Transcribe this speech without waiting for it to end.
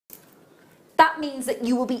that means that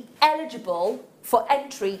you will be eligible for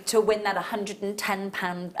entry to win that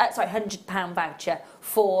 £100 voucher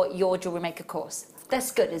for your Jewellery Maker course.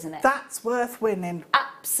 That's good, isn't it? That's worth winning.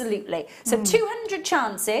 Absolutely. So 200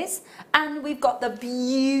 chances, and we've got the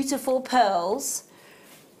beautiful pearls,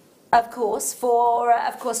 of course, for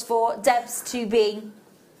Debs to be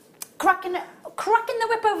cracking the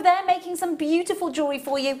whip over there, making some beautiful jewellery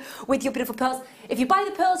for you with your beautiful pearls. If you buy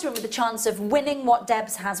the pearls, you're with the chance of winning what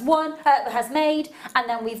Debs has made, and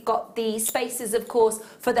then we've got the spaces, of course,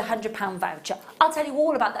 for the £100 voucher. I'll tell you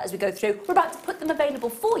all about that as we go through. We're about to put them available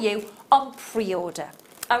for you on pre-order.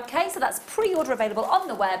 Okay, so that's pre-order available on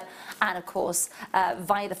the web and, of course,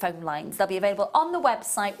 via the phone lines. They'll be available on the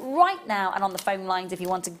website right now and on the phone lines. If you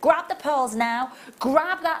want to grab the pearls now,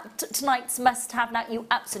 grab that tonight's must-have now, you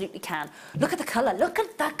absolutely can. Look at the colour. Look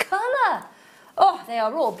at the colour. Oh, they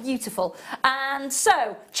are all beautiful. And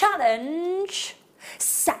so, challenge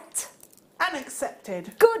set. And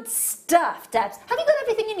accepted. Good stuff, Debs. Have you got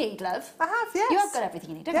everything you need, love? I have, yes. You have got everything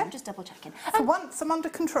you need, don't you? I'm just double checking. For once, I'm under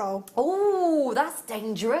control. Oh, that's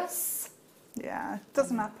dangerous. Yeah, it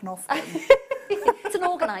doesn't happen often. It's an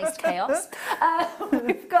organised chaos.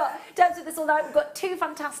 We've got, Debs with us all night, we've got 2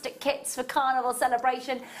 fantastic kits for Carnival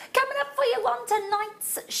celebration coming up for you on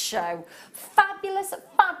tonight's show. Fabulous,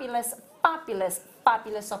 fabulous, fabulous,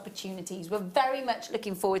 fabulous opportunities. We're very much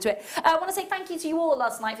looking forward to it. I want to say thank you to you all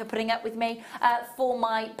last night for putting up with me for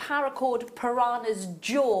my paracord Piranha's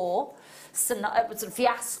jaw sort of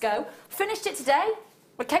fiasco. Finished it today.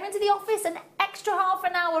 We came into the office an extra half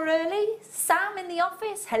an hour early. Sam in the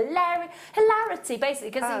office, hilarity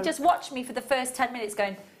basically, because he just watched me for the first 10 minutes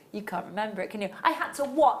going, you can't remember it, can you? I had to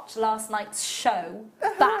watch last night's show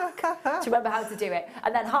back to remember how to do it.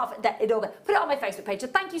 And then put it on my Facebook page. So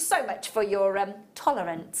thank you so much for your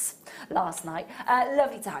tolerance last night.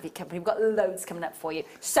 Lovely to have your company. We've got loads coming up for you.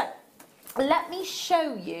 So let me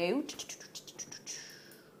show you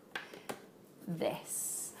this.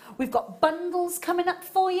 We've got bundles coming up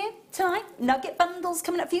for you tonight. Nugget bundles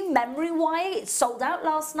coming up for you. Memory wire. It sold out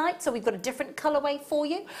last night, so we've got a different colourway for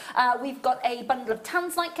you. We've got a bundle of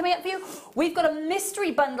Tanzanite coming up for you. We've got a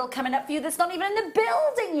mystery bundle coming up for you that's not even in the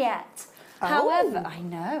building yet. Oh. However, I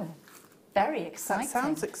know. Very exciting. That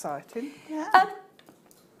sounds exciting. Yeah. Debs,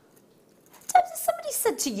 has somebody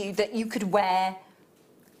said to you that you could wear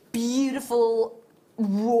beautiful,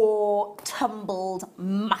 raw, tumbled,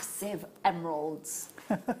 massive emeralds?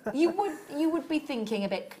 You would be thinking a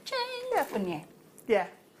bit, yeah, wouldn't you? Yeah,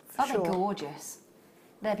 for sure. They're gorgeous.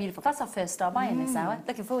 They're beautiful. That's our first star buy in this hour.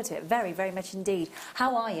 Looking forward to it. Very, very much indeed.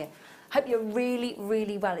 How are you? Hope you're really,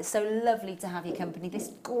 really well. It's so lovely to have your company. This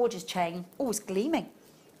gorgeous chain. Oh, it's gleaming.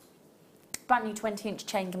 Brand new 20-inch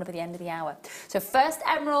chain coming up at the end of the hour. So first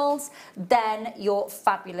emeralds, then your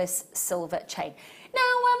fabulous silver chain. Now,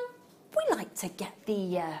 we like to get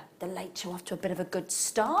the late show off to a bit of a good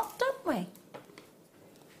start, don't we?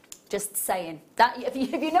 Just saying. That if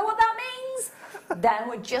you know what that means, then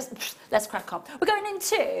we're just, let's crack on. We're going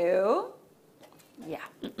into, yeah,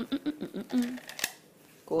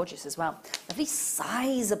 gorgeous as well. Lovely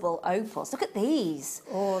sizable opals. Look at these.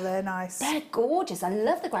 Oh, they're nice. They're gorgeous. I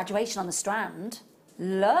love the graduation on the strand.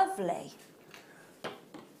 Lovely.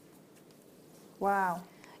 Wow.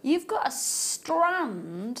 You've got a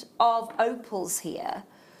strand of opals here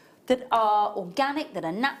that are organic, that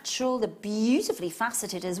are natural, they're beautifully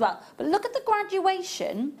faceted as well. But look at the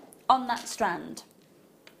graduation on that strand.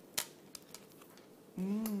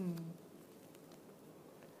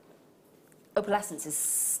 Opalescence is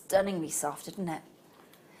stunningly soft, isn't it?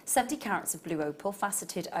 70 carats of blue opal,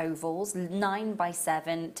 faceted ovals, 9 by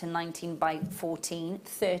 7 to 19 by 14,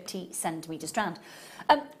 30 centimetre strand.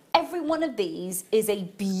 Every one of these is a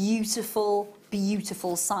beautiful,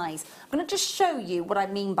 beautiful size. I'm going to just show you what I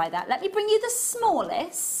mean by that. Let me bring you the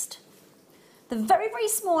smallest, the very, very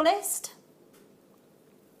smallest.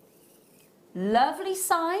 Lovely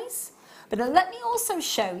size. But let me also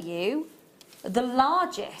show you the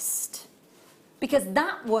largest, because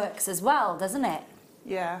that works as well, doesn't it?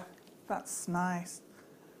 Yeah, that's nice.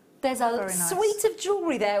 There's a suite of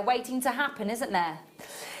jewellery there waiting to happen, isn't there?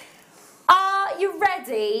 Are you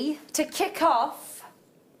ready to kick off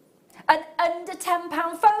an under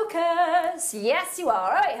 £10 focus? Yes, you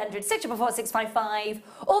are. 0800 644 655.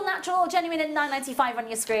 All natural, all genuine at £9.95 on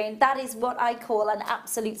your screen. That is what I call an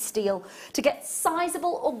absolute steal. To get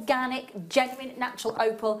sizable, organic, genuine, natural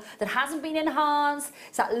opal that hasn't been enhanced.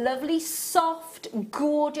 It's that lovely, soft,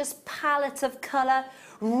 gorgeous palette of colour.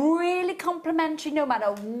 Really complimentary no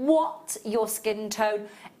matter what your skin tone,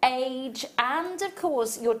 age, and of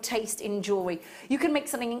course your taste in jewellery. You can make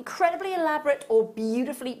something incredibly elaborate or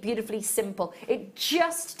beautifully, beautifully simple. It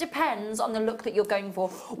just depends on the look that you're going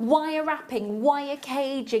for. Wire wrapping, wire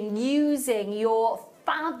caging, using your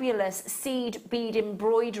fabulous seed bead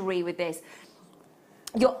embroidery with this.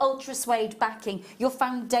 Your ultra suede backing, your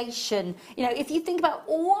foundation. You know, if you think about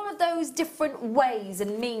all of those different ways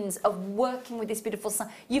and means of working with this beautiful sun,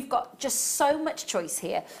 you've got just so much choice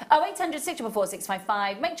here. 0800 644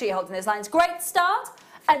 655. Make sure you're holding those lines. Great start.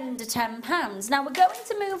 Under £10. Now we're going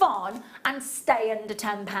to move on and stay under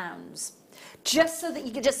 £10. Just so that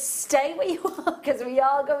you can just stay where you are, because we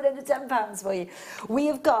are going under £10 for you. We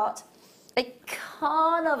have got a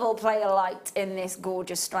carnival player light in this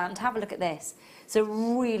gorgeous strand. Have a look at this. It's a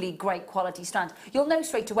really great quality strand. You'll know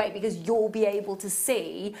straight away because you'll be able to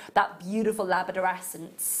see that beautiful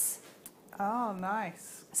labradorescence. Oh,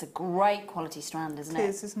 nice. It's a great quality strand, isn't it? It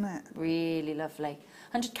is, isn't it? Really lovely.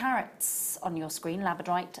 100 carats on your screen,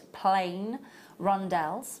 labradorite plain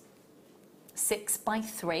rondelles,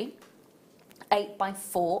 6x3,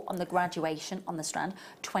 8x4 on the graduation on the strand,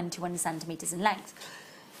 21 centimetres in length.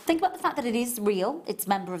 Think about the fact that it is real. It's a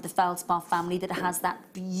member of the feldspar family that has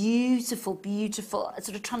that beautiful, beautiful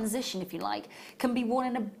sort of transition, if you like. Can be worn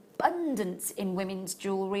in abundance in women's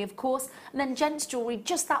jewellery, of course. And then gents' jewellery,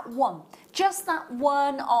 just that one. Just that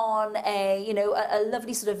one on a, you know, a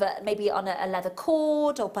lovely sort of, maybe on a leather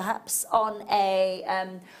cord, or perhaps on a,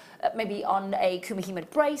 maybe on a kumahima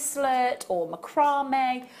bracelet or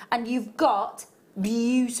macrame. And you've got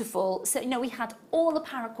beautiful. So, you know, we had all the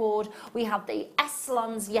paracord, we had the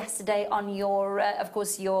S-salons yesterday on your, of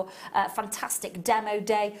course, your fantastic demo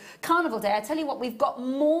day. Carnival day, I tell you what, we've got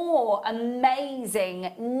more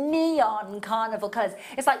amazing neon carnival colours.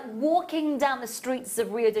 It's like walking down the streets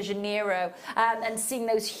of Rio de Janeiro and seeing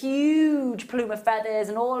those huge plume of feathers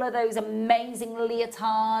and all of those amazing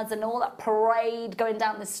leotards and all that parade going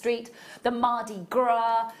down the street, the Mardi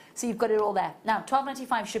Gras. So you've got it all there. Now,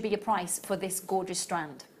 £12.95 should be your price for this gorgeous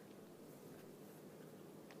strand.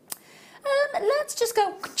 Let's just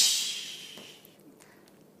go,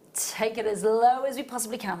 take it as low as we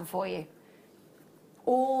possibly can for you.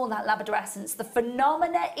 All that labradorescence. The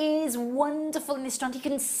phenomena is wonderful in this strand. You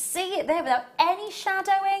can see it there without any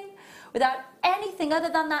shadowing, without anything other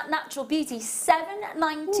than that natural beauty.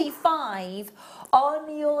 £7.95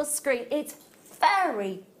 on your screen. It's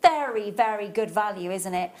very, very, very good value,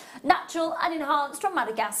 isn't it? Natural and enhanced from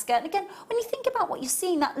Madagascar. And again, when you think about what you're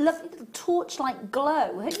seeing, that lovely little torchlight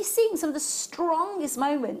glow, have you seen some of the strongest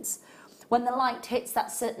moments when the light hits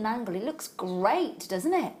that certain angle? It looks great,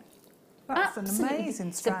 doesn't it? That's Absolutely. an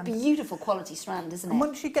amazing strand. It's a beautiful quality strand, isn't it? And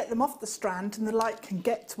once you get them off the strand and the light can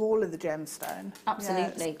get to all of the gemstone.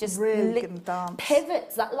 Absolutely. Yeah, just really good dance.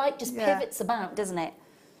 Pivots, that light just pivots about, doesn't it?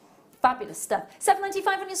 Fabulous stuff. £7.95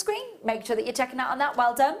 on your screen. Make sure that you're checking out on that.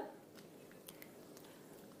 Well done.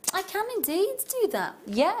 I can indeed do that.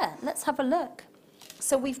 Yeah, let's have a look.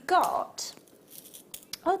 So we've got...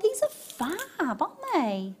 Oh, these are fab, aren't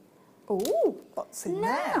they? Oh, what's in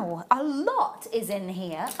there? Now, a lot is in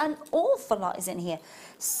here. An awful lot is in here.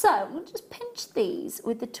 So I'm going to just pinch these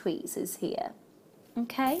with the tweezers here.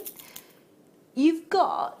 Okay? You've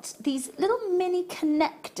got these little mini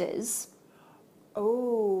connectors.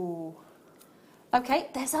 Oh. Okay,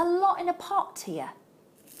 there's a lot in a pot here.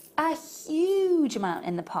 A huge amount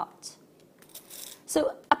in the pot.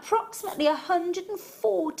 So approximately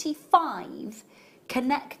 145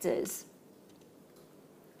 connectors.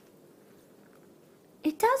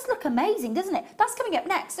 It does look amazing, doesn't it? That's coming up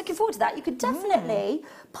next. Looking forward to that. You could definitely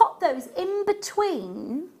pop those in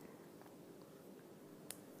between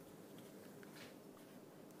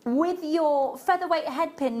with your featherweight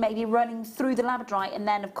head pin maybe running through the labradorite and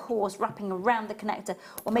then, of course, wrapping around the connector.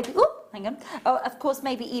 Or maybe, oh, hang on. Oh, of course,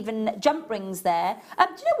 maybe even jump rings there. Do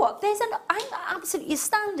you know what? I'm absolutely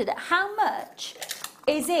astounded at how much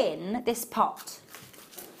is in this pot.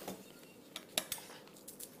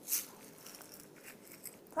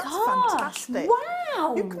 That's Gosh, fantastic.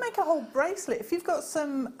 wow. You can make a whole bracelet. If you've got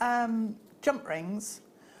some jump rings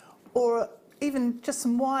or even just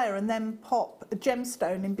some wire and then pop a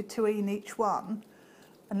gemstone in between each one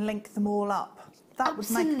and link them all up. That would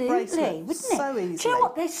make a bracelet wouldn't so it? easily. Do you know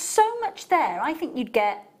what? There's so much there. I think you'd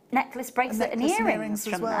get necklace, bracelet and earrings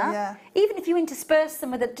from as well, that. Even if you intersperse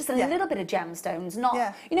them with just a little bit of gemstones,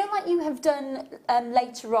 not, you know, like you have done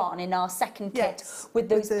later on in our second kit with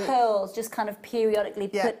those pearls just kind of periodically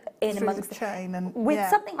put in amongst the chain. And, with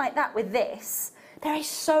something like that, with this, there is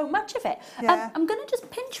so much of it. I'm going to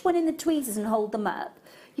just pinch one in the tweezers and hold them up.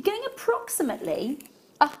 You're getting approximately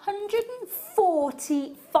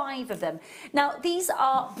 145 of them. Now, these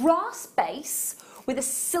are brass base with a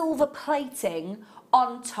silver plating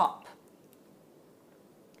on top.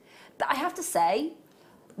 But I have to say,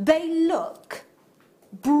 they look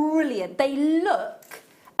brilliant. They look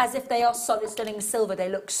as if they are solid sterling silver. They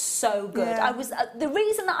look so good. Yeah. The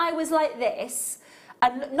reason that I was like this,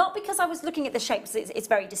 and not because I was looking at the shapes, it's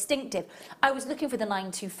very distinctive. I was looking for the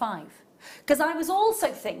 925 because I was also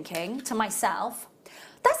thinking to myself,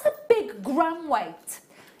 that's a big gram weight.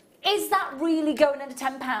 Is that really going under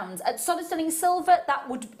 £10? At solid sterling silver, that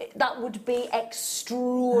would be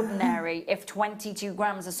extraordinary if 22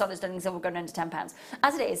 grams of solid sterling silver going under £10.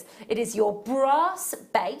 As it is your brass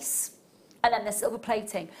base and then the silver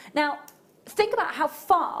plating. Now, think about how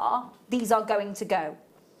far these are going to go.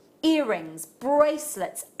 Earrings,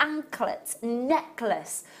 bracelets, anklets,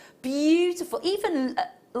 necklace, beautiful. Even,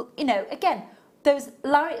 you know, again, those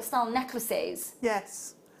lariat style necklaces.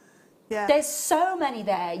 Yes. Yeah. There's so many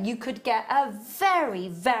there. You could get a very,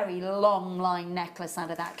 very long line necklace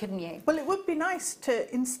out of that, couldn't you? Well, it would be nice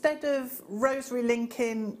to, instead of rosary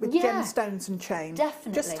linking with gemstones and chain,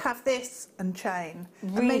 just have this and chain.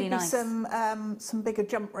 Really and maybe nice. some bigger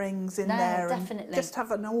jump rings in there. Definitely. And just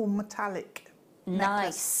have an all metallic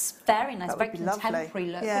Nice. Very nice. That Very would be contemporary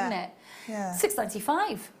lovely. look, Yeah. wouldn't it? Yeah.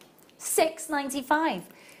 £6.95. £6.95.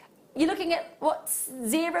 You're looking at what's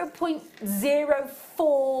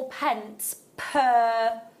 0.04 pence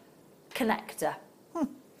per connector.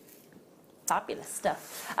 Fabulous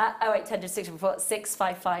stuff. 0800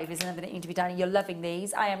 655 is another that you need to be down. You're loving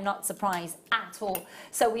these. I am not surprised at all.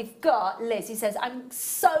 So we've got Liz who says, I'm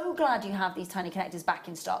so glad you have these tiny connectors back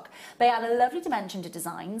in stock. They add a lovely dimension to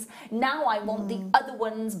designs. Now I want the other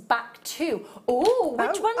ones back too. Ooh,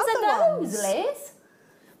 which ones are those, Liz?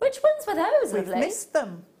 Which ones were those, We've lovely? missed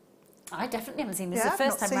them. I definitely haven't seen this. Yeah, It's the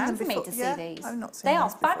first time round for me to see these. I've not seen they are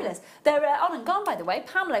these before. fabulous. They're on and gone, by the way.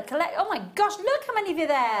 Pamela, collect. Oh my gosh, look how many of you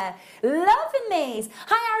there. Loving these.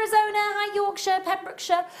 Hi Arizona, hi Yorkshire,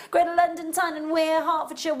 Pembrokeshire, Greater London, Tyne and Wear,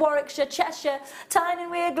 Hertfordshire, Warwickshire, Cheshire, Tyne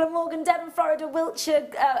and Wear, Glamorgan, Devon, Florida, Wiltshire,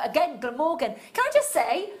 again Glamorgan. Can I just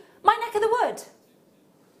say, my neck of the wood.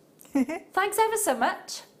 Thanks ever so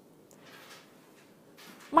much.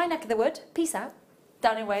 My neck of the wood. Peace out.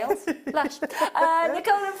 Down in Wales, lush.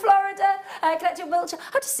 Nicole in Florida, Collector in Wiltshire.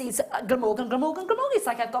 I just see Glamorgan. It's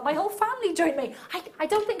like I've got my whole family join me. I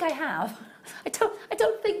don't think I have. I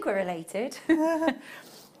don't think we're related.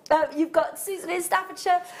 You've got Susan in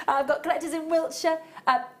Staffordshire. I've got collectors in Wiltshire.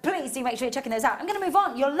 Please do make sure you're checking those out. I'm going to move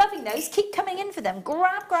on. You're loving those. Keep coming in for them.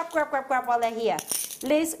 Grab while they're here.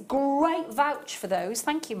 Liz, great vouch for those.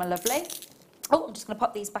 Thank you, my lovely. Oh, I'm just going to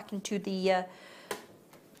pop these back into the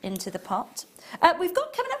pot. We've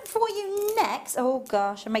got coming up for you next. Oh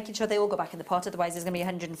gosh, I'm making sure they all go back in the pot, otherwise there's going to be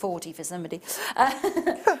 140 for somebody.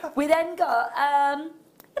 We then got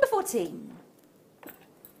number 14.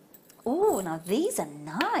 Oh, now these are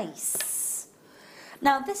nice.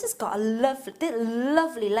 Now this has got a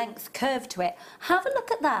lovely length curve to it. Have a look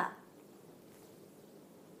at that.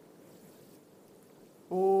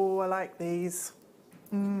 Oh, I like these.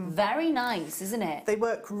 Very nice, isn't it? They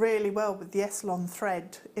work really well with the Eslon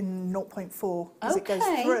thread in 0.4 because it goes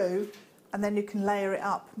Okay. through and then you can layer it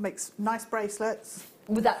up. Makes nice bracelets.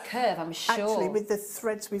 With that curve, I'm sure. Actually, with the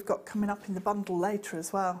threads we've got coming up in the bundle later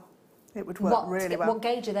as well, it would work really well. What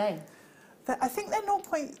gauge are they? I think they're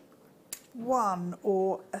 0.1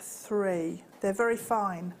 or a 3. They're very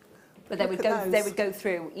fine. But they would go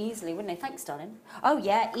through easily, wouldn't they? Thanks, darling. Oh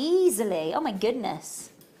yeah, easily. Oh my goodness.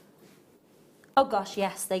 Oh gosh,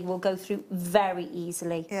 yes, they will go through very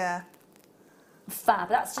easily. Yeah. Fab.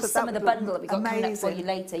 That's just some of the bundle that we've got coming up for you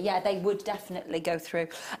later. Yeah, they would definitely go through.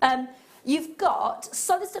 You've got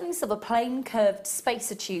solid sterling silver plain curved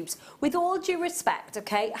spacer tubes. With all due respect,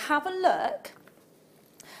 okay, have a look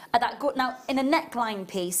at that. Now, in a neckline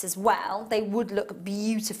piece as well, they would look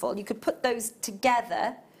beautiful. You could put those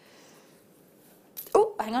together.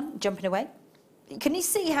 Oh, hang on, jumping away. Can you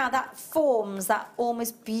see how that forms that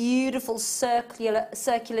almost beautiful circular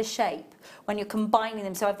shape when you're combining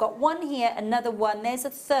them? So I've got one here, another one, there's a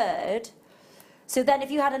third. So then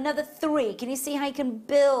if you had another 3, can you see how you can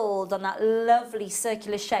build on that lovely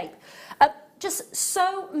circular shape? Just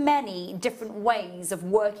so many different ways of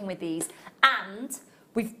working with these. And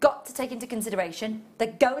we've got to take into consideration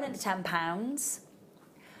they're going into £10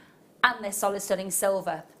 and they're solid sterling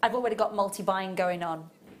silver. I've already got multi-buying going on.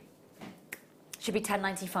 Should be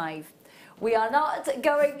 £10.95. We are not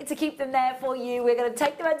going to keep them there for you. We're going to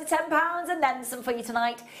take them under £10 and then some for you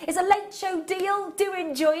tonight. It's a late show deal. Do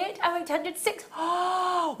enjoy it. 0800 6.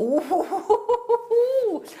 Oh,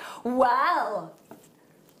 well.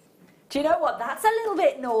 Do you know what? That's a little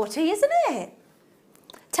bit naughty, isn't it?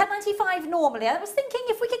 £10.95 normally. I was thinking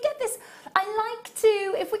if we could get this, I like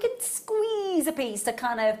to, if we could squeeze a piece to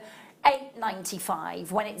kind of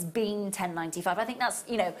 8.95 when it's been 10.95. I think that's,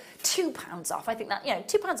 you know, £2 off. I think that, you know,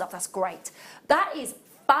 £2 off, that's great. That is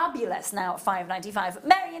fabulous now at $5.95.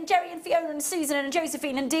 Mary and Jerry and Fiona and Susan and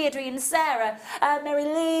Josephine and Deirdre and Sarah, Mary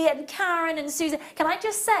Lee and Karen and Susan. Can I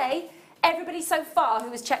just say, everybody so far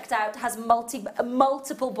who has checked out has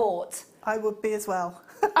multiple bought. I would be as well.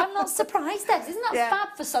 I'm not surprised, Debs. Isn't that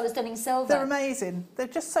fab for Solid Stunning Silver? They're amazing. They're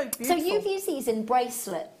just so beautiful. So you've used these in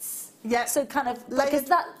bracelets. Yeah. So kind of, because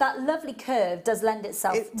that lovely curve does lend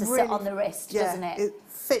itself to sit on the wrist, doesn't it? It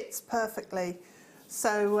fits perfectly.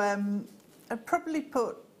 So I'd probably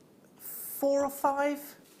put 4 or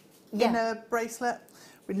 5 in a bracelet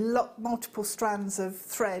with multiple strands of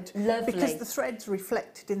thread. Lovely. Because the thread's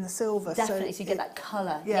reflected in the silver. Definitely, so you get that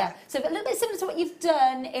colour. Yeah. So a little bit similar to what you've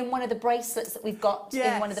done in one of the bracelets that we've got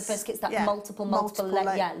in one of the first kits, that multiple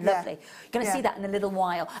lovely. You're going to see that in a little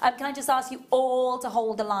while. Can I just ask you all to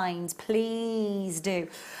hold the lines? Please do.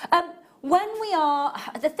 When we are,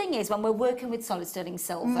 the thing is, when we're working with Solid Sterling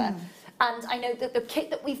Silver, and I know that the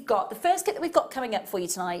kit that we've got, the first kit that we've got coming up for you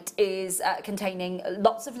tonight is containing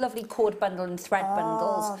lots of lovely cord bundle and thread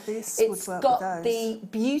bundles. It's got the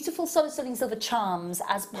beautiful Solid Sterling Silver charms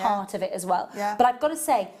as part of it as well. But I've got to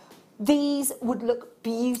say, these would look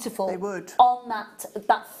beautiful on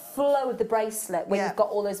that flow of the bracelet where you've got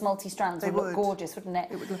all those multi-strands. It would look gorgeous, wouldn't it?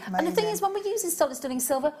 It would look And amazing. the thing is, when we're using Solid Sterling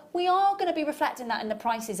Silver, we are going to be reflecting that in the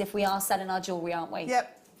prices if we are selling our jewellery, aren't we?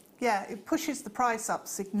 Yep. Yeah, it pushes the price up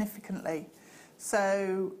significantly.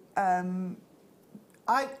 So some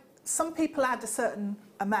people add a certain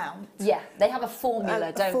amount. Yeah, they have a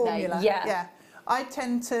formula, don't they? Yeah. I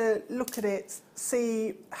tend to look at it,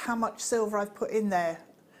 see how much silver I've put in there.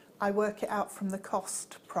 I work it out from the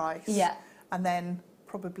cost price. Yeah. And then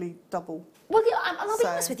probably double. Well, yeah, I'll be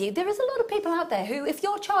honest with you, there is a lot of people out there who, if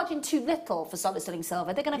you're charging too little for Solid Sterling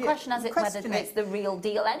Silver, they're going to question whether it's the real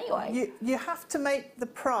deal anyway. You have to make the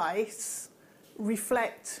price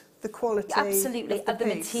reflect the quality of the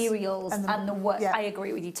materials and the work. I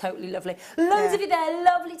agree with you, totally lovely. Loads of you there,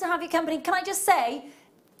 lovely to have your company. Can I just say,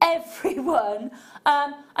 everyone,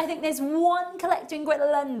 I think there's one collector in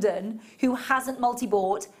Greater London who hasn't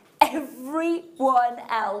multi-bought. Everyone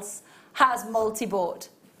else has multi-bought.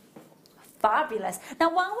 Fabulous.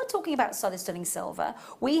 Now, while we're talking about Solid Sterling Silver,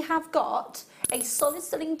 we have got a Solid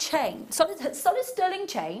Sterling chain. Solid Sterling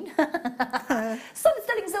chain. Solid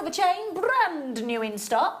Sterling Silver chain, brand new in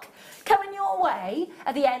stock, coming your way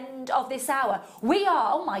at the end of this hour. We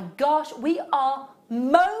are, oh my gosh, we are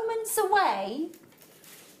moments away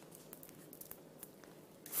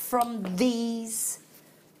from these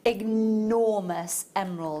enormous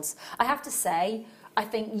emeralds. I have to say, I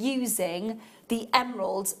think using the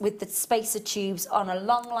emeralds with the spacer tubes on a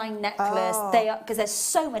long line necklace, because there's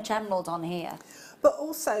so much emerald on here. But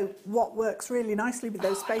also what works really nicely with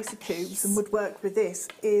those spacer tubes and would work with this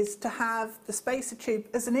is to have the spacer tube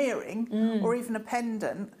as an earring or even a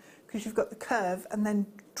pendant, because you've got the curve, and then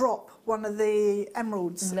drop one of the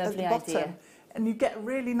emeralds at the bottom. And you get a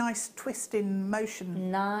really nice twisting motion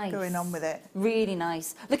going on with it. Really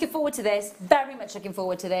nice. Looking forward to this. Very much looking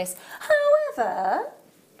forward to this. However,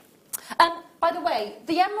 by the way,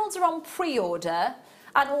 the emeralds are on pre-order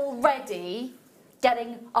and already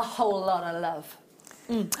getting a whole lot of love.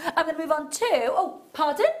 I'm going to move on to... Oh,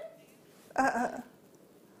 pardon?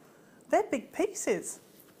 They're big pieces.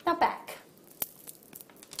 Now, Beck,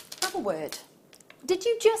 have a word. Did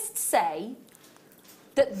you just say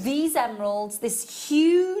that these emeralds, this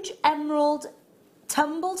huge emerald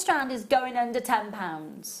tumbled strand, is going under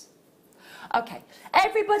 £10? Okay,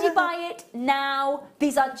 everybody buy it now.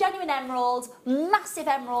 These are genuine emeralds, massive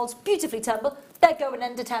emeralds, beautifully tumbled. They're going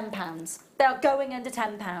under £10. They're going under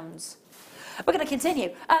 £10. We're going to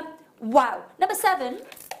continue. Wow. Number 7,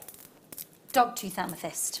 dogtooth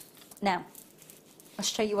amethyst. Now, I'll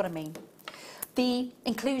show you what I mean. The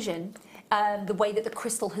inclusion, the way that the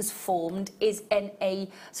crystal has formed, is in a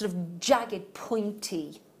sort of jagged,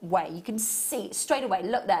 pointy way. You can see it straight away.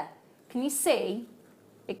 Look there. Can you see?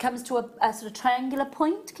 It comes to a sort of triangular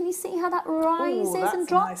point. Can you see how that rises and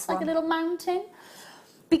drops like a little mountain?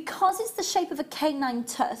 Because it's the shape of a canine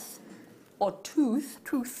tooth, or tooth.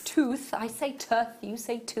 I say tooth, you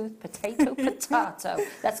say tooth, potato, potato.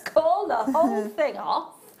 Let's call the whole thing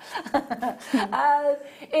off.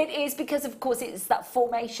 It is because, of course, it's that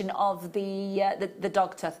formation of the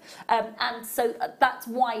dog tooth, and so that's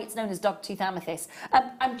why it's known as dogtooth amethyst.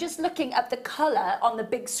 I'm just looking at the colour on the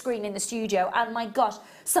big screen in the studio, and my gosh,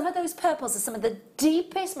 some of those purples are some of the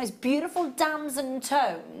deepest, most beautiful damson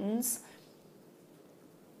tones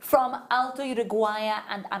from Alto Uruguaya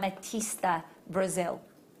and Ametista, Brazil.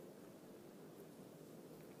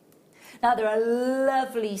 Now, they're a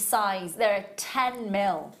lovely size. They're a 10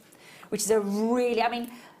 mil, which is a really, I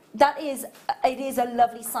mean, it is a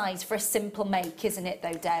lovely size for a simple make, isn't it,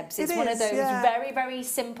 though, Debs? It's one of those very, very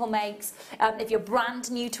simple makes. If you're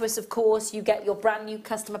brand new to us, of course, you get your brand new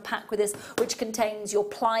customer pack with us, which contains your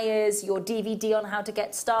pliers, your DVD on how to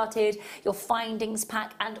get started, your findings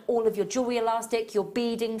pack, and all of your jewellery elastic, your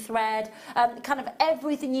beading thread, kind of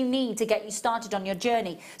everything you need to get you started on your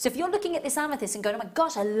journey. So if you're looking at this amethyst and going, oh my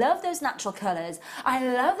gosh, I love those natural colours, I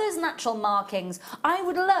love those natural markings, I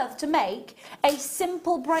would love to make a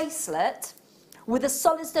simple bracelet with a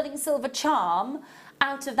solid sterling silver charm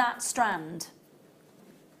out of that strand.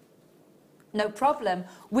 No problem.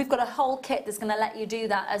 We've got a whole kit that's going to let you do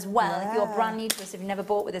that as well. If you're brand new to us, if you've never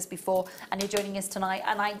bought with us before and you're joining us tonight.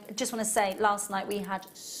 And I just want to say, last night we had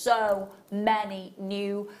so many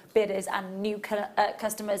new bidders and new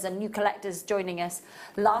customers and new collectors joining us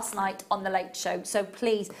last night on The Late Show. So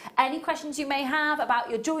please, any questions you may have about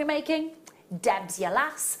your jewellery making, Deb's your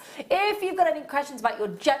lass. If you've got any questions about your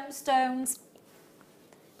gemstones,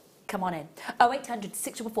 come on in. 0800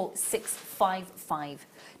 644 655.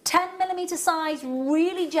 10mm size,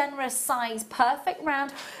 really generous size, perfect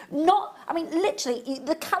round. Not, I mean, literally,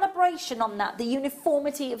 the calibration on that, the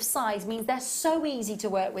uniformity of size means they're so easy to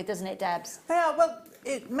work with, doesn't it, Debs? Yeah, well,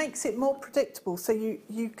 it makes it more predictable. So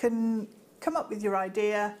you can come up with your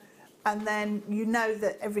idea, and then you know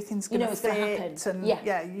that everything's going to fit, and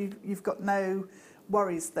you've got no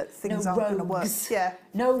worries that things aren't going to work. Yeah,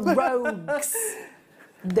 no rogues,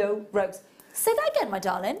 no rogues. Say that again, my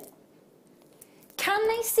darling. Can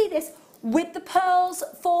they see this with the pearls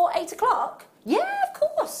for 8 o'clock? Yeah, of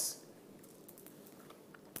course.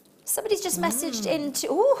 Somebody's just messaged into.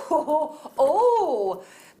 Oh,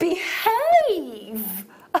 behave.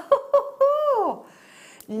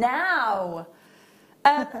 Now.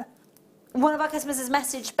 One of our customers has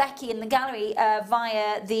messaged Becky in the gallery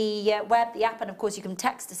via the web, the app, and of course you can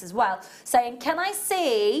text us as well, saying, can I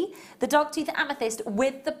see the dogtooth amethyst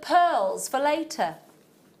with the pearls for later?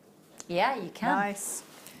 Yeah, you can. Nice.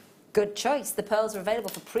 Good choice. The pearls are available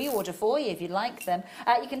for pre-order for you if you'd like them.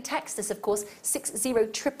 You can text us, of course,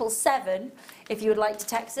 60777 if you would like to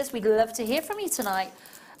text us. We'd love to hear from you tonight.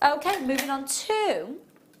 Okay, moving on to...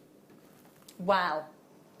 Wow.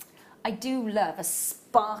 I do love a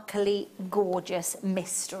sparkly, gorgeous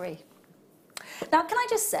mystery. Now, can I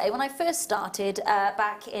just say, when I first started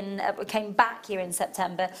came back here in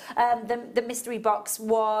September, the mystery box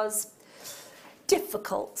was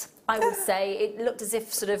difficult, I would say. It looked as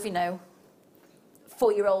if sort of,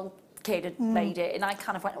 4-year-old kid had made it, and I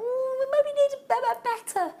kind of went, oh, we maybe need a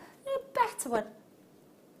better one.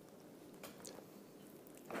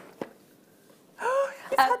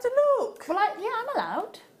 You've had a look. Well, I'm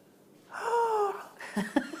allowed.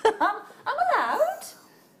 I'm allowed.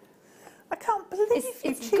 I can't believe it's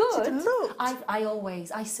you cheated good. and looked.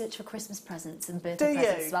 I search for Christmas presents and birthday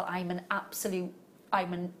presents as well. I'm a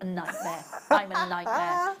nightmare. I'm a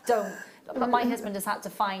nightmare. My husband has had to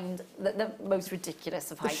find the most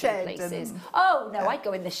ridiculous of hiding places. Oh, no, I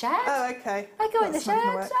go in the shed. Oh, okay. I go in the shed.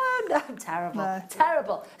 Oh, no, terrible. No.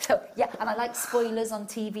 Terrible. So, yeah, and I like spoilers on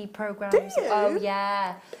TV programmes. Do you? Oh,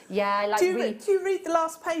 yeah. Yeah, I like... Do you read the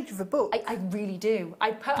last page of a book? I really do.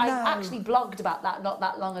 I actually blogged about that not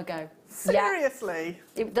that long ago. Seriously?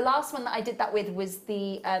 Yeah. The last one that I did that with was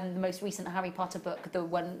the most recent Harry Potter book, the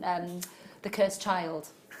one, The Cursed Child.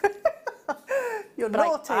 You're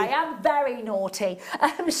naughty. I am very naughty.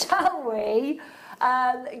 Shall we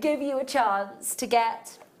give you a chance to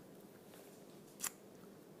get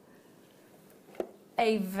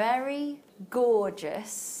a very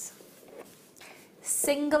gorgeous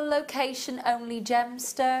single location only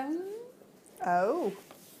gemstone? Oh.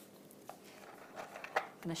 I'm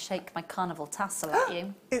going to shake my carnival tassel at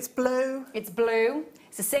you. It's blue. It's blue.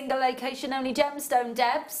 It's a single location only gemstone,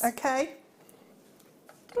 Debs. Okay.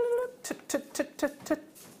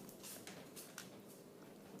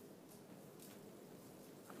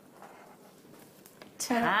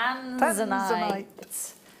 Tanzanite.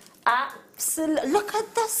 Absolutely. Look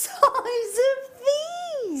at the size of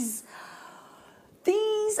these.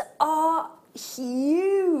 These are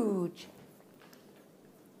huge.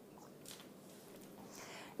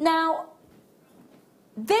 Now,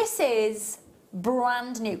 this is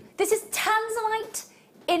brand new. This is Tanzanite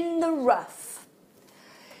in the rough.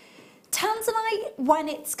 Tanzanite, when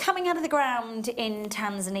it's coming out of the ground in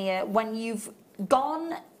Tanzania, when you've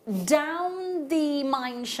gone down the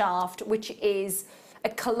mine shaft, which is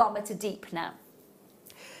 1 kilometre deep now,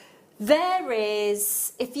 there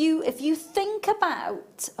is, if you think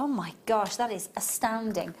about, oh my gosh, that is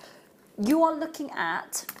astounding. You are looking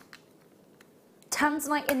at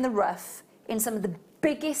Tanzanite in the rough in some of the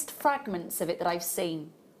biggest fragments of it that I've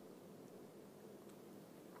seen.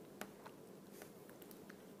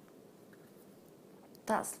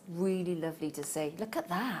 That's really lovely to see. Look at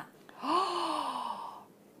that.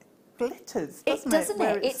 Glitters, Doesn't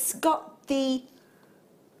it? It's got a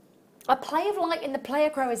play of light in the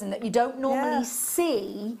pleochroism that you don't normally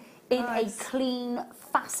see in a clean,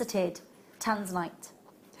 faceted Tanzanite.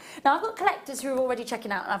 Now, I've got collectors who are already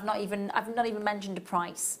checking out, and I've not even mentioned a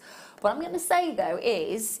price. What I'm going to say though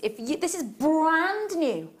is, this is brand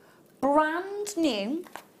new,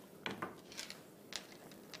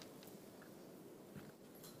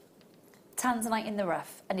 Tanzanite in the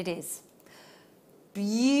rough, and it is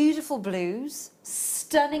beautiful blues,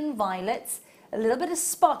 stunning violets, a little bit of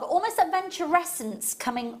sparkle, almost a venturescence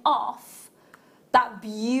coming off that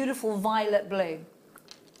beautiful violet blue.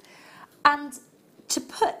 And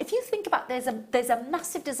if you think about, there's a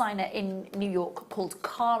massive designer in New York called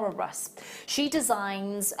Cara Russ. She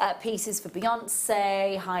designs pieces for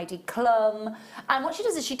Beyonce, Heidi Klum, and what she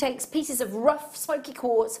does is she takes pieces of rough smoky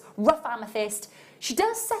quartz, rough amethyst. She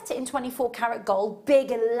does set it in 24 karat gold,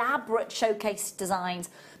 big elaborate showcase designs,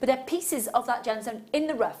 but they're pieces of that gemstone in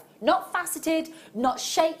the rough, not faceted, not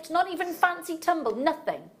shaped, not even fancy tumbled,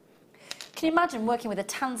 nothing. Can you imagine working with a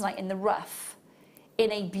Tanzanite in the rough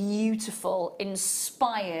in a beautiful,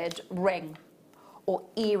 inspired ring or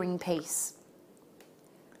earring piece?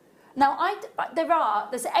 Now,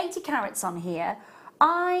 there's 80 carats on here.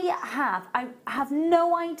 I have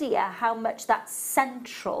no idea how much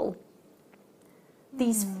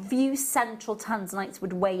these few central Tanzanites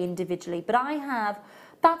would weigh individually, but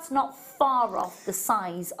that's not far off the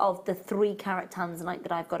size of the 3 carat Tanzanite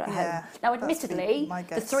that I've got at home. Now, admittedly,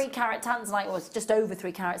 the 3 carat Tanzanite was just over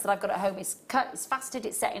 3 carats that I've got at home. It's cut, it's faceted,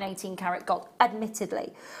 it's set in 18 karat gold,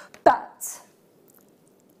 admittedly. But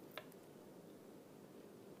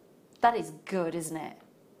that is good, isn't it?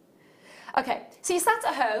 Okay, so you sat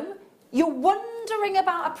at home, you're wondering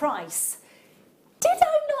about a price. Did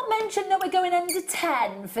I not mention that we're going under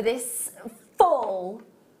 10 for this full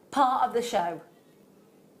part of the show?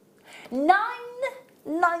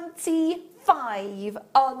 $9.95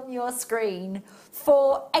 on your screen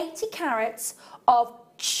for 80 carats of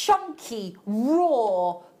chunky,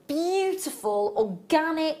 raw, beautiful,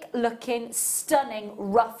 organic looking, stunning,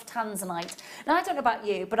 rough Tanzanite. Now, I don't know about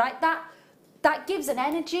you, but that gives an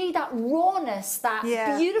energy, that rawness, that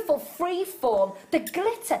beautiful free form, the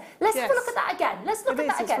glitter. Let's have a look at that again. Let's look at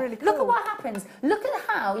that again. Really cool. Look at what happens. Look at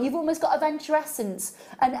how you've almost got a venturescence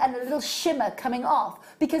and a little shimmer coming off.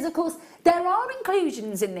 Because, of course, there are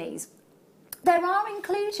inclusions in these. There are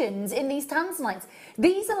inclusions in these Tanzanites.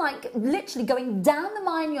 These are like literally going down the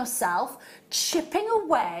mine yourself, chipping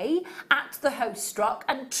away at the host rock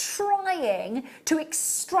and trying to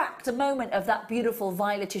extract a moment of that beautiful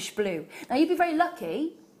violetish blue. Now, you'd be very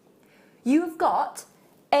lucky. You've got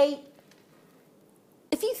if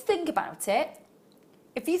you think about it,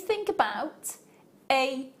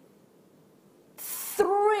 a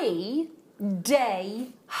 3-day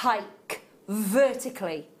hike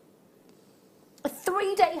vertically. A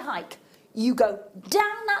 3-day hike. You go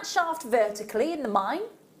down that shaft vertically in the mine.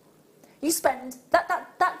 You spend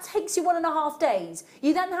that takes you 1.5 days.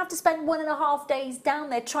 You then have to spend 1.5 days down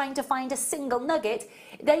there trying to find a single nugget.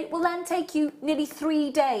 It will then take you nearly 3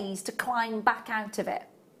 days to climb back out of it.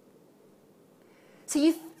 So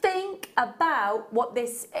you think about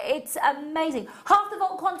it's amazing. Half the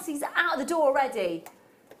bulk quantities are out the door already.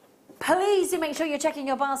 Please do make sure you're checking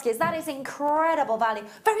your baskets. That is incredible value.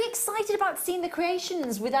 Very excited about seeing the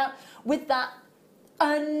creations with that, what's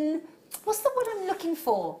the word I'm looking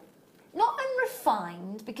for? Not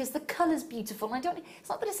unrefined, because the colour's beautiful. And it's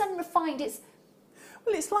not that it's unrefined,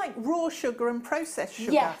 well, it's like raw sugar and processed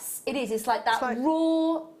sugar. Yes, it is. It's like that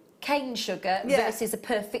raw cane sugar versus a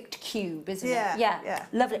perfect cube, isn't it? Yeah.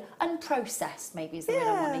 Lovely. Unprocessed, maybe, is the word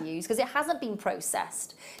I want to use, because it hasn't been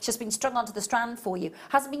processed. It's just been strung onto the strand for you.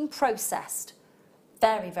 Hasn't been processed.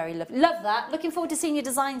 Very, very lovely. Love that. Looking forward to seeing your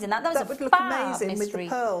designs in that. That would look amazing with the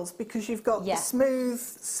pearls, because you've got the smooth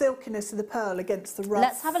silkiness of the pearl against the rough.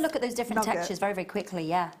 Let's have a look at those different textures very, very quickly.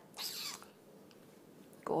 Yeah.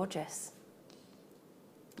 Gorgeous.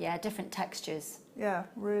 Yeah, different textures. Yeah,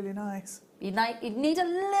 really nice. You'd need a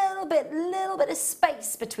little bit of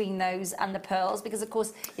space between those and the pearls, because, of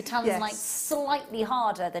course, your Tanzanite's slightly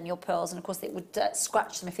harder than your pearls, and, of course, it would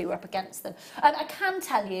scratch them if you were up against them. I can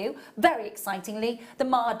tell you, very excitingly, the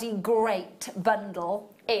Mardi Great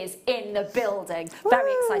bundle is in the building.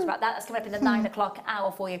 Very excited about that. That's coming up in the 9 o'clock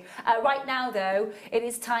hour for you. Right now, though, it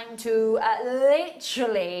is time to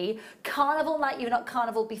literally carnival like you've not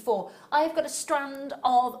carnival before. I've got a strand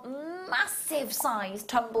of massive size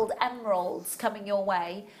tumbled emeralds coming your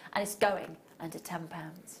way, and it's going under £10.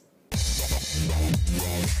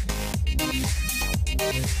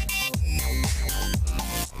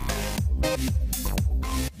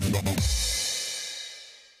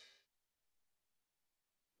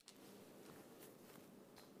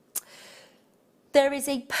 There is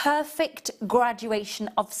a perfect graduation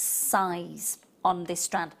of size on this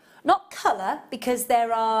strand. Not colour, because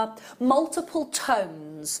there are multiple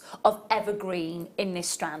tones of evergreen in this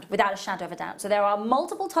strand, without a shadow of a doubt. So there are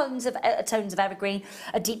multiple tones of evergreen,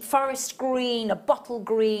 a deep forest green, a bottle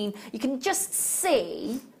green. You can just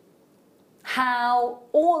see how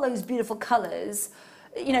all those beautiful colours,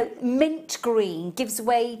 you know, mint green gives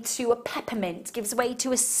way to a peppermint, gives way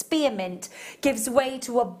to a spearmint, gives way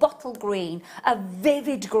to a bottle green, a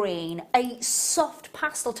vivid green, a soft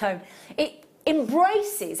pastel tone. It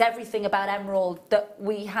embraces everything about emerald that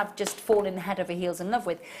we have just fallen head over heels in love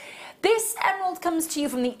with. This emerald comes to you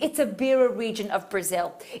from the Itabira region of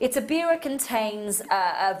Brazil. Itabira contains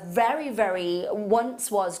a very, very once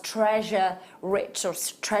was treasure-rich or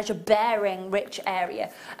treasure-bearing rich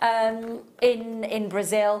area in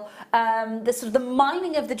Brazil. The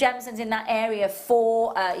mining of the gemstones in that area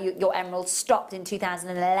for your emeralds stopped in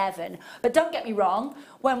 2011. But don't get me wrong,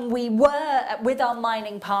 when we were with our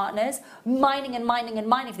mining partners, mining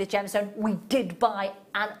for the gemstone, we did buy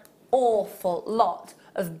an awful lot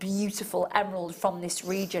of beautiful emerald from this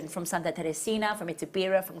region, from Santa Teresina, from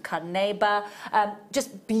Itabira, from Carneba,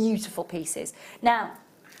 just beautiful pieces. Now,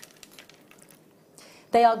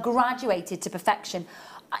 they are graduated to perfection.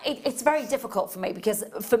 It's very difficult for me, because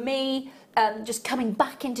for me, just coming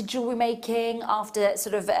back into jewellery making after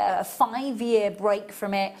sort of a 5-year break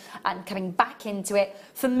from it and coming back into it,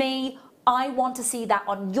 for me, I want to see that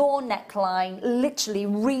on your neckline, literally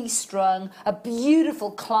restrung, a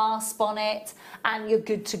beautiful clasp on it, and you're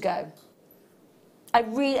good to go. I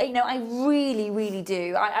really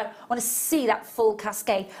do. I want to see that full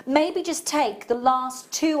cascade. Maybe just take the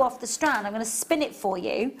last 2 off the strand. I'm going to spin it for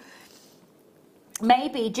you.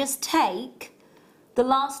 Maybe just take the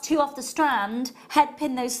last 2 off the strand, head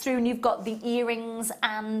pin those through, and you've got the earrings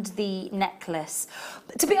and the necklace.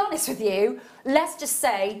 But to be honest with you, let's just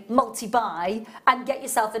say multi-buy and get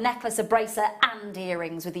yourself a necklace, a bracelet and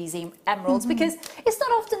earrings with these emeralds, because it's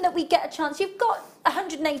not often that we get a chance. You've got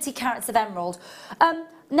 180 carats of emerald.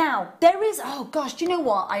 Now, there is, oh gosh, do you know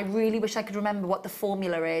what? I really wish I could remember what the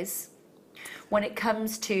formula is when it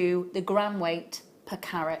comes to the gram weight per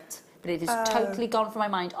carat. But it has totally gone from my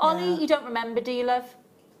mind. Ollie, you don't remember, do you, love?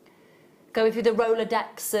 Going through the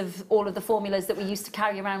Rolodex of all of the formulas that we used to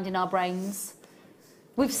carry around in our brains.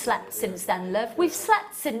 We've slept since then, love. We've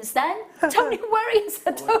slept since then. Don't you worry.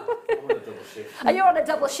 I'm on a double shift. Are you on a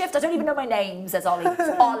double shift? I don't even know my name, says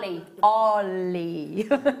Ollie. Ollie.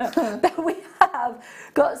 But we have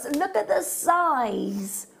got, look at the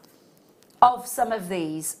size of some of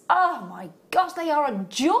these. Oh my gosh, they are a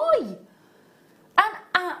joy. An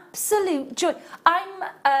absolute joy.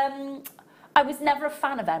 I was never a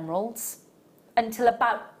fan of emeralds until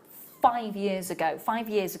about 5 years ago. 5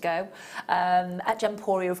 years ago, at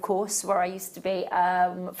Gemporia, of course, where I used to be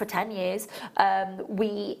for 10 years,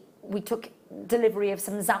 we took delivery of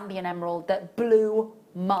some Zambian emerald that blew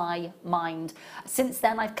my mind. Since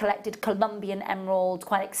then, I've collected Colombian emerald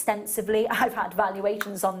quite extensively. I've had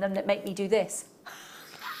valuations on them that make me do this.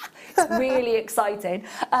 It's really exciting.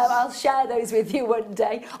 I'll share those with you one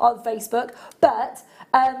day on Facebook. But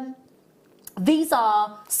these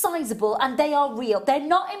are sizable and they are real. They're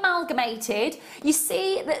not amalgamated. You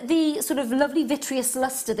see the sort of lovely vitreous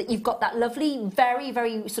luster that you've got, that lovely, very,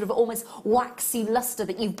 very sort of almost waxy luster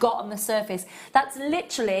that you've got on the surface. That's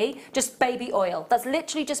literally just baby oil. That's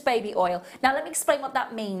literally just baby oil. Now, let me explain what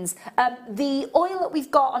that means. The oil that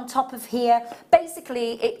we've got on top of here,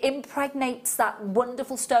 basically, it impregnates that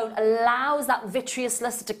wonderful stone, allows that vitreous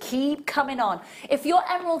luster to keep coming on. If your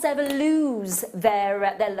emeralds ever lose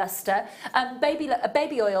their luster,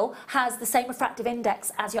 baby oil has the same refractive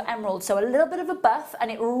index as your emerald, so a little bit of a buff and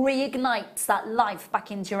it reignites that life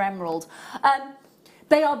back into your emerald.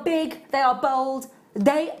 They are big, they are bold,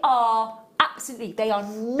 they are absolutely, they are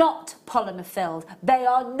not polymer filled, they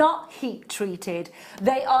are not heat treated,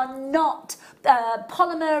 they are not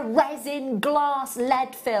polymer, resin, glass,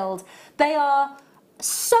 lead filled. They are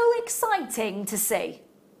so exciting to see.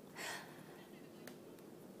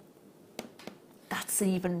 That's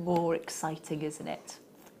even more exciting, isn't it?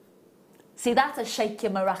 See, that's a shake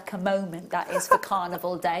your maraca moment, that is, for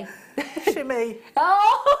Carnival Day. Shimmy.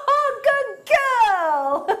 Oh, good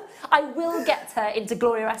girl! I will get her into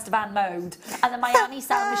Gloria Estefan mode and the Miami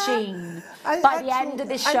Sound Machine. By the end of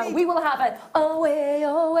this show, we will have her, away,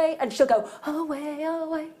 away, and she'll go, away,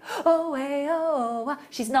 away, away, away.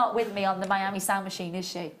 She's not with me on the Miami Sound Machine, is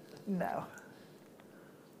she? No.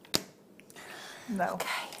 No.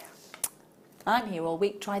 Okay. I'm here all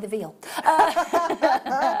week, try the veal.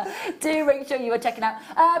 Do make sure you are checking out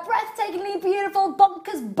Breathtakingly Beautiful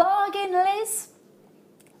Bonkers Bargain, Liz.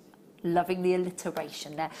 Loving the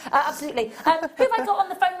alliteration there. Absolutely. Who have I got on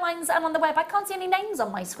the phone lines and on the web? I can't see any names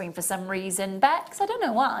on my screen for some reason, Bex. I don't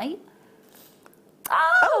know why.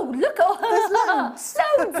 Oh, look at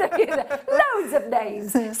loads of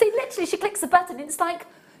names. See, literally, she clicks the button and it's like,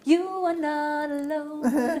 you are not alone.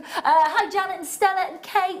 Hi, Janet and Stella and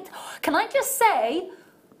Kate. Can I just say,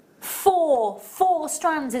 four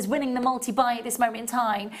strands is winning the multi-buy at this moment in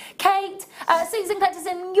time. Kate, Susan Cletters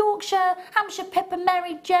in Yorkshire, Hampshire, Pippa,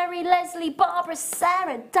 Mary, Jerry, Leslie, Barbara,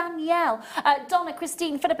 Sarah, Danielle, Donna,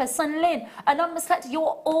 Christine, Philippa, Son Lynn, Anonymous Collector,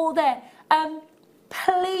 you're all there.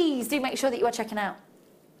 Please do make sure that you are checking out.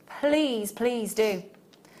 Please, please do.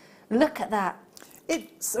 Look at that.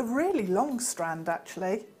 It's a really long strand,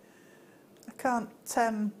 actually. I can't.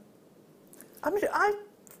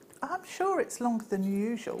 I'm sure it's longer than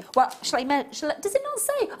usual. Well, does it not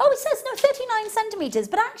say? Oh, it says no, 39 centimetres,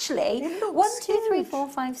 but actually, 1, 2, 3, 4,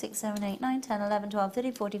 5, 6, 7, 8, 9, 10, 11, 12,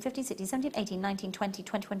 13, 14, 15, 16, 17, 18, 19, 20,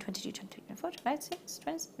 21, 22, 23, 24, 25, 26,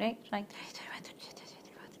 27, 28, 29,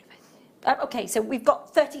 30. Okay, so we've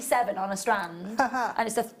got 37 on a strand, and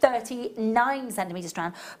it's a 39 centimetre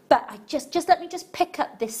strand. But I just let me just pick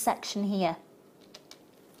up this section here.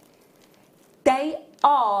 They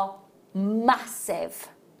are massive.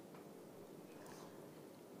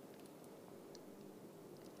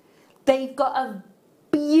 They've got a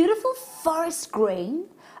beautiful forest green.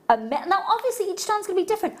 Now, obviously, each strand's going to be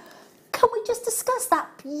different. Can we just discuss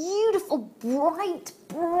that beautiful, bright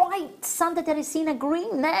Santa Teresina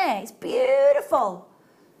green there? It's beautiful.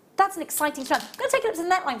 That's an exciting strand. I'm going to take it up to the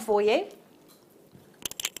neckline for you.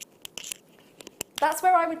 That's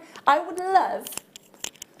where I would love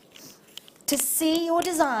to see your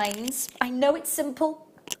designs. I know it's simple.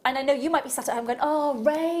 And I know you might be sat at home going, oh,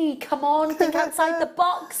 Ray, come on, think outside the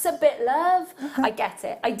box a bit, love. I get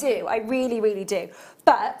it. I do. I really, really do.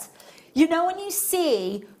 But, you know, when you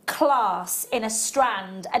see class in a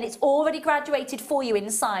strand and it's already graduated for you in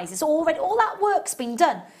size, it's already, all that work's been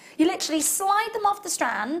done. You literally slide them off the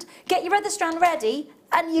strand, get your other strand ready,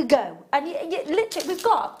 and you go. And you literally, we've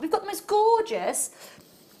got the most gorgeous,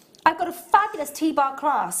 I've got a fabulous T-bar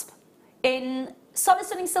clasp in solid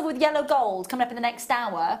stunning silver with yellow gold coming up in the next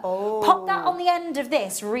hour. Oh. Pop that on the end of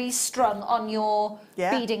this, restrung on your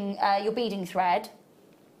beading thread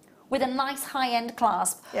with a nice high-end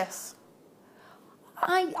clasp. Yes.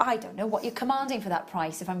 I don't know what you're commanding for that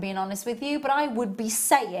price, if I'm being honest with you, but I would be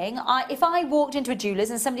saying, if I walked into a jeweller's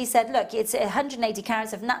and somebody said, look, it's 180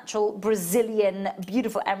 carats of natural Brazilian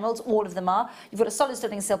beautiful emeralds, all of them are, you've got a solid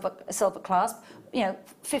stunning silver clasp, you know,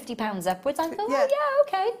 £50 upwards, I thought, yeah. Oh, yeah,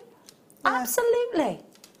 okay. Yeah. Absolutely.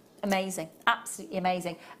 Amazing. Absolutely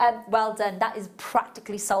amazing. Well done. That is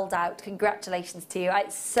practically sold out. Congratulations to you.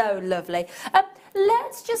 It's so lovely.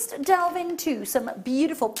 Let's just delve into some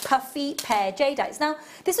beautiful puffy pear jadeite. Now,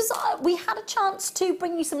 this was we had a chance to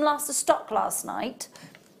bring you some last of stock last night.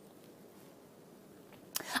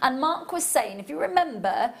 And Mark was saying, if you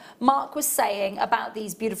remember, Mark was saying about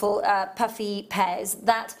these beautiful puffy pears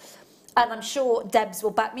that, and I'm sure Debs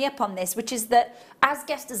will back me up on this, which is that as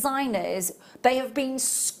guest designers, they have been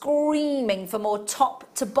screaming for more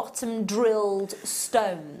top to bottom drilled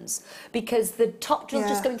stones because the top drill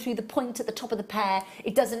just going through the point at the top of the pear,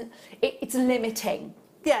 it's limiting.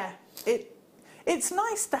 Yeah. It's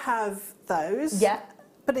nice to have those. Yeah.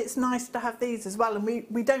 But it's nice to have these as well, and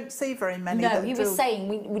we don't see very many. No, he was saying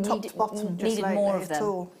we needed more of them.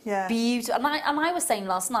 All. Yeah. Beautiful. And I was saying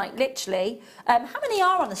last night, literally, how many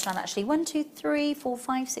are on the strand actually? 1, 2, 3, 4,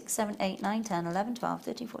 5, 6, 7, 8, 9, 10, 11, 12,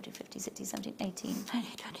 13, 14, 15, 16, 17, 18, 20,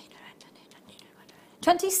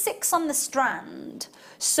 26 on the strand.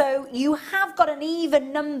 So you have got an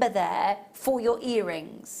even number there for your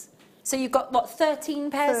earrings. So you've got, what,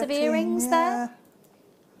 13 pairs of earrings there?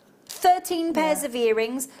 13 pairs of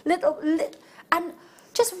earrings, and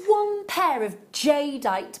just one pair of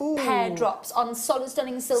jadeite pear drops on solid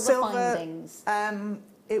stunning silver findings.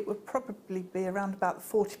 It would probably be around about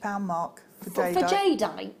the £40 mark For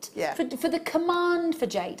jadeite, Yeah. for the command for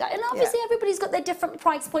jadeite. And obviously everybody's got their different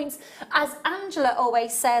price points. As Angela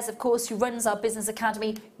always says, of course, who runs our business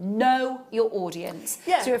academy, know your audience.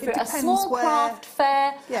 Yeah, so if it you're at a depends small where- craft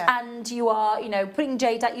fair and you are, you know, putting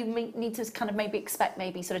jadeite, you need to kind of maybe expect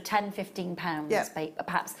maybe sort of £10, £15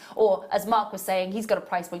 perhaps. Or as Mark was saying, he's got a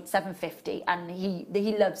price point £7.50 and he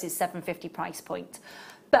loves his £7.50 price point.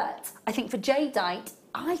 But I think for jadeite,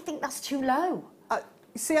 I think that's too low.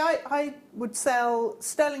 See, I would sell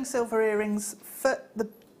sterling silver earrings for the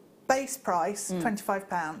base price,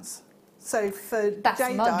 £25. So for That's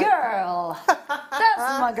jadeite, my girl.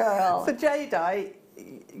 That's my girl. For jadeite,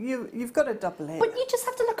 you've got to double it. But you just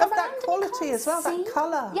have to look Of around. that quality and as well, see. that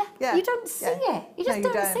colour. Yeah, you don't see it. You just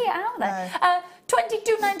No, don't see it out there. No.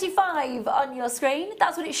 $22.95 on your screen.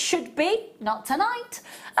 That's what it should be. Not tonight.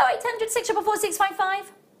 0800 644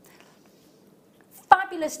 655.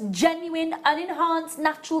 Fabulous, genuine, unenhanced,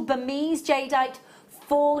 natural Burmese jadeite,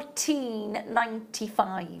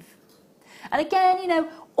 $14.95. And again, you know,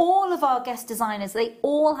 all of our guest designers, they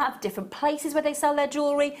all have different places where they sell their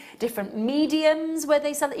jewellery, different mediums where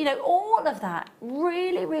they sell, you know, all of that.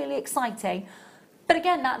 Really, really exciting. But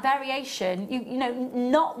again, that variation, you know,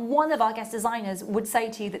 not one of our guest designers would say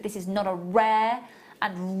to you that this is not a rare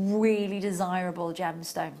and really desirable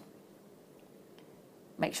gemstone.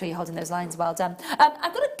 Make sure you're holding those lines, well done.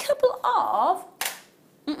 I've got a couple of...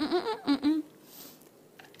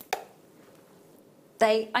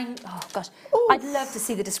 oh gosh, Ooh. I'd love to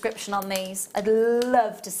see the description on these. I'd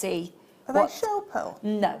love to see. Are they shell pearl?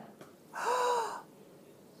 No.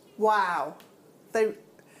 Wow. They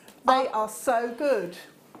are so good.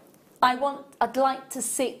 I'd like to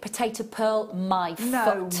see potato pearl my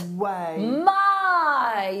No foot. way.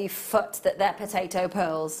 My foot that they're potato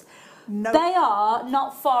pearls. No. They are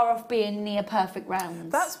not far off being near perfect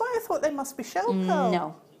rounds. That's why I thought they must be shell pearl.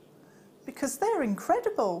 No. Because they're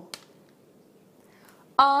incredible.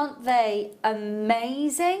 Aren't they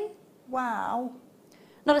amazing? Wow.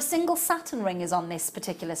 Not a single satin ring is on this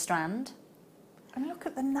particular strand. And look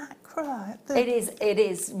at the nacre. It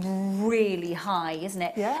is really high, isn't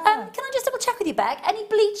it? Yeah. Can I just double check with you, Beck? Any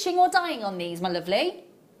bleaching or dyeing on these, my lovely?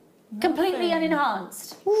 Completely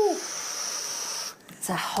unenhanced. Ooh. It's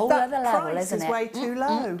a whole That other level, price isn't is it? way too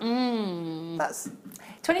low. That's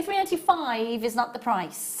 $23.95 is not the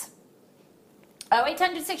price.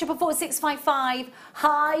 0800 644 655,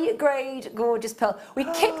 high grade gorgeous pearl. We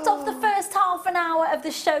kicked off the first half an hour of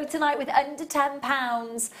the show tonight with under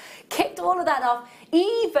 £10. Kicked all of that off.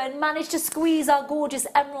 Even managed to squeeze our gorgeous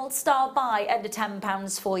Emerald Star by under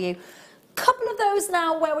 £10 for you. Couple of those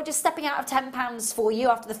now where we're just stepping out of £10 for you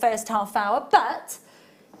after the first half hour, but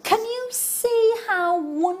can you see how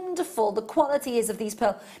wonderful the quality is of these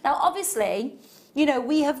pearls? Now, obviously, you know,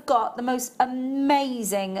 we have got the most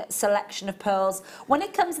amazing selection of pearls. When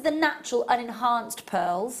it comes to the natural unenhanced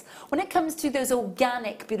pearls, when it comes to those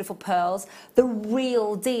organic beautiful pearls, the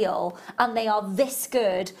real deal, and they are this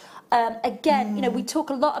good. Again, you know, we talk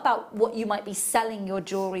a lot about what you might be selling your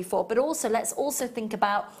jewellery for, but also let's also think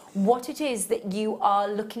about what it is that you are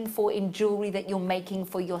looking for in jewellery that you're making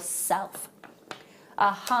for yourself. A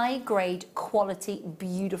high-grade, quality,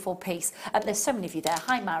 beautiful piece. There's so many of you there.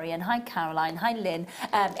 Hi, Marion. Hi, Caroline. Hi, Lynn.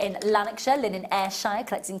 In Lanarkshire, Lynn in Ayrshire,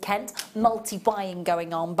 collects in Kent. Multi-buying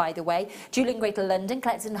going on, by the way. Julie in Greater London,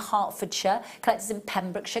 collects in Hertfordshire, collects in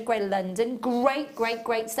Pembrokeshire, Greater London. Great, great,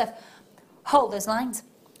 great stuff. Hold those lines.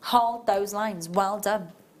 Hold those lines. Well done.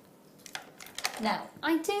 Now,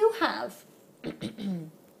 I do have...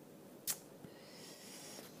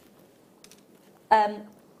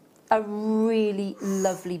 a really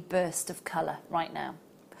lovely burst of colour right now.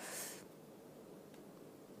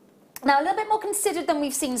 Now, a little bit more considered than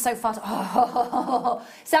we've seen so far. Oh,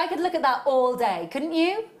 so I could look at that all day, couldn't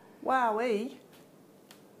you? wowee.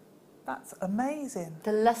 That's amazing.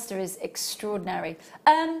 The lustre is extraordinary.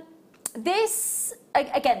 This,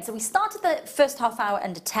 again, so we started the first half hour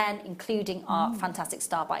under 10, including our fantastic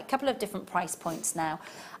star by a couple of different price points now.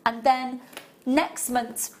 And then next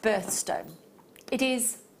month's birthstone. It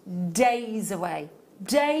is days away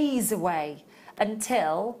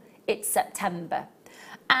until it's September.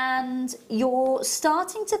 And you're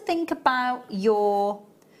starting to think about your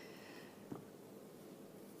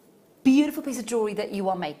beautiful piece of jewellery that you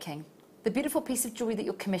are making, the beautiful piece of jewellery that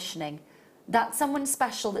you're commissioning, that someone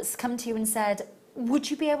special that's come to you and said, would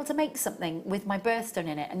you be able to make something with my birthstone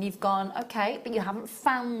in it? And you've gone, okay, but you haven't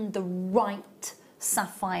found the right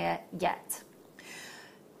sapphire yet.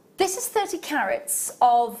 This is 30 carats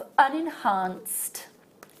of unenhanced,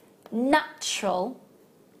 natural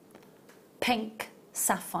pink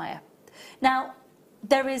sapphire. Now,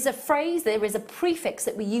 there is a phrase, there is a prefix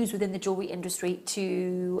that we use within the jewellery industry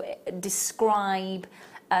to describe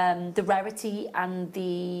the rarity and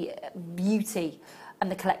the beauty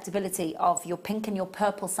and the collectability of your pink and your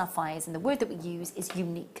purple sapphires, and the word that we use is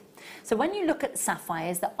unique. So when you look at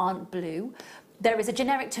sapphires that aren't blue, there is a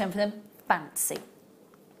generic term for them, fancy.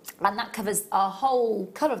 And that covers our whole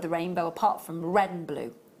colour of the rainbow apart from red and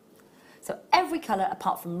blue. So every colour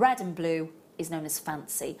apart from red and blue is known as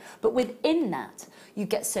fancy. But within that, you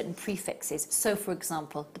get certain prefixes. So for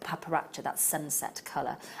example, the paparazza, that's sunset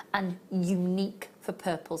colour, and unique for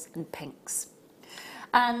purples and pinks.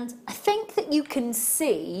 And I think that you can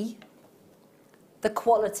see the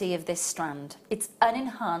quality of this strand. It's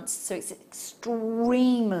unenhanced, so it's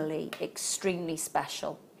extremely, extremely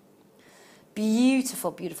special.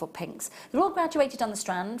 Beautiful, beautiful pinks. They're all graduated on the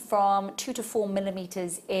strand from 2 to 4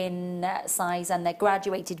 millimetres in size, and they're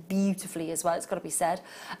graduated beautifully as well, it's got to be said.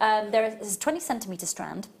 There is a 20 centimetre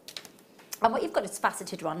strand. And what you've got is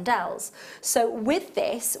faceted rondelles. So with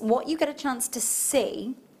this, what you get a chance to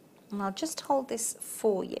see, and I'll just hold this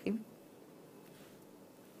for you,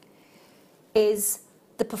 is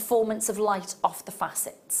the performance of light off the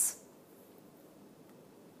facets.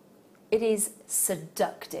 It is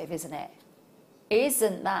seductive, isn't it?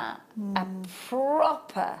 Isn't that a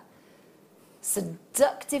proper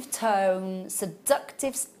seductive tone,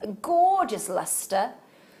 seductive, gorgeous luster?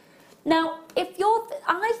 Now,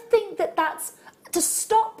 I think that that's, to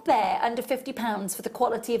stop there under £50 for the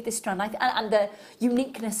quality of this strand and the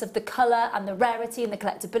uniqueness of the colour and the rarity and the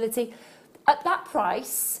collectability, at that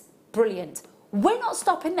price, brilliant. We're not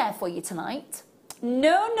stopping there for you tonight.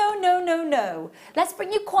 No, no, no, no, no. Let's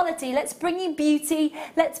bring you quality, let's bring you beauty,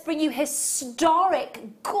 let's bring you historic,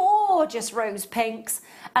 gorgeous rose pinks,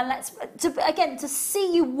 and to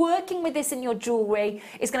see you working with this in your jewellery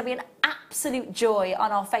is going to be an absolute joy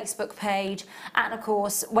on our Facebook page, and of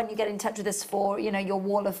course when you get in touch with us for, you know, your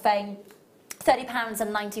wall of fame.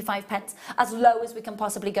 £30.95, as low as we can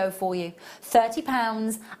possibly go for you.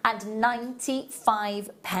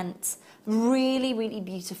 £30.95. Really, really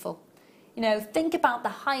beautiful. You know, think about the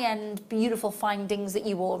high-end, beautiful findings that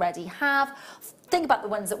you already have. Think about the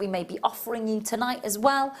ones that we may be offering you tonight as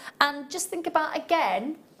well. And just think about,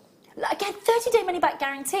 again, 30-day money-back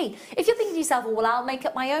guarantee. If you're thinking to yourself, well, I'll make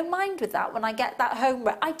up my own mind with that when I get that home,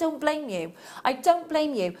 I don't blame you. I don't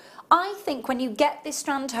blame you. I think when you get this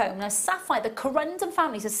strand home, now sapphire, the corundum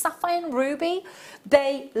family, so sapphire and ruby,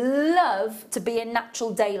 they love to be in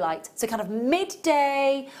natural daylight. So kind of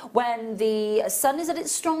midday, when the sun is at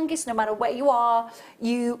its strongest, no matter where you are,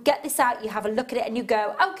 you get this out, you have a look at it and you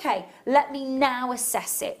go, okay, let me now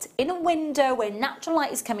assess it. In a window where natural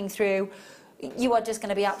light is coming through, you are just going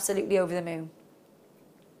to be absolutely over the moon.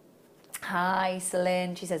 Hi,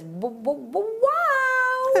 Celine. She says, wow.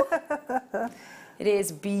 It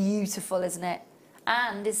is beautiful, isn't it?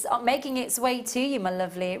 And it's making its way to you, my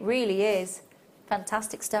lovely. It really is.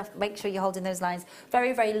 Fantastic stuff. Make sure you're holding those lines.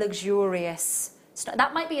 Very, very luxurious.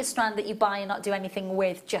 That might be a strand that you buy and not do anything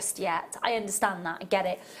with just yet. I understand that. I get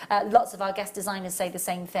it. Lots of our guest designers say the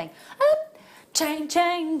same thing. Chains.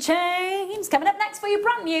 Coming up next for you,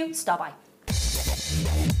 brand new. Star by.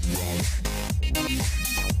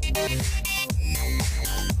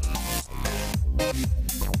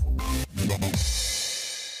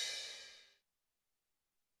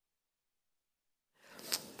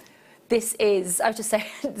 This is, I was just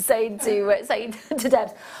saying to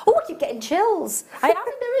Debs, oh, I keep getting chills. I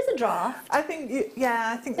think there is a draft. I think,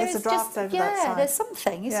 I think there's a draft over that side. Yeah, there's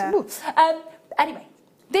something. Yeah. Anyway,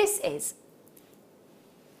 this is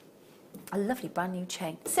a lovely brand new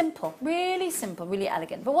chain. Simple, really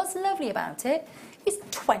elegant. But what's lovely about it is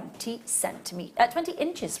 20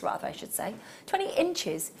 inches rather, I should say. 20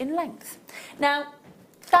 inches in length. Now,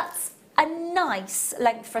 that's a nice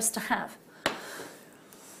length for us to have.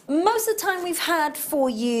 Most of the time we've had for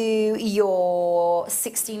you your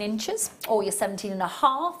 16 inches or your 17 and a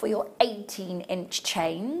half or your 18-inch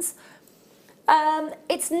chains.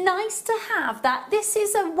 It's nice to have that. This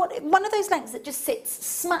is one of those lengths that just sits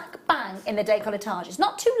smack bang in the décolletage. It's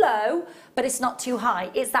not too low, but it's not too high.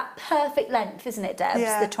 It's that perfect length, isn't it, Debs?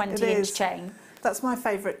 Yeah, the 20-inch chain. That's my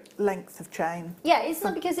favourite length of chain. Yeah, it's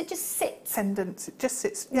not because it just sits. Pendants, it just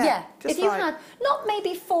sits. Yeah, just if you right. had, not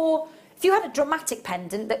maybe for... If you had a dramatic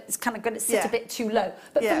pendant that's kind of going to sit a bit too low,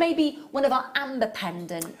 but for maybe one of our amber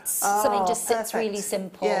pendants, something just sits really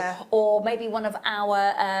simple, or maybe one of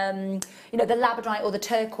our, you know, the labradorite or the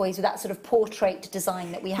turquoise with that sort of portrait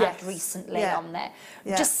design that we had recently on there,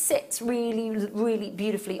 just sits really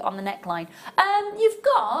beautifully on the neckline. You've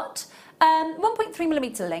got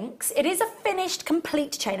 1.3mm links. It is a finished,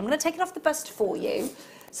 complete chain. I'm going to take it off the bust for you.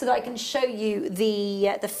 so that I can show you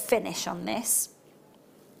the finish on this.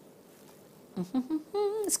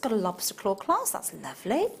 It's got a lobster claw clasp, that's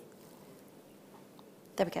lovely.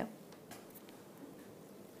 There we go.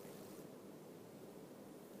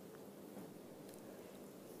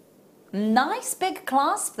 Nice big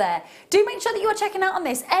clasp there. Do make sure that you are checking out on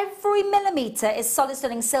this. Every millimetre is solid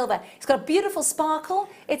sterling silver. It's got a beautiful sparkle.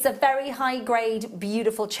 It's a very high grade,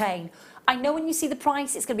 beautiful chain. I know when you see the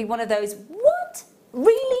price, it's going to be one of those, what?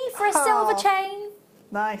 Really? For a silver chain?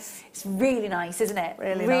 Nice. It's really nice, isn't it?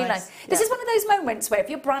 Really nice. This is one of those moments where if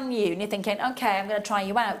you're brand new and you're thinking, okay, I'm going to try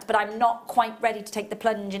you out, but I'm not quite ready to take the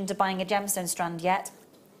plunge into buying a gemstone strand yet,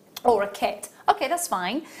 or a kit. Okay, that's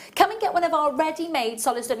fine. Come and get one of our ready-made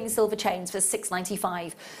solid sterling silver chains for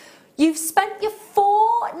 £6.95. You've spent your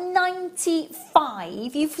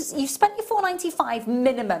 £4.95. You've spent your £4.95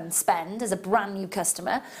 minimum spend as a brand new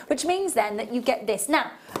customer, which means then that you get this.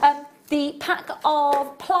 Now, the pack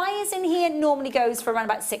of pliers in here normally goes for around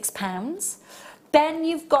about £6. Then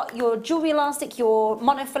you've got your jewellery elastic, your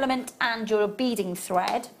monofilament, and your beading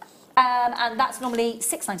thread. And that's normally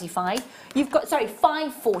 £6.95. You've got, sorry,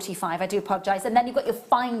 £5.45, I do apologise. And then you've got your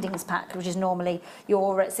findings pack, which is normally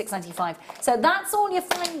your £6.95. So that's all your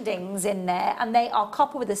findings in there, and they are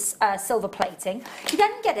copper with a silver plating. You're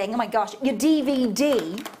then getting, oh my gosh, your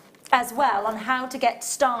DVD as well on how to get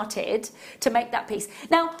started to make that piece.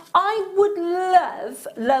 Now, I would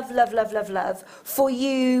love for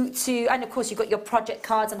you to, and of course you've got your project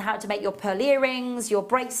cards on how to make your pearl earrings, your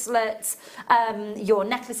bracelets, your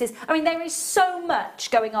necklaces. I mean, there is so much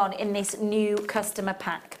going on in this new customer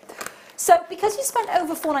pack. So because you spent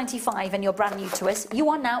over £4.95 and you're brand new to us, you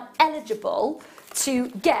are now eligible to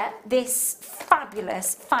get this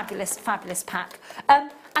fabulous pack. And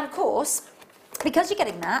of course, because you're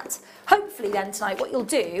getting that, hopefully then tonight what you'll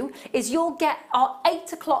do is you'll get our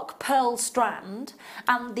 8 o'clock pearl strand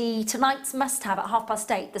and the tonight's must-have at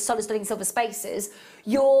 8:30, the solid sterling silver spaces.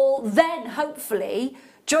 You'll then hopefully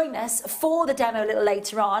join us for the demo a little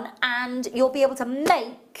later on, and you'll be able to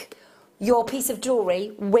make your piece of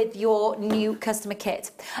jewellery with your new customer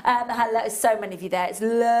kit. Hello, so many of you there. It's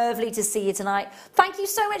lovely to see you tonight. Thank you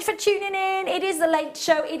so much for tuning in. It is the late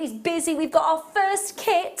show. It is busy. We've got our first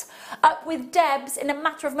kit up with Debs in a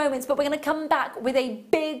matter of moments, but we're going to come back with a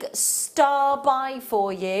big star buy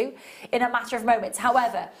for you in a matter of moments.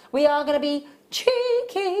 However, we are going to be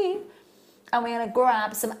cheeky and we're going to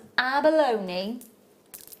grab some abalone,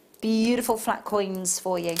 beautiful flat coins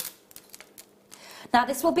for you. Now,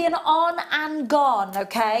 this will be an on and gone,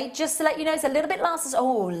 okay? Just to let you know, it's a little bit last.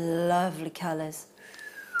 Oh, lovely colours.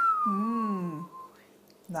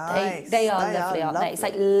 Nice. They are lovely, aren't they? It's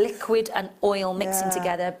like liquid and oil mixing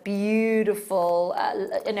together. Beautiful,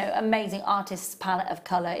 you know, amazing artist's palette of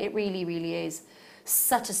colour. It really, really is.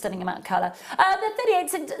 Such a stunning amount of colour. The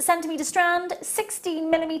 38 centimetre strand,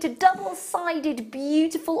 16mm double-sided,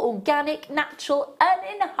 beautiful, organic, natural,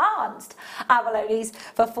 unenhanced abalones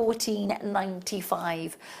for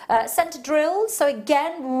 £14.95. Centre drilled, so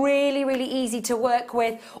again, really, really easy to work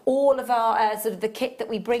with. All of our sort of the kit that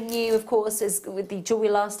we bring you, of course, is with the jewellery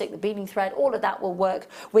elastic, the beading thread, all of that will work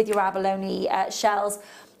with your abalone shells.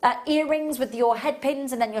 Earrings with your head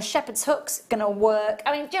pins and then your shepherd's hooks, gonna work.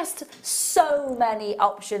 I mean, just so many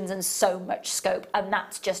options and so much scope, and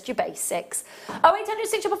that's just your basics. 0800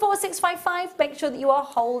 644 655, make sure that you are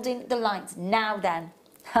holding the lines. Now then,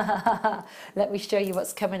 let me show you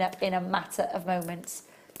what's coming up in a matter of moments.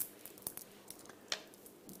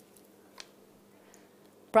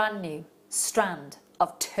 Brand new strand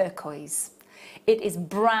of turquoise. It is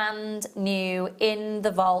brand new in the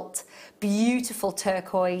vault, beautiful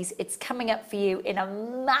turquoise. It's coming up for you in a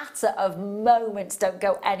matter of moments. Don't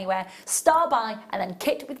go anywhere. Star by and then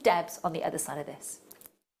kit with Debs on the other side of this.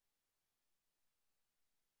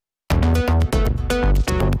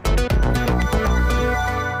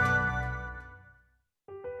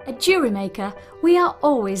 At Jewellery Maker, we are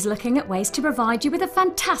always looking at ways to provide you with a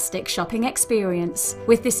fantastic shopping experience.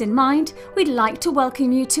 With this in mind, we'd like to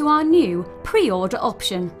welcome you to our new pre-order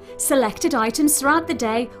option. Selected items throughout the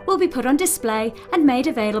day will be put on display and made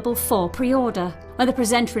available for pre-order. When the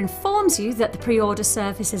presenter informs you that the pre-order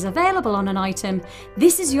service is available on an item,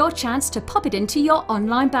 this is your chance to pop it into your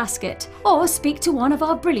online basket or speak to one of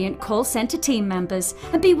our brilliant call centre team members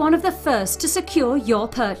and be one of the first to secure your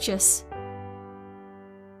purchase.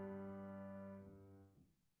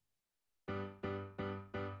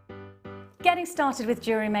 Getting started with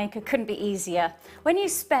Jewellery Maker couldn't be easier. When you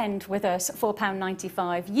spend with us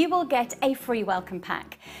 £4.95, you will get a free welcome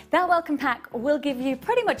pack. That welcome pack will give you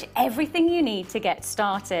pretty much everything you need to get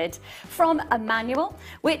started. From a manual,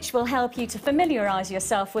 which will help you to familiarise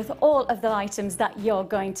yourself with all of the items that you're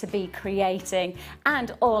going to be creating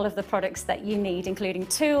and all of the products that you need, including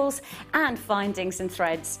tools and findings and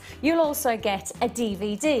threads. You'll also get a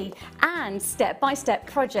DVD and step-by-step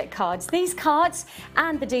project cards. These cards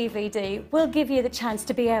and the DVD will give you the chance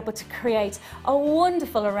to be able to create a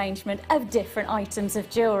wonderful arrangement of different items of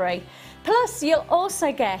jewellery. Plus, you'll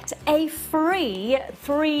also get a free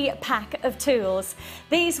 3-pack of tools.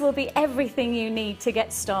 These will be everything you need to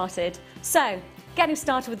get started. So, getting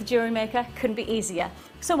started with the Jewellery Maker couldn't be easier.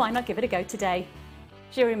 So why not give it a go today?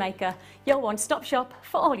 Jewellery Maker, your one-stop shop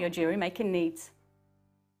for all your jewellery making needs.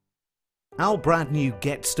 Our brand new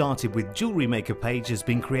Get Started with Jewellery Maker page has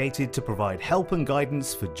been created to provide help and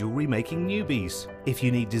guidance for jewellery making newbies. If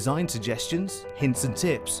you need design suggestions, hints and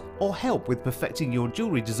tips, or help with perfecting your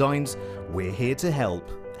jewellery designs, we're here to help.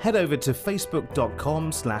 Head over to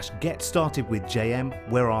facebook.com/getstartedwithjm,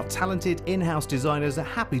 where our talented in-house designers are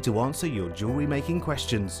happy to answer your jewellery making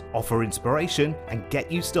questions, offer inspiration, and get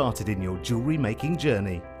you started in your jewellery making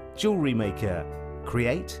journey. Jewellery Maker.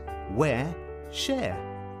 Create, wear, share.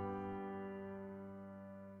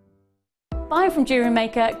 Buying from Jewellery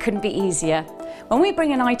Maker couldn't be easier. When we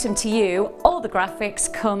bring an item to you, all the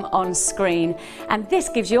graphics come on screen, and this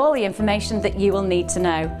gives you all the information that you will need to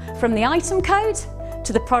know, from the item code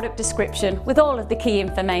to the product description with all of the key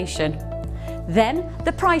information. Then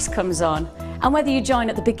the price comes on, and whether you join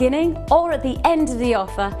at the beginning or at the end of the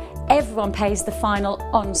offer, everyone pays the final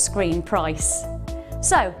on-screen price.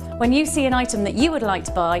 So, when you see an item that you would like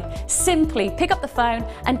to buy, simply pick up the phone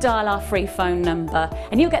and dial our free phone number,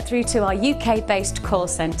 and you'll get through to our UK-based call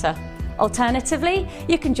centre. Alternatively,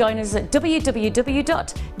 you can join us at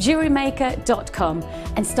www.jewellerymaker.com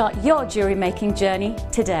and start your jewellery making journey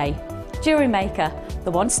today. Jewellery Maker, the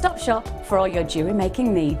one-stop shop for all your jewellery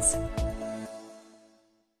making needs.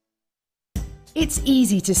 It's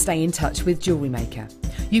easy to stay in touch with Jewellery Maker.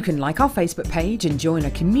 You can like our Facebook page and join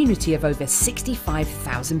a community of over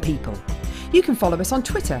 65,000 people. You can follow us on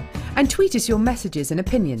Twitter and tweet us your messages and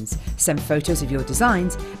opinions, send photos of your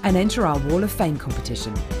designs and enter our Wall of Fame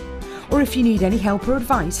competition. Or if you need any help or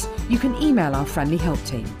advice, you can email our friendly help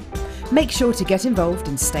team. Make sure to get involved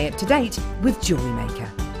and stay up to date with Jewellery Maker.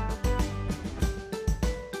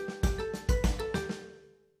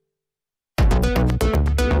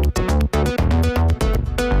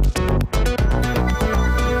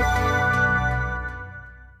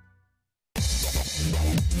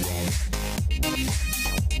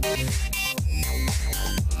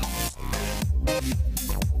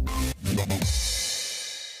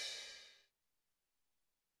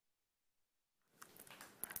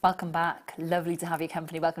 Welcome back. Lovely to have your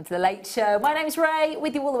company. Welcome to The Late Show. My name's Ray,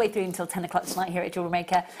 with you all the way through until 10 o'clock tonight here at Jewellery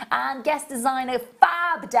Maker. And guest designer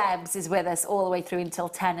Fab Debs is with us all the way through until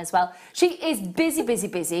 10 as well. She is busy,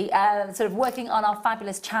 sort of working on our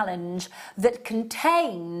fabulous challenge that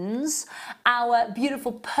contains our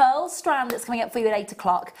beautiful pearl strand that's coming up for you at 8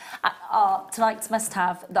 o'clock. Tonight's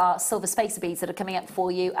must-have, our silver spacer beads that are coming up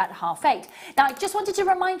for you at 8:30. Now, I just wanted to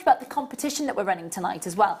remind you about the competition that we're running tonight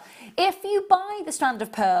as well. If you buy the strand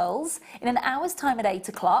of pearls in an hour's time at 8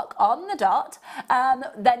 o'clock on the dot,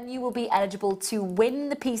 then you will be eligible to win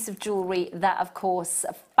the piece of jewellery that, of course,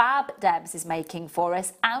 Fab Debs is making for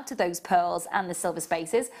us out of those pearls and the silver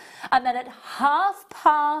spacers. And then at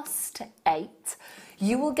 8:30,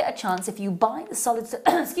 you will get a chance, if you buy the solid,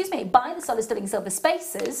 buy the solid sterling silver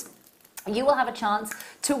spacers, you will have a chance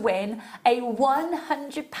to win a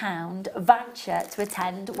 £100 voucher to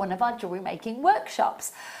attend one of our jewellery making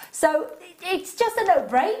workshops. So it's just a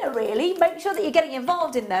no-brainer, really. Make sure that you're getting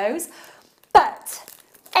involved in those. But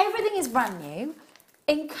everything is brand new,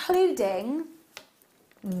 including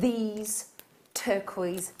these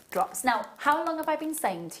turquoise drops. Now, how long have I been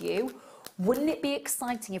saying to you, wouldn't it be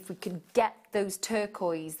exciting if we could get those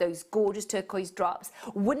turquoise, those gorgeous turquoise drops?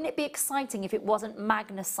 Wouldn't it be exciting if it wasn't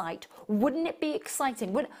magnesite? Wouldn't it be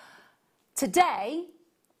exciting? Today,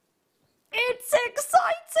 it's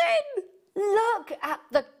exciting! Look at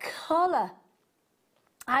the colour.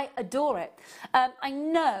 I adore it. I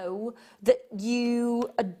know that you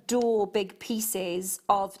adore big pieces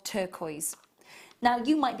of turquoise. Now,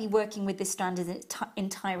 you might be working with this strand in its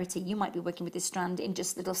entirety. You might be working with this strand in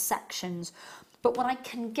just little sections. But what I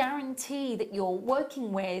can guarantee that you're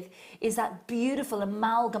working with is that beautiful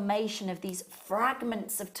amalgamation of these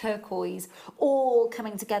fragments of turquoise all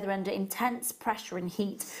coming together under intense pressure and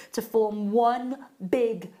heat to form one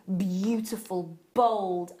big, beautiful,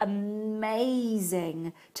 bold,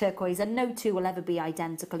 amazing turquoise. And no two will ever be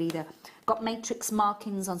identical either. Got matrix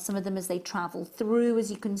markings on some of them as they travel through, as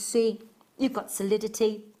you can see. You've got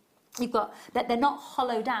solidity. You've got that they're not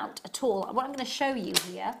hollowed out at all. What I'm going to show you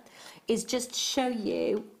here is just show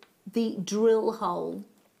you the drill hole.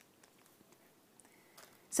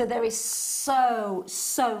 So there is so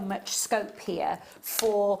much scope here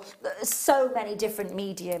for so many different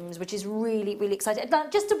mediums, which is really, really exciting. Now,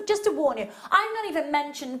 just to warn you, I've not even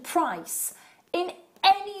mentioned price in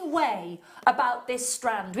any way about this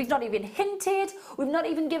strand. We've not even hinted, we've not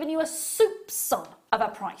even given you a soupçon of a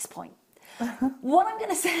price point. What I'm going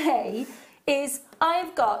to say is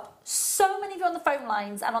I've got so many of you on the phone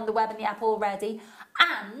lines and on the web and the app already,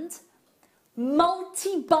 and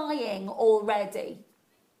multi-buying already.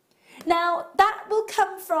 Now, that will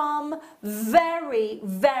come from very,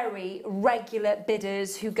 very regular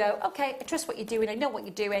bidders who go, okay, I trust what you're doing, I know what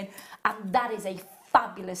you're doing, and that is a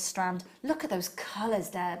fabulous strand. Look at those colours,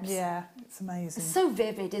 Debs. Yeah, it's amazing. It's so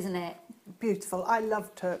vivid, isn't it? Beautiful. I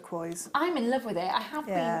love turquoise. I'm in love with it. I have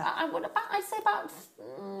been. Yeah.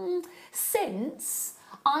 Since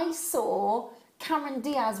I saw Cameron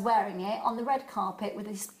Diaz wearing it on the red carpet with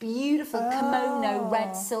this beautiful kimono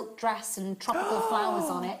red silk dress and tropical flowers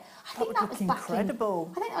on it. I think that was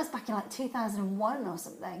incredible. I think that was back in like 2001 or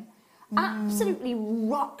something. Absolutely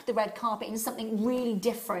rocked the red carpet in something really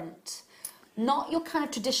different. Not your kind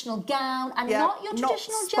of traditional gown, and not your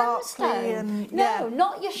traditional gemstone. No,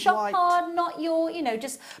 not your shop hard, not your, you know,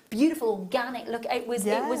 just beautiful organic look. It was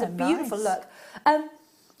a beautiful look.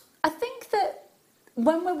 I think that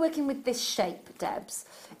when we're working with this shape, Debs,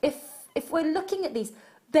 if we're looking at these,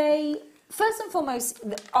 they first and foremost,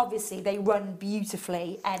 obviously they run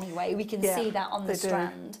beautifully anyway. We can see that on the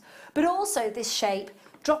strand. But also this shape,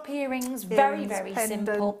 drop earrings, very, very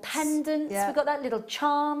simple. Pendants, we've got that little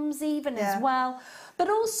charms even as well. But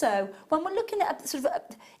also, when we're looking at sort of,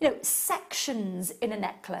 you know, sections in a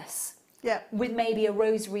necklace, with maybe a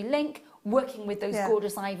rosary link, working with those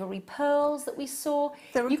gorgeous ivory pearls that we saw.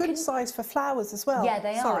 They're a good size for flowers as well. Yeah,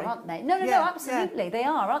 they are, aren't they? No, absolutely, they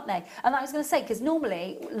are, aren't they? And I was going to say, because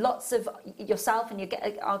normally lots of yourself and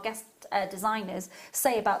our guest designers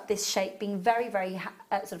say about this shape being very, very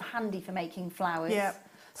sort of handy for making flowers. Yeah.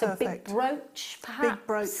 So perfect. Big brooch, perhaps. Big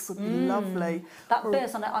brooch would be lovely. That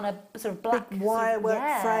burst on a sort of black big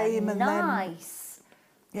wirework frame, and nice.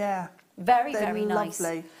 Then very, very nice.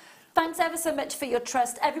 Lovely. Thanks ever so much for your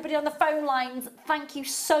trust. Everybody on the phone lines, thank you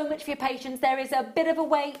so much for your patience. There is a bit of a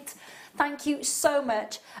wait. Thank you so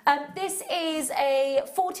much. This is a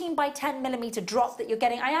 14 by 10 millimeter drop that you're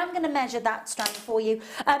getting. I am going to measure that strand for you.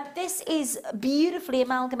 This is beautifully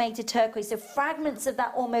amalgamated turquoise, so fragments of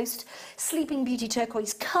that almost Sleeping Beauty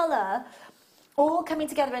turquoise colour, all coming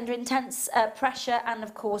together under intense pressure and,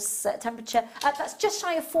 of course, temperature. That's just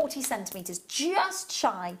shy of 40 centimetres, just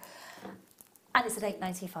shy. And it's at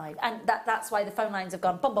 £8.95. And that's why the phone lines have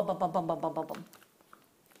gone bum, bum, bum, bum, bum, bum, bum, bum, bum.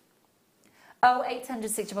 0800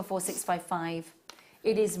 644 655.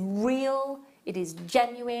 It is real, it is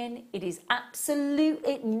genuine, it is absolute,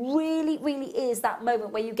 it really, really is that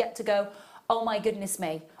moment where you get to go, oh my goodness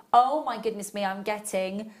me, I'm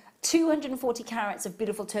getting 240 carats of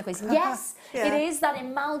beautiful turquoise. Yes, it is that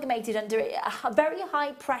amalgamated under a very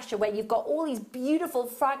high pressure where you've got all these beautiful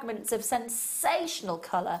fragments of sensational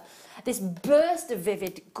colour, this burst of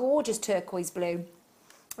vivid, gorgeous turquoise blue.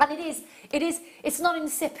 And it's not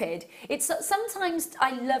insipid. It's sometimes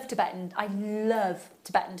I love Tibetan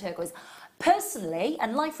turquoise. Personally,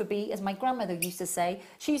 and life would be, as my grandmother used to say,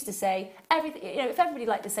 she used to say, everything, you know, if everybody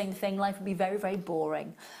liked the same thing, life would be very, very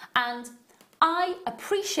boring. And I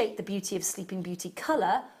appreciate the beauty of Sleeping Beauty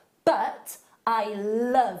colour, but I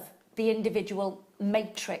love the individual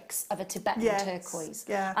matrix of a Tibetan turquoise.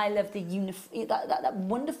 Yeah. I love the that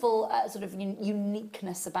wonderful sort of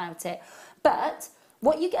uniqueness about it. But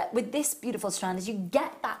what you get with this beautiful strand is you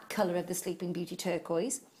get that colour of the Sleeping Beauty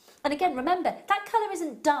turquoise. And again, remember, that colour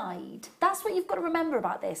isn't dyed. That's what you've got to remember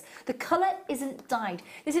about this. The colour isn't dyed.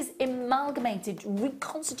 This is amalgamated,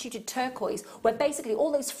 reconstituted turquoise, where basically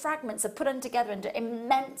all those fragments are put in together under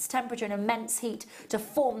immense temperature and immense heat to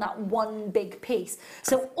form that one big piece.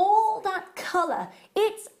 So all that colour,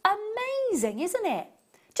 it's amazing, isn't it?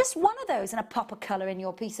 Just one of those and a pop of colour in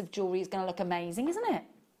your piece of jewellery is going to look amazing, isn't it?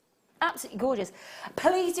 Absolutely gorgeous.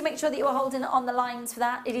 Please do make sure that you are holding on the lines for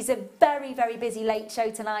that. It is a very, very busy late show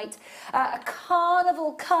tonight. A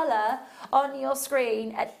carnival colour on your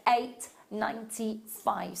screen at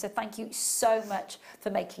 £4.95. So thank you so much for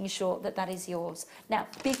making sure that that is yours. Now,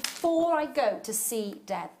 before I go to see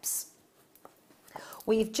Debs,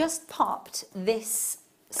 we've just popped this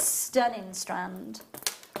stunning strand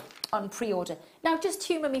on pre-order. Now, just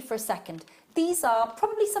humour me for a second. These are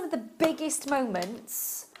probably some of the biggest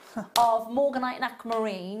moments of Morganite and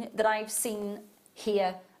Aquamarine that I've seen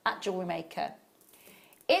here at Jewellery Maker.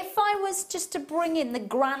 If I was just to bring in the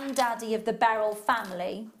granddaddy of the beryl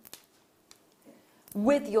family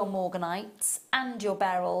with your Morganites and your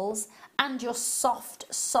beryls and your soft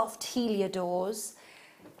heliodors,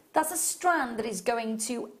 that's a strand that is going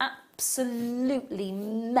to absolutely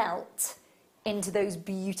melt into those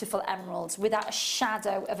beautiful emeralds without a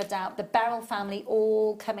shadow of a doubt. The beryl family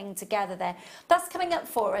all coming together there. That's coming up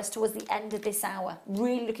for us towards the end of this hour.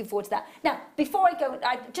 Really looking forward to that. Now, before I go,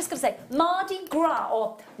 I'm just going to say Mardi Gras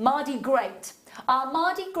or Mardi Great. Our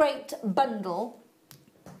Mardi Great bundle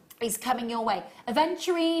is coming your way.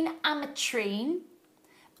 Aventurine, Ametrine,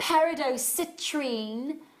 Peridot,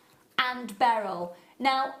 Citrine and Beryl.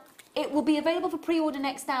 Now, it will be available for pre-order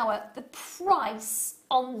next hour. The price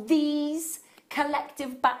on these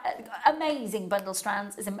collective amazing bundle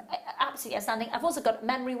strands is absolutely outstanding. I've also got a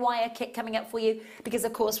memory wire kit coming up for you because,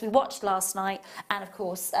 of course, we watched last night and, of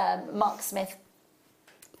course, Mark Smith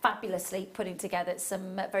fabulously putting together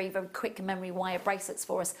some very, very quick memory wire bracelets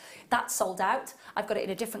for us. That's sold out. I've got it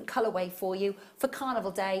in a different colourway for you. For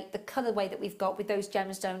Carnival Day, the colourway that we've got with those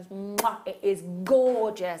gemstones, it is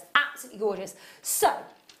gorgeous, absolutely gorgeous. So,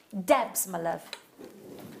 Debs, my love,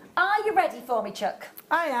 are you ready for me, Chuck?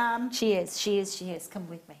 I am. She is. Come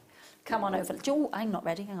with me. Come on over. Oh, I'm not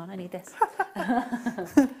ready. Hang on, I need this.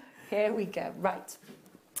 Here we go. Right.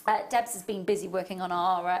 Debs has been busy working on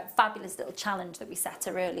our fabulous little challenge that we set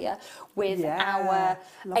her earlier with our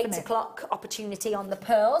 8 o'clock opportunity on the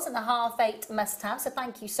pearls and the 8:30 must-have. So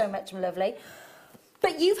thank you so much, my lovely.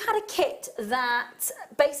 But you've had a kit that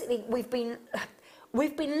basically we've been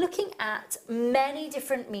looking at many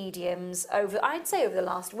different mediums I'd say over the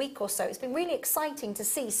last week or so. It's been really exciting to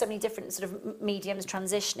see so many different sort of mediums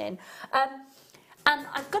transitioning. And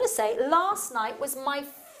I've got to say, last night was my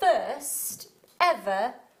first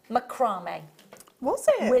ever macrame. Was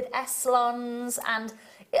it? With Eslons, and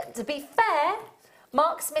to be fair,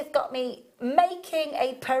 Mark Smith got me making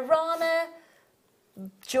a piranha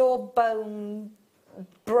jawbone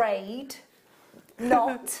braid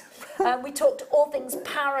knot. We talked all things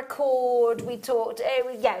paracord, we talked, it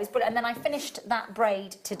was brilliant. And then I finished that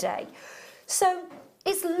braid today. So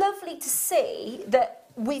it's lovely to see that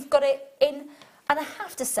we've got it in, and I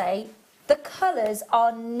have to say, the colours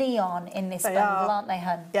are neon in this bundle, aren't they,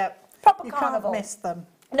 hun? Yep. Proper you carnival. Can't miss them.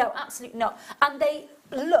 No, absolutely not. And they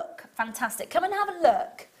look fantastic. Come and have a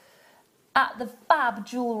look at the fab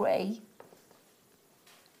jewellery.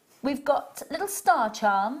 We've got little star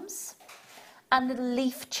charms and little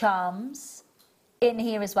leaf charms in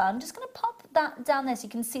here as well. I'm just going to pop that down there so you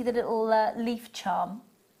can see the little leaf charm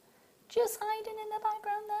just hiding in the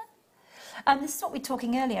background there. And this is what we were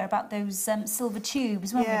talking earlier about those silver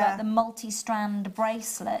tubes, weren't we? About the multi-strand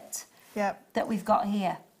bracelet that we've got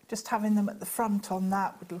here. Just having them at the front on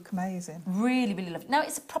that would look amazing. Really, really lovely. Now,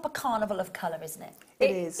 it's a proper carnival of colour, isn't it?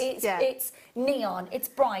 It's neon, it's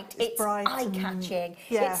bright, it's eye-catching.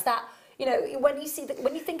 It's that, you know, when you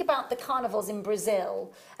think about the carnivals in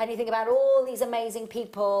Brazil and you think about all these amazing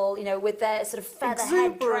people, you know, with their sort of feather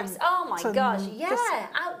headdress. Oh my gosh,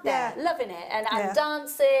 out there, loving it. And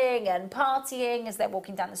dancing and partying as they're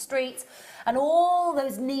walking down the streets. And all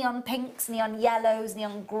those neon pinks, neon yellows,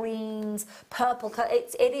 neon greens, purple colour.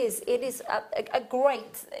 It is a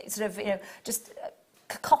great sort of, you know, just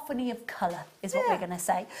cacophony of colour is what we're going to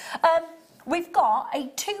say. We've got a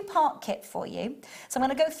 2-part kit for you. So I'm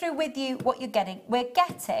going to go through with you what you're getting. We'll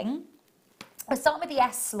start with the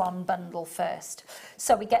Eslon bundle first.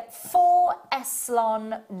 So we get 4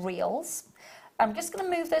 Eslon reels. I'm just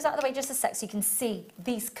going to move those out of the way just a sec so you can see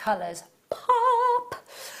these colours pop.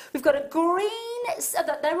 We've got a green,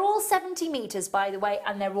 they're all 70 metres, by the way,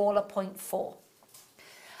 and they're all a 0.4.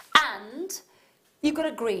 And you've got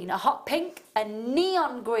a green, a hot pink, a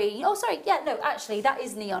neon green. Oh, sorry, actually, that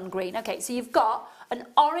is neon green. Okay, so you've got an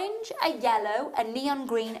orange, a yellow, a neon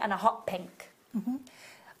green, and a hot pink.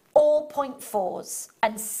 All 0.4s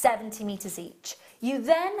and 70 metres each. You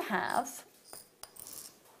then have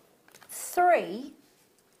 3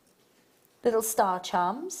 little star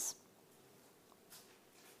charms.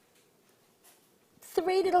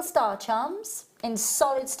 3 little star charms in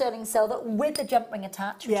solid sterling silver with the jump ring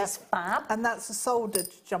attached, which is fab. And that's a soldered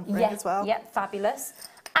jump ring as well. Yep, fabulous.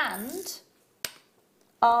 And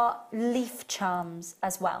our leaf charms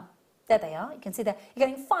as well. There they are. You can see there. You're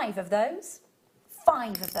getting 5 of those.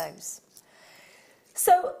 5 of those.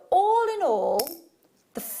 So all in all,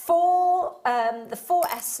 the four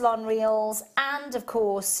Eslon reels and, of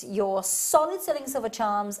course, your solid sterling silver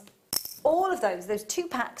charms, all of those 2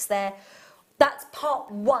 packs there, that's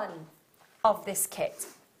part 1 of this kit.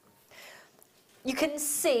 You can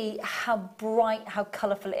see how bright, how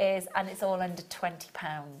colourful it is, and it's all under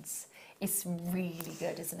 £20. It's really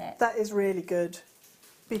good, isn't it? That is really good,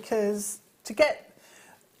 because to get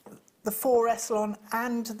the 4 Eslon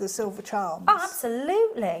and the silver charms... Oh,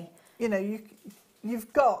 absolutely. You know,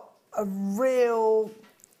 you've got a real...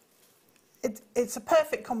 It's a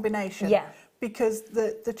perfect combination. Yeah. Because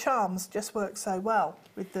the charms just work so well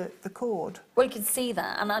with the cord. Well, you can see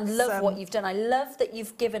that, and I love what you've done. I love that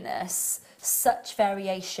you've given us such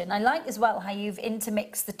variation. I like as well how you've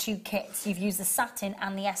intermixed the 2 kits. You've used the satin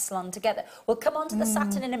and the Eslon together. We'll come on to the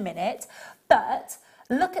satin in a minute, but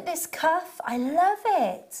look at this cuff. I love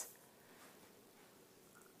it.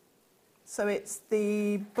 So it's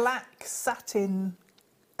the black satin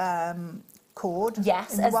cord.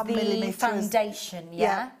 Yes, in as 1 the millimetre foundation,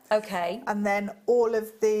 yeah? Okay. And then all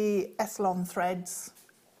of the Eslon threads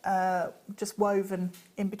just woven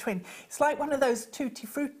in between. It's like one of those tutti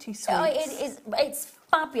frutti sweets. Oh, it's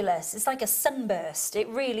fabulous. It's like a sunburst. It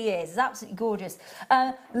really is. It's absolutely gorgeous.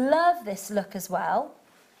 Love this look as well.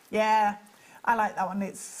 Yeah, I like that one.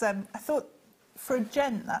 It's I thought for a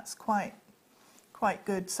gent that's quite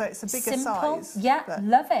good. So it's a bigger Simple. size. Yeah, but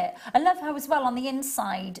love it. I love how as well on the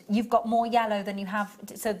inside you've got more yellow than you have.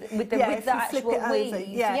 So with the actual weave,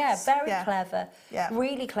 yes, very clever. Yeah,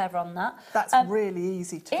 really clever on that. That's really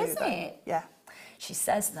easy to do. Isn't it? Yeah. She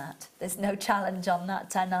says that. There's no challenge on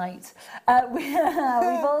that tonight.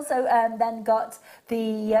 We've also then got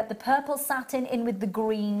the purple satin in with the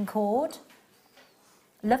green cord.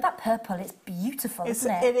 Love that purple. It's beautiful,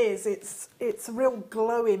 isn't it? It is. It's a real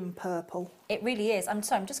glowing purple. It really is. I'm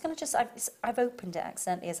sorry. I'm just going to I've opened it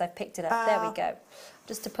accidentally as I've picked it up. There we go.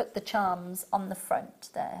 Just to put the charms on the front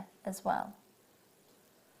there as well.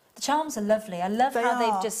 The charms are lovely. I love how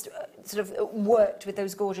they've just sort of worked with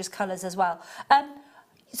those gorgeous colours as well.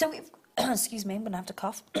 So we've excuse me, I'm going to have to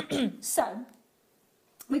cough. So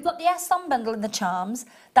we've got the Eslon bundle and the charms.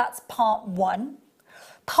 That's part 1.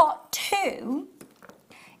 Part 2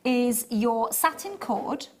 is your satin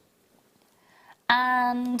cord,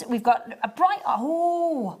 and we've got a bright...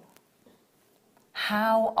 Oh,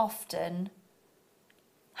 how often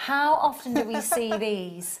do we see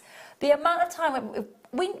these? The amount of time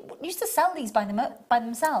we used to sell these by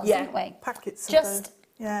themselves, didn't we? Packets. Just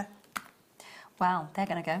yeah. Wow, they're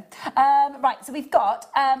going to go. Right, so we've got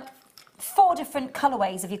 4 different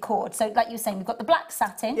colourways of your cord. So, like you were saying, we've got the black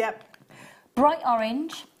satin, bright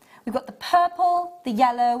orange. We've got the purple, the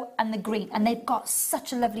yellow and the green, and they've got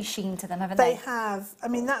such a lovely sheen to them, haven't they? They have. I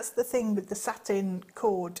mean, that's the thing with the satin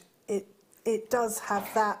cord. It does have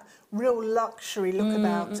that real luxury look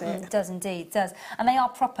about it. It does indeed, it does. And they are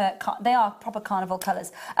proper carnival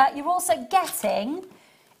colours. You're also getting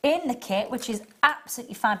in the kit, which is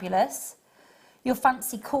absolutely fabulous, your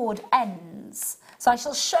fancy cord ends. So I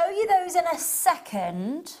shall show you those in a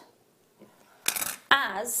second,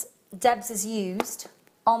 as Debs has used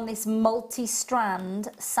on this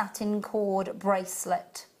multi-strand satin cord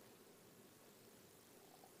bracelet.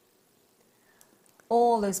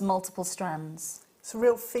 All those multiple strands. It's a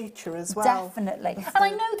real feature as well. Definitely. And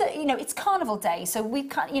I know that, you know, it's Carnival Day, so we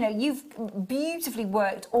can't, you know, you've beautifully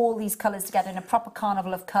worked all these colours together in a proper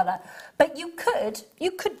carnival of colour. But you could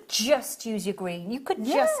just use your green. You could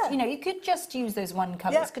just, you know, you could just use those 1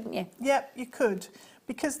 colours, couldn't you? Yep, you could.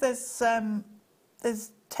 Because there's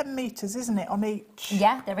 10 metres, isn't it, on each?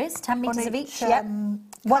 Yeah, there is 10 metres of each. Yep.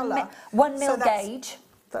 One mil gauge.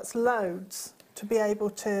 That's loads to be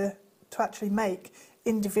able to actually make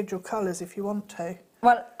individual colours if you want to.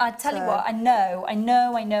 Well, I tell you what, I know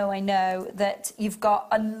that you've got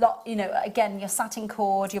a lot, you know, again, your satin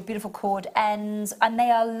cord, your beautiful cord ends, and they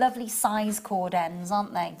are lovely size cord ends,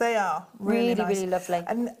 aren't they? They are. Really nice. Really lovely.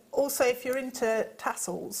 And also, if you're into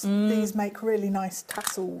tassels, these make really nice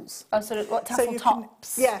tassels. Oh, so what, tassel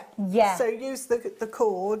tops? Yeah. So use the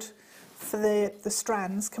cord for the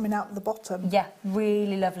strands coming out the bottom. Yeah,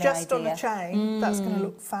 really lovely Just idea. on a chain, that's going to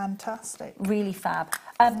look fantastic. Really fab.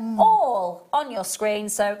 All on your screen,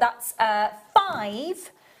 so that's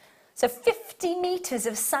 5, so 50 metres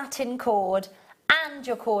of satin cord and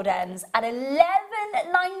your cord ends at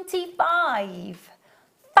 $11.95.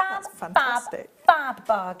 That's fantastic. Fab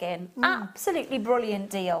bargain. Absolutely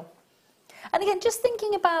brilliant deal. And again, just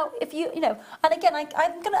thinking about if you know, and again,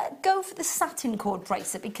 I'm going to go for the satin cord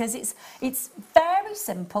bracelet because it's very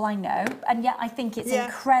simple, I know, and yet I think it's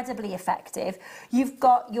incredibly effective. You've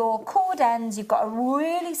got your cord ends, you've got a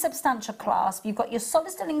really substantial clasp, you've got your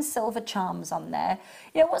solid sterling silver charms on there.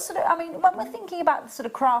 You know, what sort of, I mean, when we're thinking about sort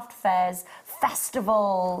of craft fairs,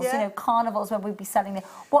 festivals, you know, carnivals where we'd be selling them,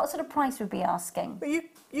 what sort of price would we be asking? Well,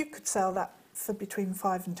 you could sell that for between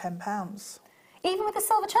 £5 and £10. Even with the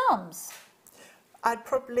silver charms? I'd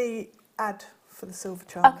probably add for the silver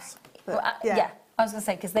charms. Okay. But, Well, yeah, I was going to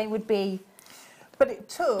say, because they would be... But it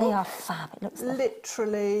took... They are fab, it looks like.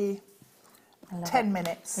 Literally 10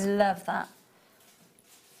 minutes. Love that.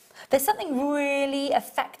 There's something really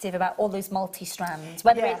effective about all those multi-strands,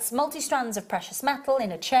 whether it's multi-strands of precious metal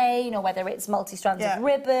in a chain or whether it's multi-strands of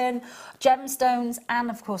ribbon, gemstones, and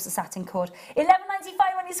of course the satin cord. £11.95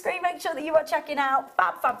 on your screen. Make sure that you are checking out.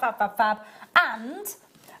 Fab, fab, fab, fab, fab. And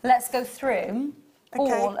let's go through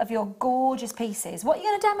all of your gorgeous pieces. What are you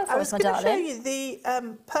going to demo for us, my darling? I was going to show you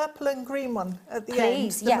the purple and green one at the end.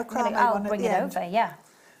 Please, yeah. I'll bring it over, yeah.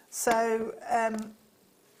 So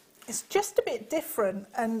it's just a bit different,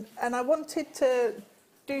 and I wanted to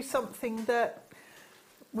do something that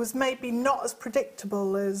was maybe not as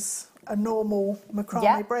predictable as a normal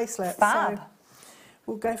macrame bracelet. Fab. So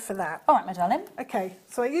we'll go for that. All right, my darling. Okay,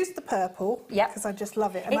 so I used the purple because I just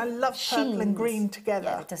love it, and I love purple and green together.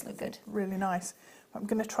 Yeah, it does look good. Really nice. I'm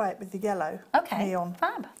going to try it with the yellow neon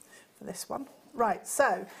fab for this one. Right,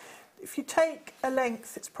 so if you take a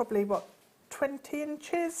length, it's probably what, 20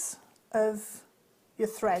 inches of your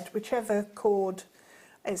thread, whichever cord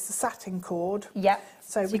is the satin cord. Yep.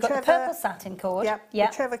 So you've got the purple satin cord. Yep.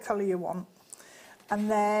 Whichever colour you want. And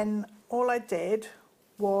then all I did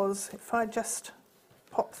was, if I just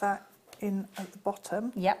pop that in at the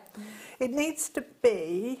bottom. Yep. It needs to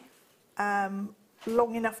be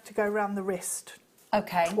long enough to go around the wrist.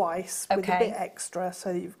 Okay. Twice with a bit extra,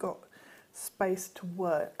 so that you've got space to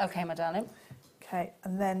work. Okay, my darling. Okay,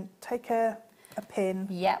 and then take a pin.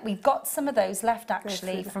 Yeah, we've got some of those left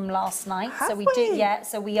actually from last night. Have so we do,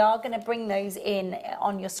 so we are going to bring those in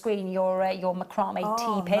on your screen, your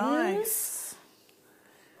macrame T-pins. Nice.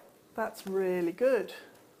 That's really good.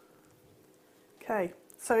 Okay,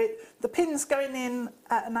 so the pin's going in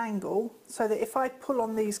at an angle so that if I pull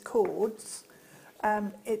on these cords,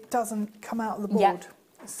 it doesn't come out of the board.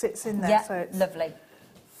 It sits in there, so it's lovely.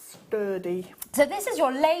 Sturdy. So this is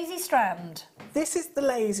your lazy strand. This is the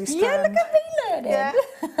lazy strand. Yeah, look at me learning.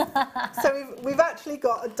 Yeah. So we've actually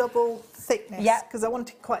got a double thickness because I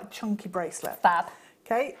wanted quite a chunky bracelet. Fab.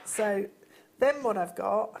 Okay, so then what I've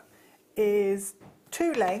got is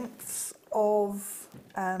 2 lengths of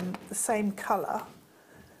the same colour,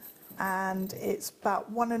 and it's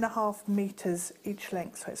about 1.5 metres each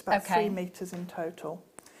length, so it's about 3 metres in total.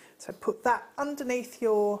 So put that underneath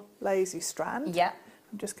your lazy strand. Yeah.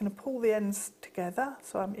 I'm just going to pull the ends together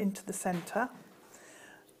so I'm into the centre,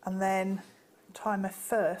 and then tie my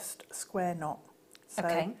first square knot.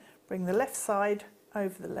 So bring the left side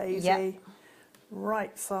over the lazy,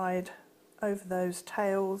 right side over those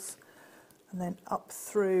tails, and then up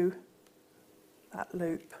through that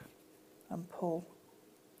loop and pull.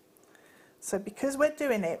 So because we're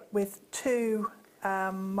doing it with two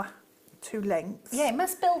lengths, it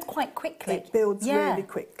must build quite quickly. It builds really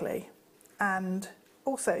quickly, and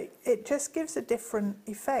also it just gives a different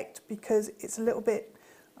effect because it's a little bit,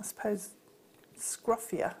 I suppose,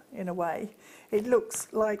 scruffier in a way. It looks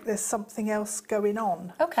like there's something else going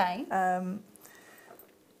on. Okay.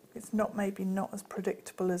 It's maybe not as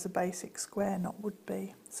predictable as a basic square knot would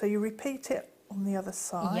be. So you repeat it on the other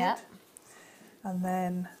side, and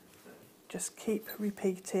then just keep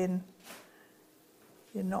repeating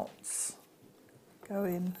your knots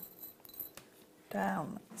going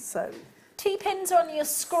down. So T-pins are on your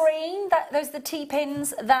screen. Those are the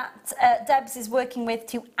T-pins that Debs is working with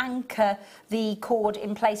to anchor the cord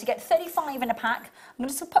in place. You get 35 in a pack. I'm going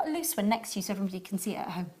to just put a loose one next to you so everybody can see it at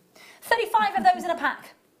home. 35 of those in a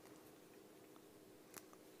pack.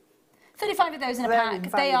 35 of those in a pack.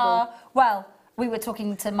 Invaluable. They are, well, we were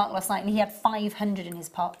talking to Mark last night and he had 500 in his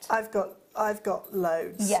pot. I've got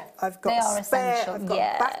loads. Yeah, I've got they are spare, essential. I've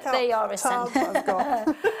got backup they are tub, essential. I've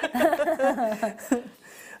got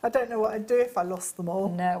I don't know what I'd do if I lost them all.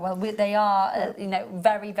 No, well, they are, you know,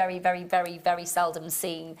 very, very, very, very, very seldom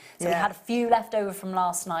seen. So we had a few left over from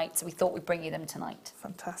last night, so we thought we'd bring you them tonight.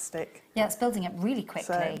 Fantastic. Yeah, it's building up really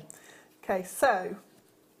quickly. So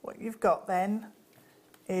what you've got then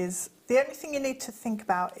is, the only thing you need to think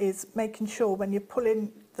about is making sure when you're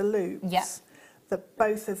pulling the loops that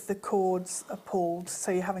both of the cords are pulled,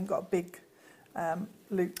 so you haven't got a big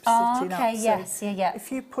loop sitting up. Okay, yes,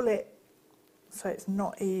 If you pull it so it's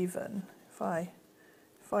not even. If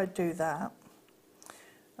I do that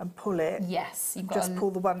and pull it, Yes, you've got just pull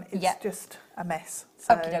the one, it's yeah. just a mess.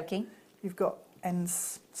 So Okie dokie. you've got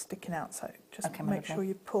ends sticking out, so just Okay, make lovely. sure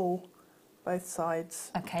you pull both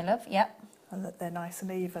sides Okay, love, yep. and that they're nice and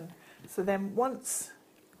even. So then once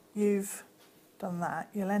you've done that,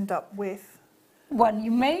 you'll end up with One you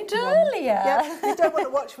made one. earlier. Yep, you don't want to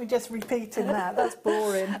watch me just repeating that, that's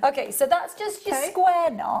boring. Okay, so that's just your Okay. square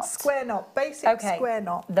knot. Square knot, basic Okay. square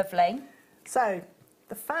knot. Lovely. So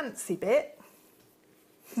the fancy bit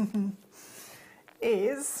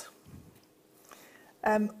is,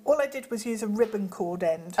 all I did was use a ribbon cord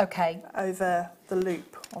end Okay. over the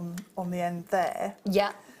loop on the end there.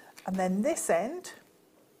 Yeah. And then this end,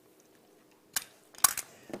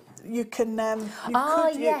 you can...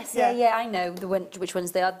 yeah, I know which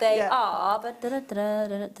ones they are. They Yeah. are... I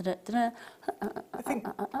think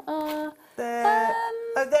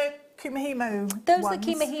they're Kumihimo Those are the ones,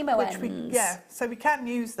 Kumihimo which ends. so we can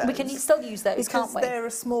use those. We can still use those, because can't we? they're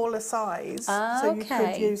a smaller size, Ah, so you could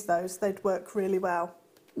okay. use those. They'd work really well.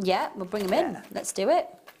 Yeah, we'll bring them in. Yeah. Let's do it.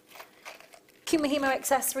 Kumihimo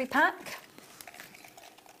accessory pack.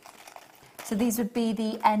 So these would be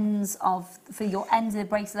the ends for your ends of the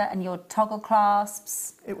bracelet and your toggle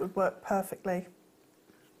clasps. It would work perfectly.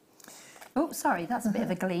 Oh, sorry, that's a bit of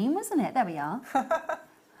a gleam, wasn't it? There we are.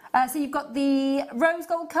 So you've got the rose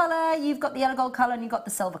gold colour, you've got the yellow gold colour, and you've got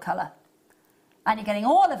the silver colour. And you're getting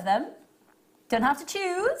all of them. Don't have to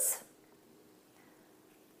choose.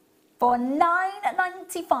 For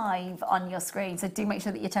 $9.95 on your screen. So do make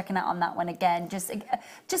sure that you're checking out on that one again. Just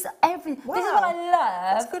every. Wow. This is what I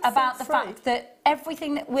That's love good for about the free. fact that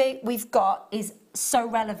everything that we've got is so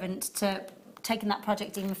relevant to taking that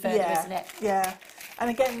project even further, isn't it? Yeah. And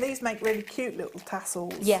again, these make really cute little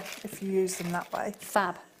tassels. Yeah. If you use them that way.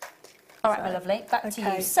 Fab. All right, my So, lovely. Back to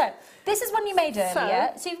okay. you. So this is one you made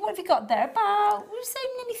earlier. So what have you got there? About, would you say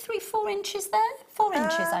maybe 3-4 inches there? 4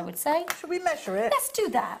 inches, I would say. Should we measure it? Let's do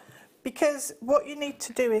that. Because what you need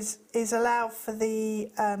to do is allow for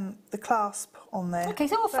the clasp on there. Okay,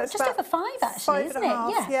 so That's just about over 5 actually, 5 isn't and a it?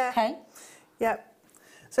 half, Yeah. yeah. Okay. Yep.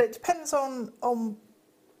 So it depends on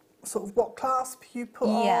sort of what clasp you put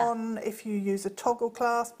Yeah. on, if you use a toggle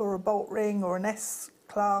clasp or a bolt ring or an S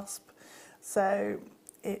clasp. So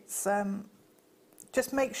it's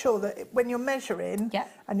just make sure that when you're measuring Yeah.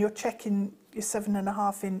 and you're checking your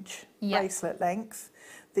 7.5 inch Yeah. bracelet length,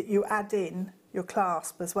 that you add in your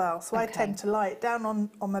clasp as well. So I Okay. tend to lie it down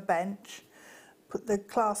on my bench, put the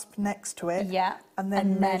clasp next to it, Yeah. and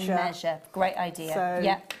then measure. Great idea. So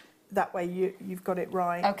yeah. that way you've got it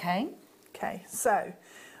right. Okay. Okay, so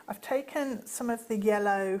I've taken some of the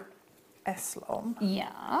yellow Eslon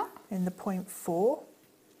Yeah. in the 0.4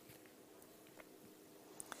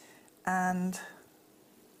 and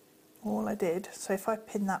all I did, so if I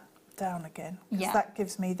pin that down again, because Yeah. that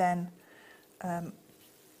gives me then,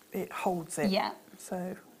 it holds it, Yeah.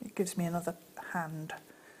 so it gives me another hand.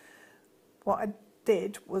 What I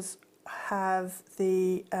did was have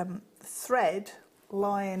the thread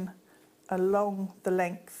lying along the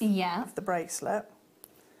length Yeah. of the bracelet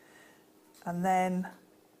and then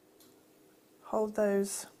hold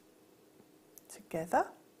those together.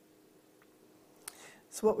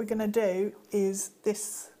 So what we're going to do is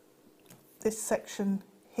this section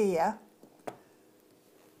here,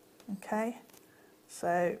 okay,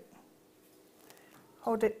 so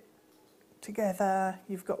hold it together,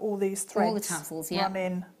 you've got all these threads All the tassels, yeah.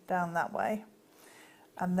 running down that way,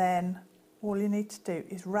 and then all you need to do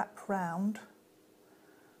is wrap round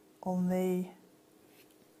on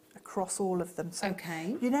across all of them. So,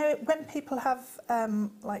 Okay. you know, when people have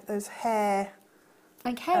like those hair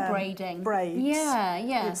Like hair braiding. braids, Yeah,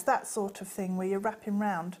 yeah. it's that sort of thing where you're wrapping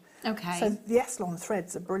round. Okay. So the Eslon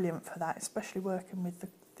threads are brilliant for that, especially working with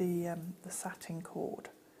the satin cord.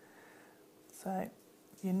 So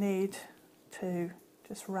you need to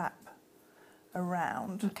just wrap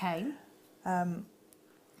around. Okay.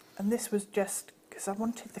 And this was just because I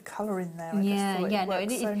wanted the colour in there. I just Yeah, thought yeah. it No,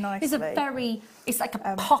 worked so nicely. it's like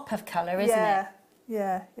a pop of colour, isn't yeah, it?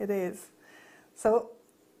 Yeah, it is. So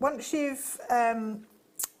once you've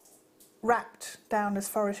wrapped down as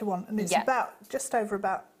far as you want, and it's Yeah. about just over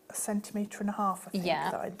about 1.5 centimetres, I think,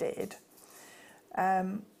 Yeah. that I did.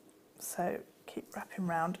 So keep wrapping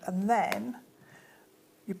round, and then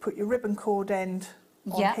you put your ribbon cord end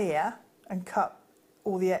on Yeah. here and cut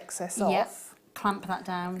all the excess Yep. off. Clamp that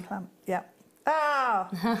down. Clamp, yeah. Ah,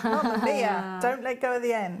 Mamma mia, don't let go of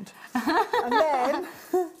the end. And then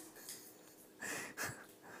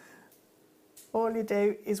all you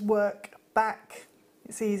do is work back.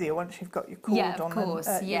 It's easier once you've got your cord Yeah, of on course,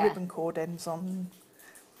 and yeah. your ribbon cord ends on.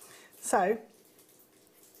 So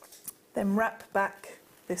then wrap back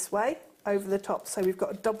this way over the top, so we've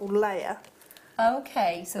got a double layer.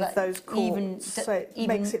 Okay, so of that those cords, so it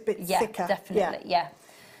makes it a bit thicker. Definitely,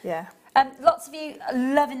 yeah. Lots of you are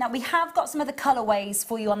loving that. We have got some of the colourways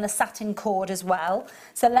for you on the satin cord as well.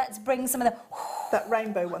 So let's bring some of the... That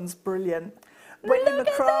rainbow one's brilliant. When you Look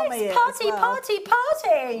at macrame this! it Party, as well, party,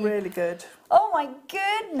 party! really good. Oh my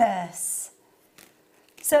goodness!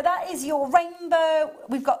 So that is your rainbow,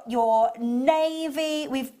 we've got your navy,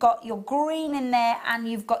 we've got your green in there, and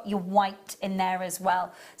you've got your white in there as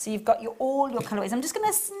well. So you've got all your colourways. I'm just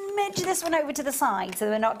going to smidge this one over to the side so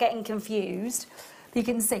we're not getting confused. You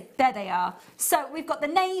can see, there they are. So we've got the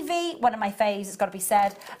navy, one of my faves, it's got to be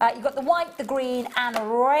said. You've got the white, the green, and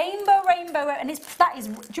rainbow, and that is,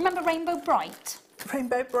 do you remember Rainbow Bright?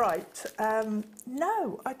 Rainbow Bright?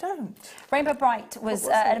 No, I don't. Rainbow Bright was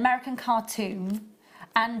it? an American cartoon,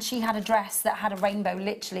 and she had a dress that had a rainbow,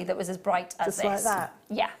 literally, that was as bright as Just this. like that?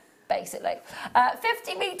 Yeah, basically.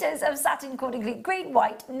 50 metres of satin cord, green,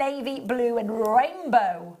 white, navy, blue, and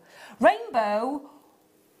rainbow. Rainbow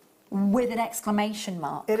with an exclamation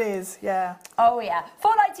mark. It is, yeah. Oh yeah,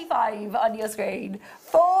 £4.95 on your screen.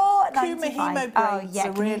 £4.95. Kumahimo braids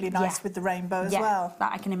are really nice with the rainbow as well.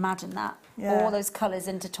 That I can imagine that. Yeah. All those colours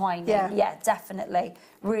intertwining. Yeah. Definitely.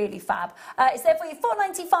 Really fab. It's there for you,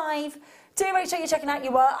 £4.95. Do make sure you're checking out.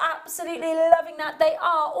 You are absolutely loving that. They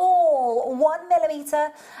are all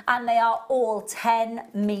 1mm and they are all 10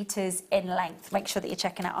 metres in length. Make sure that you're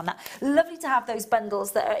checking out on that. Lovely to have those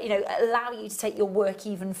bundles that are, allow you to take your work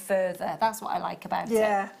even further. That's what I like about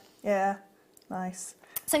it. Yeah, nice.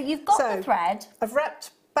 So you've got the thread. I've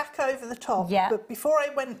wrapped back over the top, but before I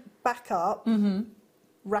went back up,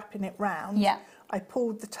 wrapping it round, I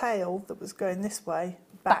pulled the tail that was going this way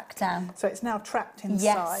back down. So it's now trapped inside.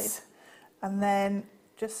 Yes. And then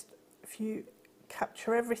just, if you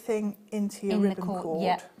capture everything into your ribbon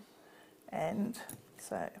cord end,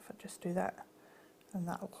 so if I just do that, and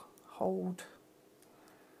that'll hold.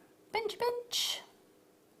 Pinch.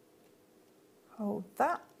 Hold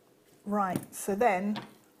that. Right, so then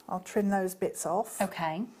I'll trim those bits off.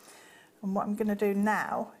 Okay. And what I'm going to do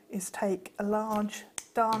now is take a large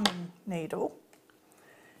darning needle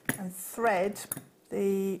and thread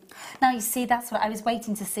the... Now you see, that's what I was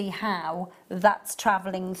waiting to see, how that's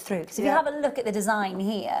travelling through. Because if you have a look at the design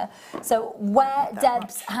here, so where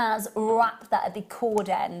Debs has wrapped that at the cord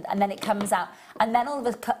end, and then it comes out, and then all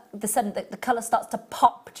of a sudden the colour starts to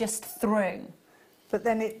pop just through. But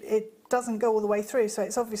then it doesn't go all the way through, so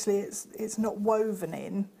it's obviously it's not woven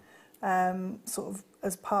in, sort of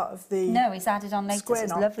as part of the... No, it's added on later, so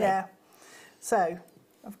it's lovely. Yeah. So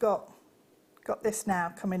I've got this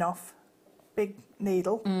now coming off. Big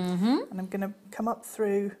needle, and I'm going to come up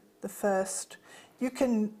through the first. You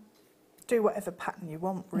can do whatever pattern you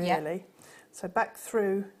want, really. So back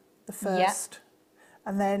through the first,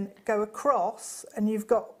 and then go across, and you've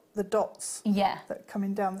got the dots that are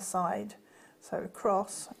coming down the side. So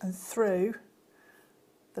across and through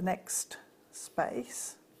the next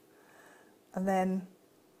space, and then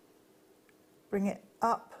bring it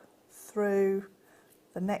up through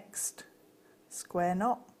the next square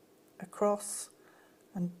knot, across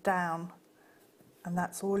and down, and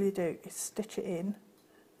that's all you do is stitch it in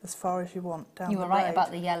as far as you want down the You were right about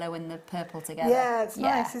the yellow and the purple together. Yeah, it's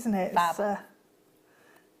nice, isn't it?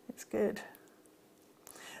 It's good.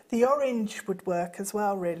 The orange would work as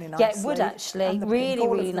well really nicely. Yeah, it would actually.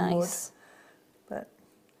 Really nice. But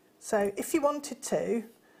so if you wanted to,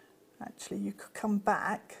 actually you could come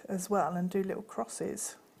back as well and do little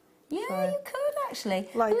crosses. Yeah, so, you could actually.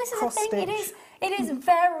 Like this is the thing, stitch. it is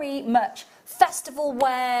very much festival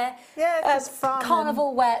wear, fun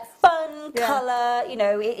carnival wear, fun, colour. You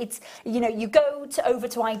go over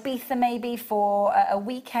to Ibiza maybe for a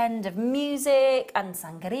weekend of music and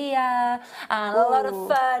sangria and a lot of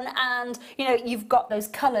fun, and you've got those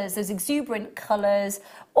colours, those exuberant colours,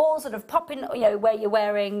 all sort of popping. Where you're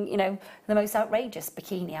wearing the most outrageous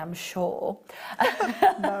bikini, I'm sure.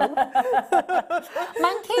 No.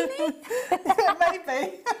 Mankini?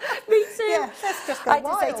 Maybe. Me too. Yeah, let's just go I had to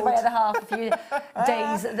wild. say to my other half a few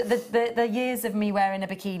days, the years of me wearing a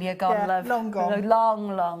bikini are gone, love. Long gone.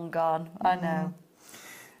 Long gone. I know.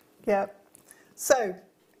 Yeah. So,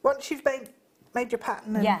 once you've made your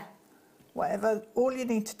pattern and whatever, all you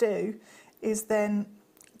need to do is then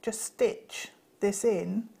just stitch this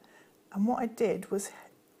in. And what I did was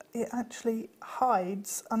it actually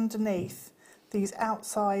hides underneath these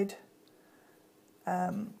outside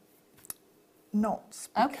knots,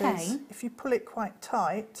 because if you pull it quite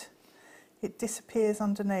tight, it disappears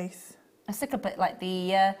underneath. It's like a bit like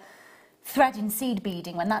the thread in seed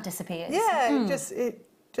beading when that disappears. Yeah, it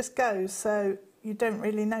just goes. So you don't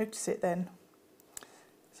really notice it then.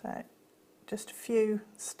 So just a few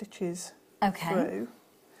stitches through.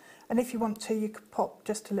 And if you want to, you could pop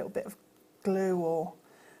just a little bit of glue or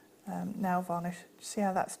nail varnish. See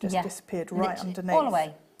how that's just disappeared right underneath? All the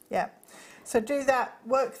way. Yeah. So do that,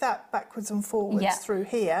 work that backwards and forwards through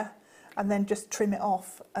here, and then just trim it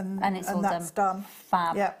off, and it's all that's done.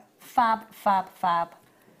 Fab. Yeah. Fab, fab, fab.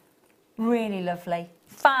 Really lovely.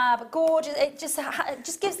 Fab, gorgeous. It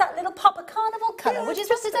just gives that little pop of carnival colour, which is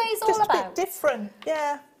what today's all about. Just a bit different,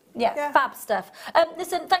 yeah. Yeah, fab stuff.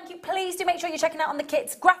 Listen, thank you. Please do make sure you're checking out on the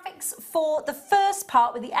kits. Graphics for the first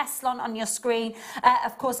part with the Eslon on your screen.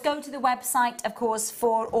 Of course, go to the website, of course,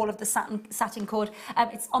 for all of the satin cord.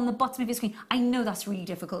 It's on the bottom of your screen. I know that's really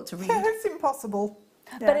difficult to read. It's impossible.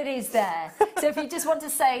 Yeah. But it is there. So if you just want to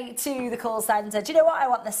say to the call centre, do you know what, I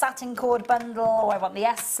want the satin cord bundle, or I want the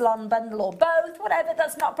Eslon bundle, or both, whatever,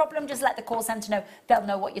 that's not a problem. Just let the call centre know. They'll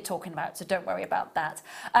know what you're talking about, so don't worry about that.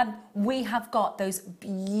 We have got those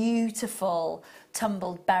beautiful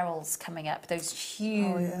tumbled barrels coming up, those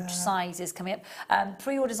huge sizes coming up.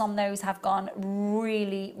 Pre-orders on those have gone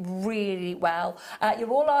really, really well.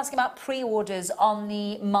 You're all asking about pre-orders on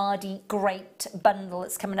the Mardi Great bundle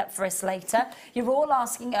that's coming up for us later. You're all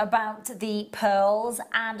asking about the pearls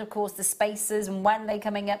and, of course, the spacers and when they're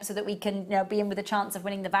coming up, so that we can, be in with a chance of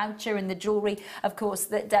winning the voucher and the jewellery, of course,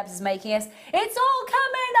 that Debs is making us. It's all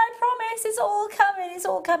coming, I promise. It's all coming. It's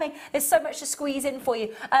all coming. There's so much to squeeze in for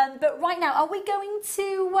you. But right now, are we going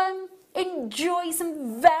to enjoy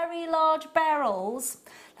some very large barrels?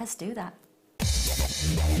 Let's do that.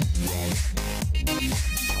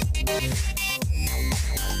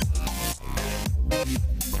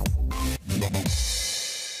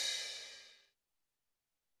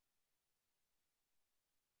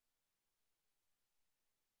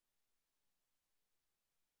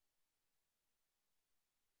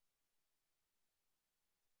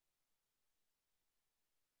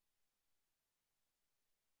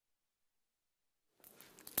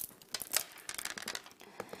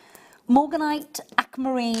 Morganite,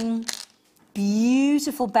 aquamarine,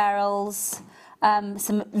 beautiful barrels,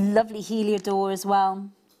 some lovely heliodor as well,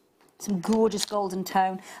 some gorgeous golden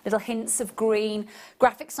tone, little hints of green,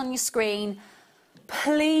 graphics on your screen.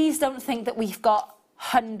 Please don't think that we've got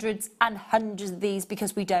hundreds and hundreds of these,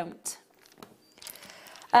 because we don't.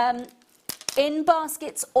 In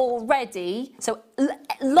baskets already, so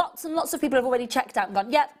lots and lots of people have already checked out and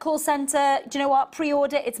gone, yep, call centre, do you know what,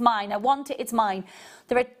 pre-order, it's mine, I want it, it's mine.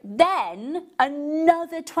 There are then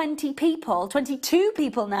another 20 people, 22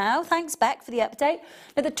 people now, thanks Beck for the update,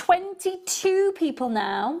 another 22 people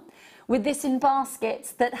now with this in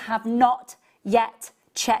baskets that have not yet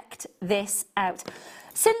checked this out.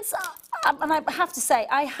 Since, and I have to say,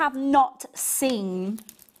 I have not seen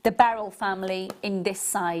the barrel family in this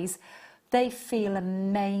size. They feel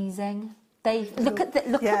amazing. They look at that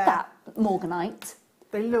Morganite.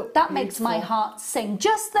 They look that beautiful. Makes my heart sing.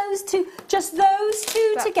 Just those two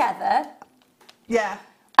together. Yeah.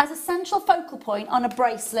 As a central focal point on a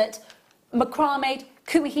bracelet, macrame,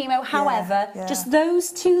 kumihimo, however, just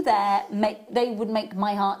those two there would make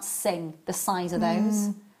my heart sing. The size of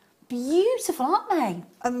those. Beautiful, aren't they?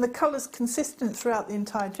 And the colour's consistent throughout the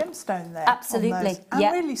entire gemstone there. Absolutely.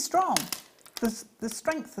 And really strong. The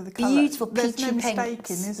strength of the colour. Beautiful, There's peachy no mistaking,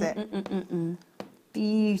 pinks. is it?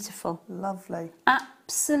 Beautiful. Lovely.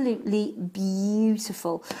 Absolutely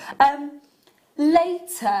beautiful.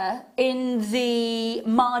 Later in the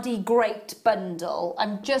Mardi Great bundle,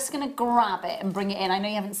 I'm just going to grab it and bring it in. I know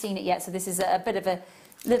you haven't seen it yet, so this is a bit of a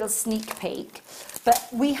little sneak peek. But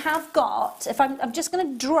we have got, I'm just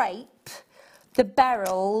going to drape the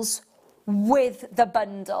barrels with the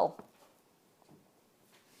bundle.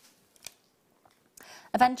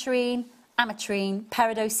 Aventurine, ametrine,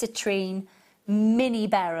 peridocitrine, mini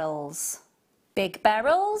barrels, big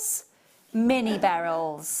barrels, mini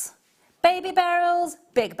barrels, baby barrels,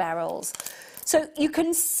 big barrels. So you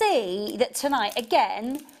can see that tonight,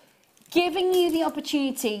 again, giving you the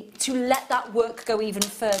opportunity to let that work go even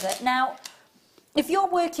further. Now, if you're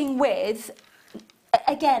working with,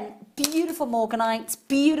 again, beautiful morganites,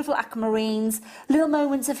 beautiful aquamarines, little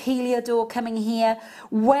moments of heliodor coming here,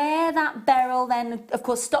 where that beryl then, of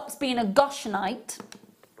course, stops being a goshenite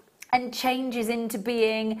and changes into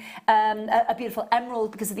being a beautiful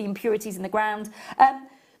emerald because of the impurities in the ground.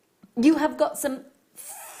 You have got some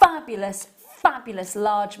fabulous, fabulous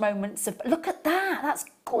large moments of, look at that, that's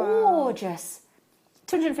gorgeous. Wow.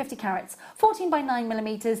 250 carats, 14 by 9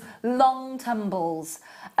 millimeters, long tumbles.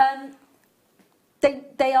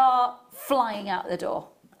 They are flying out the door,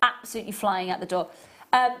 absolutely flying out the door.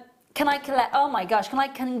 Can I collect, oh my gosh, can I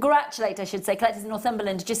congratulate, I should say, collectors in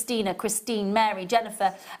Northumberland, Justina, Christine, Mary,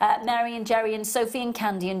 Jennifer, Mary and Jerry and Sophie and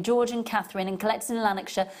Candy and George and Catherine and collectors in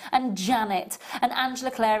Lanarkshire and Janet and Angela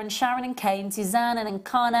Clare and Sharon and Kay and Suzanne and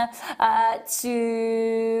Nkana,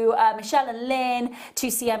 to Michelle and Lynn, to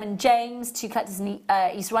CM and James, to collectors in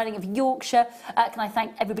East Riding of Yorkshire. Can I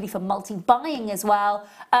thank everybody for multi-buying as well?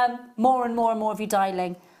 More and more and more of you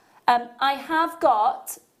dialing. I have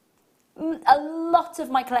got a lot of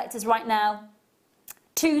my collectors right now,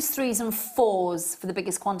 2s, 3s and 4s for the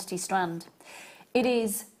biggest quantity strand. It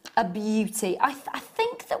is a beauty. I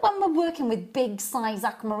think that when we're working with big size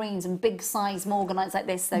aquamarines and big size morganites like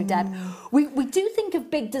this though, Deb, we do think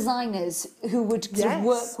of big designers who would sort of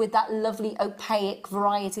work with that lovely opaque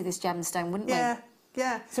variety of this gemstone, wouldn't we?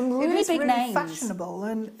 Yeah. Some really big names. Fashionable,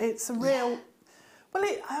 and it's a real... Well,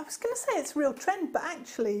 I was going to say it's a real trend, but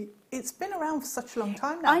actually it's been around for such a long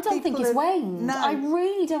time now. I don't think it's waned. No. I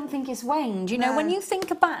really don't think it's waned. You know, when you think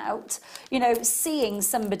about, you know, seeing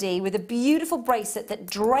somebody with a beautiful bracelet that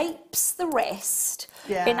drapes the wrist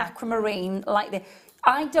in aquamarine like this,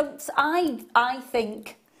 I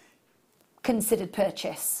think considered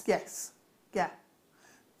purchase. Yes, yeah.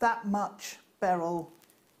 That much beryl,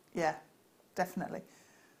 yeah, definitely.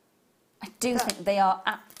 I do think they are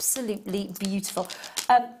absolutely beautiful.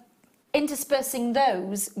 Interspersing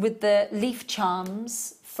those with the leaf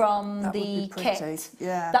charms from the kit,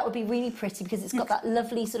 that would be really pretty because it's got that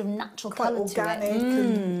lovely sort of natural colour to it.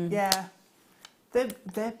 And, yeah,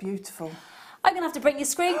 they're beautiful. I'm going to have to bring your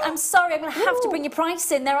screen. I'm sorry, I'm going to have to bring your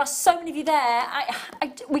price in. There are so many of you there.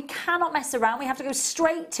 We cannot mess around. We have to go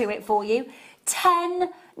straight to it for you.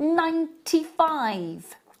 £10.95.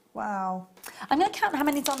 Wow. I'm going to count how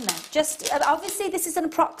many's on there. Just obviously, this is an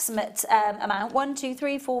approximate amount. 1, 2,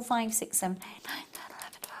 3, 4, 5, 6, 7, 8, 9, 10, 11,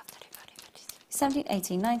 12, 13, 14, 15, 16, 17,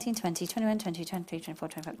 18, 19, 20, 21, 22, 23, 24,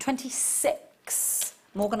 25, 26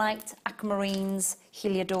 morganite, aquamarines,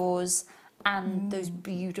 heliodors, and those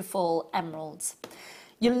beautiful emeralds.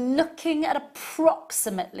 You're looking at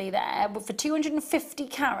approximately there, but for 250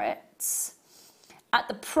 carats, at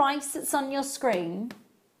the price that's on your screen,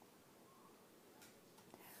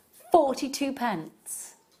 42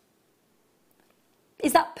 pence.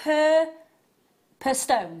 Is that per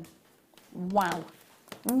stone? Wow.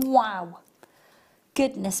 Wow.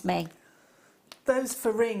 Goodness me. Those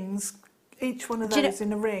for rings, each one of those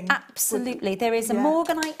in a ring. Absolutely. There is a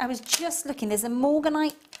morganite. I was just looking. There's a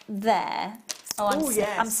morganite there. Oh,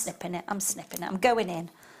 yes. I'm snipping it. I'm snipping it. I'm going in.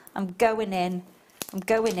 I'm going in. I'm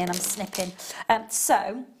going in. I'm snipping.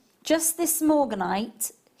 So, just this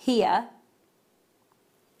morganite here.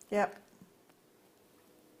 Yep.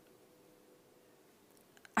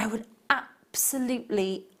 I would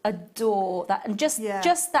absolutely adore that, and just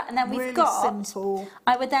that, and then we've really got. Simple.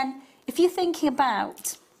 I would then, if you're thinking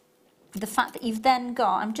about the fact that you've then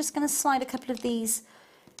got, I'm just going to slide a couple of these.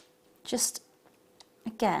 Just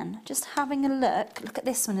again, just having a look. Look at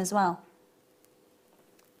this one as well.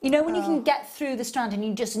 You know when you can get through the strand and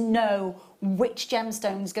you just know which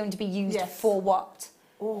gemstone is going to be used for what.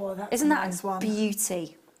 Oh, that's Isn't that nice one.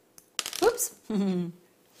 Beauty? Whoops.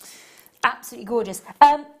 Absolutely gorgeous.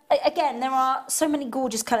 Again, there are so many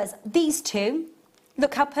gorgeous colours. These two,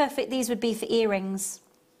 look how perfect these would be for earrings.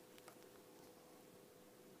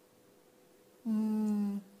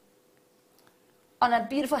 On a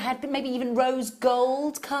beautiful head, maybe even rose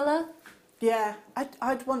gold colour. Yeah,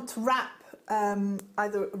 I'd want to wrap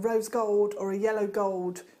either a rose gold or a yellow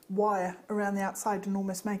gold wire around the outside and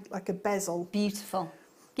almost make like a bezel. Beautiful.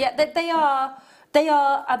 Yeah, they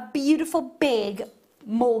are a beautiful big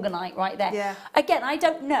morganite right there. Yeah. Again, I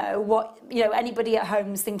don't know what anybody at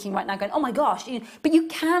home is thinking right now, going, oh my gosh, but you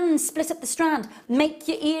can split up the strand, make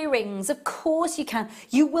your earrings. Of course you can.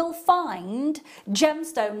 You will find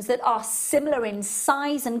gemstones that are similar in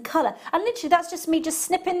size and colour. And literally, that's just me just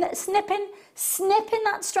snipping that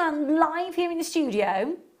strand live here in the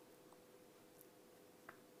studio.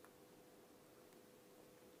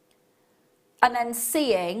 And then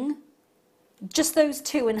seeing just those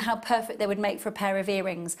two and how perfect they would make for a pair of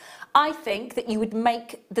earrings. I think that you would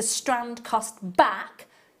make the strand cost back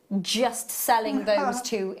just selling those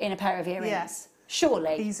two in a pair of earrings. Yes.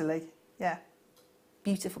 Surely. Easily, yeah.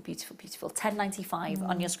 Beautiful, beautiful, beautiful. £10.95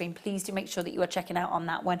 on your screen. Please do make sure that you are checking out on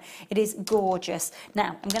that one. It is gorgeous. Now,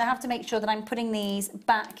 I'm going to have to make sure that I'm putting these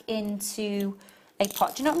back into a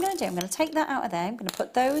pot. Do you know what I'm going to do? I'm going to take that out of there. I'm going to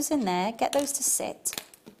put those in there, get those to sit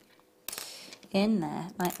in there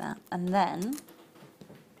like that, and then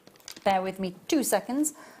bear with me 2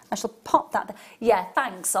 seconds. I shall pop that. Yeah,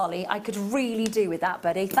 thanks, Ollie. I could really do with that,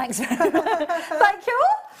 buddy. Thanks very much. Thank you.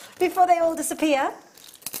 Before they all disappear.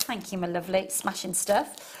 Thank you, my lovely. Smashing stuff.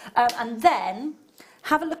 And then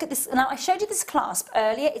have a look at this. Now, I showed you this clasp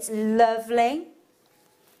earlier. It's lovely.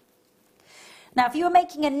 Now, if you were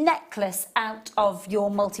making a necklace out of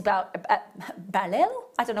your multi-barrel,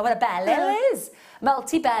 I don't know what a barrel is.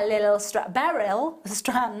 Multi-barrel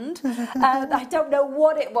strand. I don't know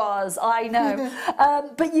what it was, I know.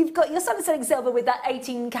 But you've got your solid silver with that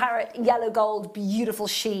 18-carat yellow gold, beautiful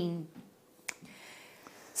sheen.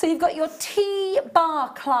 So you've got your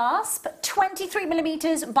T-bar clasp,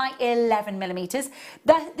 23mm by 11mm.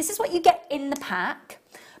 This is what you get in the pack,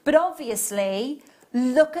 but obviously,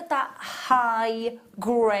 look at that high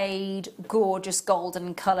grade, gorgeous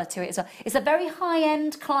golden colour to it as well. It's a very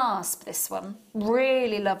high-end clasp, this one.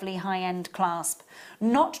 Really lovely high-end clasp.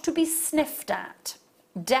 Not to be sniffed at,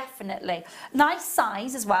 definitely. Nice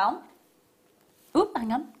size as well. Oop,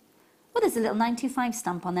 hang on. Well, there's a little 925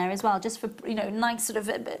 stamp on there as well, just for, you know, nice sort of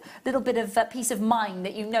a little bit of peace of mind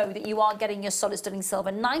that you know that you are getting your solid sterling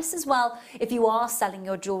silver. Nice as well if you are selling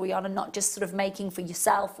your jewellery on and not just sort of making for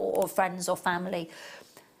yourself or friends or family.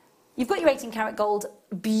 You've got your 18-carat gold,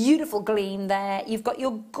 beautiful gleam there. You've got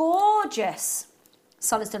your gorgeous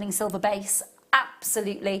solid sterling silver base,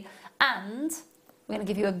 absolutely. And we're going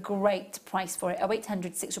to give you a great price for it.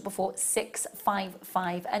 0800 644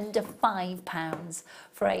 655, under £5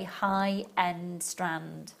 for a high-end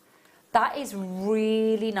strand. That is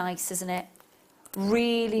really nice, isn't it?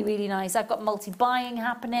 Really, really nice. I've got multi-buying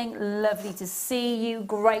happening. Lovely to see you.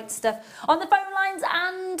 Great stuff on the phone lines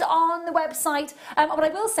and on the website. What I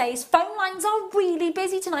will say is phone lines are really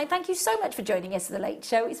busy tonight. Thank you so much for joining us for the Late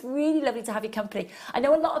Show. It's really lovely to have your company. I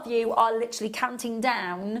know a lot of you are literally counting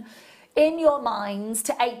down in your minds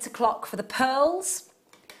to 8 o'clock for the pearls.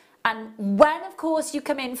 And when, of course, you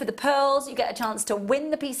come in for the pearls, you get a chance to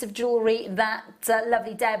win the piece of jewellery that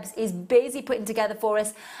lovely Debs is busy putting together for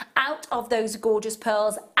us out of those gorgeous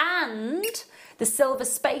pearls and the silver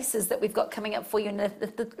spaces that we've got coming up for you in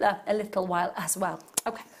a little while as well.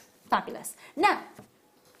 Okay, fabulous. Now,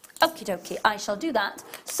 okie dokie, I shall do that.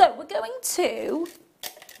 So we're going to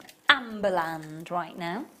Amberland right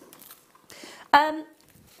now.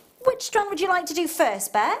 Which strand would you like to do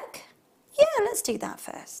first, Beck? Yeah, let's do that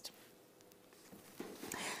first.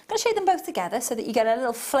 I'm going to show them both together so that you get a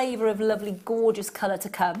little flavour of lovely, gorgeous colour to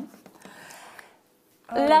come.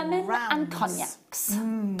 Lemon and cognacs.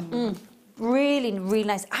 Really, really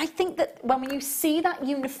nice. I think that when you see that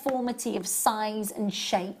uniformity of size and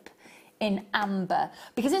shape in amber,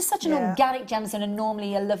 because it's such an organic gemstone and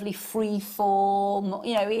normally a lovely free form,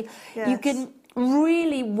 you know, you can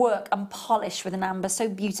really work and polish with an amber so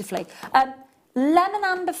beautifully. Lemon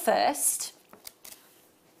amber first.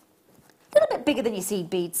 A little bit bigger than your seed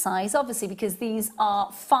bead size, obviously, because these are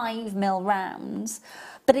 5mm rounds.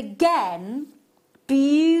 But again,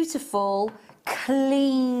 beautiful,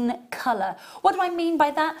 clean colour. What do I mean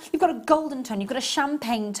by that? You've got a golden tone, you've got a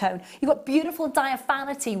champagne tone, you've got beautiful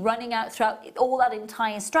diaphanity running out throughout all that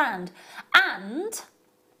entire strand. And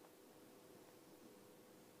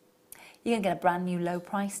you're going to get a brand new low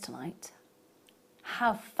price tonight.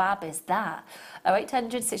 How fab is that?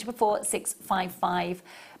 0800 644 655.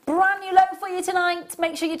 Brand new low for you tonight.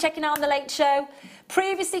 Make sure you're checking out on The Late Show.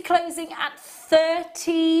 Previously closing at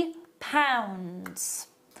 £30.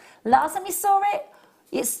 Last time you saw it,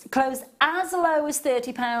 it's closed as low as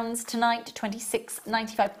 £30. Tonight,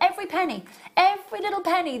 £26.95. Every penny, every little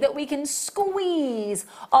penny that we can squeeze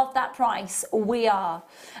off that price, we are.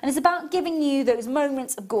 And it's about giving you those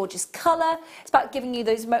moments of gorgeous colour. It's about giving you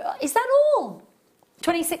those Is that all?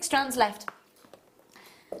 26 strands left.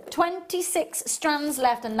 26 strands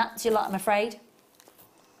left, and that's your lot, I'm afraid.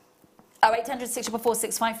 0800 644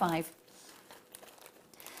 655.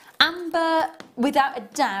 Amber, without a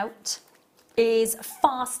doubt, is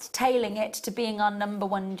fast tailing it to being our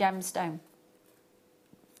 #1 gemstone.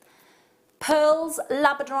 Pearls,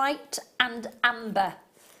 labradorite, and amber.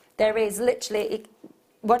 There is literally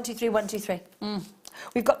 1, 2, 3, 1, 2, 3.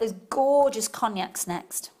 We've got those gorgeous cognacs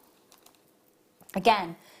next.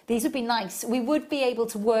 Again, these would be nice. We would be able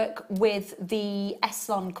to work with the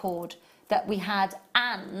Eslon cord that we had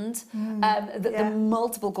and the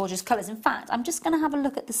multiple gorgeous colours. In fact, I'm just going to have a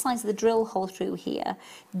look at the size of the drill hole through here.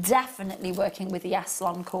 Definitely working with the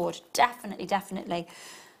Eslon cord. Definitely, definitely.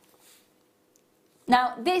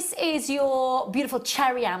 Now, this is your beautiful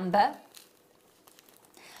cherry amber.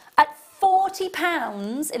 At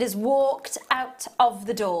 £40, it has walked out of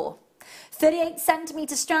the door. 38cm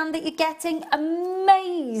strand that you're getting,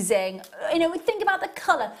 amazing. You know, think about the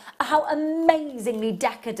colour, how amazingly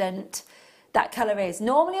decadent that colour is.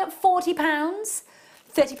 Normally at £40,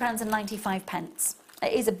 £30.95.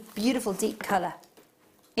 It is a beautiful deep colour.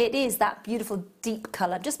 It is that beautiful deep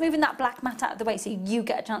colour. Just moving that black mat out of the way so you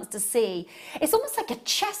get a chance to see. It's almost like a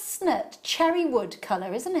chestnut cherry wood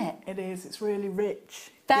colour, isn't it? It is. It's really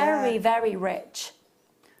rich. Very, Yeah. very rich.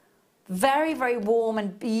 Very, very warm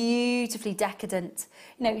and beautifully decadent.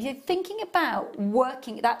 You know, you're thinking about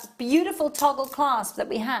working, that beautiful toggle clasp that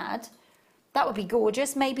we had, that would be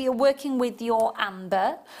gorgeous. Maybe you're working with your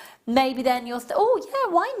amber. Maybe then you're, oh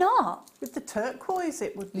yeah, why not? With the turquoise,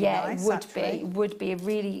 it would be Yeah, nice, it would actually. be. Would be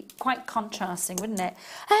really quite contrasting, wouldn't it?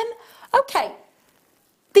 Okay.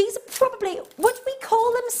 These are probably, would we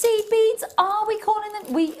call them seed beads? Are we calling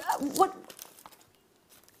them, what?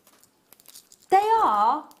 They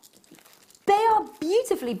are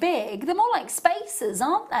beautifully big. They're more like spacers,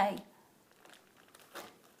 aren't they?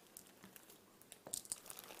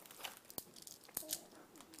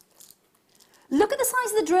 Look at the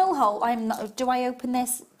size of the drill hole. I'm not, do I open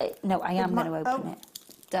this? No, I am going to open it.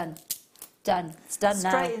 Done. Done. It's done now.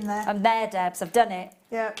 Straight in there. I'm there, Debs. I've done it.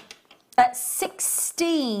 Yeah.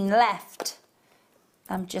 16 left.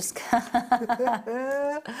 I'm just...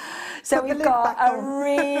 So Put the we've lid got back a on.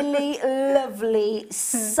 really lovely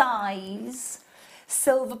size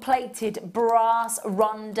silver-plated brass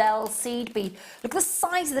rondelle seed bead. Look at the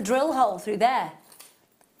size of the drill hole through there.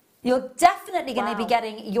 You're definitely going to be Wow.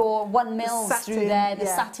 getting your 1 mil through satin, there, the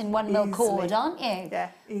yeah, satin 1 mil cord, easily. aren't you? Yeah,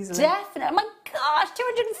 easily. Definitely. Oh my gosh,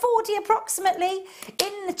 240 approximately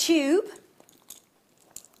in the tube.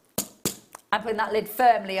 I'm putting that lid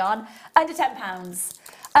firmly on. Under £10.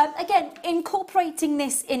 Again, incorporating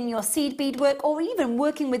this in your seed bead work or even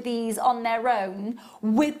working with these on their own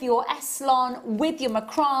with your Eslon, with your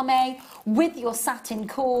macrame, with your satin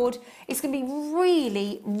cord. It's going to be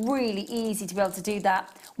really, really easy to be able to do that.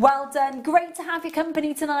 Well done. Great to have your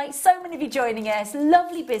company tonight. So many of you joining us.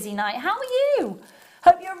 Lovely busy night. How are you?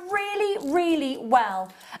 Hope you're really, really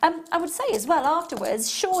well. I would say as well afterwards,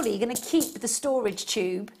 surely you're going to keep the storage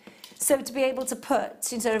tube. So to be able to put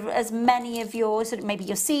sort of as many of your, sort of maybe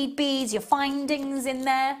your seed beads, your findings in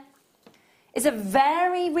there. It's a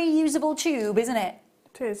very reusable tube, isn't it?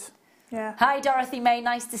 It is. Yeah. Hi Dorothy May,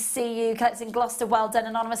 nice to see you. Collecting Gloucester, well done.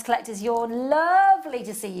 Anonymous Collectors, you're lovely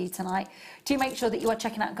to see you tonight. Do make sure that you are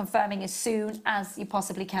checking out and confirming as soon as you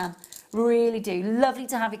possibly can. Really do. Lovely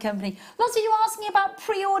to have your company. Lots of you asking about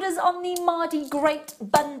pre-orders on the Mardi Great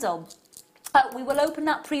bundle. We will open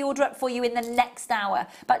that pre-order up for you in the next hour.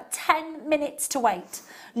 About 10 minutes to wait.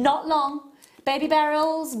 Not long. Baby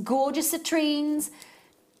beryls, gorgeous citrines,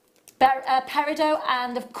 peridot,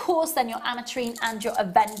 and of course then your ametrine and your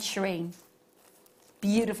aventurine.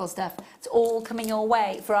 Beautiful stuff. It's all coming your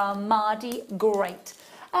way for our Mardi Great.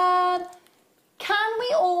 Can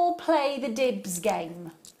we all play the dibs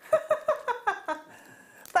game?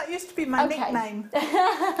 That used to be my Okay. nickname.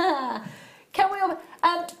 Can we all...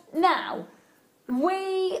 now,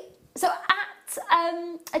 so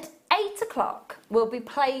at 8 o'clock, we'll be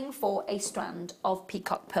playing for a strand of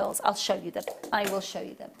peacock pearls. I'll show you them. I will show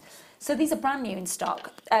you them. So these are brand new in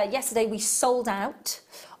stock. Yesterday we sold out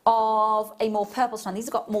of a more purple strand. These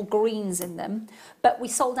have got more greens in them, but we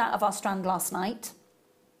sold out of our strand last night.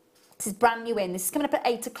 This is brand new in. This is coming up at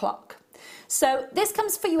 8 o'clock. So this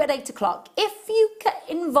comes for you at 8 o'clock. If you get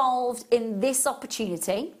involved in this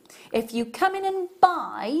opportunity, if you come in and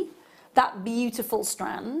buy that beautiful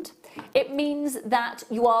strand, it means that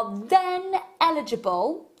you are then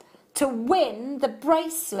eligible to win the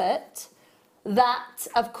bracelet that,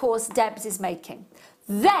 of course, Debs is making.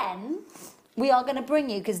 Then we are going to bring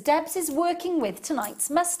you, because Debs is working with tonight's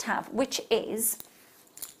must-have, which is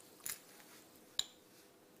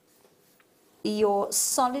your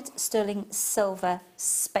solid sterling silver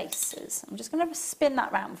spacers. I'm just going to spin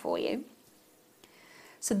that round for you.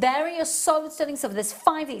 So there are your solid sterling silver. There's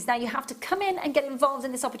 5 of these. Now you have to come in and get involved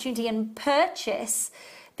in this opportunity and purchase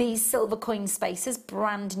these silver coin spacers,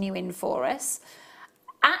 brand new in for us,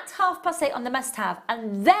 at 8:30 on the must-have,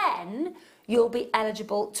 and then you'll be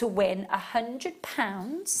eligible to win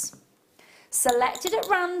 £100. Selected at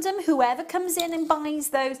random, whoever comes in and buys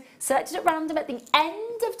those, selected at random at the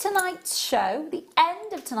end of tonight's show,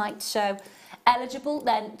 eligible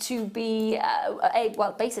then to be,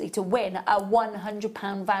 well, basically to win a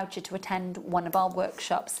 £100 voucher to attend one of our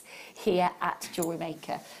workshops here at Jewellery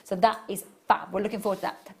Maker. So that is fab. We're looking forward to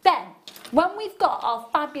that. Then, when we've got our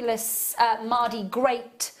fabulous Mardi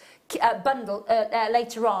Great bundle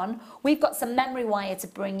later on, we've got some memory wire to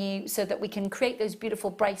bring you so that we can create those beautiful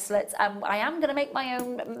bracelets. I am going to make my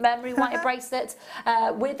own memory wire bracelets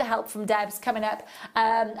with the help from Debs coming up,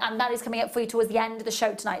 and that is coming up for you towards the end of the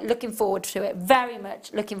show tonight. Looking forward to it, very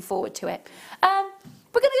much looking forward to it.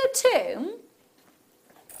 We're going to go to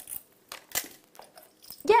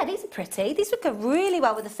Yeah, these are pretty. These would go really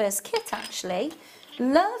well with the first kit, actually.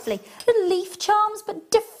 Lovely. Little leaf charms, but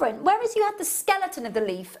different. Whereas you had the skeleton of the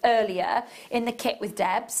leaf earlier in the kit with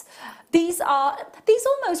Debs, these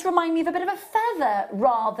almost remind me of a bit of a feather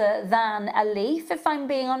rather than a leaf, if I'm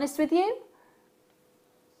being honest with you.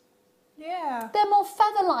 Yeah. They're more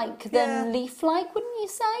feather-like than Yeah. leaf-like, wouldn't you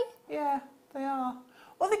say? Yeah, they are.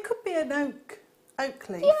 Well, they could be an oak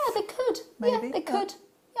leaf. Yeah, they could. Maybe, Yeah, they yeah. could.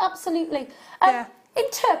 Absolutely. Yeah.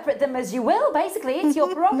 Interpret them as you will, basically. It's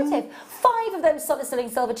your prerogative. 5 of those solid sterling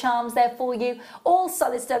silver charms there for you. All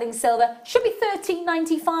solid sterling silver. Should be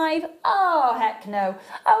 £13.95. Oh, heck no.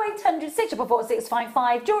 0800 644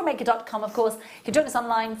 655. JewelleryMaker.com, of course. You can join us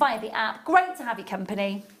online via the app. Great to have your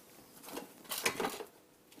company.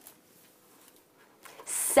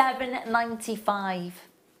 £7.95.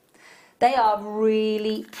 They are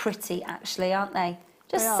really pretty, actually, aren't they?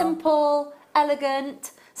 Just They are. simple,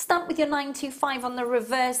 elegant. Stamped with your 925 on the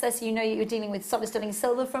reverse there, so you know you're dealing with solid sterling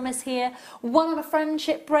silver from us here. One on a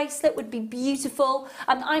friendship bracelet would be beautiful.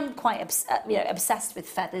 I'm quite obsessed with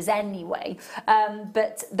feathers anyway,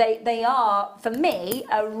 but they are, for me,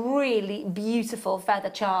 a really beautiful feather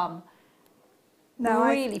charm. No,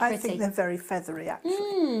 really I pretty. think they're very feathery,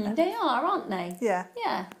 actually. They are, aren't they? Yeah.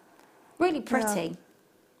 Yeah. Really pretty.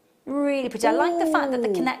 Really pretty. I like the fact that the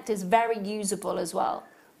Ooh. connector is very usable as well.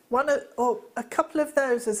 A couple of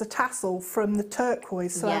those as a tassel from the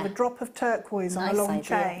turquoise. So I have a Yeah. drop of turquoise on Nice a long idea.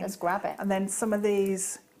 chain. Let's grab it. And then some of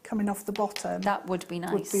these coming off the bottom. That would be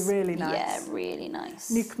nice. Would be really nice. Yeah, really nice.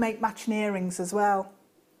 And you can make matching earrings as well.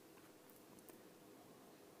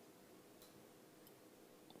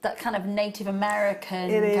 That kind of Native American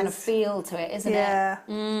It kind of is. feel to it, isn't Yeah. it?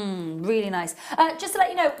 Really nice. Just to let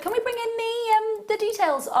you know, can we bring in the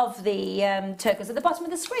details of the turquoise at the bottom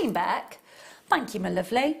of the screen, Beck? Thank you, my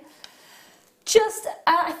lovely. Just,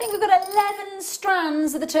 I think we've got 11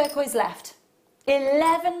 strands of the turquoise left.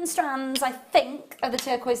 11 strands, I think, of the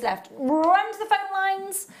turquoise left. Run to the phone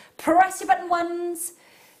lines, press your button ones.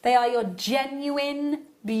 They are your genuine,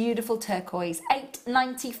 beautiful turquoise.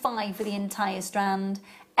 £8.95 for the entire strand.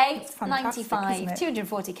 fantastic, £8.95, isn't it?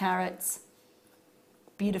 240 carats.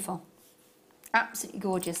 Beautiful. Absolutely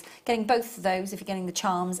gorgeous. Getting both of those if you're getting the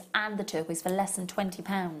charms and the turquoise for less than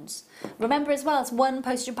 £20. Remember as well, it's one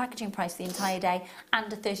postage and packaging price for the entire day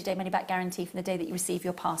and a 30-day money-back guarantee from the day that you receive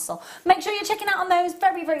your parcel. Make sure you're checking out on those.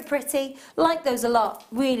 Very, very pretty. Like those a lot.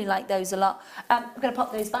 Really like those a lot. I'm going to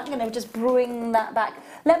pop those back. I'm going to just bring that back.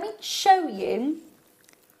 Let me show you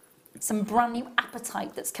some brand new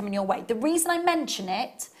apatite that's coming your way. The reason I mention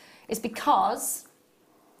it is because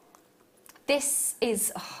this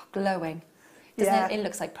is glowing. Doesn't Yeah. it? It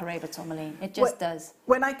looks like Pareva tourmaline. It just does.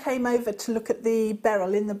 When I came over to look at the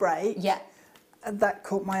beryl in the break, Yeah. that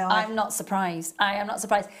caught my eye. I'm not surprised. I am not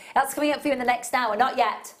surprised. That's coming up for you in the next hour. Not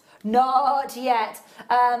yet. Not yet.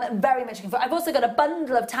 Very much looking forward. I've also got a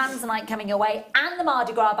bundle of Tanzanite coming your way and the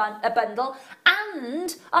Mardi Gras bundle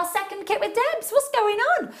and our second kit with Debs. What's going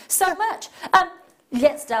on? So much.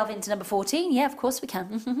 Let's delve into number 14. Yeah, of course we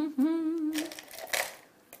can.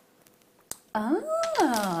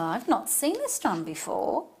 I've not seen this strand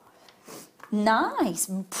before. Nice.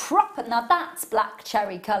 Proper. Now that's black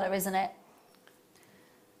cherry colour, isn't it?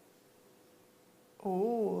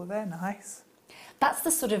 Oh, they're nice. That's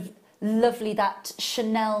the sort of lovely, that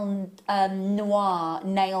Chanel Noir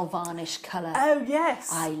nail varnish colour. Oh, yes.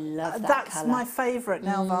 I love that That's colour. my favourite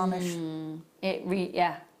nail varnish.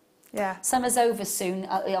 Yeah. Yeah. Summer's over soon.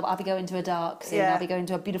 I'll be going to a dark soon. Yeah. I'll be going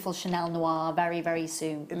to a beautiful Chanel Noir very, very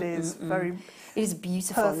soon. It is very... It is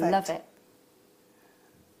beautiful. Perfect. Love it.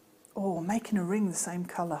 Oh, making a ring the same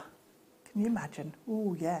colour. Can you imagine?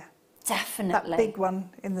 Oh, yeah. Definitely. That big one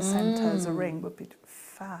in the centre as a ring would be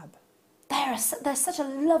fab. They're such a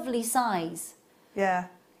lovely size. Yeah.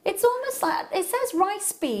 It's almost like, it says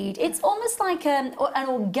rice bead. It's almost like an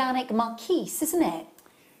organic marquise, isn't it?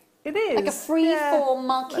 It is. Like a free-form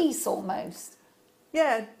marquise almost.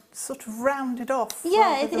 Yeah, sort of rounded off.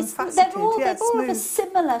 Yeah, rather than they're faceted. all Yeah, of a smooth.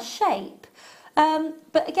 similar shape.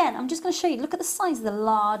 But again, I'm just going to show you. Look at the size of the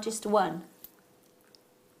largest one.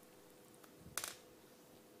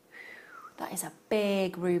 That is a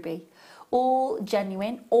big ruby. All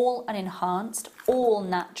genuine, all unenhanced, all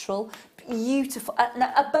natural, beautiful, an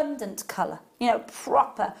abundant colour. You know,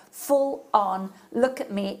 proper, full on. Look at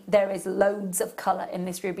me, there is loads of colour in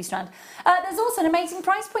this ruby strand. There's also an amazing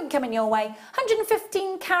price point coming your way.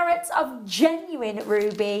 115 carats of genuine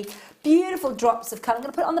ruby. Beautiful drops of colour. I'm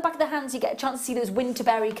going to put it on the back of the hands so you get a chance to see those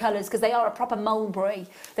winterberry colours because they are a proper mulberry.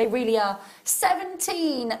 They really are.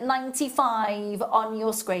 £17.95 on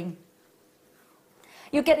your screen.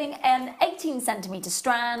 You're getting an 18cm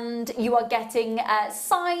strand. You are getting a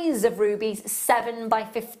size of rubies 7 by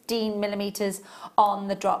 15mm on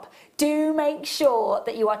the drop. Do make sure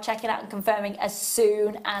that you are checking out and confirming as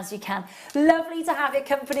soon as you can. Lovely to have your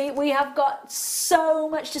company. We have got so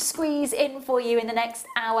much to squeeze in for you in the next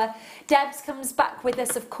hour. Debs comes back with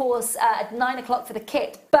us, of course, at 9 o'clock for the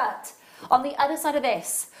kit, but on the other side of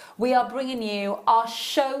this, we are bringing you our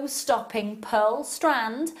show-stopping pearl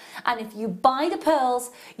strand, and if you buy the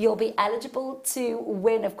pearls, you'll be eligible to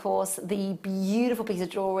win, of course, the beautiful piece of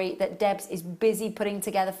jewellery that Debs is busy putting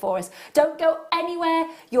together for us. Don't go anywhere.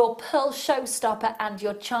 Your pearl showstopper and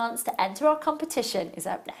your chance to enter our competition is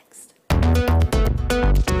up next.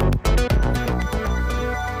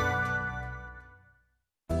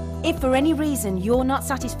 If for any reason you're not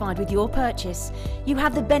satisfied with your purchase, you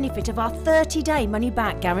have the benefit of our 30-day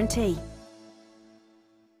money-back guarantee.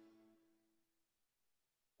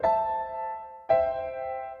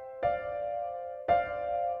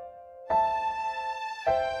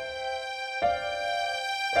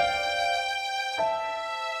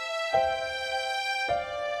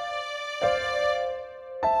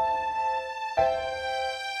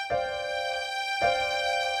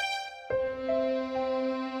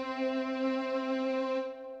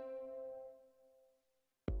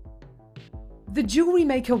 The Jewellery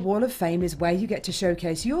Maker Wall of Fame is where you get to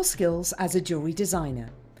showcase your skills as a jewellery designer.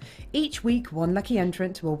 Each week, one lucky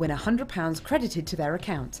entrant will win £100 credited to their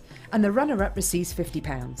account, and the runner-up receives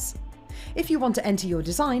 £50. If you want to enter your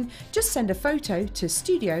design, just send a photo to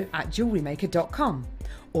studio@jewellerymaker.com,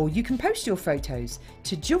 or you can post your photos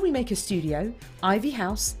to Jewellery Maker Studio, Ivy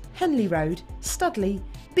House, Henley Road, Studley,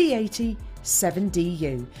 B80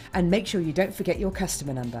 7DU, and make sure you don't forget your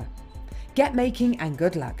customer number. Get making and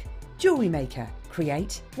good luck. Jewellery Maker.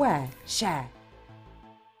 Create, wear, share.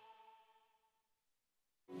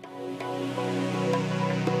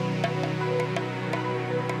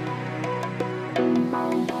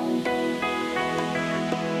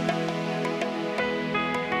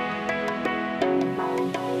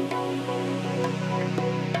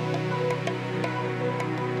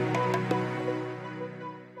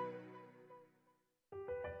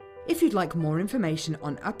 If you'd like more information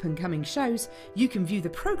on up-and-coming shows, you can view the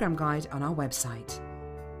programme guide on our website.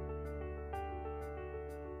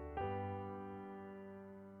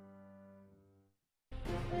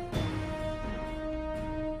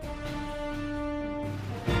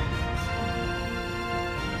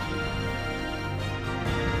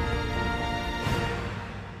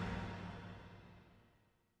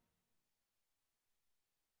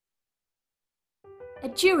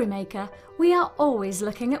 At Jewellery Maker, we are always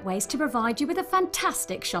looking at ways to provide you with a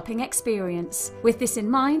fantastic shopping experience. With this in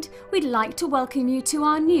mind, we'd like to welcome you to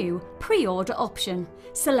our new pre-order option.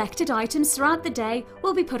 Selected items throughout the day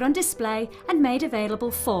will be put on display and made available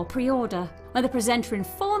for pre-order. When the presenter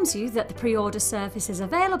informs you that the pre-order service is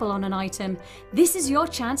available on an item, this is your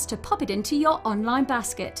chance to pop it into your online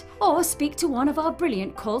basket or speak to one of our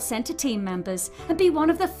brilliant call centre team members and be one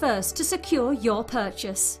of the first to secure your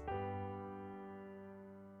purchase.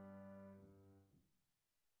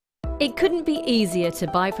 It couldn't be easier to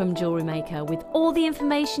buy from Jewellery Maker with all the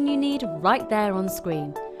information you need right there on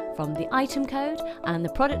screen, from the item code and the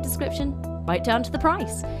product description right down to the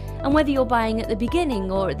price. And whether you're buying at the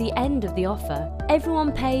beginning or at the end of the offer,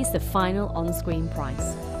 everyone pays the final on-screen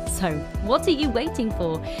price. So what are you waiting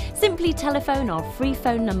for? Simply telephone our free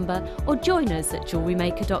phone number or join us at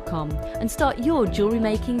JewelleryMaker.com and start your jewellery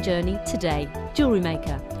making journey today. Jewellery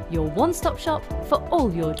Maker, your one-stop shop for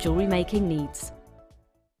all your jewellery making needs.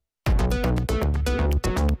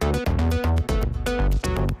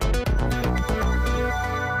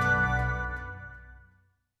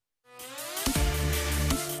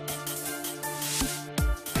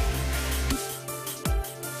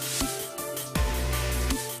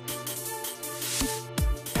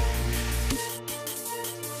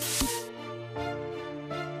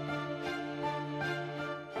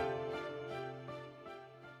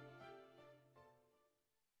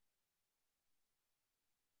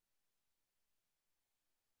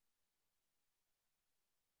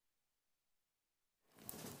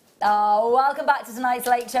 Oh, welcome back to tonight's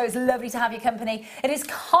Late Show. It's lovely to have your company. It is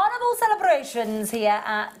Carnival celebrations here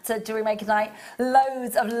at Jewellery Maker tonight.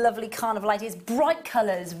 Loads of lovely carnival ideas, bright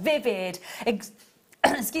colours, vivid,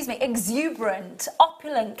 excuse me, exuberant,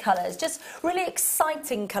 opulent colours, just really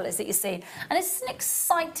exciting colours that you're seeing. And it's an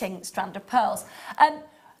exciting strand of pearls.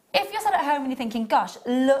 If you're sat at home and you're thinking, gosh,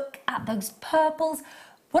 look at those purples,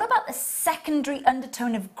 What about the secondary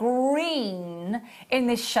undertone of green in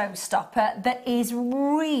this showstopper that is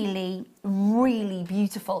really, really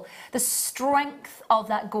beautiful? The strength of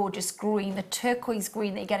that gorgeous green, the turquoise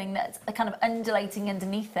green that you're getting that's kind of undulating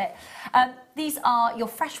underneath it. These are your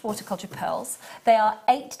fresh water-culture pearls. They are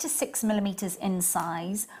 8 to 6 millimetres in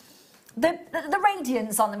size. The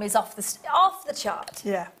radiance on them is off the chart.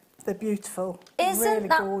 Yeah, they're beautiful. Isn't really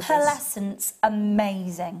that gorgeous. pearlescence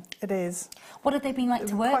amazing? It is. What have they been like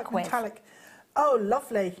to work Quite with? metallic. Oh,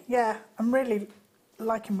 lovely. Yeah, I'm really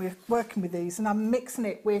liking working with these, and I'm mixing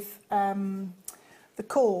it with the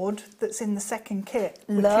cord that's in the second kit,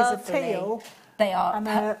 which Lovely. is a teal. They are, and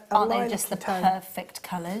aren't they just the tone. perfect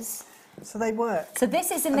colours? So they work. So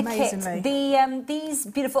this is in the kit. amazingly. These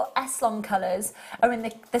beautiful Eslon colours are in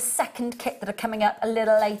the second kit that are coming up a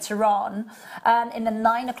little later on, in the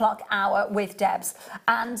 9 o'clock hour with Debs.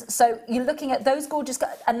 And so you're looking at those gorgeous,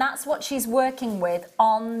 and that's what she's working with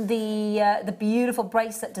on the beautiful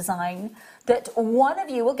bracelet design that one of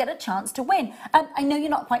you will get a chance to win. I know you're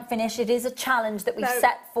not quite finished. It is a challenge that we've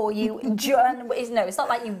set for you. No, it's not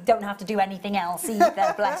like you don't have to do anything else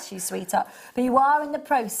either, bless you, sweetheart. But you are in the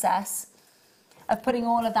process of putting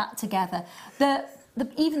all of that together.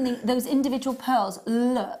 Even those individual pearls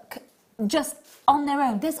look just on their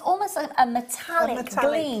own. There's almost a metallic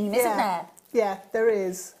gleam, isn't there? Yeah, there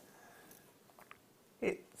is.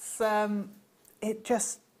 It's it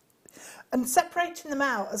just. And separating them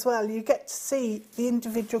out as well, you get to see the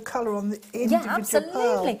individual colour on the individual Yeah,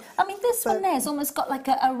 absolutely. pearl. I mean, this one there's almost got like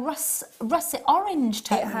a russet orange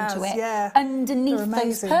tone to it, yeah. underneath They're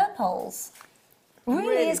those amazing. purples.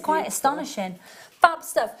 Really is quite beautiful. astonishing. Fab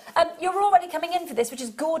stuff. You're already coming in for this, which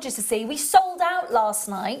is gorgeous to see. We sold out last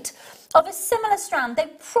night of a similar strand. They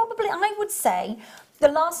probably, I would say, the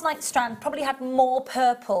last night's strand probably had more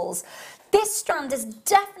purples. This strand has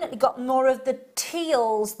definitely got more of the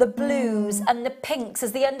teals, the blues and the pinks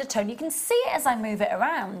as the undertone. You can see it as I move it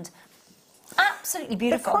around. Absolutely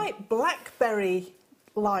beautiful. They're quite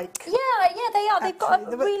blackberry-like. Yeah, they are. They've got a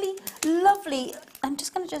Actually, really lovely... I'm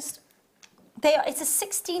just going to They are. It's a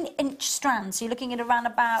 16-inch strand, so you're looking at around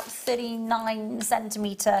about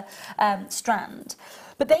 39-centimetre strand.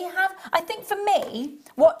 But they have, I think for me,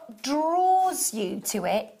 what draws you to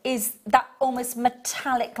it is that almost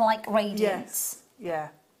metallic-like radiance. Yes, yeah.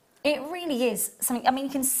 It really is something, I mean,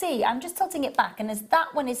 you can see, I'm just tilting it back, and as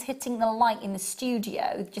that one is hitting the light in the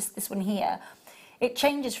studio, just this one here, it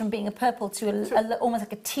changes from being a purple to almost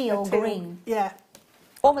like a teal green. Yeah.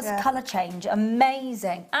 Almost a colour change.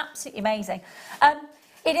 Amazing. Absolutely amazing.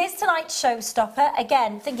 It is tonight's showstopper.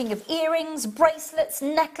 Again, thinking of earrings, bracelets,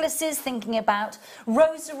 necklaces, thinking about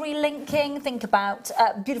rosary linking, think about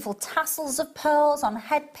beautiful tassels of pearls on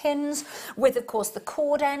head pins with, of course, the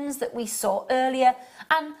cord ends that we saw earlier.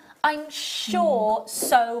 And I'm sure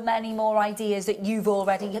so many more ideas that you've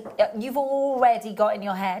already got in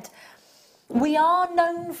your head. We are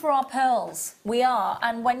known for our pearls. We are.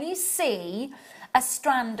 And when you see a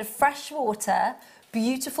strand of freshwater,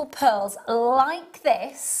 beautiful pearls like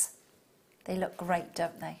this, they look great,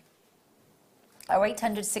 don't they?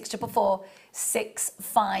 0800 644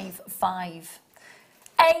 655.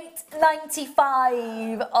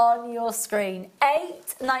 £8.95 on your screen.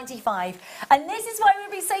 £8.95. And this is why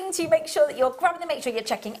we'll be saying to you, make sure that you're grabbing them, make sure you're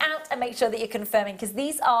checking out, and make sure that you're confirming, because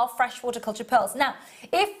these are freshwater culture pearls. Now,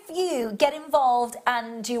 if you get involved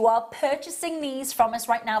and you are purchasing these from us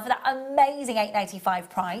right now for that amazing £8.95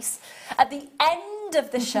 price, at the end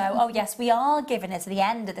of the show, oh yes, we are giving it to the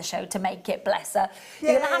end of the show to make it, bless her.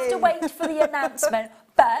 You're going to have to wait for the announcement.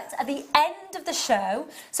 But at the end of the show,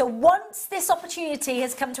 so once this opportunity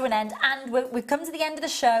has come to an end and we've come to the end of the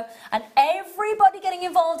show and everybody getting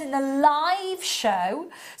involved in the live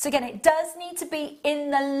show, so again, it does need to be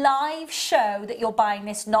in the live show that you're buying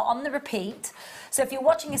this, not on the repeat. So if you're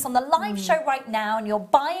watching this on the live show right now and you're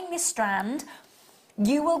buying this strand,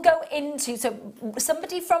 you will go into, so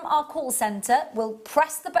somebody from our call centre will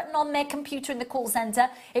press the button on their computer in the call centre.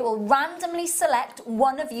 It will randomly select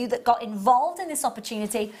one of you that got involved in this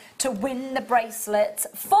opportunity to win the bracelet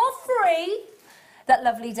for free that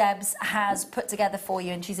lovely Debs has put together for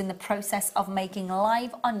you, and she's in the process of making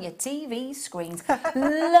live on your TV screens.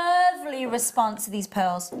 Lovely response to these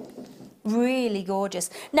pearls. Really gorgeous.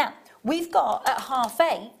 Now, we've got at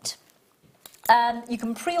 8:30, you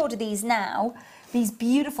can pre-order these now, these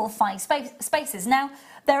beautiful 5 spaces. Now,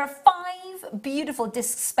 there are 5 beautiful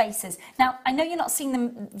disc spaces. Now, I know you're not seeing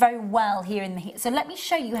them very well here in the heat, so let me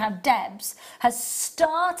show you how Debs has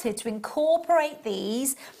started to incorporate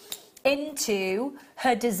these into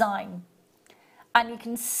her design. And you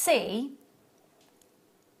can see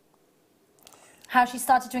how she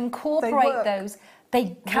started to incorporate those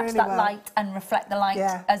They catch really that well. light and reflect the light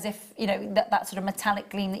Yeah. as if, you know, that sort of metallic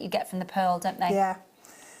gleam that you get from the pearl, don't they? Yeah.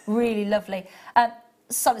 Really lovely.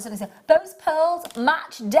 Solid. Those pearls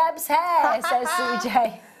match Deb's hair, says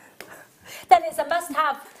CJ. Then it's a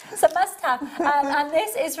must-have. It's a must-have. And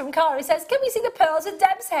this is from Cara. He says, can we see the pearls with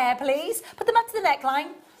Deb's hair, please? Put them up to the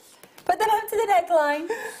neckline. Put them up to the neckline.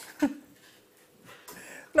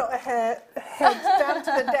 Not a hair, head down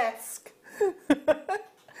to the desk.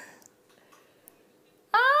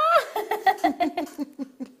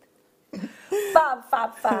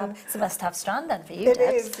 Fab. It's a must-have strand then for you, It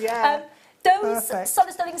Debs. is, yeah. Those Perfect.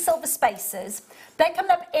 solid stunning silver spacers, they're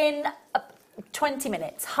coming up in 20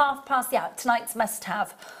 minutes, half past the hour. Tonight's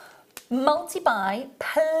must-have. Multi-buy,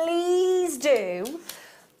 please do.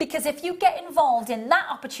 Because if you get involved in that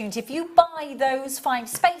opportunity, if you buy those 5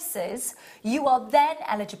 spaces, you are then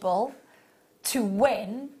eligible to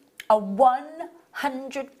win a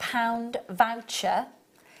 £100 voucher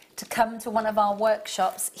to come to one of our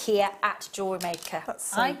workshops here at Jewellery Maker. That's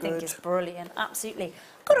so I think good. it's brilliant, absolutely.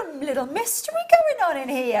 Got a little mystery going on in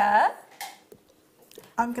here.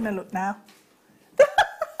 I'm going to look now.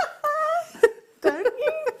 Don't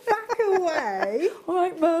you back away. All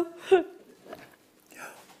right, Mum.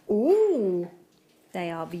 Ooh. They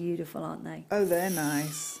are beautiful, aren't they? Oh, they're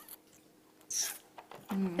nice.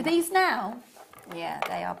 Are these now? Yeah,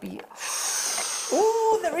 they are beautiful.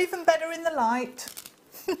 Ooh, they're even better in the light.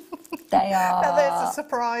 They are. Now there's a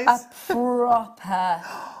surprise. A proper,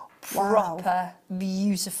 Wow.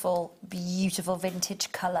 beautiful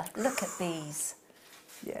vintage colour. Look at these.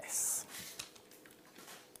 Yes.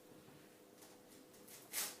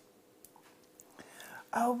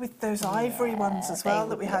 Oh, with those ivory ones as well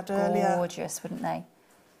that we had earlier. Gorgeous, wouldn't they?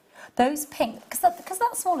 Those pink, because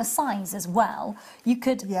that smaller size as well, you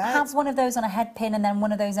could have one of those on a head pin and then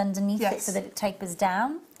one of those underneath it so that it tapers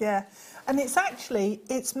down. Yeah, and it's actually,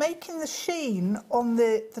 it's making the sheen on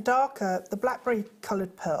the darker, the blackberry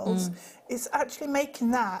coloured pearls, it's actually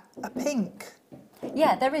making that a pink.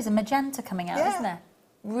 Yeah, there is a magenta coming out, Yeah. isn't there?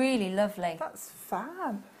 Really lovely. That's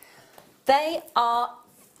fab. They are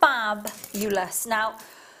fabulous. Now,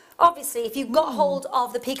 obviously, if you've got hold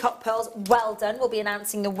of the peacock pearls, well done. We'll be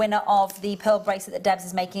announcing the winner of the pearl bracelet that Debs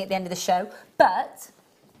is making at the end of the show. But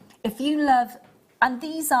if you love, and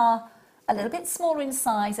these are a little bit smaller in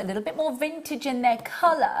size, a little bit more vintage in their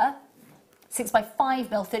colour,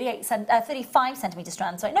 6x5mm, 35 centimetre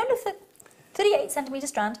strand. Sorry, no, 38 centimetre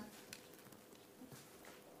strand.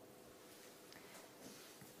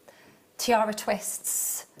 Tiara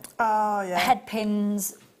twists. Oh, yeah. Head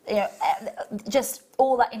pins, you know, just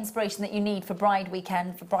all that inspiration that you need for bride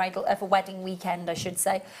weekend, for wedding weekend, I should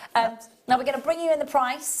say. Now we're going to bring you in the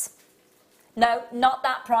price. No, not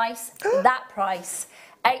that price. That price,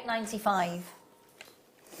 £8.95.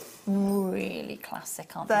 Really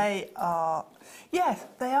classic, aren't they? They are, yeah,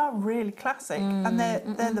 they are really classic, and they're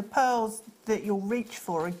the pearls that you'll reach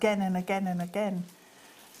for again and again and again,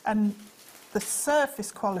 and the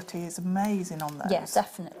surface quality is amazing on those. Yeah,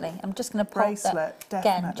 definitely. I'm just going to pop Bracelet, that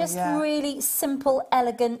again. definitely, Just yeah. really simple,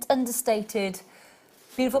 elegant, understated,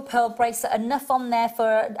 beautiful pearl bracelet. Enough on there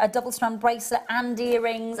for a double strand bracelet and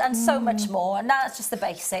earrings and so much more. And that's just the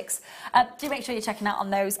basics. Do make sure you're checking out on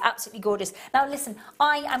those. Absolutely gorgeous. Now listen,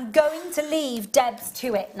 I am going to leave Debs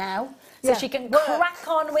to it now, so she can crack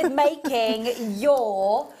on with making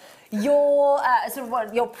your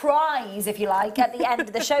prize, if you like, at the end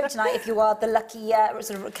of the show tonight, if you are the lucky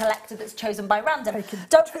sort of collector that's chosen by random.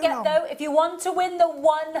 Don't forget though, if you want to win the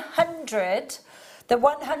 £100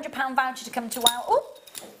 voucher to come to our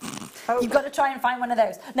you've got to try and find one of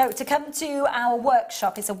those. No, to come to our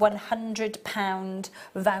workshop is a £100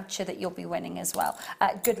 voucher that you'll be winning as well.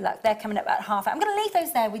 Good luck. They're coming up at half. I'm going to leave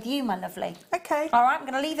those there with you, my lovely. Okay. All right, I'm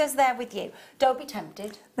going to leave those there with you. Don't be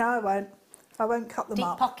tempted. No, I won't. I won't cut them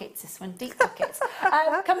up. Deep pockets, this one, deep pockets.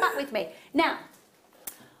 Come back with me. Now,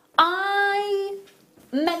 I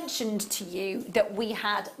mentioned to you that we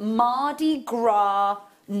had Mardi Gras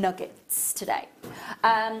nuggets today.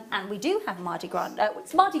 And we do have Mardi Gras.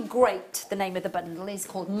 It's Mardi Great, the name of the bundle is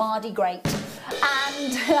called Mardi Great.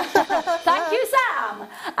 And thank you, Sam.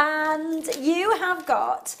 And you have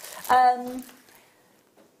got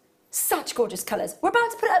such gorgeous colours. We're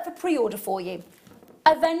about to put it up for pre-order for you.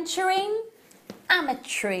 Aventurine,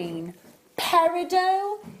 Ametrine,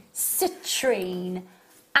 Peridot, Citrine,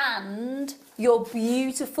 and your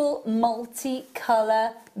beautiful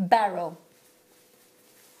multicolour beryl.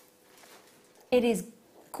 It is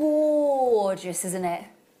gorgeous, isn't it?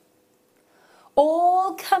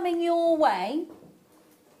 All coming your way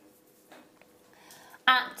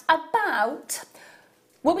at about,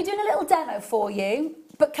 we'll be doing a little demo for you,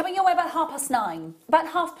 but coming your way about 9:30. About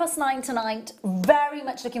 9:30 tonight. Very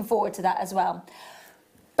much looking forward to that as well.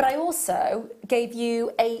 But I also gave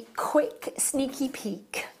you a quick sneaky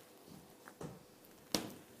peek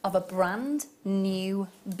of a brand new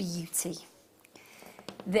beauty.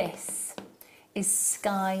 This is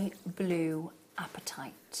Sky Blue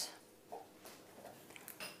Apatite.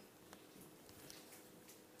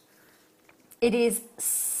 It is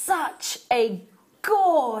such a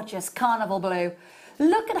gorgeous carnival blue.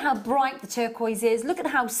 Look at how bright the turquoise is. Look at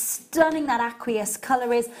how stunning that aqueous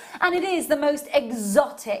colour is. And it is the most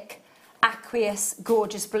exotic aqueous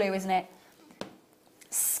gorgeous blue, isn't it?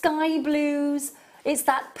 Sky blues. It's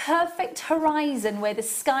that perfect horizon where the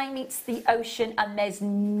sky meets the ocean and there's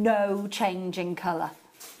no change in colour.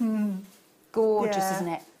 Gorgeous, Yeah, isn't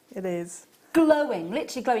it? It is. Glowing,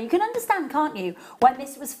 literally glowing. You can understand, can't you, when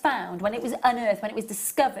this was found, when it was unearthed, when it was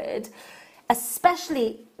discovered,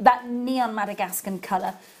 especially that neon Madagascan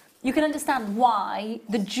colour, you can understand why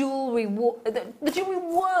the jewellery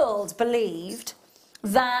world believed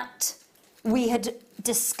that we had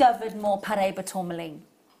discovered more Paraiba tourmaline.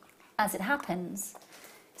 As it happens,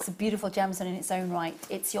 it's a beautiful gemstone in its own right.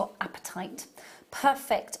 It's your apatite.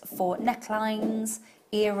 Perfect for necklines,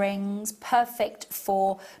 earrings, perfect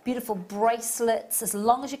for beautiful bracelets, as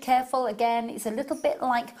long as you're careful. Again, it's a little bit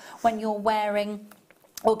like when you're wearing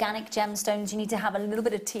organic gemstones, you need to have a little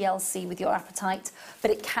bit of TLC with your apatite,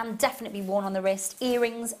 but it can definitely be worn on the wrist.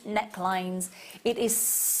 Earrings, necklines, it is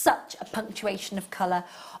such a punctuation of colour.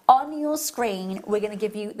 On your screen, we're going to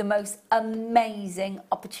give you the most amazing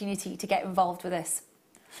opportunity to get involved with this.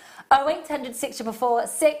 0800 644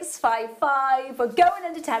 655. We're going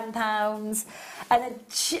under £10 and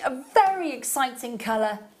a very exciting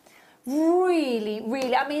colour. Really,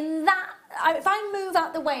 really, I mean, if I move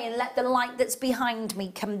out the way and let the light that's behind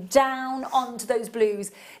me come down onto those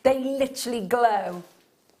blues, they literally glow.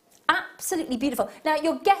 Absolutely beautiful. Now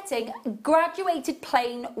you're getting graduated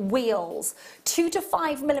plain wheels, 2 to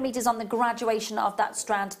 5 millimetres on the graduation of that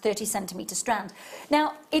strand, 30 centimetre strand.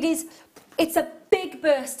 Now it's a big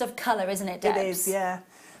burst of colour, isn't it, Debs? It is, yeah.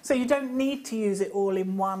 So you don't need to use it all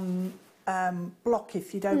in one block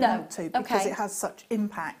if you don't want to, because it has such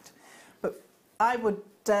impact. But I would,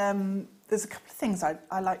 there's a couple of things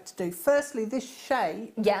I like to do. Firstly, this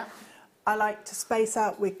shape. Yeah. I like to space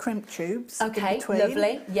out with crimp tubes in between.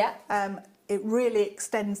 Lovely, yeah. It really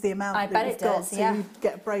extends the amount that you've got, so you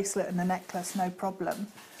get a bracelet and a necklace, no problem.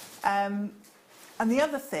 And the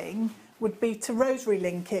other thing would be to rosary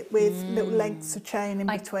link it with little lengths of chain in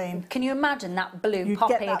between. Can you imagine that blue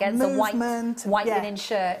popping against the white linen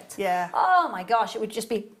shirt? Yeah. Oh my gosh, it would just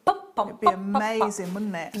be pop, pop, It'd be amazing,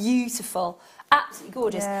 wouldn't it? Beautiful. Absolutely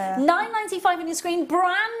gorgeous. Yeah. £9.95 on your screen,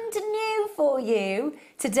 brand new for you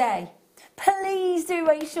today. Please do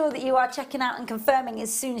make sure that you are checking out and confirming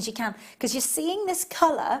as soon as you can, because you're seeing this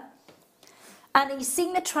colour and you're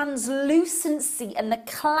seeing the translucency and the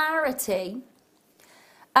clarity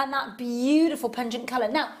and that beautiful pungent colour.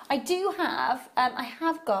 Now, I do have, I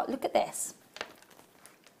have got, look at this.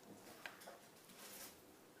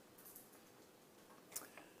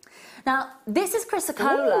 Now, this is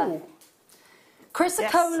chrysocolla. Ooh.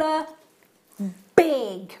 Chrysocolla,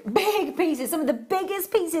 big pieces, some of the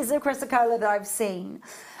biggest pieces of chrysocolla that I've seen.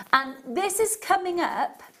 And this is coming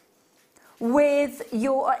up with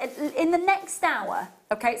your, in the next hour,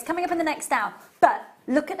 okay? It's coming up in the next hour. But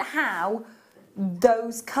look at how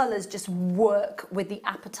those colours just work with the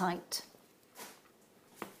apatite.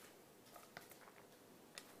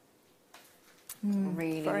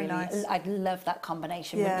 Really, very really nice. I'd love that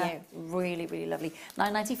combination, wouldn't you? Really, really lovely.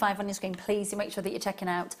 £9.95 on your screen. Please do make sure that you're checking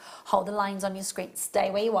out. Hold the lines on your screen. Stay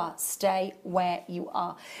where you are. Stay where you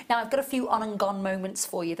are. Now, I've got a few on and gone moments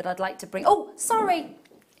for you that I'd like to bring. Oh, sorry.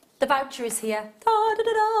 The voucher is here. Da, da,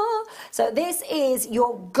 da, da. So this is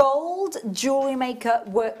your gold Jewellery Maker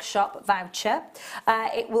workshop voucher.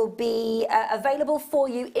 It will be available for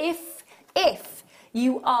you if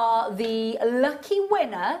you are the lucky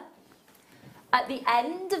winner at the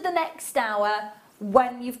end of the next hour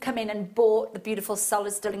when you've come in and bought the beautiful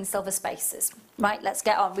solid sterling silver spaces. Right, let's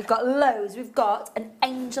get on. We've got loads. We've got an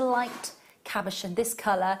angel light cabochon, this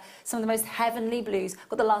colour, some of the most heavenly blues. I've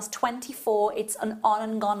got the last 24. It's an on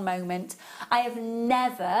and gone moment. I have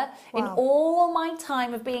never, in all my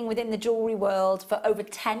time of being within the jewellery world for over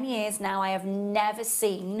 10 years now, I have never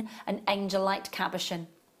seen an angel light cabochon.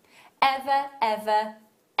 Ever, ever,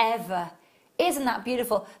 ever. Isn't that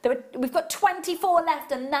beautiful? We've got 24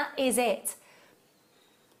 left and that is it.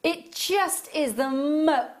 It just is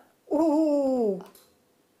the ooh.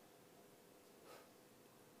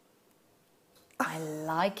 I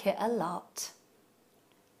like it a lot.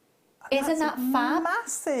 I Isn't that fab?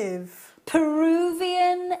 Massive.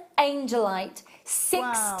 Peruvian Angelite, 60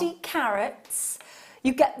 Wow. carats.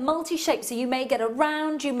 You get multi-shapes, so you may get a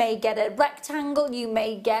round, you may get a rectangle, you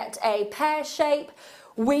may get a pear shape.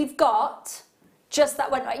 We've got just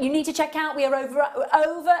that one. You need to check out. We are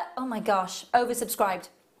over. Oh my gosh, oversubscribed.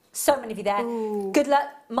 So many of you there. Ooh. Good luck.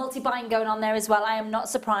 Multi-buying going on there as well. I am not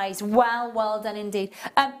surprised. Well done indeed.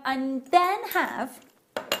 And then have.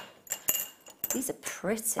 These are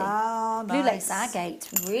pretty. Oh, Blue lace nice. agate,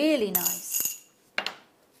 really nice.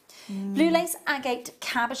 Blue lace agate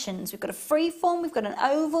cabochons. We've got a freeform, we've got an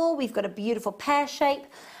oval, we've got a beautiful pear shape,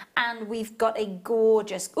 and we've got a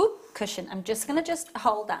gorgeous cushion. I'm just going to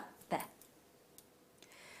hold that there.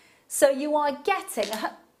 So you are getting,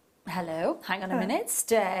 hello, hang on a minute,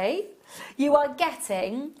 stay. You are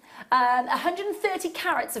getting 130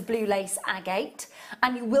 carats of blue lace agate,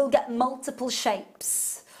 and you will get multiple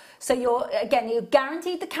shapes. So you're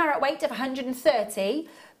guaranteed the carat weight of 130,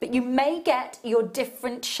 but you may get your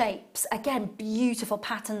different shapes. Again, beautiful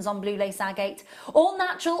patterns on blue lace agate. All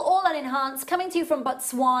natural, all unenhanced, coming to you from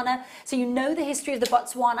Botswana. So you know the history of the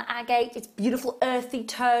Botswana agate. It's beautiful earthy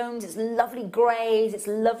tones, it's lovely greys, it's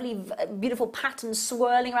lovely, beautiful patterns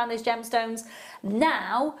swirling around those gemstones.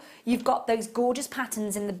 Now, you've got those gorgeous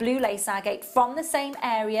patterns in the blue lace agate from the same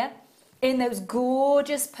area, in those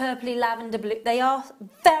gorgeous purpley lavender blue. They are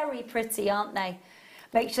very pretty, aren't they?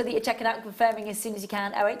 Make sure that you're checking out and confirming as soon as you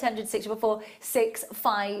can. 0800 644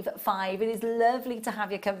 655. It is lovely to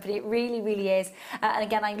have your company. It really, really is. And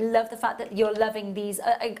again, I love the fact that you're loving these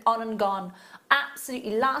on and gone.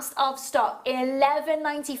 Absolutely. Last of stock,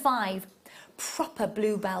 $11.95. Proper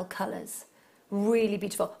bluebell colours. Really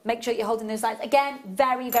beautiful. Make sure you're holding those lines. Again,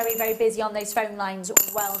 very, very, very busy on those phone lines.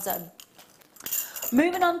 Well done.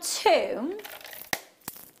 Moving on to,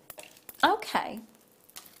 okay.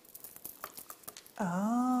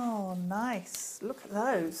 Oh, nice. Look at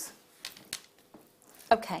those.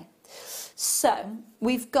 Okay, so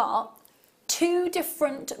we've got two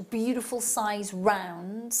different beautiful size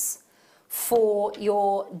rounds for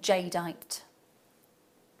your jadeite.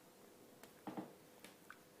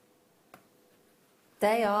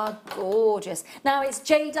 They are gorgeous. Now it's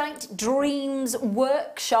Jadeite Dreams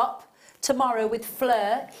Workshop tomorrow with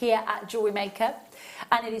Fleur here at Jewellery Maker,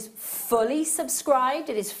 and it is fully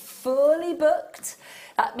subscribed, it is fully booked.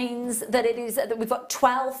 That means that we've got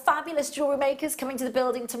 12 fabulous jewellery makers coming to the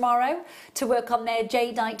building tomorrow to work on their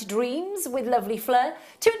jadeite dreams with lovely Fleur.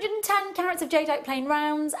 210 carats of jadeite plain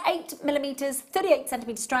rounds, 8mm, 38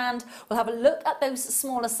 centimetre strand. We'll have a look at those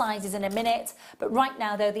smaller sizes in a minute, but right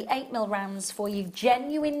now though, the 8mm rounds for you,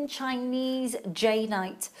 genuine Chinese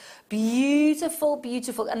jadeite. Beautiful,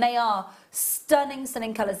 beautiful, and they are stunning,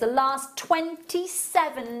 stunning colours. The last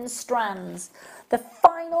 27 strands. The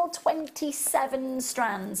final 27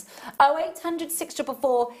 strands. 0800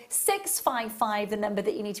 644 655, the number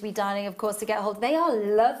that you need to be dialing, of course, to get a hold of. They are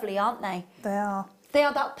lovely, aren't they? They are. They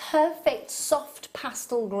are that perfect soft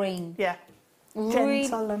pastel green. Yeah. Really,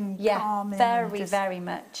 gentle and calming. Very, very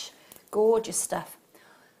much. Gorgeous stuff.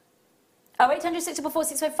 0800 644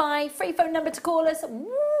 655, free phone number to call us.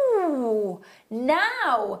 Ooh,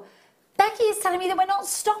 now, Becky is telling me that we're not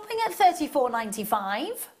stopping at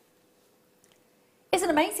 $34.95. It's an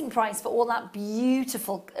amazing price for all that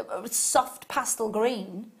beautiful, soft pastel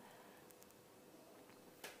green.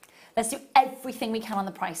 Let's do everything we can on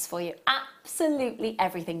the price for you. Absolutely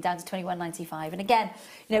everything, down to $21.95. And again,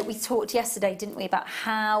 you know, we talked yesterday, didn't we, about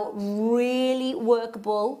how really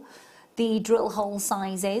workable the drill hole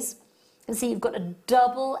size is. You can see you've got a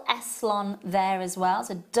double Eslon there as well,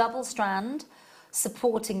 so double strand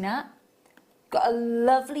supporting that. Got a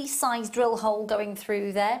lovely size drill hole going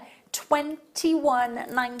through there.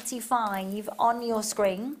 $21.95 on your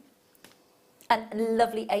screen, and a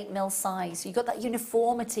lovely 8mm size. So you've got that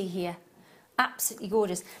uniformity here. Absolutely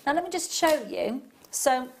gorgeous. Now let me just show you.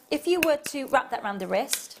 So if you were to wrap that around the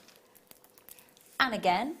wrist, and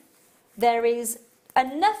again, there is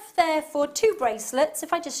enough there for 2 bracelets.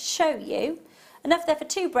 If I just show you, enough there for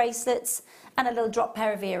 2 bracelets and a little drop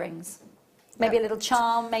pair of earrings. Maybe a little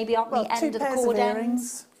charm, maybe on the end of the cord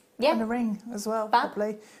ends. Yeah. And a ring as well,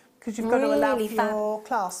 probably. Because you've got to allow for your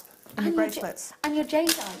clasp and your bracelets. And your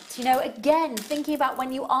jadeite. You know, again, thinking about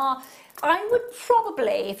when you are... I would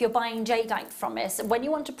probably, if you're buying jadeite from us, when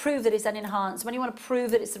you want to prove that it's unenhanced, when you want to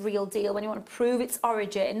prove that it's the real deal, when you want to prove its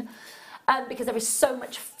origin, because there is so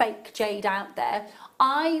much fake jade out there,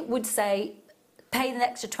 I would say pay an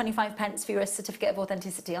extra 25 pence for your certificate of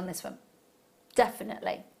authenticity on this one.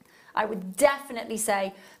 Definitely. I would definitely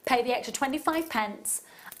say pay the extra 25 pence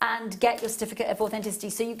and get your certificate of authenticity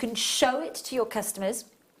so you can show it to your customers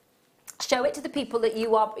Show it to the people that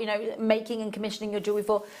you are, you know, making and commissioning your jewellery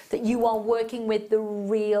for, that you are working with the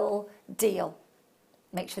real deal.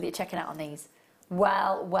 Make sure that you're checking out on these.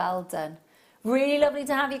 Well done. Really lovely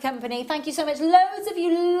to have your company. Thank you so much. Loads of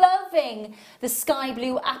you loving the sky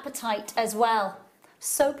blue apatite as well.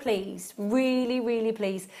 So pleased. Really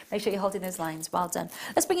pleased. Make sure you're holding those lines. Well done.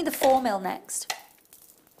 Let's bring you the 4mm next.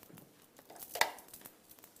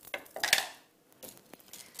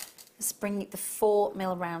 Let's bring you the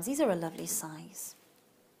 4mm rounds. These are a lovely size.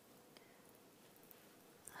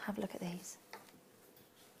 Have a look at these.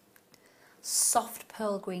 Soft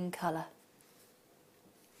pearl green colour.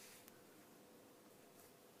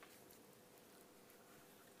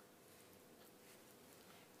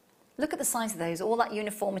 Look at the size of those, all that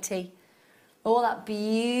uniformity, all that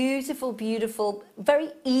beautiful, beautiful, very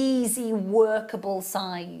easy workable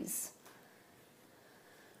size.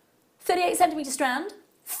 38cm strand,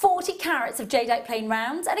 40 carats of jadeite plain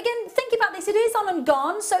rounds. And again, think about this, it is on and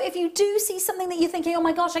gone. So if you do see something that you're thinking, oh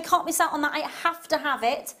my gosh, I can't miss out on that, I have to have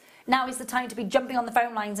it, now is the time to be jumping on the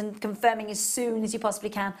phone lines and confirming as soon as you possibly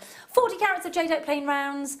can. 40 carats of jadeite plain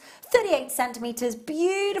rounds, 38 centimetres,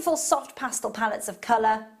 beautiful soft pastel palettes of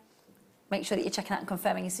colour. Make sure that you're checking out and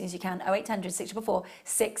confirming as soon as you can. 0800 644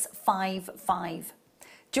 655.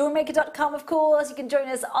 JewelleryMaker.com, of course. You can join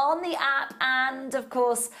us on the app, and of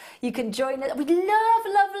course you can join us. We'd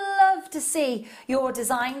love to see your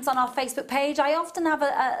designs on our Facebook page. I often have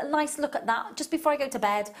a nice look at that just before I go to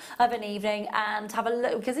bed of an evening and have a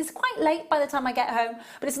look, because it's quite late by the time I get home,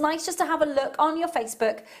 but it's nice just to have a look on your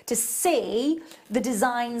Facebook to see the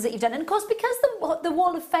designs that you've done. And of course, because the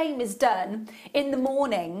Wall of Fame is done in the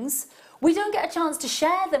mornings, we don't get a chance to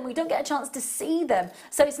share them, we don't get a chance to see them.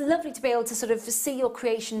 So it's lovely to be able to sort of see your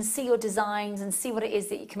creations, see your designs, and see what it is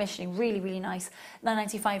that you're commissioning. Really nice.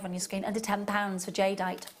 £9.95 on your screen, under £10 for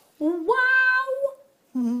jadeite.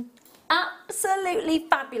 Wow! Absolutely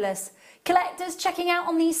fabulous. Collectors checking out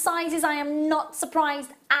on these sizes, I am not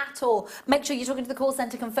surprised at all. Make sure you're talking to the call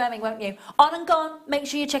centre confirming, won't you? On and gone, make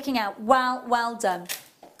sure you're checking out. Well done.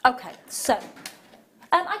 Okay, so,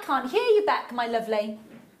 I can't hear you back, my lovely.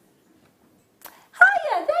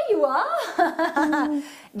 Hiya, there you are.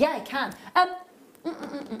 Yeah, I can.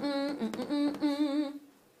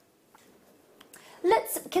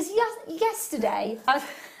 Let's, because yesterday,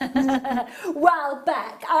 well,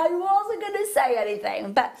 Beck, I wasn't going to say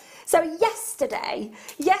anything, but so yesterday,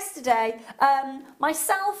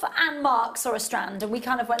 myself and Mark saw a strand, and we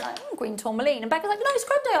kind of went like, green tourmaline, and Beck was like, no, it's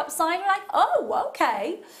creme dioxide. We're like, oh,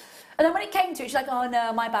 okay. And then when it came to it, she's like, oh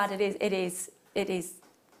no, my bad, it is.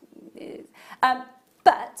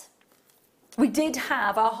 But we did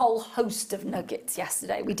have a whole host of nuggets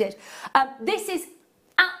yesterday. We did. This is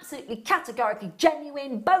absolutely categorically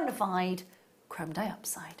genuine, bona fide chrome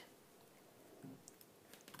dioxide.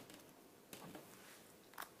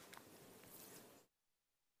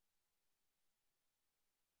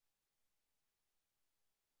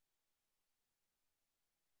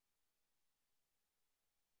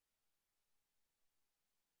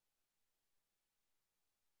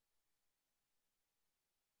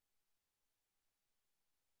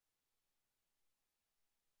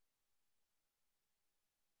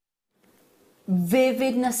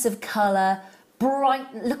 Vividness of colour,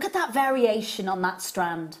 bright, look at that variation on that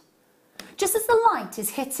strand. Just as the light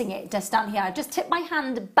is hitting it just down here, I just tip my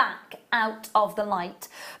hand back out of the light.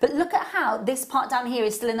 But look at how this part down here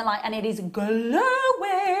is still in the light and it is glowing.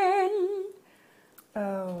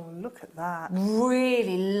 Oh, look at that.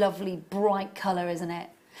 Really lovely, bright colour, isn't it?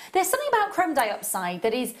 There's something about chrome dioxide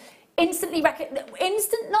that is instantly,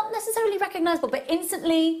 not necessarily recognisable, but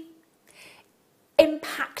instantly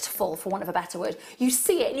impactful, for want of a better word. You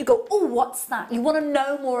see it and you go, oh, what's that? You want to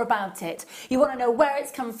know more about it. You want to know where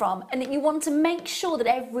it's come from, and that you want to make sure that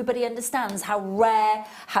everybody understands how rare,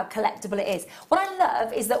 how collectible it is. What I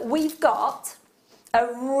love is that we've got a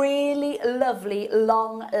really lovely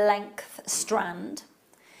long length strand,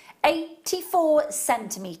 84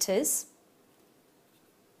 centimetres,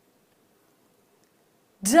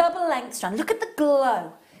 double length strand. Look at the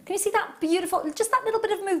glow. Can you see that beautiful, just that little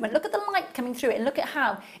bit of movement? Look at the light coming through it, and look at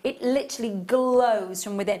how it literally glows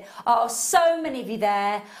from within. Oh, so many of you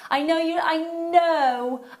there. I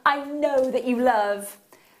know that you love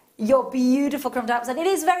your beautiful chrome dioxide. It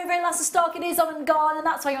is very last of stock. It is on and gone, and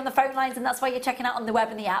that's why you're on the phone lines, and that's why you're checking out on the web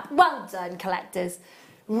and the app. Well done, collectors.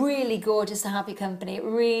 Really gorgeous to have your company. It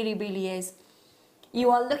really is. You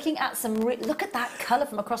are looking at some, look at that colour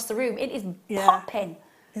from across the room. It is popping.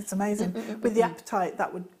 It's amazing. With the apatite,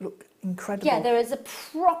 that would look incredible. Yeah, there is a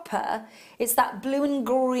proper, it's that blue and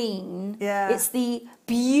green. Yeah. It's the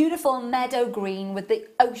beautiful meadow green with the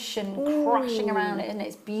ocean crashing around it, and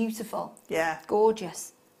it's beautiful. Yeah.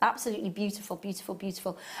 Gorgeous. Absolutely beautiful, beautiful,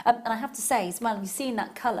 beautiful. And I have to say as well, you're seeing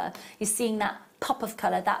that colour, you're seeing that pop of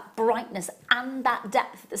colour, that brightness and that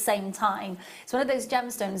depth at the same time. It's one of those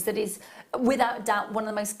gemstones that is, without doubt, one of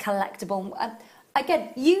the most collectible. Again,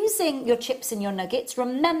 using your chips and your nuggets,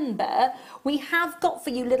 remember, we have got for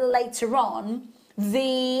you a little later on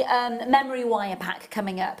the memory wire pack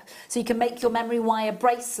coming up. So you can make your memory wire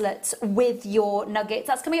bracelets with your nuggets.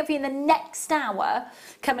 That's coming up for you in the next hour,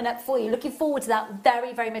 coming up for you. Looking forward to that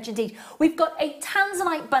very, very much indeed. We've got a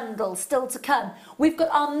Tanzanite bundle still to come. We've got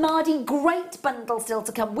our Mardi Great bundle still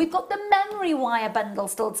to come. We've got the memory wire bundle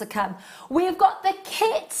still to come. We've got the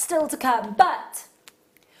kit still to come. But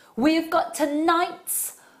we've got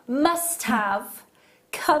tonight's must-have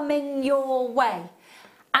coming your way.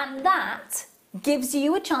 And that gives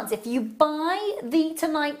you a chance. If you buy the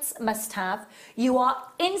tonight's must-have, you are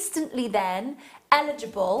instantly then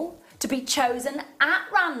eligible to be chosen at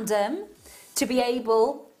random to be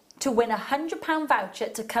able to win a £100 voucher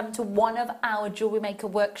to come to one of our Jewellery Maker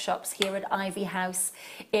workshops here at Ivy House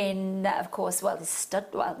in, of course, well,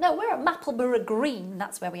 no, we're at Mapleborough Green,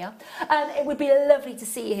 that's where we are. It would be lovely to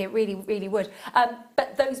see you here, really, really would.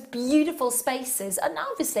 But those beautiful spaces, and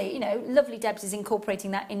obviously, you know, lovely Debs is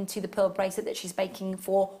incorporating that into the pearl bracelet that she's making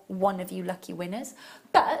for one of you lucky winners.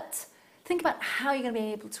 But think about how you're going to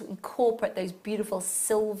be able to incorporate those beautiful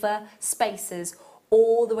silver spaces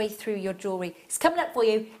all the way through your jewellery. It's coming up for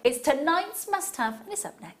you. It's tonight's must-have, and it's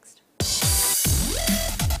up next.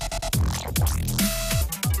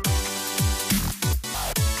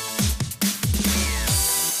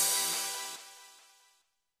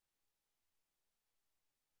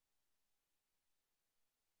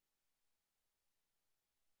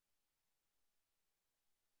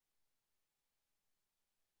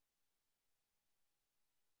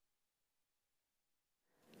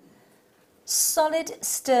 Solid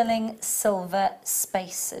sterling silver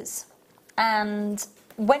spaces. And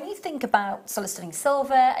when you think about solid sterling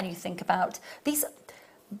silver and you think about these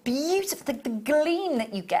beautiful, the gleam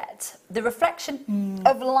that you get, the reflection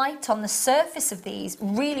of light on the surface of these,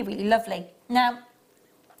 really, really lovely. Now,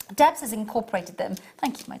 Debs has incorporated them,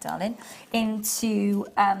 thank you, my darling, into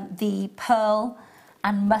the pearl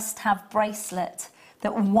and must-have bracelet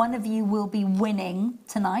that one of you will be winning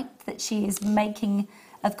tonight, that she is making,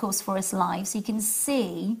 of course, for us live. So you can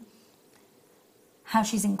see how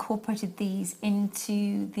she's incorporated these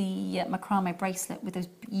into the macrame bracelet with those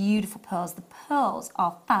beautiful pearls. The pearls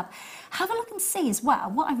are fab. Have a look and see as well.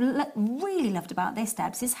 What I've really loved about this,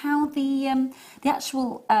 Debs, is how the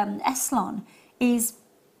actual Eslon is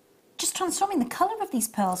just transforming the colour of these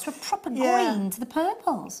pearls from a proper green to the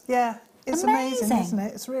purples. Yeah, it's amazing, isn't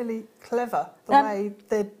it? It's really clever the way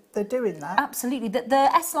they're doing that. Absolutely. The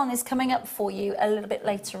Eslon is coming up for you a little bit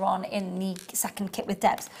later on in the second kit with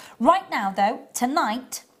Debs. Right now, though,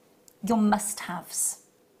 tonight, your must-haves.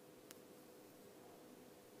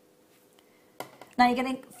 Now, you're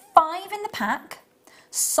getting 5 in the pack,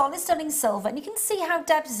 solid sterling silver, and you can see how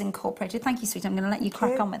Debs is incorporated. Thank you, sweet. I'm going to let you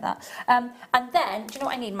crack on with that. And then, do you know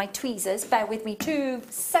what I need? My tweezers. Bear with me 2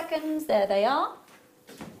 seconds. There they are.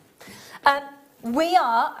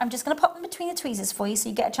 I'm just going to pop them between the tweezers for you so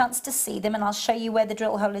you get a chance to see them, and I'll show you where the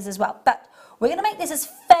drill hole is as well. But we're going to make this as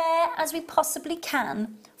fair as we possibly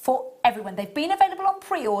can for everyone. They've been available on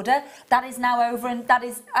pre-order. That is now over, and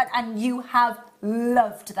and you have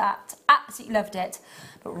loved that. Absolutely loved it.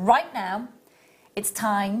 But right now, it's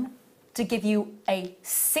time to give you a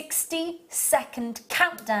 60-second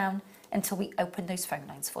countdown until we open those phone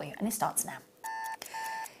lines for you, and it starts now.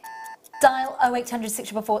 Dial 0800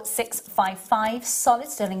 644 655, solid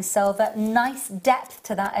sterling silver, nice depth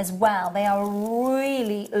to that as well. They are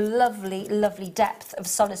really lovely, lovely depth of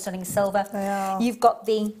solid sterling silver. They are. You've got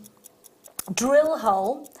the drill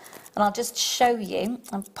hole, and I'll just show you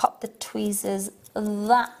and pop the tweezers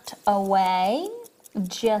that away,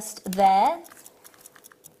 just there.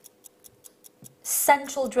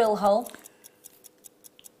 Central drill hole,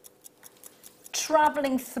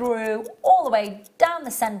 travelling through all the way down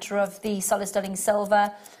the centre of the solid sterling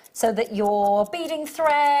silver so that your beading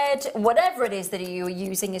thread, whatever it is that you're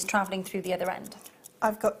using, is travelling through the other end.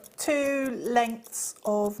 I've got 2 lengths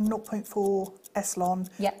of 0.4 Eslon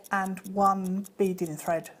and 1 beading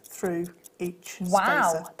thread through each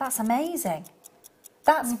spacer. That's amazing.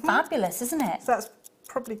 That's fabulous, isn't it? So that's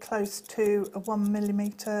probably close to a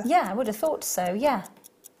 1mm. Yeah, I would have thought so, yeah.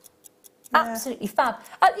 Absolutely fab.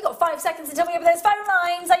 You've got 5 seconds until we open those phone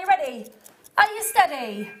lines. Are you ready? Are you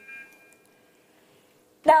steady?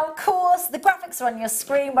 Now, of course, the graphics are on your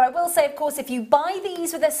screen, but I will say, of course, if you buy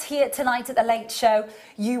these with us here tonight at the Late Show,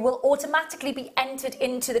 you will automatically be entered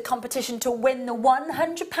into the competition to win the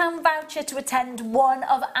 £100 voucher to attend one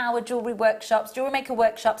of our jewellery workshops, Jewellery Maker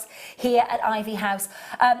workshops here at Ivy House.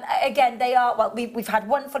 Again, they are, well, we've had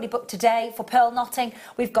one fully booked today for pearl knotting.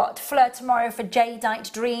 We've got Fleur tomorrow for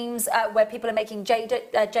Jadeite Dreams, where people are making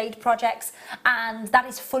jade projects, and that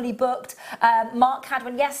is fully booked. Mark had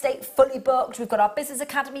one yesterday, fully booked. We've got our Business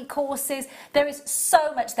Academy courses. There is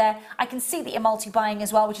so much there. I can see that you're multi-buying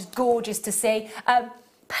as well, which is gorgeous to see.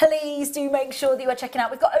 Please do make sure that you are checking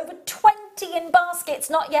out. We've got over 20 in baskets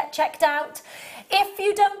not yet checked out. If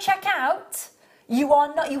you don't check out, you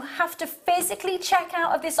are not. You have to physically check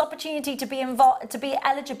out of this opportunity to be involved, to be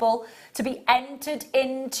eligible, to be entered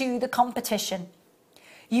into the competition.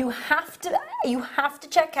 You have to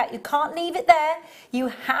check out. You can't leave it there. You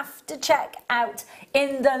have to check out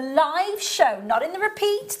in the live show, not in the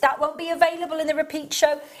repeat. That won't be available in the repeat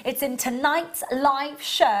show. It's in tonight's live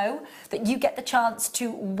show that you get the chance to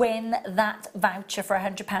win that voucher for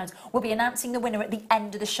 £100. We'll be announcing the winner at the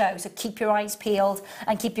end of the show, so keep your eyes peeled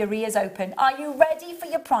and keep your ears open. Are you ready for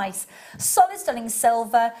your price? Solid stunning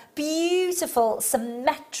silver, beautiful,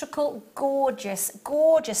 symmetrical, gorgeous,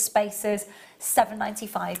 gorgeous spaces.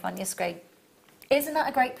 £7.95 on your screen. Isn't that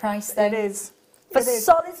a great price though? It is. For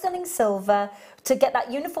solid stunning silver, to get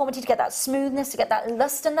that uniformity, to get that smoothness, to get that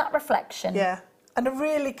luster and that reflection. Yeah, and a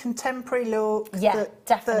really contemporary look. Yeah,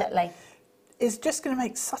 definitely. That is just going to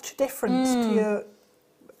make such a difference to your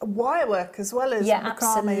wire work as well as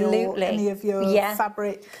macrame or any of your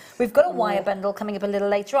fabric. We've got a wire bundle coming up a little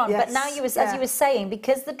later on, but now you, as you were saying,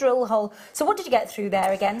 because the drill hole. So what did you get through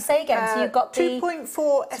there again? Say again. So you've got the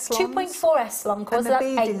 2.4 S-longs, 2.4 S-long, so that's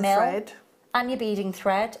 8 mil, thread, and your beading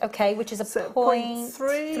thread, okay, which is a so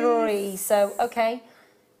 0.3. So okay.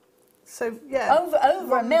 So yeah,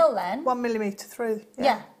 over a mil then. 1 millimetre through.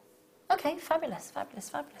 Yeah. Okay, fabulous, fabulous,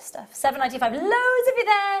 fabulous stuff. £7.95, loads of you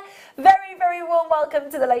there. Very, very warm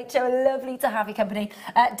welcome to the Late Show. Lovely to have your company.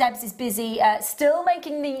 Debs is busy, still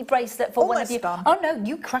making the bracelet for one of you. Done. Oh no,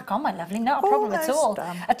 you crack on, my lovely, not a problem at all.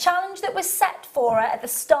 Done. A challenge that was set for her at the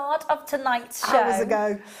start of tonight's show. Hours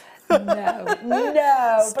ago. No,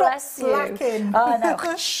 Stop bless slacking. you. Oh no.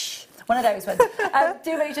 One of those ones.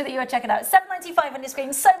 Do make sure that you are checking out. £7.95 on your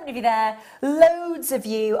screen. So many of you there. Loads of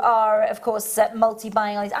you are, of course,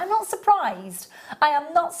 multi-buying on these. I'm not surprised. I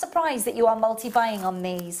am not surprised that you are multi-buying on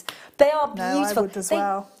these. They are beautiful. No, I would as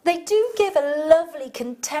well. They do give a lovely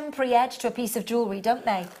contemporary edge to a piece of jewellery, don't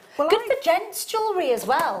they? Well, good for gents' jewellery as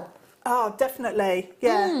well. Oh, definitely.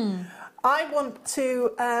 Yeah. I want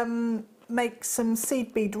to make some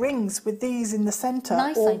seed bead rings with these in the centre.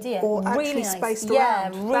 Nice idea. Or actually really nice. spaced Yeah,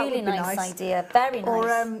 around. really nice idea. Very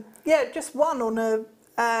nice. Or just one on a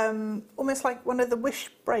almost like one of the wish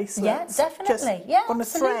bracelets. Yeah, definitely. Just on a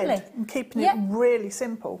thread and keeping it really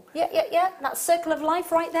simple. Yeah. That circle of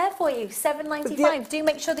life right there for you. £7.95. Do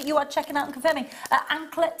make sure that you are checking out and confirming.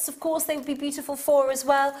 Anklets, of course, they would be beautiful for as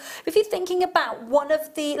well. If you're thinking about one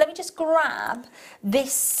of the, let me just grab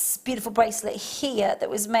this beautiful bracelet here that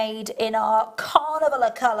was made in our carnival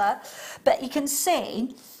colour. But you can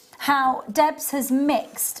see how Debs has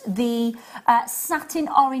mixed the satin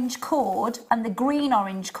orange cord and the green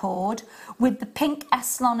orange cord with the pink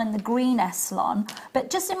S-lon and the green S-lon.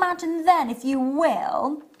 But just imagine then, if you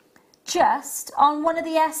will, just on one of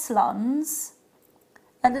the S-lons,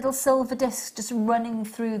 a little silver disc just running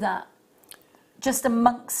through that, just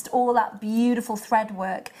amongst all that beautiful thread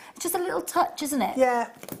work. It's just a little touch, isn't it?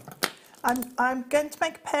 Yeah. I'm going to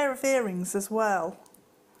make a pair of earrings as well.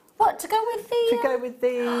 What, to go with the... To go with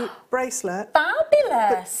the bracelet.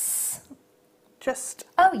 Fabulous. Just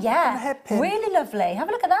oh, yeah. on a headpin. Really lovely. Have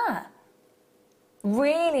a look at that.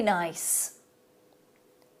 Really nice.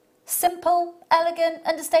 Simple, elegant,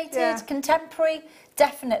 understated, contemporary.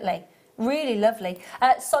 Definitely. Really lovely.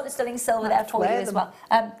 Solid sterling silver there for you as well.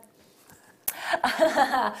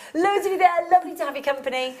 Loads of you there, lovely to have your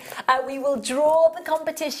company. We will draw the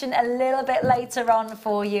competition a little bit later on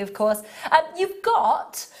for you, of course. You've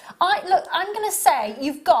got, I'm going to say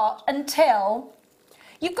you've got until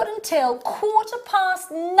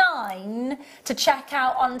 9:15 to check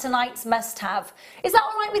out on tonight's must-have. Is that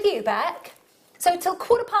all right with you, Beck? So till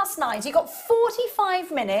 9:15, so you've got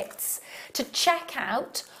 45 minutes to check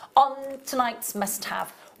out on tonight's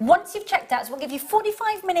must-have. Once you've checked out, so we'll give you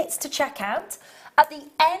 45 minutes to check out. At the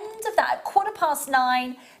end of that, at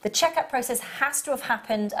 9:15, the checkout process has to have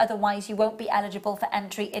happened, otherwise you won't be eligible for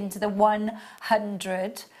entry into the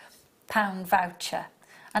 £100 voucher.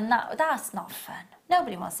 And that's not fun.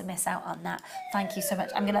 Nobody wants to miss out on that. Thank you so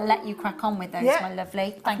much. I'm going to let you crack on with those, my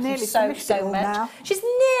lovely. Thank you so much. Now. She's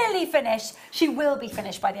nearly finished. She will be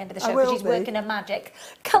finished by the end of the show because she's working her magic.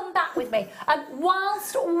 Come back with me. And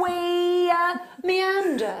whilst we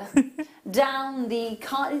meander down the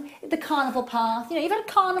carnival path, you know, you've had a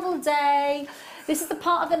carnival day. This is the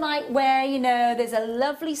part of the night where, you know, there's a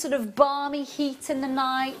lovely sort of balmy heat in the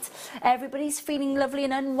night. Everybody's feeling lovely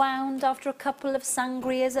and unwound after a couple of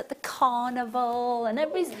sangrias at the carnival, and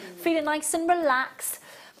everybody's feeling nice and relaxed.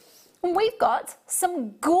 And we've got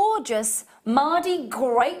some gorgeous Mardi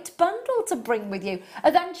Great bundle to bring with you.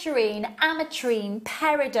 Aventurine, ametrine,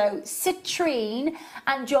 peridot, citrine,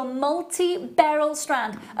 and your multi-beryl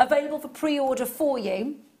strand available for pre-order for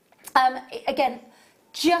you. Again,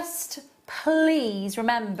 just please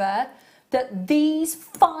remember that these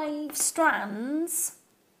 5 strands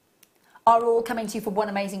are all coming to you for one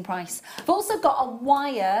amazing price. I've also got a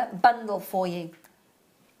wire bundle for you.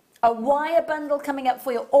 A wire bundle coming up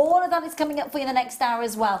for you. All of that is coming up for you in the next hour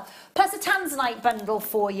as well. Plus a tanzanite bundle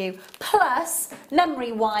for you. Plus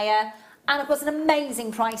memory wire. And of course an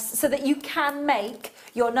amazing price so that you can make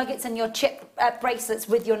your nuggets and your chip bracelets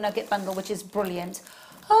with your nugget bundle, which is brilliant.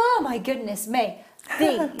 Oh my goodness me.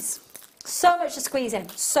 These. So much to squeeze in.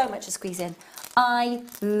 So much to squeeze in. I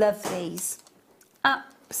love these.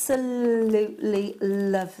 Absolutely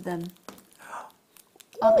love them.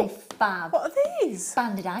 Aren't they fab? What are these?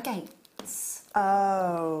 Banded agates.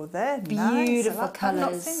 Oh, they're beautiful nice. colours.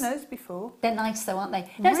 I've not seen those before. They're nice though, aren't they?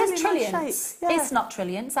 No, Really it says nice trillions. shape, yeah. It's not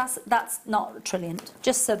trillions. That's not trilliant.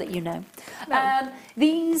 Just so that you know. No.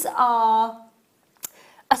 These are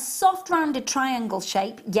a soft rounded triangle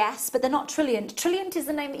shape, yes, but they're not trilliant. Trilliant is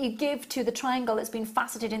the name that you give to the triangle that's been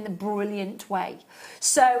faceted in the brilliant way.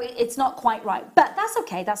 So it's not quite right, but that's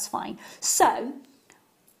okay, that's fine. So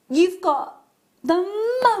you've got the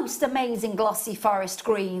most amazing glossy forest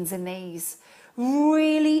greens in these.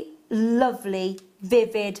 Really lovely,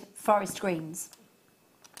 vivid forest greens.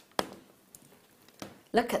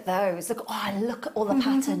 Look at those. Look at all the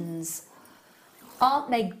patterns.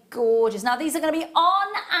 Aren't they gorgeous? Now, these are going to be on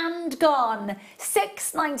and gone.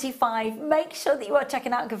 $6.95. Make sure that you are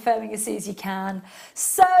checking out and confirming as soon as you can.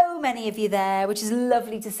 So many of you there, which is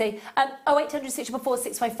lovely to see. 0800 644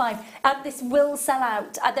 655. This will sell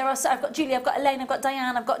out. I've got Julie, I've got Elaine, I've got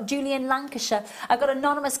Diane, I've got Julie in Lancashire. I've got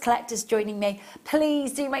anonymous collectors joining me.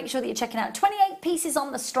 Please do make sure that you're checking out. 28 pieces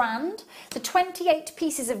on the strand. The 28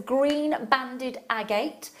 pieces of green banded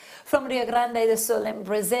agate from Rio Grande do Sul in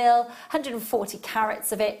Brazil, 140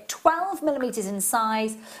 carats of it, 12 millimeters in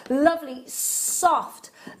size, lovely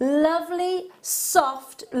soft, lovely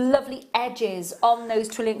edges on those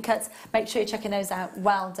trilliant cuts. Make sure you're checking those out.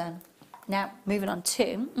 Well done. Now, moving on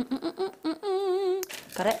to,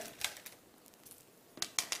 got it?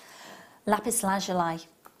 Lapis lazuli.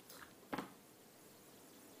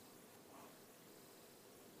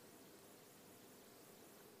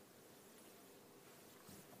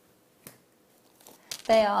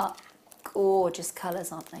 They are gorgeous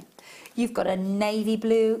colours, aren't they? You've got a navy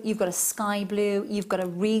blue, you've got a sky blue, you've got a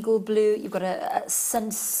regal blue, you've got a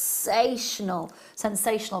sensational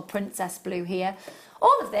princess blue here.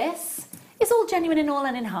 All of this is all genuine and all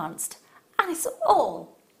unenhanced. And it's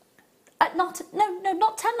all at not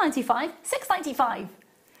 $10.95, $6.95.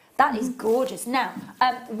 That is gorgeous. Now,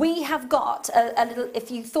 we have got a little,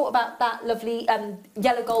 if you thought about that lovely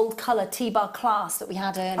yellow gold colour T-bar class that we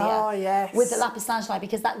had earlier. Oh, yes. With the lapis lazuli,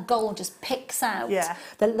 because that gold just picks out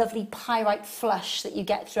the lovely pyrite flush that you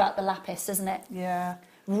get throughout the lapis, doesn't it? Yeah.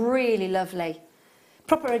 Really lovely.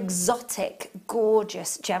 Proper exotic,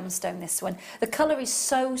 gorgeous gemstone, this one. The colour is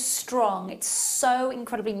so strong. It's so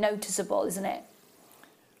incredibly noticeable, isn't it?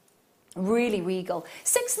 Really regal.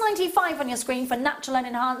 $6.95 on your screen for natural and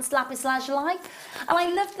enhanced lapis lazuli. And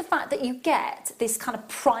I love the fact that you get this kind of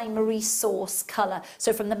primary source colour.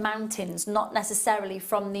 So from the mountains, not necessarily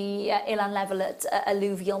from the inland level at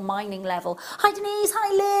alluvial mining level. Hi Denise,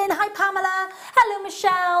 hi Lynn, hi Pamela, hello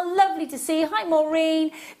Michelle, lovely to see you. Hi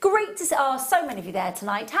Maureen, great to see, oh, so many of you there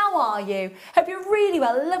tonight. How are you? Hope you're really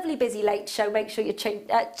well. Lovely busy late show. Make sure you're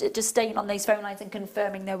just staying on those phone lines and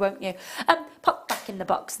confirming there, won't you? Pop back in the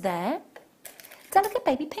box there. Delicate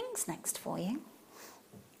baby pinks next for you.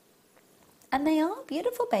 And they are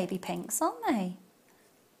beautiful baby pinks, aren't they?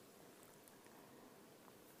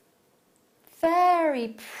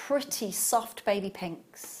 Very pretty soft baby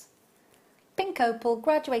pinks. Pink opal,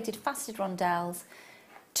 graduated faceted rondelles,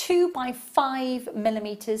 2 by 5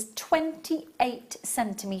 millimeters, 28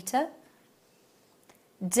 centimetre.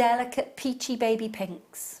 Delicate peachy baby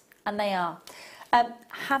pinks. And they are.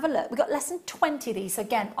 Have a look. We've got less than 20 of these. So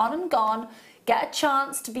again, on and gone. get a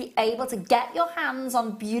chance to be able to get your hands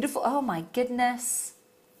on beautiful, oh my goodness,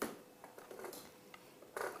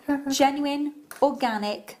 genuine,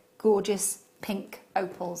 organic, gorgeous pink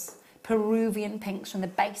opals, Peruvian pinks from the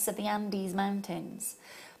base of the Andes Mountains.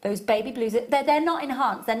 Those baby blues, they're not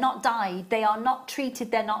enhanced, they're not dyed, they are not treated,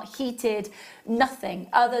 they're not heated, nothing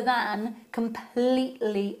other than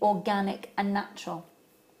completely organic and natural.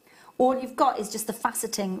 All you've got is just the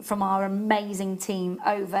faceting from our amazing team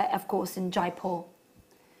over, of course, in Jaipur.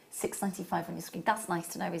 $6.95 on your screen. That's nice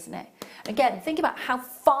to know, isn't it? Again, think about how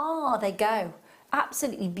far they go.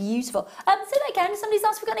 Absolutely beautiful. Say that again. Somebody's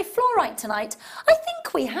asked if we've got any fluorite tonight. I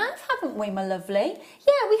think we have, haven't we, my lovely?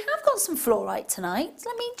 Yeah, we have got some fluorite tonight.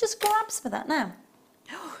 Let me just grab some of that now.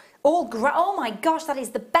 Oh my gosh, that is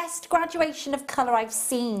the best graduation of colour I've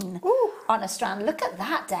seen on a strand. Look at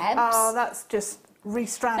that, Debs. Oh, that's just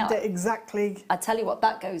restrand it exactly. I'll tell you what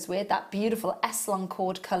that goes with, that beautiful S-long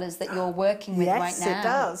cord colours that you're working with right now. Yes, it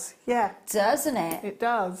does. Yeah. Doesn't it? It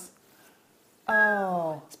does.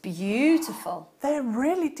 Oh. It's beautiful. They're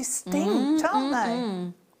really distinct, aren't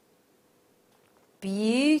they?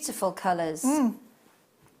 Beautiful colours.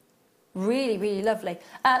 Really, really lovely.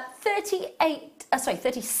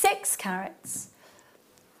 36 carats.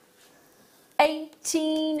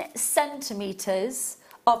 18 centimetres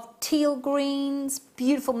of teal greens,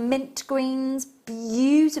 beautiful mint greens,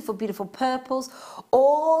 beautiful, beautiful purples,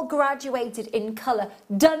 all graduated in colour,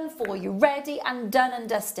 done for you, ready and done and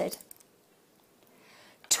dusted.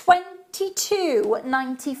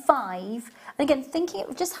 $22.95. And again,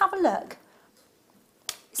 just have a look.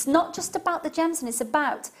 It's not just about the gems, and it's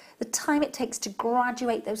about the time it takes to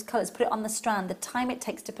graduate those colours, put it on the strand, the time it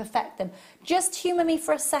takes to perfect them. Just humour me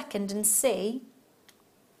for a second and see,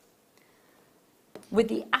 with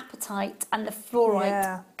the apatite and the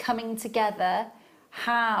fluorite coming together,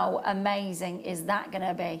 how amazing is that going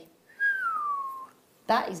to be?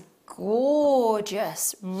 That is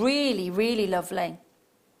gorgeous. Really, really lovely.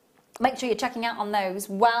 Make sure you're checking out on those.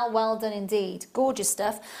 Well done indeed. Gorgeous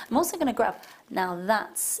stuff. I'm also going to grab, now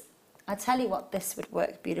that's, I tell you what this would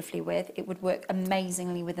work beautifully with. It would work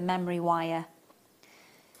amazingly with the memory wire.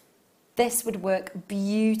 This would work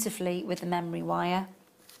beautifully with the memory wire.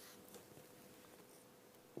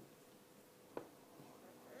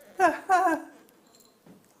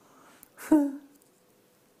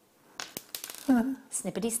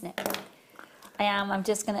 Snippety snip. I'm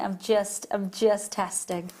just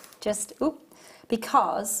testing.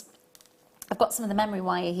 Because I've got some of the memory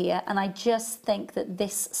wire here, and I just think that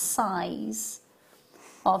this size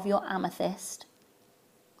of your amethyst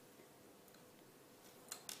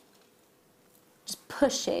just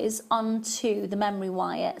pushes onto the memory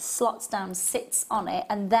wire, slots down, sits on it,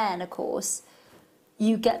 and then, of course,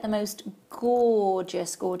 you get the most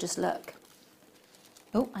gorgeous, gorgeous look.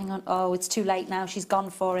 Oh, hang on. Oh, it's too late now. She's gone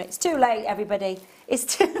for it. It's too late, everybody. It's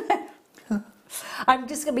too late. I'm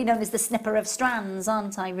just going to be known as the snipper of strands,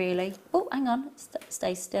 aren't I, really? Oh, hang on.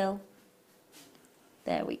 Stay still.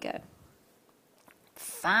 There we go.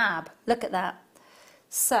 Fab. Look at that.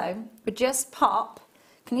 So, we just pop.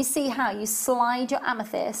 Can you see how you slide your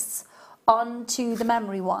amethysts onto the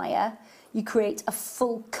memory wire? You create a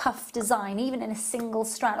full cuff design, even in a single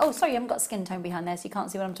strand. Oh, sorry, you haven't got skin tone behind there, so you can't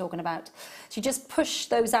see what I'm talking about. So you just push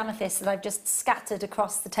those amethysts that I've just scattered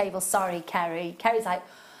across the table. Sorry, Kerry. Kerry's like,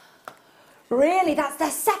 really? That's the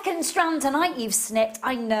second strand tonight you've snipped?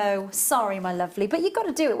 I know. Sorry, my lovely. But you've got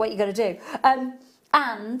to do it, what you've got to do.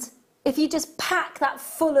 And if you just pack that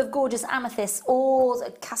full of gorgeous amethysts, all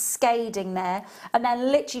cascading there, and then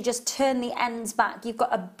literally just turn the ends back, you've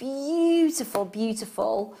got a beautiful,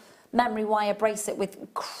 beautiful memory wire bracelet with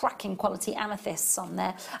cracking quality amethysts on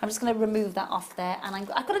there. I'm just going to remove that off there, and I've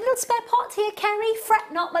got a little spare pot here, Kerry.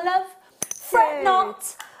 Fret not, my love. Fret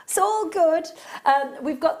not. It's all good.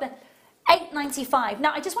 We've got the $8.95.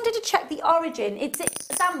 Now, I just wanted to check the origin. It's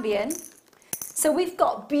Zambian. So we've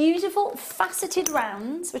got beautiful faceted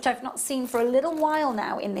rounds, which I've not seen for a little while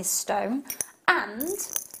now in this stone, and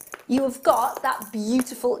you have got that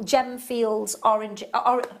beautiful Gemfields origin.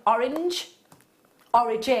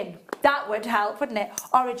 That would help, wouldn't it?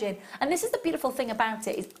 Origin. And this is the beautiful thing about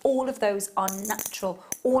it, is all of those are natural.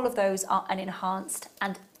 All of those are an enhanced,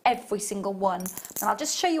 and every single one. And I'll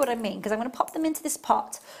just show you what I mean, because I'm going to pop them into this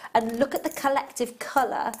pot and look at the collective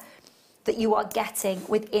colour that you are getting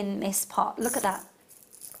within this pot. Look at that.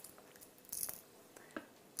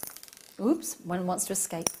 Oops, one wants to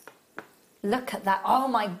escape. Look at that. Oh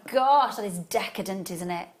my gosh, that is decadent, isn't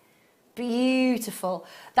it? Beautiful.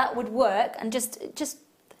 That would work, and just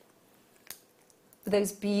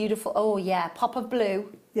those beautiful, oh yeah, pop of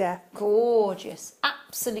blue. Yeah. Gorgeous.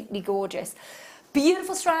 Absolutely gorgeous.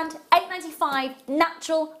 Beautiful strand, £8.95,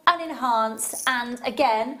 natural, unenhanced, and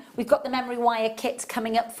again, we've got the memory wire kit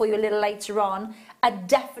coming up for you a little later on. A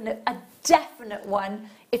definite one.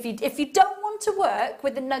 If you don't want to work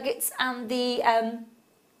with the nuggets and the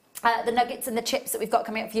nuggets and the chips that we've got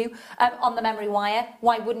coming up for you on the memory wire,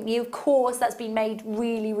 why wouldn't you? Of course, that's been made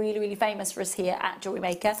really, really, really famous for us here at Jewellery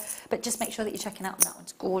Maker. But just make sure that you're checking out that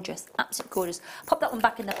one's gorgeous, absolutely gorgeous. Pop that one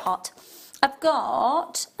back in the pot. I've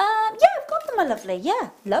got, yeah, I've got them, my lovely. Yeah,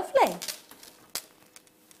 lovely.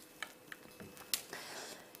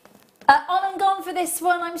 On and gone for this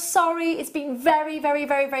one. I'm sorry. It's been very, very,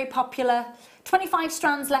 very, very popular. 25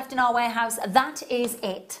 strands left in our warehouse. That is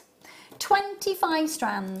it. 25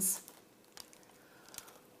 strands.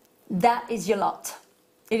 That is your lot.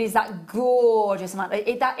 It is that gorgeous amount.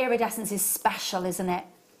 That iridescence is special, isn't it?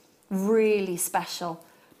 Really special.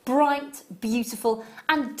 Bright, beautiful,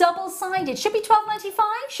 and double-sided. Should be £12.95.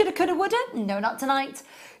 Shoulda, coulda, woulda. No, not tonight.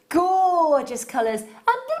 Gorgeous colours. A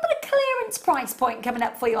little bit of clearance price point coming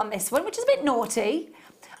up for you on this one, which is a bit naughty.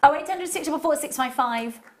 0800 644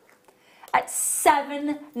 655 at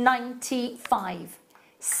 £7.95.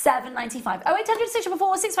 £7.95. 0800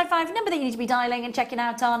 644 655, number that you need to be dialing and checking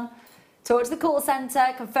out on. Towards the call centre,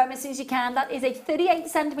 confirm as soon as you can. That is a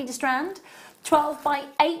 38cm strand, 12 by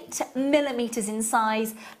 8 millimetres in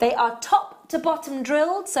size. They are top to bottom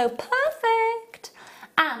drilled, so perfect.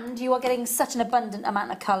 And you are getting such an abundant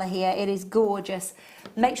amount of colour here. It is gorgeous.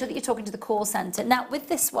 Make sure that you're talking to the call centre. Now, with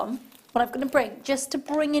this one, what I'm going to bring, just to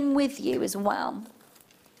bring in with you as well,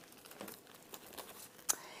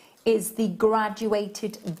 is the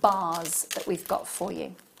graduated bars that we've got for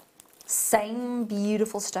you. Same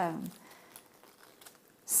beautiful stone.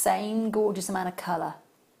 Same gorgeous amount of colour.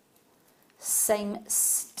 Same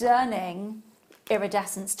stunning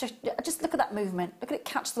iridescence. Just look at that movement. Look at it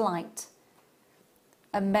catch the light.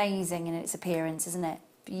 Amazing in its appearance, isn't it?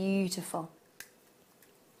 Beautiful.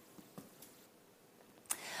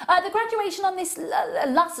 The graduation on this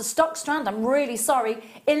last stock strand, I'm really sorry,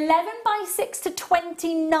 11 by 6 to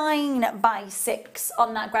 29 by 6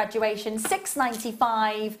 on that graduation,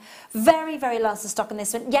 £6.95. Very, very last stock on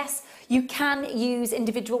this one. Yes, you can use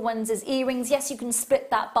individual ones as earrings. Yes, you can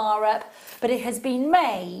split that bar up, but it has been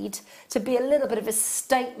made to be a little bit of a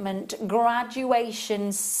statement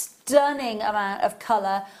graduation, stunning amount of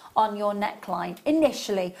colour on your neckline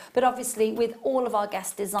initially, but obviously with all of our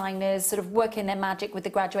guest designers sort of working their magic with the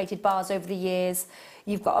graduated bars over the years,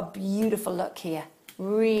 you've got a beautiful look here.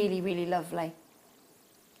 Really, really lovely.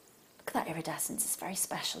 Look at that iridescence. It's very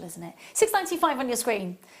special, isn't it? £6.95 on your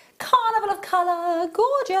screen. Carnival of colour,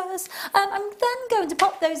 gorgeous. I'm then going to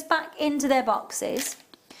pop those back into their boxes.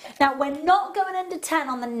 Now, we're not going under 10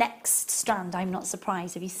 on the next strand. I'm not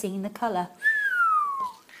surprised. Have you seen the colour?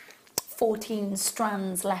 14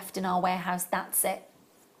 strands left in our warehouse, that's it.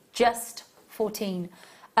 Just 14.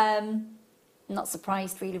 Not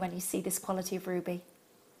surprised really when you see this quality of ruby.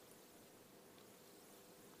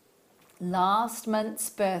 Last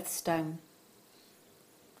month's birthstone.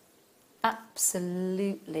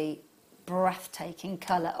 Absolutely breathtaking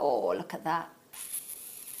colour. Oh, look at that.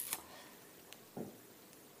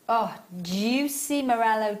 Oh, juicy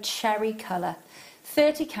Morello cherry colour.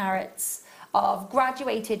 30 carats. Of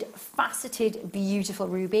graduated, faceted, beautiful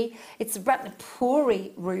ruby. It's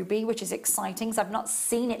Ratnapuri ruby, which is exciting because I've not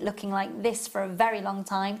seen it looking like this for a very long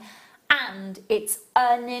time. And it's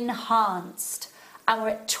unenhanced. And we're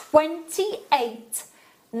at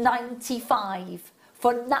 £28.95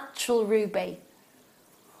 for natural ruby.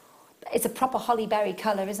 It's a proper holly berry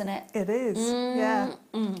colour, isn't it? It is, yeah.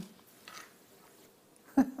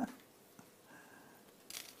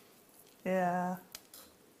 Yeah.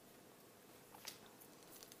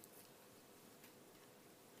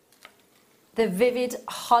 The vivid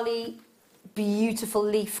holly, beautiful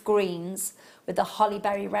leaf greens with the holly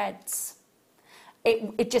berry reds.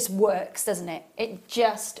 It just works, doesn't it? It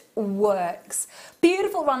just works.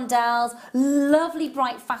 Beautiful rondelles, lovely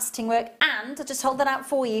bright faceting work, and I'll just hold that out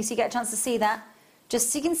for you so you get a chance to see that.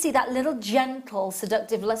 Just so you can see that little gentle,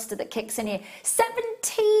 seductive lustre that kicks in here.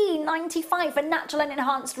 £17.95 for natural and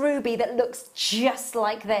enhanced ruby that looks just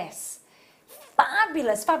like this.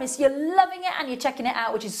 Fabulous, fabulous. You're loving it and you're checking it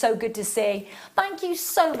out, which is so good to see. Thank you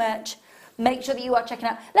so much. Make sure that you are checking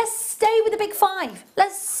out. Let's stay with the big five.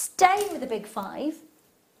 Let's stay with the big five.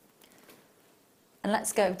 And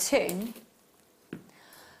let's go to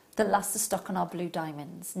the last of stock on our blue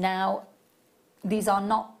diamonds. Now, these are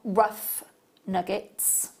not rough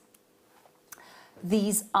nuggets.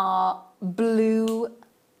 These are blue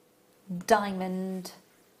diamond.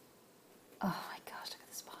 Oh my gosh, look at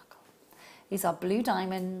the sparkle. These are blue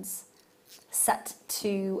diamonds set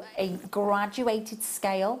to a graduated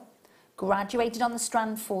scale, graduated on the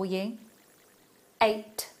strand for you.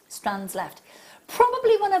 8 strands left.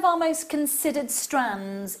 Probably one of our most considered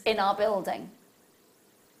strands in our building.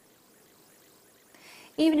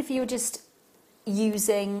 Even if you were just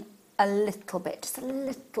using a little bit, just a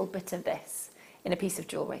little bit of this in a piece of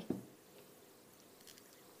jewellery.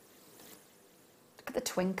 Look at the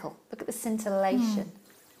twinkle, look at the scintillation.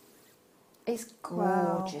 It's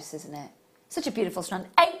gorgeous, isn't it? Such a beautiful strand.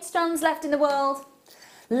 8 strands left in the world.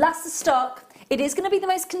 Last of stock. It is going to be the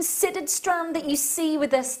most considered strand that you see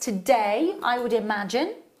with us today, I would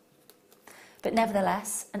imagine. But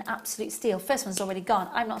nevertheless, an absolute steal. First one's already gone.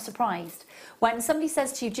 I'm not surprised. When somebody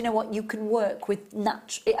says to you, do you know what, you can work with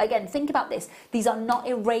natural... Again, think about this. These are not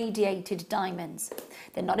irradiated diamonds.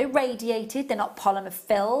 They're not irradiated. They're not polymer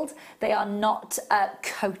filled. They are not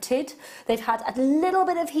coated. They've had a little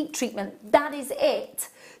bit of heat treatment. That is it,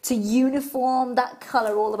 to uniform that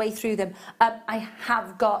colour all the way through them. I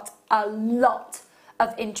have got a lot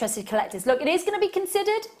of interested collectors. Look, it is going to be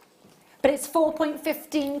considered, but it's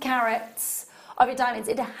 4.15 carats of your diamonds.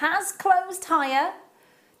 It has closed higher.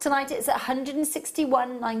 Tonight it's at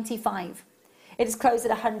 161.95. It is closed at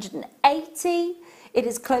 180. It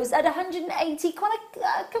is closed at 180 quite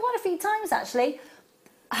a few times actually.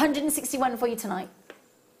 161 for you tonight.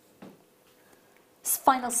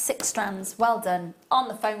 Final 6 strands, well done. On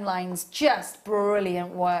the phone lines, just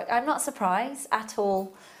brilliant work. I'm not surprised at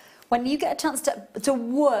all. When you get a chance to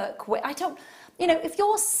work with, you know, if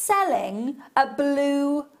you're selling a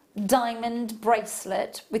blue diamond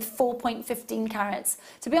bracelet with 4.15 carats,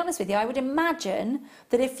 to be honest with you, I would imagine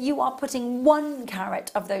that if you are putting 1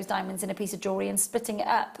 carat of those diamonds in a piece of jewellery and splitting it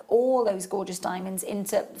up, all those gorgeous diamonds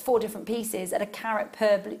into 4 different pieces at a carat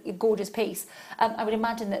per gorgeous piece, I would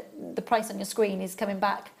imagine that the price on your screen is coming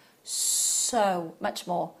back so much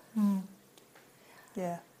more.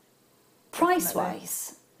 Yeah.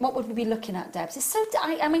 Price-wise, what would we be looking at, Debs? It's so,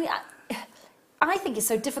 I think it's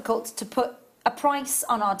so difficult to put a price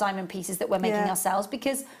on our diamond pieces that we're making ourselves,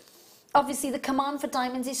 because obviously the command for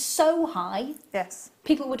diamonds is so high. Yes.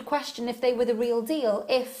 People would question if they were the real deal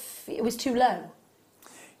if it was too low.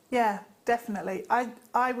 Yeah, definitely.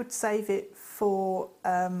 I would save it for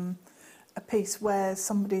a piece where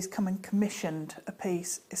somebody's come and commissioned a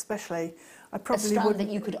piece, especially. I probably a strand wouldn't,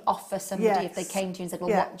 that you could offer somebody if they came to you and said,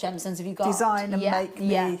 well, what gemstones have you got? Design and make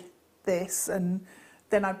me this, and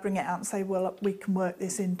then I'd bring it out and say, well, we can work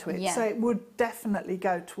this into it. So it would definitely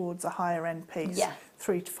go towards a higher end piece,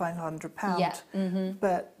 £300 to £500.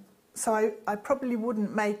 But so I probably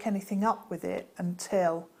wouldn't make anything up with it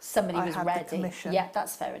until somebody was had ready. The commission. Yeah,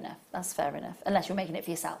 that's fair enough. That's fair enough. Unless you're making it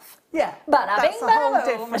for yourself. Yeah, but that's a whole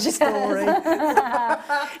different story.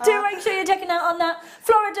 Do make sure you're checking out on that.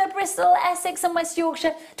 Florida, Bristol, Essex and West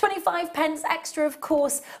Yorkshire. 25 pence extra, of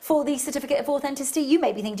course, for the certificate of authenticity. You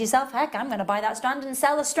may be thinking to yourself, heck, I'm going to buy that strand and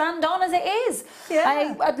sell the strand on as it is.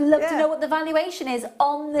 Yeah. I'd love to know what the valuation is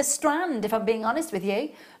on the strand, if I'm being honest with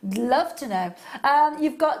you. Love to know.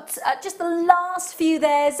 You've got just the last few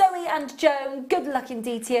there. Zoe and Joan, good luck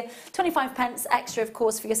indeed to you. 25 pence extra, of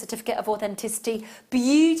course, for your certificate of authenticity.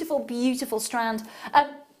 Beautiful, beautiful strand.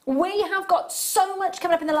 We have got so much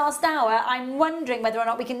coming up in the last hour, I'm wondering whether or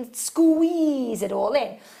not we can squeeze it all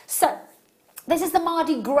in. So, this is the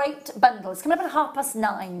Mardi Great bundle. It's coming up at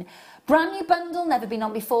 9:30. Brand new bundle, never been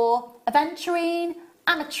on before. Aventurine,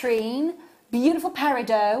 ametrine, beautiful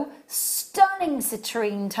peridot, stunning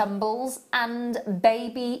citrine tumbles and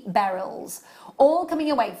baby beryls. All coming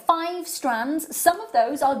away. 5 strands. Some of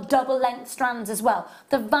those are double length strands as well.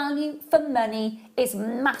 The value for money is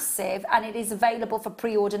massive, and it is available for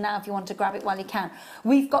pre-order now if you want to grab it while you can.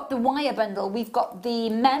 We've got the wire bundle. We've got the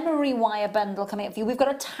memory wire bundle coming up for you. We've got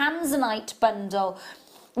a tanzanite bundle.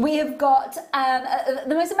 We have got the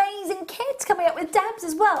most amazing kit coming up with Debs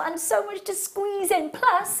as well, and so much to squeeze in.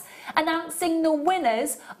 Plus, announcing the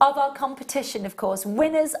winners of our competition, of course.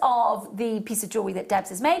 Winners of the piece of jewellery that Debs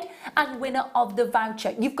has made, and winner of the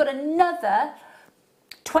voucher. You've got another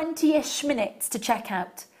 20-ish minutes to check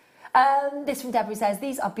out. This from Deborah says,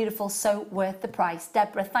 these are beautiful, so worth the price.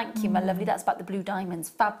 Deborah, thank you, my lovely. That's about the blue diamonds.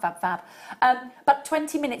 Fab, fab, fab. About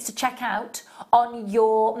 20 minutes to check out on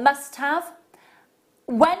your must-have.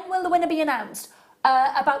 When will the winner be announced?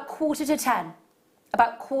 About 9:45.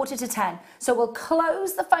 About 9:45. So we'll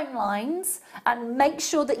close the phone lines and make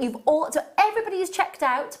sure that you've all... So everybody is checked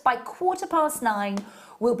out by 9:15.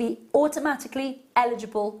 Will be automatically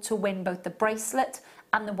eligible to win both the bracelet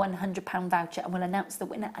and the £100 voucher, and we'll announce the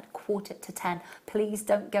winner at 9:45. Please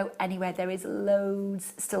don't go anywhere. There is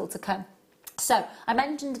loads still to come. So I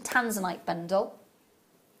mentioned a tanzanite bundle.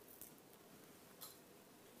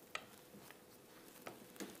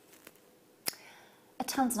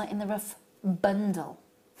 Tanzanite in the Rough bundle.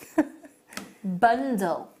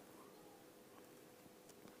 Bundle.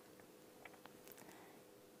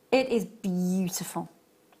 It is beautiful.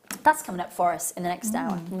 That's coming up for us in the next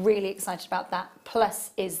hour. Really excited about that.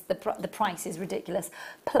 Plus is the price is ridiculous.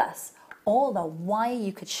 Plus all the wire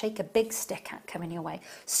you could shake a big stick at coming your way.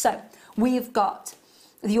 So we've got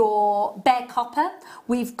your bare copper,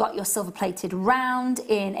 we've got your silver plated round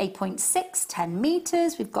in 8.6, 10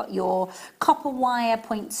 metres, we've got your copper wire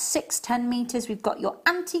 0.6, 10 metres, we've got your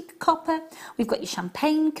antique copper, we've got your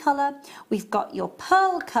champagne colour, we've got your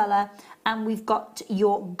pearl colour, and we've got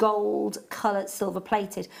your gold coloured silver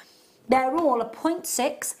plated. They're all a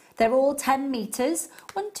 0.6, they're all 10 metres,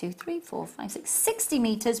 1, 2, 3, 4, 5, 6, 60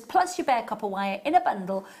 metres, plus your bare copper wire in a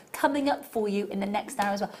bundle coming up for you in the next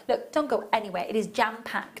hour as well. Look, don't go anywhere, it is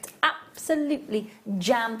jam-packed, absolutely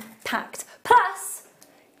jam-packed. Plus,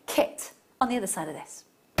 kit on the other side of this.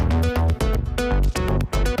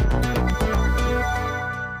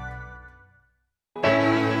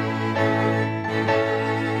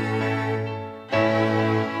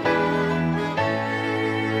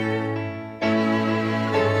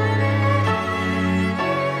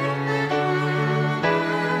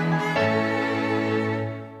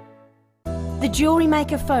 The Jewellery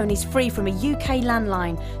Maker phone is free from a UK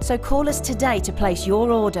landline, so call us today to place your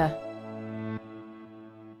order.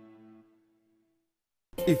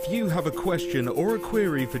 If you have a question or a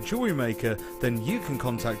query for Jewellery Maker, then you can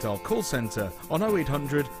contact our call centre on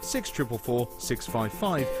 0800 644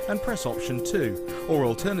 655 and press option 2, or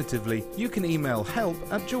alternatively you can email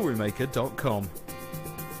help@jewellerymaker.com.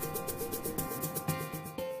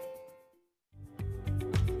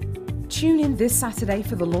 Tune in this Saturday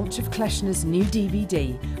for the launch of Kleshner's new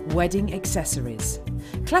DVD, Wedding Accessories.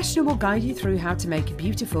 Kleshner will guide you through how to make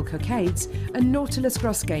beautiful cockades and Nautilus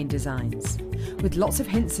Grosgain designs. With lots of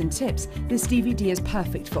hints and tips, this DVD is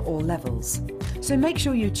perfect for all levels. So make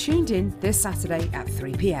sure you're tuned in this Saturday at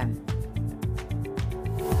 3 p.m.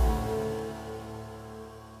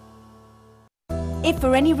 If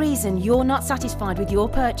for any reason you're not satisfied with your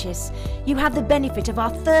purchase, you have the benefit of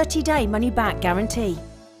our 30-day money-back guarantee.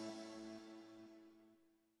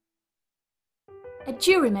 At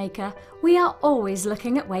Jewellery Maker, we are always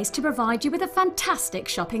looking at ways to provide you with a fantastic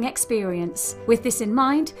shopping experience. With this in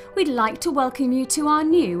mind, we'd like to welcome you to our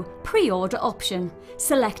new pre-order option.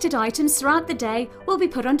 Selected items throughout the day will be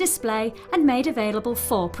put on display and made available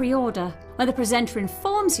for pre-order. When the presenter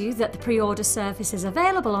informs you that the pre-order service is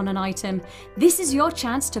available on an item, this is your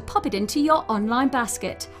chance to pop it into your online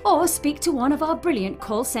basket or speak to one of our brilliant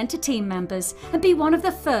call centre team members and be one of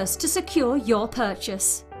the first to secure your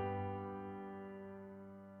purchase.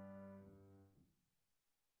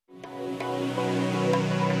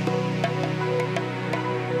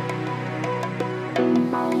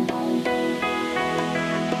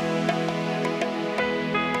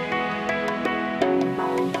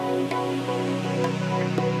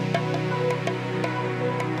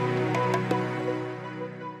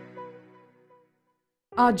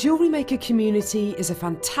 Our Jewellery Maker community is a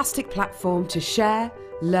fantastic platform to share,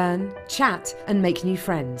 learn, chat and make new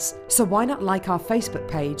friends. So why not like our Facebook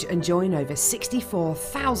page and join over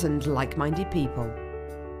 64,000 like-minded people.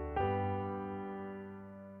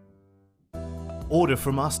 Order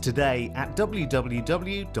from us today at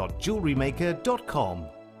www.jewellerymaker.com.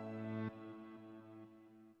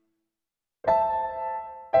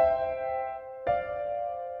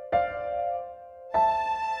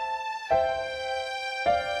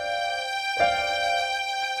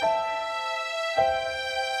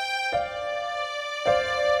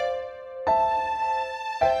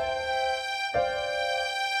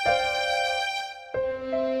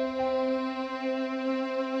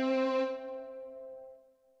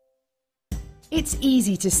 It's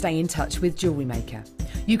easy to stay in touch with Jewellery Maker.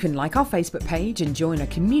 You can like our Facebook page and join a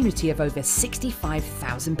community of over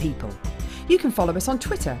 65,000 people. You can follow us on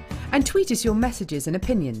Twitter and tweet us your messages and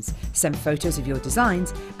opinions, send photos of your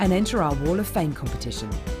designs and enter our Wall of Fame competition.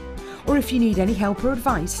 Or if you need any help or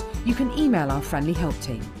advice, you can email our friendly help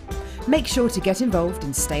team. Make sure to get involved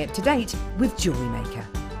and stay up to date with Jewellery Maker.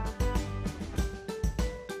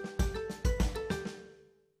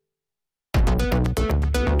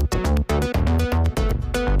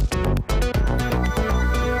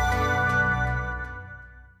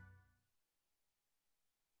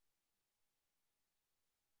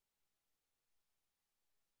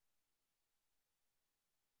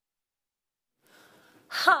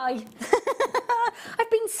 Hi,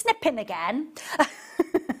 I've been snipping again.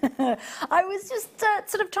 I was just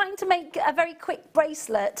sort of trying to make a very quick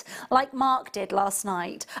bracelet like Mark did last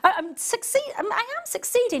night. I am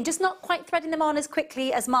succeeding, just not quite threading them on as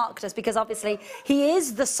quickly as Mark does, because obviously he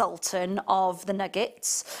is the sultan of the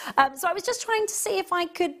nuggets. So I was just trying to see if I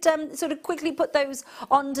could sort of quickly put those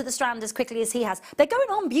onto the strand as quickly as he has. They're going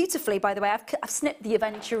on beautifully, by the way. I've snipped the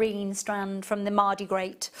aventurine strand from the Mardi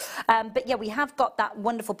Gras. But yeah, we have got that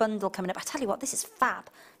wonderful bundle coming up. I tell you what, this is fab.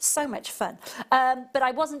 So much fun. But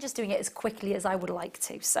I wasn't just doing it as quickly as I would like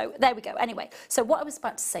to. So there we go. Anyway, so what I was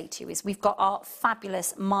about to say to you is we've got our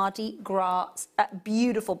fabulous Mardi Gras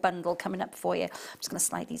beautiful bundle coming up for you. I'm just going to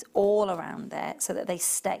slide these all around there so that they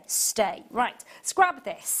stay. Right, let's grab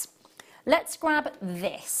this. Let's grab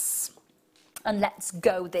this. And let's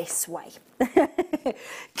go this way.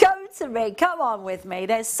 Go to me. Come on with me.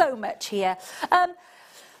 There's so much here.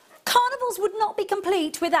 Carnivals would not be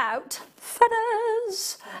complete without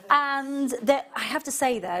feathers. And I have to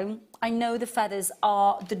say, though, I know the feathers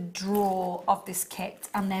are the draw of this kit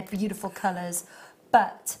and they're beautiful colours,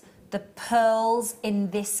 but the pearls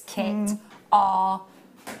in this kit are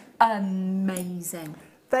amazing.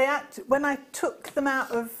 When I took them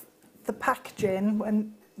out of the packaging,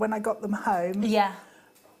 when I got them home, yeah,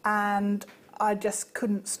 and I just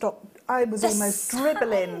couldn't stop. I was almost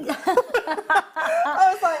dribbling.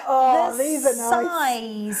 I was like, oh, these are nice.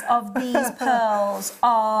 The size of these pearls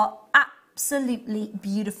are absolutely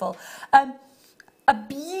beautiful. A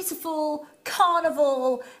beautiful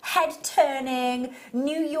carnival, head-turning,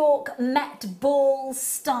 New York Met Ball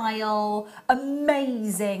style,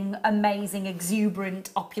 amazing, amazing,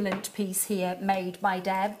 exuberant, opulent piece here made by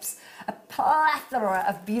Debs. A plethora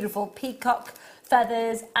of beautiful peacock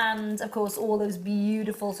feathers and, of course, all those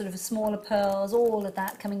beautiful sort of smaller pearls, all of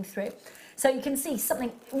that coming through. So you can see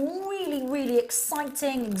something really, really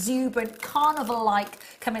exciting, exuberant, carnival-like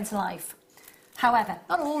coming to life. However,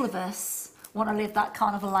 not all of us want to live that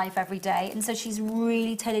carnival life every day, and so she's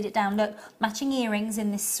really tailored it down. Look, matching earrings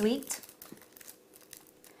in this suite,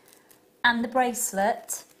 and the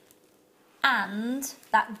bracelet, and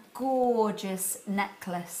that gorgeous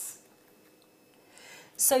necklace.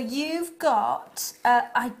 So you've got,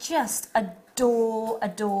 I just adore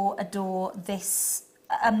this.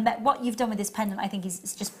 What you've done with this pendant, I think,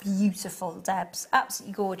 is just beautiful, Debs.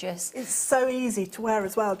 Absolutely gorgeous. It's so easy to wear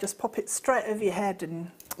as well. Just pop it straight over your head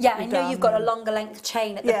and... Yeah, I know you've got a longer length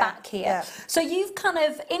chain at the back here. Yeah. So you've kind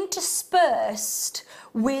of interspersed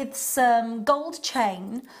with some gold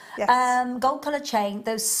chain, gold colour chain,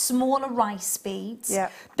 those smaller rice beads. Yeah.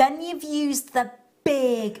 Then you've used the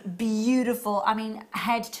big, beautiful, I mean,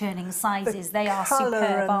 head-turning sizes. They are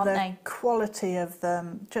superb, aren't they? The quality of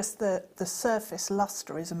them, just the surface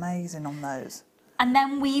lustre is amazing on those. And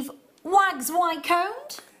then we've wags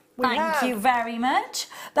white-coned. Thank you very much.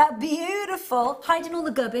 That beautiful, hiding all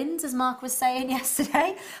the gubbins, as Mark was saying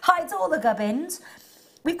yesterday, hides all the gubbins.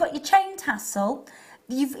 We've got your chain tassel.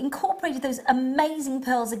 You've incorporated those amazing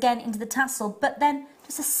pearls again into the tassel, but then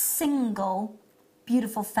just a single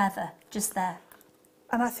beautiful feather just there.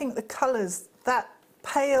 And I think the colours, that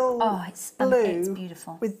pale blue it's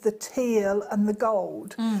beautiful. With the teal and the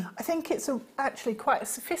gold, I think it's actually quite a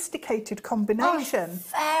sophisticated combination.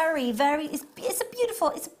 Very, very. It's a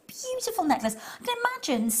beautiful necklace. I can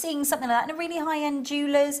imagine seeing something like that in a really high-end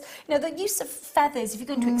jewellers. You know, the use of feathers, if you're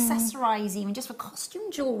going to accessorise even just for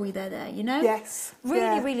costume jewellery, they're there, you know? Yes.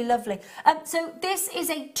 Really, really lovely. So this is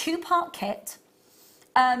a two-part kit.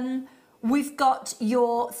 We've got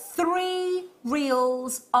your 3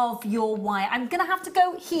 reels of your wire. I'm going to have to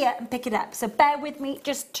go here and pick it up, so bear with me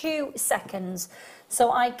just 2 seconds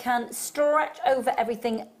so I can stretch over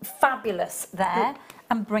everything fabulous there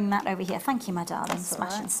and bring that over here. Thank you, my darling.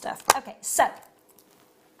 Smashing stuff. Okay, so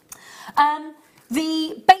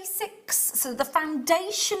the basics, so the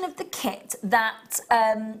foundation of the kit that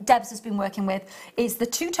Debs has been working with is the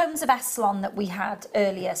 2 tones of Eslon that we had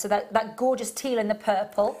earlier, so that gorgeous teal and the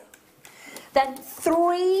purple. Then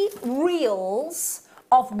 3 reels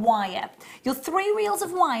of wire. Your 3 reels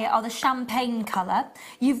of wire are the champagne colour.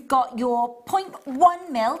 You've got your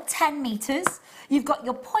 0.1 mil, 10 metres. You've got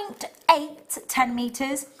your 0.8, 10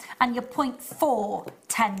 metres, and your 0.4,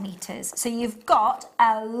 10 metres. So you've got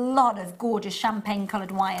a lot of gorgeous champagne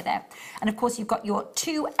coloured wire there. And of course you've got your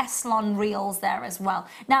 2 Eslon reels there as well.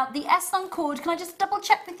 Now the Eslon cord, can I just double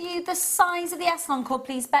check with you the size of the Eslon cord,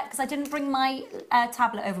 please, Beck, because I didn't bring my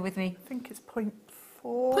tablet over with me. I think it's 0.4.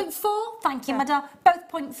 0.4, thank you, madam. Both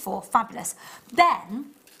 0.4, fabulous. Then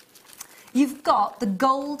you've got the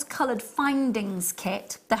gold coloured findings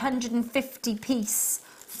kit, the 150 piece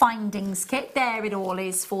findings kit. There it all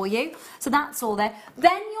is for you. So that's all there.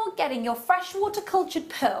 Then you're getting your freshwater cultured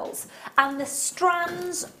pearls, and the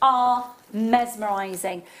strands are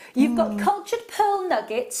mesmerising. You've got cultured pearl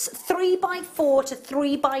nuggets, 3x4 to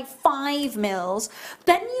 3x5 mils.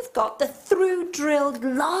 Then you've got the through drilled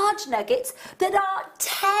large nuggets that are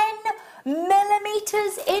 10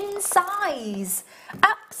 millimeters in size.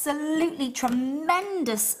 Absolutely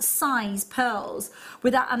tremendous size pearls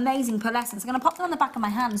with that amazing pearlescence. I'm going to pop them on the back of my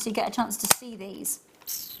hand so you get a chance to see these.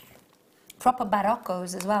 Proper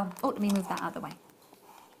baroccos as well. Oh, let me move that out of the way.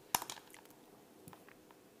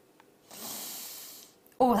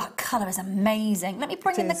 Oh, that colour is amazing. Let me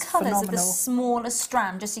bring in the colours of the smaller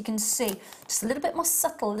strand, just so you can see. Just a little bit more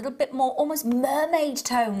subtle, a little bit more almost mermaid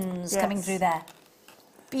tones coming through there.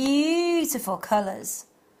 Beautiful colours.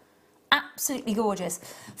 Absolutely gorgeous.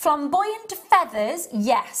 Flamboyant feathers,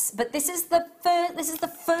 yes, but this is the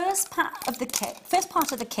first part of the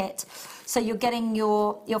kit. So you're getting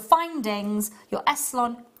your findings, your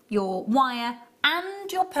Eslon, your wire,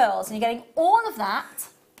 and your pearls, and you're getting all of that.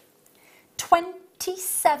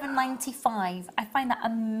 $27.95. I find that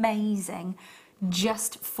amazing,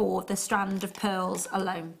 just for the strand of pearls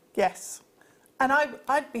alone. Yes. And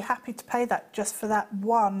I'd be happy to pay that just for that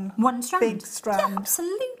one strand. Big strand. Yeah,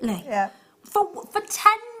 absolutely. Yeah. For 10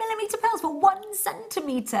 millimetre pearls, for 1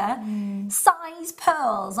 centimetre size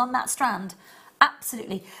pearls on that strand.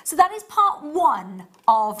 Absolutely. So that is part one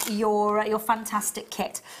of your fantastic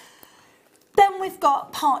kit. Then we've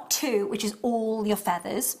got part two, which is all your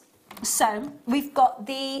feathers. So we've got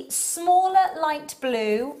the smaller light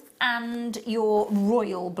blue and your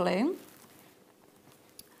royal blue.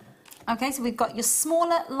 Okay, so we've got your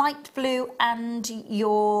smaller light blue and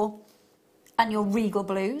your regal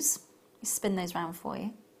blues. Let me spin those round for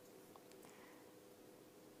you.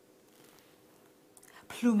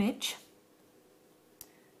 Plumage.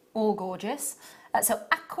 All gorgeous. So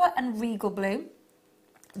aqua and regal blue.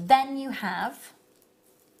 Then you have,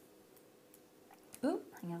 ooh,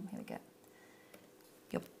 hang on, here we go.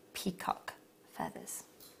 Your peacock feathers.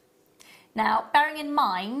 Now, bearing in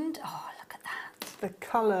mind, oh, look at that. The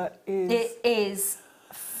colour is... It is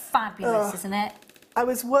fabulous, isn't it? I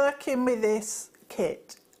was working with this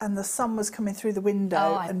kit and the sun was coming through the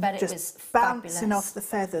window and bet just it was bouncing fabulous. off the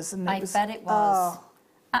feathers. And I bet it was. Oh,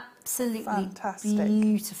 absolutely fantastic.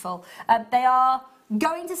 Beautiful. They are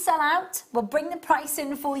going to sell out. We'll bring the price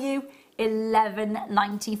in for you.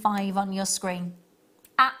 $11.95 on your screen.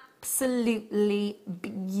 Absolutely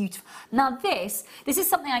beautiful. Now this is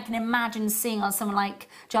something I can imagine seeing on someone like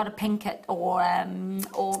Jada Pinkett or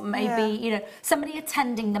maybe somebody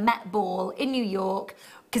attending the Met Ball in New York,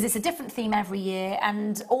 because it's a different theme every year,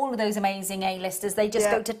 and all of those amazing A-listers, they just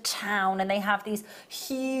go to town and they have these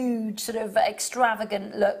huge sort of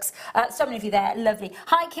extravagant looks. So many of you there, lovely.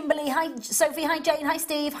 Hi Kimberly, hi Sophie, hi Jane, hi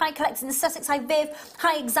Steve, hi Collectors in Sussex, hi Viv,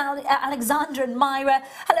 hi Alexandra and Myra,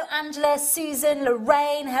 hello Angela, Susan,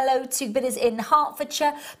 Lorraine, hello to bidders in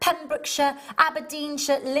Hertfordshire, Pembrokeshire,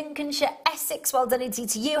 Aberdeenshire, Lincolnshire, Essex, well done indeed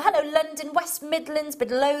to you, hello London, West Midlands,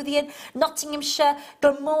 Midlothian, Nottinghamshire,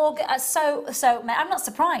 Glamorgan, I'm not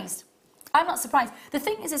surprised. I'm not surprised. The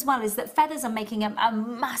thing is as well is that feathers are making a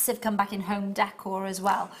massive comeback in home decor as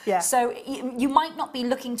well. Yeah. So you might not be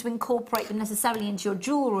looking to incorporate them necessarily into your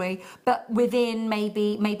jewellery, but within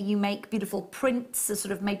maybe you make beautiful prints, or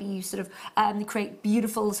sort of maybe you sort of create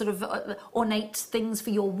beautiful sort of ornate things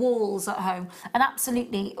for your walls at home. And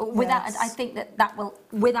absolutely, without I think that will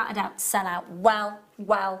without a doubt sell out. Well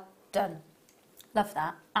done. Love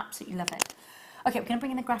that. Absolutely love it. Okay, we're going to bring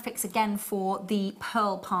in the graphics again for the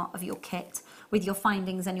pearl part of your kit with your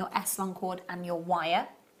findings and your Eslon cord and your wire.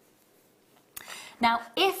 Now,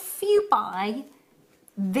 if you buy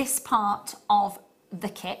this part of the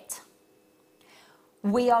kit,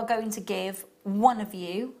 we are going to give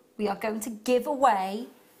away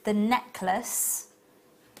the necklace,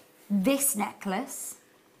 this necklace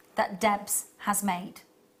that Debs has made.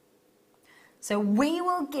 So we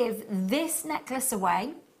will give this necklace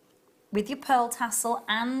away with your pearl tassel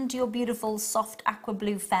and your beautiful soft aqua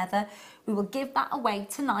blue feather. We will give that away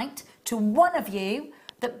tonight to one of you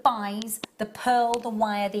that buys the pearl, the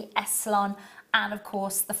wire, the Eslon, and of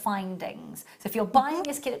course the findings. So if you're buying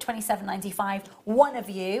this kit at $27.95, one of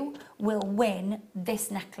you will win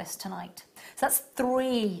this necklace tonight. So that's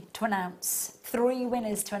 3 to announce, 3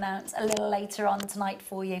 winners to announce a little later on tonight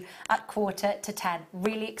for you at 9:45.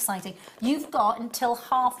 Really exciting. You've got until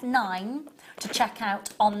 9:30 to check out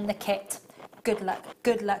on the kit. Good luck,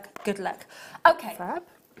 good luck, good luck. Okay. Fab.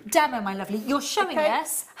 demo, my lovely. You're showing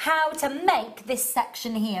us how to make this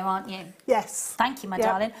section here, aren't you? Yes. Thank you, my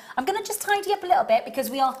darling. I'm going to just tidy up a little bit because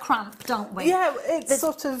we are cramped, aren't we? Yeah, it's There's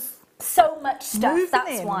sort of so much stuff. moving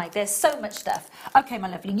That's in. why there's so much stuff. Okay, my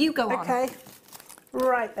lovely, you go on. Okay.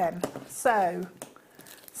 Right then. So,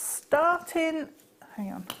 starting.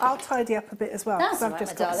 Hang on. I'll tidy up a bit as well because I've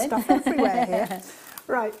just got stuff everywhere here.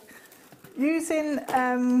 Right. Using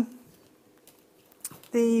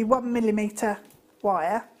the 1mm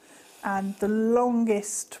wire and the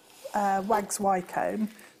longest Wags Y cone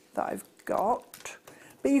that I've got,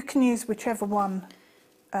 but you can use whichever one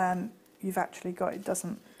you've actually got. It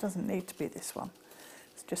doesn't need to be this one.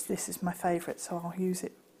 It's just this is my favourite, so I'll use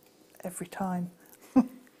it every time.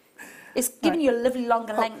 It's giving you a lovely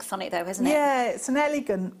longer length on it though, isn't it? Yeah, it's an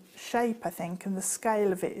elegant shape, I think, and the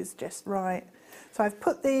scale of it is just right. So I've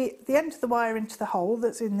put the end of the wire into the hole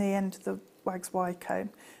that's in the end of the Wags Y cone,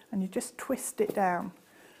 and you just twist it down,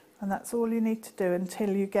 and that's all you need to do until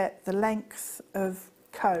you get the length of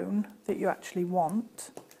cone that you actually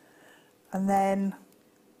want. And then,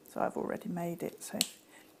 so I've already made it, so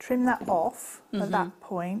trim that off at that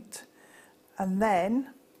point, and then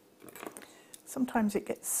sometimes it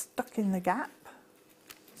gets stuck in the gap,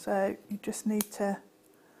 so you just need to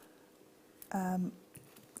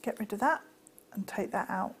get rid of that and take that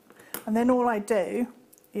out. And then all I do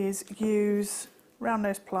is use round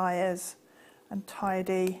nose pliers and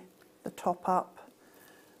tidy the top up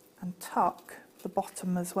and tuck the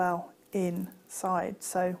bottom as well inside.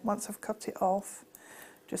 So once I've cut it off,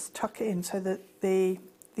 just tuck it in so that the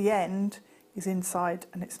end is inside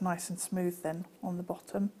and it's nice and smooth then on the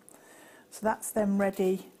bottom. So that's then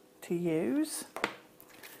ready to use.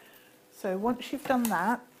 So once you've done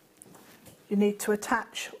that, you need to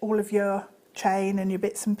attach all of your chain and your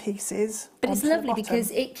bits and pieces. But it's lovely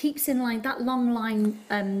because it keeps in line, that long line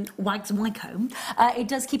Wags Y cone, it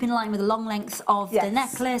does keep in line with the long length of the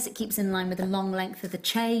necklace, it keeps in line with the long length of the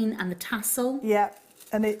chain and the tassel. Yeah,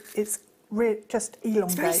 and it's just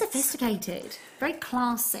elongates. It's very sophisticated, very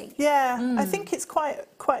classy. Yeah, I think it's quite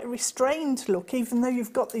a restrained look, even though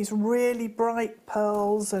you've got these really bright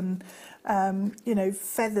pearls and you know,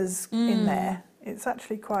 feathers in there. It's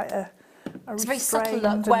actually quite a it's a very subtle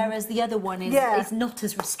look, whereas the other one is not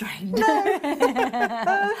as restrained. No.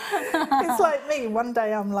 It's like me. One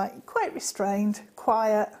day I'm like quite restrained,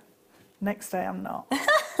 quiet. Next day I'm not.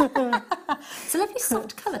 It's a lovely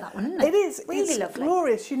soft colour, that one, isn't it? It is. Really it's lovely.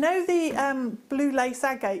 Glorious. You know the blue lace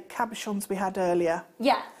agate cabochons we had earlier?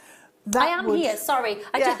 Yeah. I am here, sorry.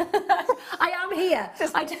 I am here.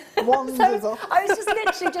 Wanders off. I was just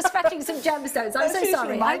literally just fetching some gemstones. I'm so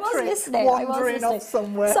sorry. I was listening. Wandering off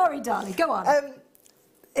somewhere. Sorry, darling. Go on.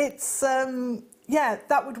 It's yeah,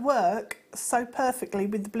 that would work so perfectly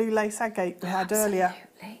with the blue lace agate we had earlier.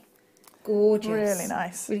 Absolutely. Gorgeous. Really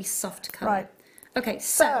nice. Really soft colour. Right. Okay,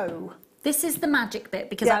 so this is the magic bit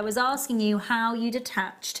because I was asking you how you'd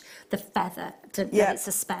attached the feather to let it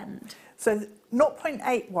suspend. So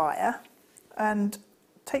 0.8 wire, and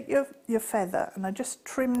take your feather, and I just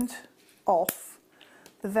trimmed off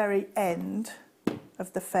the very end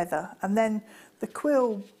of the feather, and then the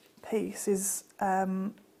quill piece is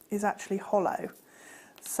actually hollow.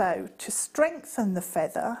 So to strengthen the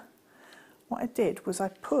feather, what I did was I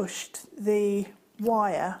pushed the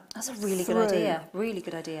wire. That's a really good idea. Really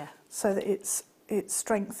good idea. So that it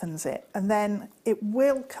strengthens it, and then it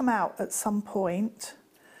will come out at some point.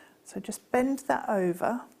 So just bend that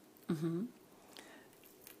over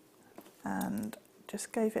and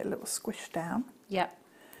just gave it a little squish down. Yep.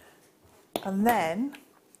 And then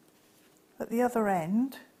at the other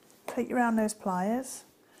end, take your round nose pliers,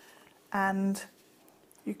 and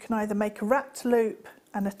you can either make a wrapped loop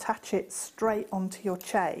and attach it straight onto your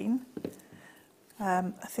chain.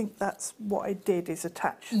 I think that's what I did, is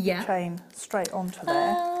attach the chain straight onto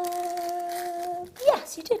there.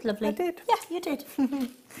 Yes, you did, lovely. I did. Yeah, you did.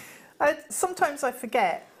 Sometimes I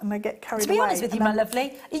forget and I get carried away. To be honest with you, my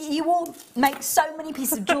lovely, you all make so many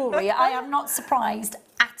pieces of jewellery. I am not surprised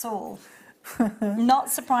at all. Not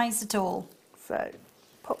surprised at all. So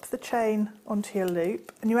pop the chain onto your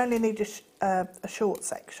loop, and you only need a short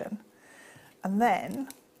section. And then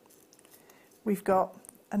we've got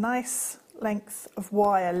a nice length of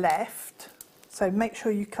wire left. So make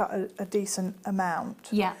sure you cut a decent amount.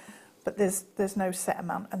 Yeah. But there's no set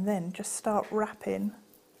amount. And then just start wrapping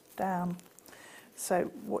down.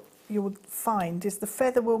 So what you'll find is the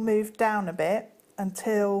feather will move down a bit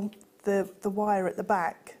until the wire at the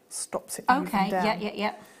back stops it moving down. Okay,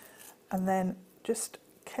 yeah. And then just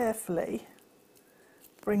carefully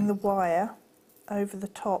bring the wire over the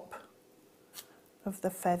top of the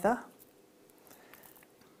feather.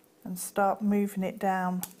 and start moving it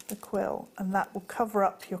down the quilt, and that will cover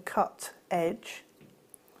up your cut edge.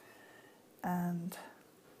 And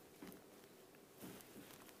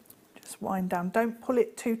just wind down. Don't pull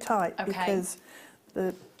it too tight, because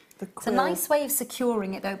the quilt... It's a nice way of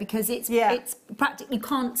securing it though, because it's practically, you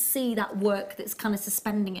can't see that work that's kind of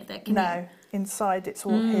suspending it there, can you? No, inside it's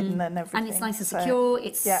all hidden and everything. And it's nice and secure,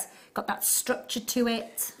 it's got that structure to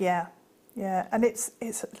it. Yeah, yeah, and it's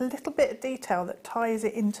a little bit of detail that ties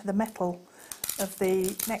it into the metal of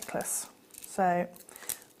the necklace. So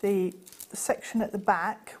the section at the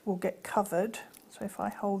back will get covered. So if I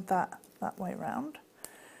hold that way round,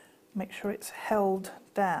 make sure it's held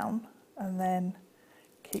down, and then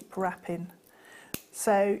keep wrapping.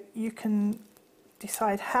 So you can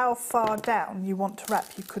decide how far down you want to wrap.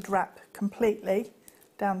 You could wrap completely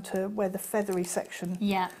down to where the feathery section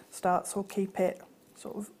starts, or keep it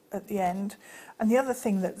sort of at the end. And the other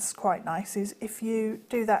thing that's quite nice is if you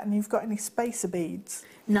do that and you've got any spacer beads,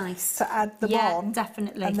 nice to add them on,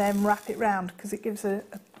 definitely, and then wrap it round, because it gives a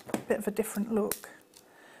bit of a different look.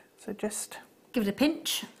 So just give it a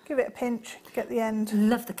pinch. Give it a pinch, get the end.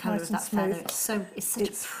 Love the colour nice of that smooth. feather. It's such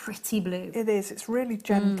a pretty blue. It is. It's really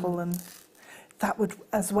gentle, and that would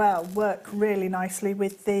as well work really nicely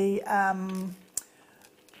with the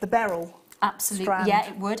beryl. Absolutely, strand. yeah,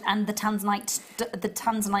 it would. And the tanzanite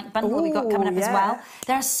bundle we got coming up as well.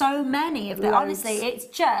 There are so many of them. Honestly, it's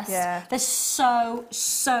just there's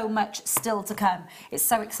so much still to come. It's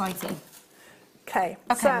so exciting. Okay,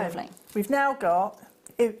 so lovely. We've now got,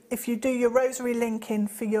 if you do your rosary linking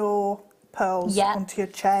for your pearls onto your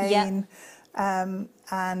chain, and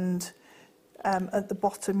at the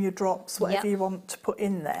bottom your drops, whatever you want to put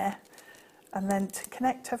in there, and then to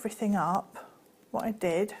connect everything up, what I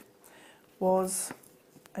did was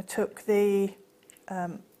I took the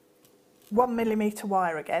 1mm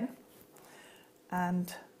wire again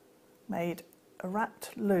and made a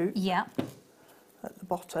wrapped loop at the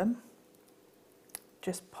bottom,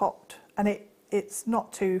 just popped, and it's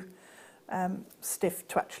not too stiff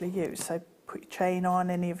to actually use, so put your chain on,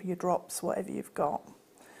 any of your drops, whatever you've got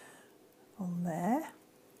on there,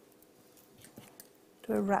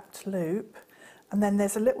 do a wrapped loop, and then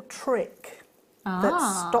there's a little trick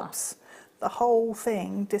that stops the whole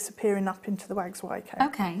thing disappearing up into the wax wire cone.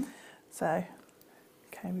 Okay. So,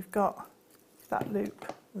 we've got that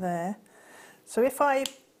loop there. So if I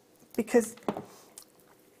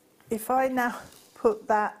now put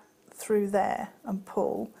that through there and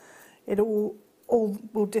pull, it all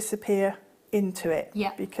will disappear into it.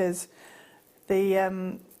 Yeah. Because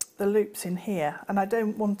the loop's in here, and I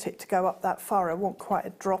don't want it to go up that far. I want quite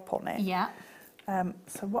a drop on it. Yeah.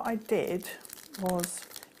 So what I did was,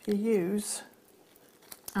 if you use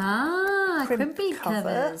crimp bead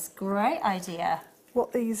covers, great idea.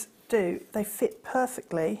 What these do, they fit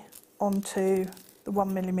perfectly onto the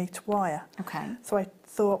 1mm wire. Okay. So I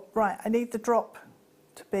thought, right, I need the drop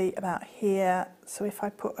to be about here. So if I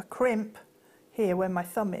put a crimp here where my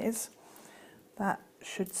thumb is, that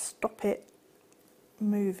should stop it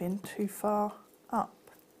moving too far up.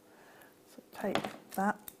 So take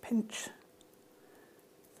that, pinch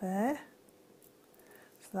there.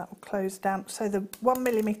 So that will close down. So the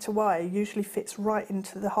 1mm wire usually fits right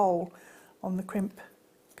into the hole on the crimp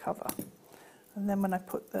cover. And then when I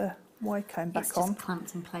put the wire cone back on,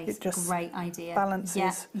 clamped in place. it just great idea.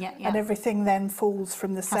 balances, yeah. and everything then falls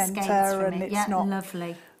from the Cascades centre, from and it. it's not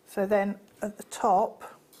lovely. So then at the top,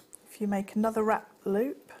 if you make another wrap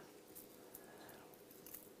loop,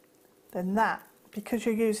 then that, because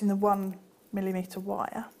you're using the 1mm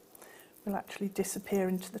wire, will actually disappear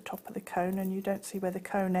into the top of the cone, and you don't see where the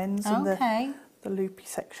cone ends and the loopy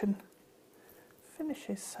section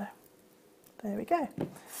finishes. So there we go.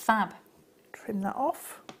 Fab. Trim that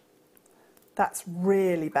off. That's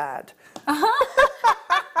really bad.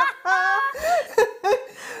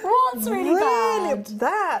 What's really bad?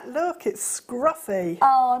 That, look, it's scruffy.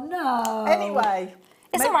 Oh no. Anyway.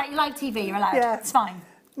 It's all right, you like TV, you're allowed. Yeah. It's fine.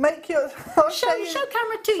 Make your... Show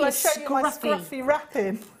camera 2, you I'll show you my scruffy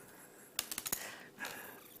wrapping.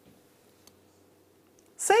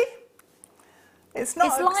 See? It's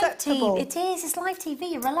not acceptable. Live TV. It is, it's live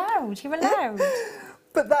TV, you're allowed, you're allowed.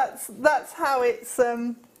 But that's how it's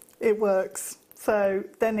it works. So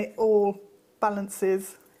then it all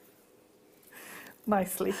balances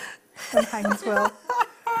nicely and hangs well.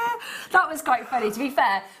 That was quite funny, to be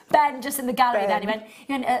fair. Ben, just in the gallery then, he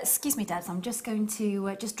went, excuse me, Debs, I'm just going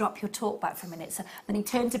to just drop your talk back for a minute. So then he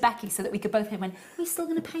turned to Becky so that we could both hear him and went, are we still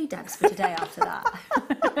going to pay Debs for today after that?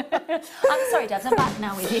 I'm sorry, Debs, I'm back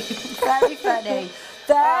now with you. Very funny.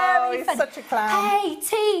 Very funny. He's such a clown. Hey,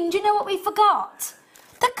 team, do you know what we forgot?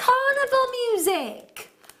 The carnival music.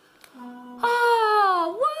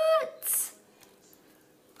 Oh, what?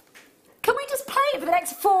 Can we just play it for the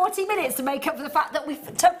next 40 minutes to make up for the fact that we've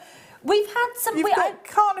had some... You've got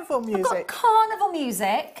carnival music. I've got carnival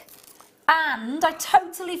music, and I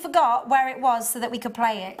totally forgot where it was so that we could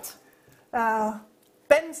play it.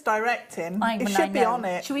 Ben's directing. He should be on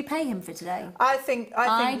it. Should we pay him for today? I think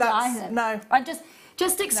that's... No.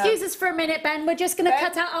 Just excuse us for a minute, Ben. We're just going to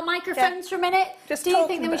cut out our microphones for a minute. Do you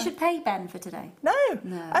think that we should pay Ben for today? No.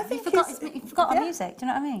 I you think forgot our music. Do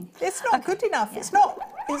you know what I mean? It's not good enough. Yeah. It's not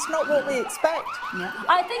what we expect. Yeah.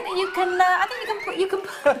 I think that you can. I think you can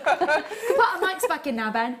put our mics back in now,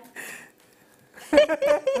 Ben.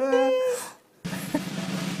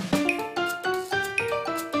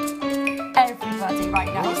 Everybody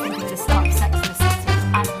right now is thinking of the start of Sex and the City,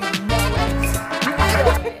 and we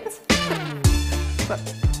know it.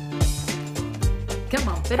 Come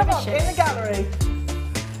on, bit of a shimmy. In the gallery.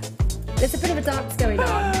 There's a bit of a dance going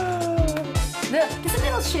on. Look, there's a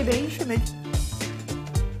little shimmy. Shimmy.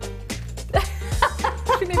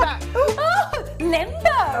 Shimmy back. Oh,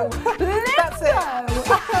 limbo. That's it.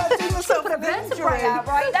 Do myself a vertebrae out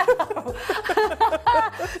right now.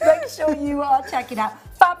 Make sure you are checking out.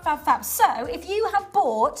 Fab, fab, fab. So, if you have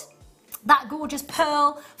bought that gorgeous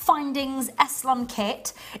Pearl Findings Eslon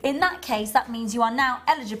kit, in that case, that means you are now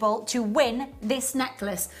eligible to win this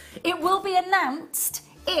necklace. It will be announced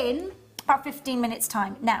in about 15 minutes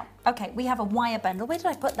time. Now, okay, we have a wire bundle. Where did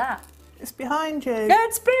I put that? It's behind you.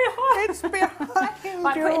 It's behind. It's behind you.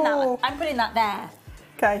 I'm putting that there.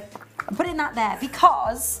 Okay. I'm putting that there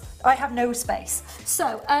because I have no space.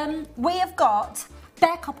 So, we have got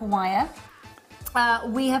bare copper wire.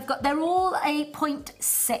 They're all a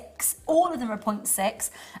 0.6, all of them are 0.6,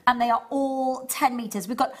 and they are all 10 metres.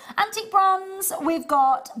 We've got antique bronze, we've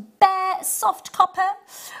got bare soft copper,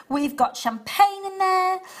 we've got champagne in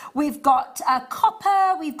there, we've got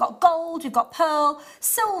copper, we've got gold, we've got pearl,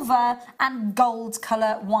 silver, and gold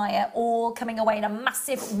colour wire, all coming away in a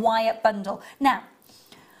massive wire bundle. Now,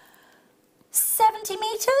 70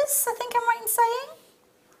 metres, I think I'm right in saying?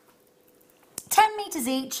 10 metres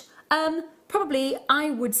each. Probably, I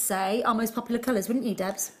would say, our most popular colours, wouldn't you,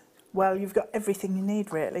 Debs? Well, you've got everything you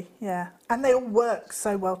need, really, yeah. And they all work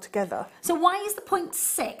so well together. So why is the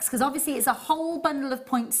 0.6? Because obviously it's a whole bundle of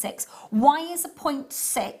 0.6. Why is a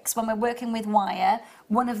 0.6, when we're working with wire,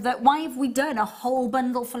 why have we done a whole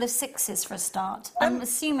bundle full of sixes for a start? I'm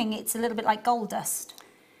assuming it's a little bit like gold dust.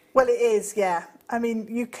 Well, it is, yeah. I mean,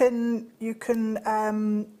 you can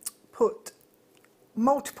put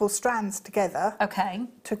multiple strands together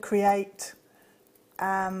to create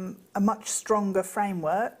a much stronger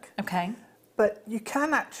framework. Okay. But you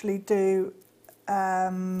can actually do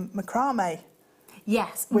macrame.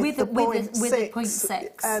 Yes, with the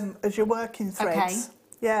 0.6 as your working threads. Okay.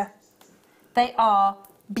 Yeah. They are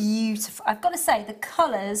beautiful. I've got to say, the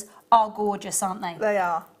colours are gorgeous, aren't they? They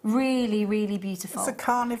are. Really, really beautiful. It's a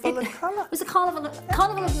carnival of colour. It's a carnival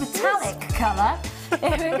of metallic colour.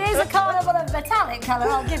 If it is a carnival of metallic colour,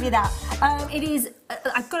 I'll give you that. It is,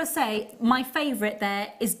 I've got to say, my favourite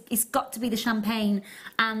there is got to be the champagne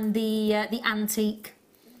and the antique.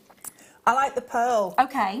 I like the pearl.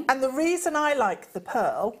 Okay. And the reason I like the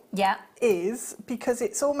pearl is because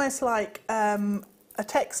it's almost like a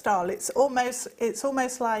textile. It's almost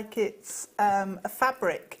like it's a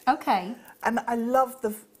fabric. Okay. And I love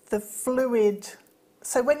the fluid.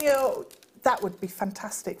 So when that would be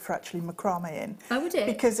fantastic for actually macrame in. Oh, would it?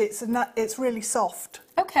 Because it's really soft.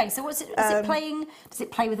 Okay. So what's it? Is it playing? Does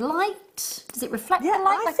it play with light? Does it reflect the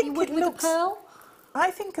light like you would with a pearl? I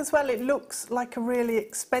think as well it looks like a really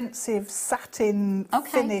expensive satin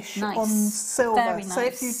finish on silver. Very nice. So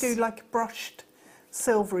if you do like a brushed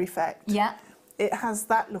silver effect, it has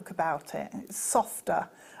that look about it. It's softer,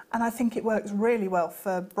 and I think it works really well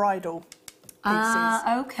for bridal pieces.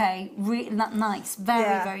 Okay, nice,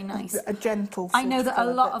 very nice. A gentle. I know that a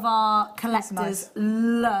lot of our collectors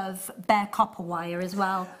love bare copper wire as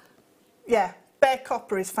well. Yeah. Bare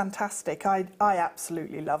copper is fantastic. I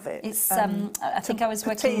absolutely love it. It's I think I was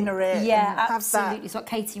working. Patina it. Yeah, absolutely. It's what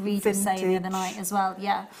Katie Reed was saying the other night as well.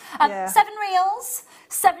 Yeah. 7 reels,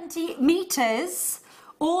 70 meters.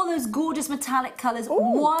 All those gorgeous metallic colours.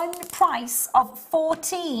 One price of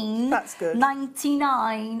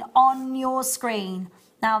 $14.99 on your screen.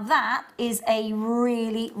 Now that is a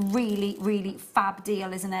really, really, really fab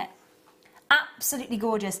deal, isn't it? Absolutely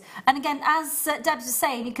gorgeous. And again, as Debs was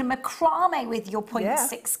saying, you can macrame with your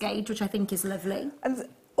 0.6 gauge, which I think is lovely. And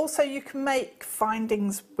also you can make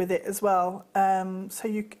findings with it as well.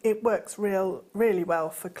 So it works really well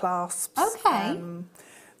for clasps. Okay.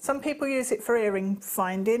 Some people use it for earring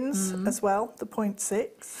findings as well, the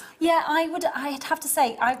 0.6. Yeah, I'd have to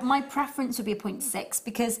say, my preference would be a 0.6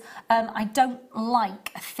 because I don't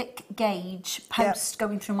like a thick gauge post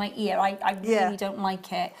going through my ear. I really don't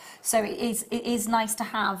like it. So it is nice to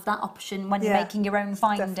have that option when you're making your own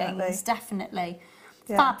findings. Definitely.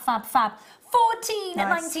 Yeah. Fab, fab, fab.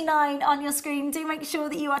 $14.99 on your screen. Do make sure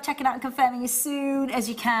that you are checking out and confirming as soon as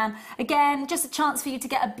you can. Again, just a chance for you to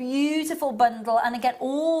get a beautiful bundle and get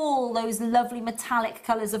all those lovely metallic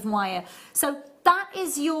colours of wire. So that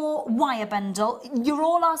is your wire bundle. You're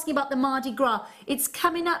all asking about the Mardi Gras. It's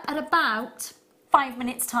coming up at about 5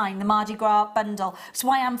 minutes time, the Mardi Gras bundle. That's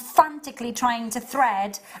why I'm frantically trying to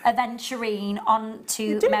thread aventurine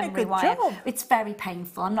onto memory wire. Job. It's very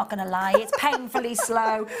painful, I'm not going to lie. It's painfully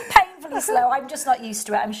slow, painfully slow. I'm just not used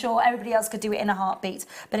to it. I'm sure everybody else could do it in a heartbeat,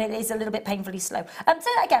 but it is a little bit painfully slow. Say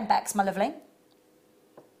that again, Bex, my lovely.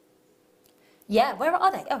 Yeah, where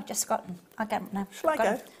are they? Oh, just forgotten. I'll get them now. Shall I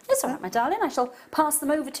go? It's all right, my darling. I shall pass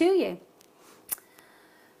them over to you.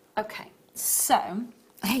 Okay, so...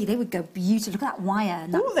 Hey, they would go beautiful. Look at that wire.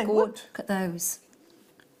 Oh, they would. Look at those.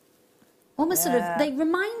 Almost sort of, they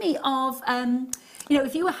remind me of, you know,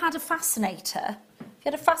 if you had a fascinator, if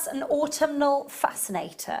you had an autumnal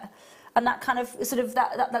fascinator, and that kind of, sort of,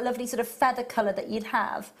 that lovely sort of feather colour that you'd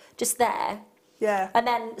have just there. Yeah. And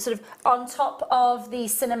then sort of on top of the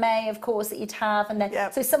cinnamon, of course, that you'd have. And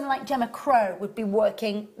then, so someone like Gemma Crow would be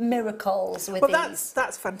working miracles with these. Well,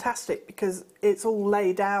 that's fantastic because it's all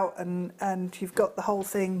laid out and you've got the whole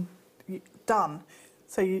thing done.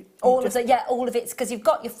 So all of it's because you've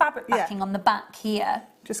got your fabric backing on the back here.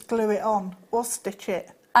 Just glue it on or stitch it.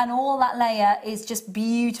 And all that layer is just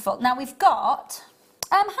beautiful. Now we've got,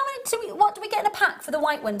 what do we get in a pack for the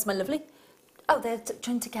white ones, my lovely? Oh, they're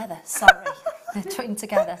joined together. Sorry, they're joined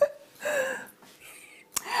together.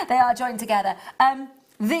 They are joined together.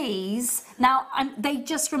 These, now, they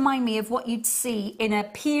just remind me of what you'd see in a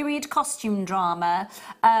period costume drama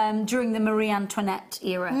during the Marie Antoinette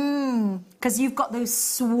era. Because you've got those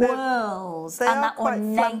swirls and that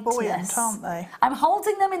ornateness. Aren't they? I'm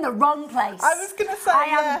holding them in the wrong place. I was going to say, I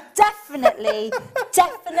am definitely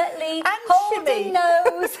holding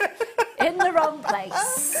those in the wrong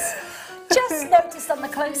place. Just noticed on the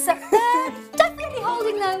close-up there, definitely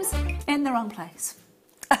holding those in the wrong place.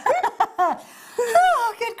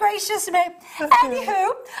 Oh, good gracious me.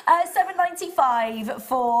 Anywho, $7.95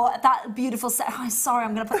 for that beautiful set. Oh, sorry,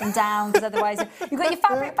 I'm going to put them down because otherwise you've got your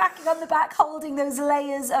fabric backing on the back, holding those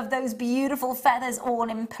layers of those beautiful feathers all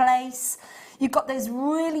in place. You've got those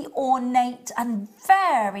really ornate and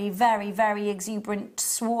very, very, very exuberant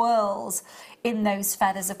swirls in those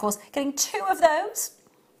feathers, of course. Getting two of those.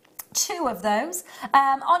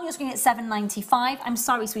 On your screen it's $7.95. I'm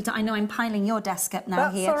sorry, sweetheart, I know I'm piling your desk up now.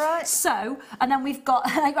 That's all right. So, and then we've got,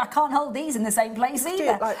 I can't hold these in the same place either. Do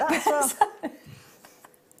it like that as well.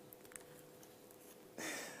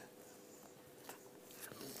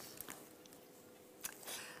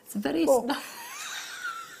 It's very...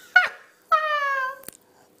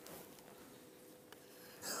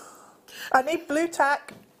 I need blue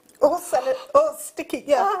tack. Or sell it, or stick it,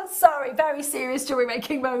 Oh, sorry, very serious jewellery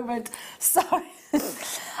making moment. Sorry.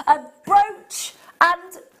 A brooch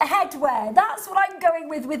and headwear. That's what I'm going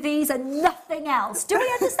with these and nothing else. Do we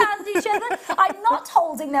understand each other? I'm not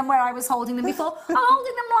holding them where I was holding them before. I'm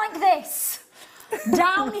holding them like this.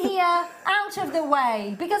 Down here, out of the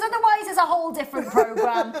way, because otherwise it's a whole different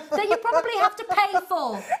programme that you probably have to pay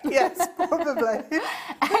for. Yes, probably.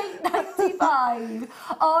 $8.95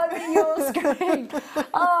 on your screen.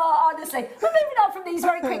 Oh, honestly. We're moving on from these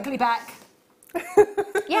very quickly back.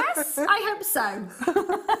 Yes, I hope so.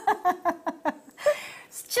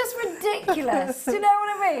 It's just ridiculous. Do you know what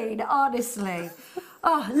I mean? Honestly.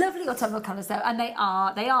 Oh, lovely autumnal colours though, and they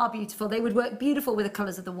are beautiful. They would work beautiful with the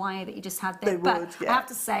colours of the wire that you just had there. But I have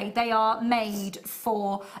to say, they are made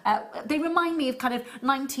for, they remind me of kind of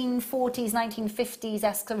 1940s,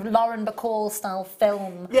 1950s-esque kind of Lauren Bacall style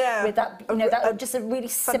film. Yeah. With that, you know, that just a really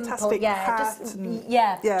simple, just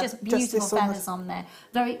beautiful feathers on there.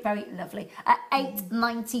 Very, very lovely.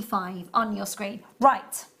 $8.95 on your screen.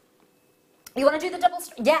 Right. You want to do the double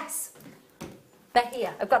string? Yes. They're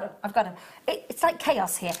here. I've got them. It's like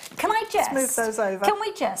chaos here. Can I just... Let's move those over. Can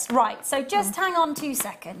we just... Right, so just hang on 2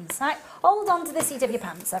 seconds. Right? Hold on to the seat of your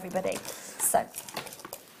pants, everybody. So...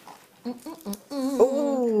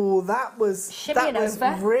 Oh, that was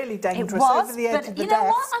really dangerous over the edge of the desk. You know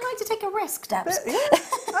what? I like to take a risk, Debs. Yeah,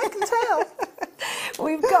 I can tell.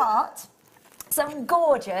 We've got some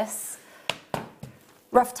gorgeous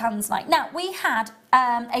rough tans night. Now, we had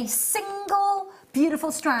a single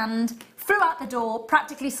beautiful strand flew out the door,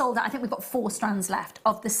 practically sold out. I think we've got 4 strands left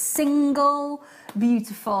of the single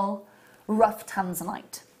beautiful rough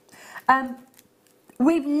tanzanite.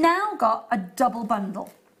 We've now got a double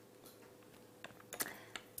bundle.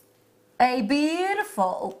 A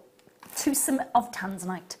beautiful twosome of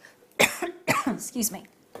tanzanite. Excuse me.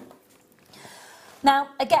 Now,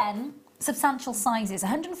 again, substantial sizes,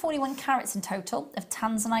 141 carats in total of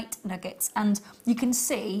tanzanite nuggets, and you can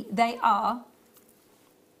see they are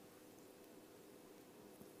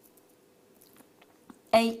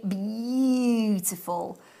a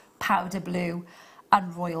beautiful powder blue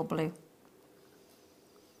and royal blue.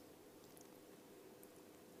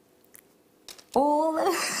 All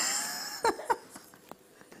of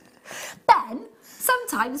Then,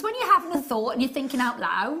 sometimes when you're having a thought and you're thinking out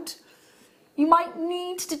loud, you might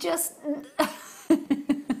need to just... Ben's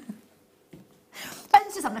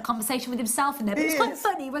just having a conversation with himself in there, but it was quite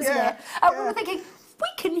funny, wasn't it? And we were thinking, we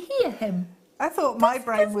can hear him. I thought my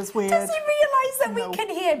brain was weird. Does he realise that we can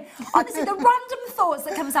hear him? Honestly, the random thoughts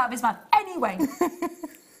that comes out of his mouth. Anyway.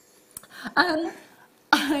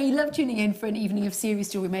 I love tuning in for an evening of serious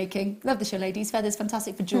jewellery making. Love the show, ladies. Feathers,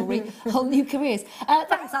 fantastic for jewellery. Whole new careers.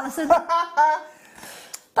 Thanks, Alison.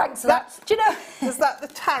 Thanks for that. Do you know? Is that the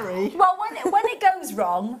tarry? Well, when it goes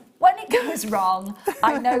wrong,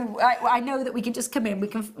 I know that we can just come in, we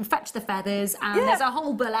can fetch the feathers, and there's a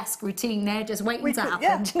whole burlesque routine there just waiting to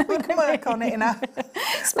happen. Yeah, we can work on it in our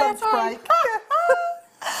spare time.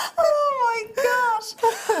 Oh my gosh.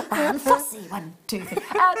 And fussy, 1, 2, 3.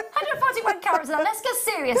 141 carats. Now let's get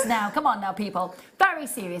serious now. Come on now, people. Very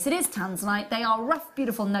serious. It is tanzanite. They are rough,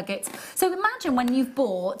 beautiful nuggets. So imagine when you've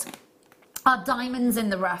bought our diamonds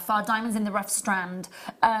in the rough strand.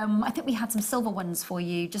 I think we had some silver ones for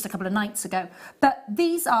you just a couple of nights ago. But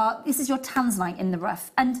this is your tanzanite in the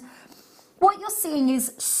rough. And what you're seeing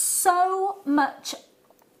is so much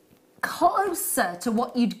closer to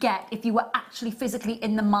what you'd get if you were actually physically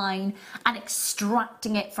in the mine and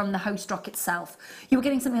extracting it from the host rock itself. You were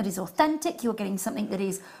getting something that is authentic, you're getting something that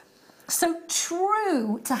is so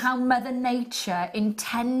true to how Mother Nature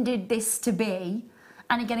intended this to be,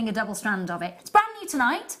 and you're getting a double strand of it. It's brand new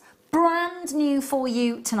tonight, brand new for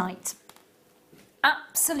you tonight.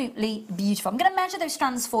 Absolutely beautiful. I'm going to measure those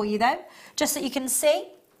strands for you though, just so you can see.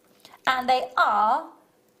 And they are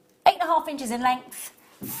 8.5 inches in length,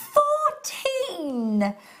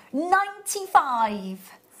 $14.95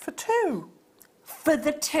 for 2. For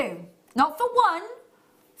the 2, not for 1,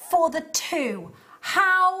 for the 2.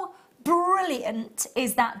 How brilliant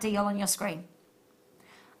is that deal on your screen?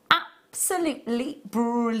 Absolutely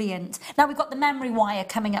brilliant. Now we've got the memory wire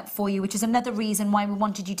coming up for you, which is another reason why we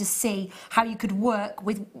wanted you to see how you could work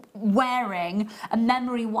with wearing a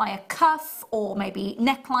memory wire cuff or maybe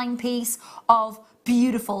neckline piece of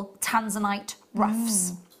beautiful tanzanite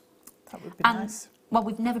ruffs. That would be nice. Well,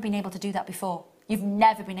 we've never been able to do that before. You've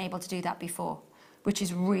never been able to do that before, which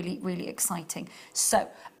is really, really exciting. So,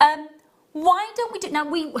 why don't we do... Now,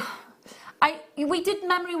 we did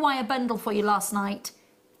memory wire bundle for you last night.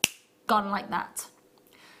 Gone like that.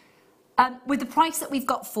 With the price that we've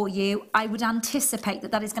got for you, I would anticipate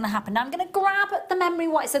that is going to happen. Now, I'm going to grab the memory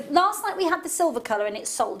wire. So, last night we had the silver colour and it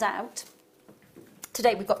sold out.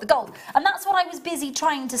 Today we've got the gold, and that's what I was busy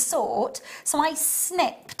trying to sort. So I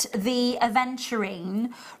snipped the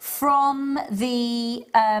aventurine from the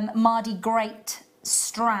Mardi Great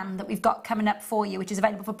strand that we've got coming up for you, which is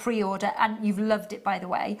available for pre-order, and you've loved it, by the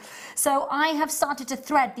way. So I have started to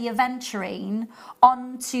thread the aventurine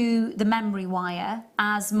onto the memory wire,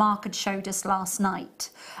 as Mark had showed us last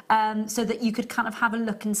night, so that you could kind of have a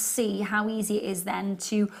look and see how easy it is then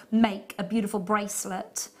to make a beautiful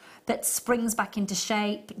bracelet that springs back into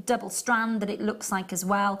shape, double strand that it looks like as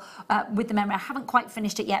well, with the memory. I haven't quite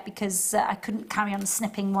finished it yet because I couldn't carry on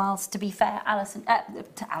snipping whilst, to be fair, Alison,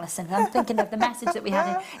 I'm thinking of the message that we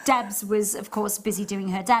had. Debs was, of course, busy doing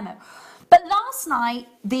her demo. But last night,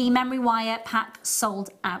 the memory wire pack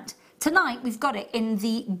sold out. Tonight, we've got it in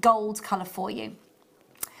the gold colour for you.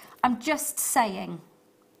 I'm just saying,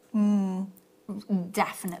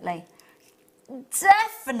 definitely,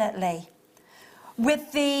 definitely.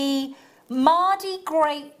 With the Mardi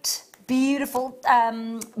Great beautiful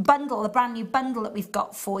bundle, the brand new bundle that we've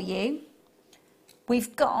got for you,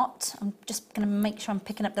 we've got, I'm just going to make sure I'm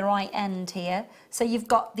picking up the right end here. So you've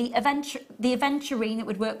got the aventurine that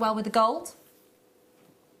would work well with the gold.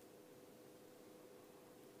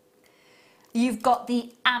 You've got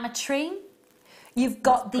the ametrine. You've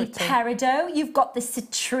got the peridot, you've got the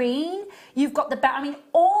citrine, you've got the... I mean,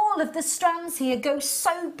 all of the strands here go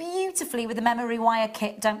so beautifully with the memory wire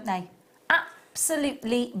kit, don't they?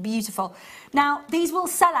 Absolutely beautiful. Now, these will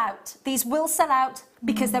sell out. These will sell out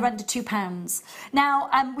because they're under £2. Now,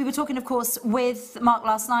 we were talking, of course, with Mark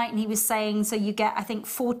last night, and he was saying, so you get, I think,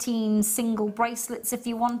 14 single bracelets if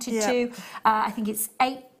you wanted to. I think it's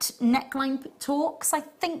 8 neckline torques, I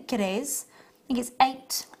think it is. I think it's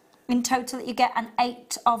 8 in total that you get, and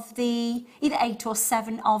 8 of the, either 8 or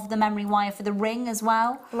 7 of the memory wire for the ring as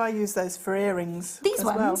well. Well, I use those for earrings. These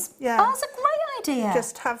ones? Well. Yeah. Oh, that's a great idea.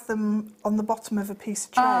 Just have them on the bottom of a piece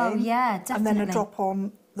of chain. Oh, yeah, definitely. And then a drop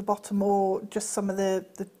on the bottom, or just some of the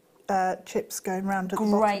chips going round at the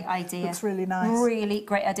bottom. Great idea. Looks really nice. Really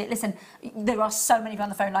great idea. Listen, there are so many people on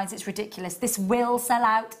the phone lines, it's ridiculous. This will sell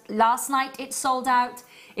out. Last night it sold out.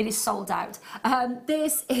 It is sold out.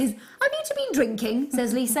 This is... Have you two been drinking,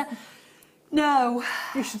 says Lisa. No.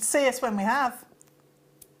 You should see us when we have.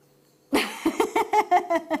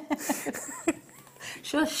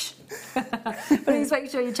 Shush. Please make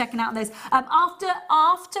sure you're checking out those.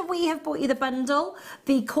 After we have bought you the bundle,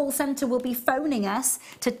 the call centre will be phoning us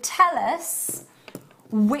to tell us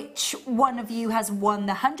which one of you has won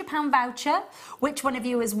the £100 voucher, which one of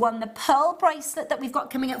you has won the pearl bracelet that we've got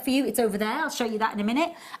coming up for you. It's over there. I'll show you that in a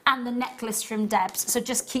minute. And the necklace from Debs. So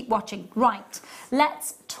just keep watching. Right.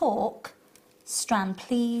 Let's talk strand.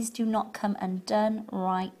 Please do not come undone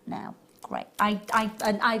right now. Great.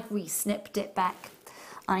 I've re-snipped it back.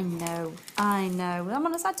 I know. I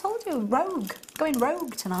told you, rogue. Going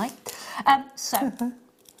rogue tonight.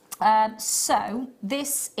 So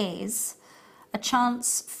this is a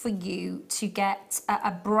chance for you to get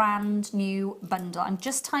a brand new bundle. I'm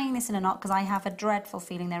just tying this in a knot because I have a dreadful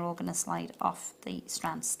feeling they're all going to slide off the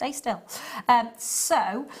strands. Stay still.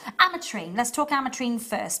 So, ametrine. Let's talk ametrine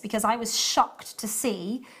first, because I was shocked to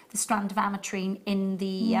see the strand of ametrine in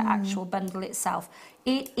the actual bundle itself.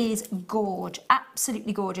 It is gorgeous,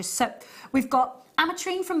 absolutely gorgeous. So, we've got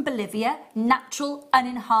ametrine from Bolivia, natural,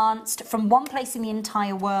 unenhanced, from one place in the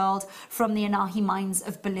entire world, from the Anahi mines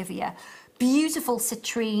of Bolivia. Beautiful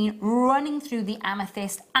citrine running through the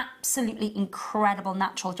amethyst, absolutely incredible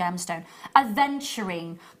natural gemstone.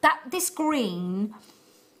 Aventurine, this green,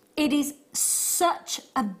 it is such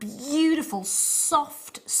a beautiful,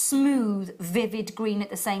 soft, smooth, vivid green at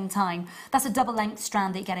the same time. That's a double length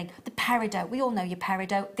strand that you're getting. The peridot, we all know your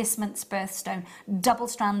peridot, this month's birthstone, double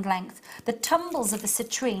strand length. The tumbles of the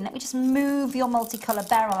citrine, let me just move your multicolour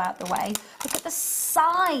beryl out the way. Look at the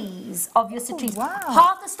size of your citrine. Oh, wow.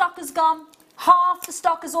 Half the stock is gone. Half the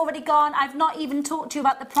stock has already gone. I've not even talked to you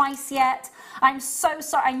about the price yet. I'm so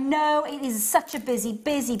sorry. I know it is such a busy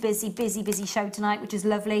show tonight, which is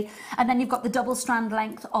lovely. And then you've got the double strand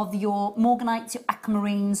length of your morganites, your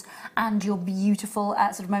aquamarines, and your beautiful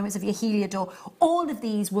sort of moments of your heliodor. All of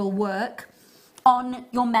these will work on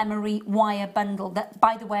your memory wire bundle that,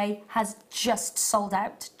 by the way, has just sold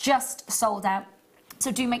out.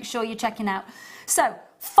 So do make sure you're checking out. So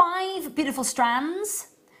 5 beautiful strands.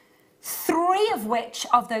 3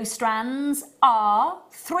 of those strands are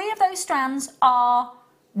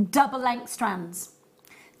double length strands.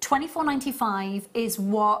 £24.95 is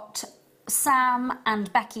what Sam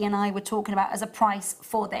and Becky and I were talking about as a price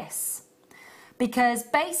for this. Because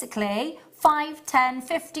basically 5, 10,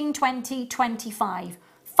 15, 20, 25.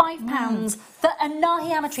 £5 for a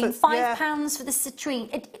Anahi ametrine, £5 for the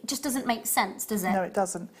citrine. It just doesn't make sense, does it? No, it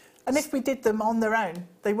doesn't. And if we did them on their own,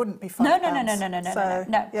 they wouldn't be £5.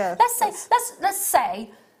 No. Yeah, let's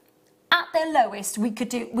say at their lowest we could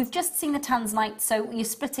do. We've just seen the tanzanite, so you're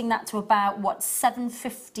splitting that to about what,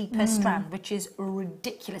 £7.50 per strand, which is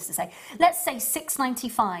ridiculous to say. Let's say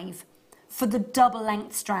 £6.95 for the double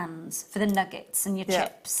length strands for the nuggets and your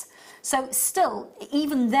chips. So still,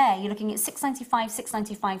 even there, you're looking at £6.95,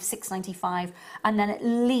 £6.95, £6.95, and then at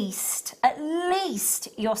least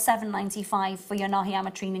your £7.95 for your Anahi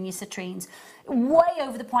ametrine and your citrines. Way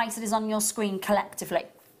over the price it is on your screen collectively.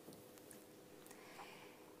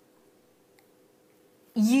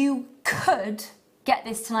 You could get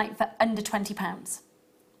this tonight for under £20.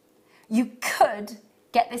 You could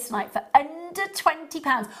get this tonight for under £20.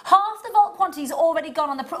 Half the bulk quantity's already gone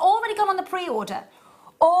on the pre-order.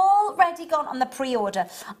 Already gone on the pre-order.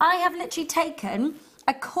 I have literally taken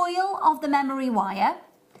a coil of the memory wire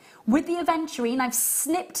with the aventurine. I've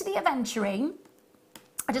snipped the aventurine.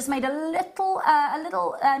 I just made a little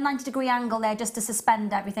 90-degree angle there just to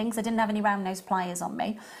suspend everything because I didn't have any round nose pliers on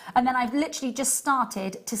me. And then I've literally just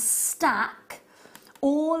started to stack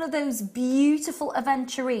all of those beautiful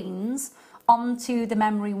aventurines onto the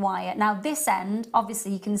memory wire. Now this end,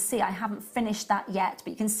 obviously you can see I haven't finished that yet,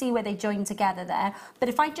 but you can see where they join together there. But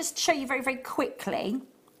if I just show you very, very quickly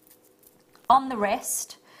on the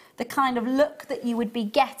wrist, the kind of look that you would be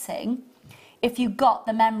getting if you got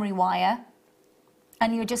the memory wire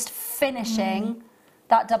and you're just finishing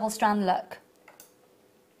that double strand look.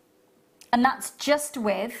 And that's just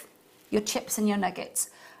with your chips and your nuggets.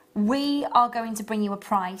 We are going to bring you a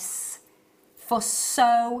price for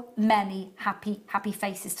so many happy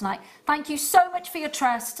faces tonight. Thank you so much for your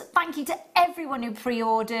trust. Thank you to everyone who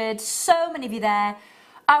pre-ordered. So many of you there.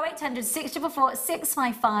 0800 644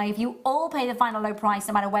 655. You all pay the final low price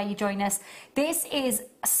no matter where you join us. This is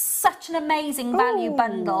such an amazing value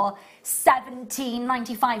bundle.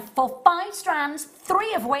 $17.95 for 5 strands,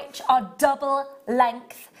 3 of which are double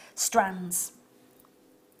length strands.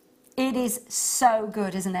 It is so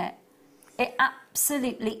good, isn't it? It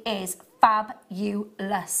absolutely is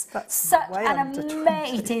fabulous. That's such way an under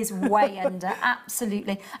amazing. It is way under,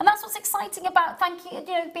 absolutely, and that's what's exciting about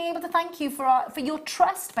being able to thank you for your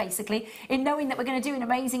trust, basically, in knowing that we're going to do an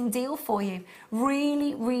amazing deal for you.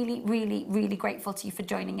 Really, really, really, really grateful to you for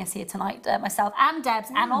joining us here tonight, myself and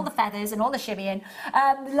Debs and all the feathers and all the shimmying.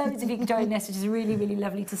 Loads of you can join us, which is really, really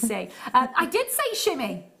lovely to see. I did say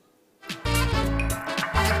shimmy.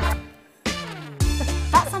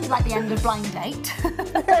 That sounded like the end of Blind Date.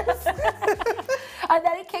 And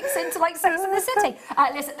then it kicks into like Sex and the City.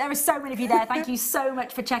 Listen, there are so many of you there. Thank you so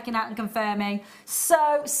much for checking out and confirming.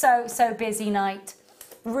 So busy night.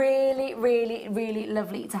 Really, really, really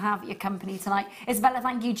lovely to have your company tonight. Isabella,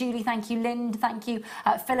 thank you. Julie, thank you. Lind, thank you.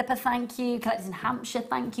 Philippa, thank you. Collectors in Hampshire,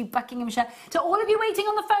 thank you. Buckinghamshire. To all of you waiting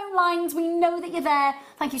on the phone lines, we know that you're there.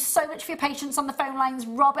 Thank you so much for your patience on the phone lines.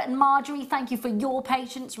 Robert and Marjorie, thank you for your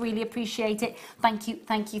patience. Really appreciate it. Thank you,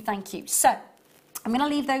 thank you, thank you. So, I'm going to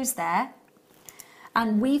leave those there.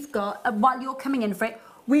 And we've got, while you're coming in for it,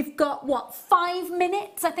 we've got, what, 5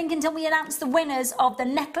 minutes, I think, until we announce the winners of the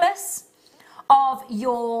necklace, of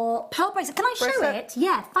your pearl bracelet. Can I show it?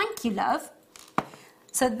 Yeah, thank you, love.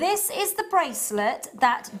 So this is the bracelet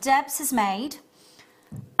that Debs has made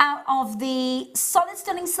out of the solid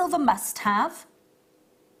stunning silver must-have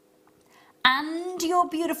and your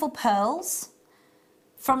beautiful pearls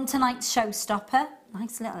from tonight's showstopper.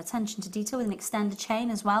 Nice little attention to detail with an extended chain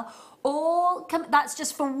as well. That's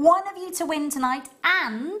just for one of you to win tonight,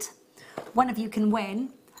 and one of you can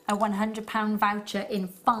win a £100 voucher in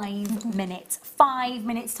 5 minutes. 5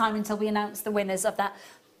 minutes time until we announce the winners of that.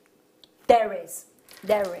 There is.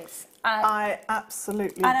 I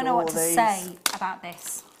absolutely I don't know what adore to these. say about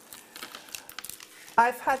this.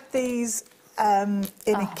 I've had these in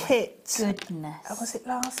a kit. Goodness. Was it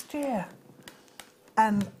last year?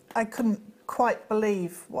 And I couldn't quite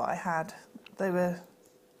believe what I had.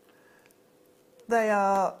 They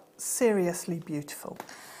are seriously beautiful.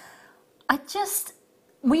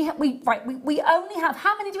 We only have,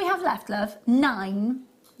 how many do we have left, love? 9.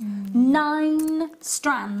 9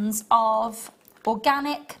 strands of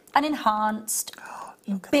organic and enhanced,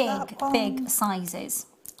 big sizes.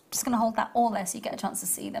 I'm just going to hold that all there so you get a chance to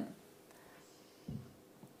see them.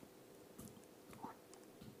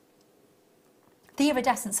 The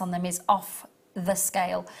iridescence on them is off the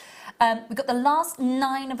scale. We've got the last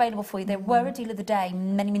 9 available for you. There were a deal of the day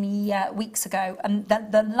many weeks ago, and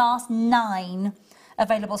the last 9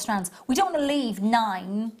 available strands. We don't want to leave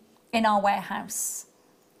 9 in our warehouse.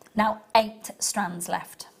 Now 8 strands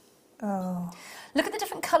left. Oh. Look at the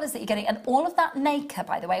different colours that you're getting, and all of that nacre,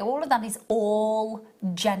 by the way, all of that is all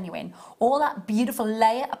genuine. All that beautiful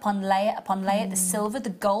layer upon layer upon layer, the silver, the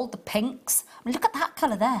gold, the pinks. I mean, look at that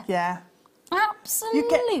colour there. Yeah.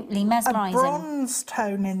 Absolutely mesmerising. A bronze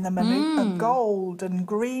tone in them, and a gold and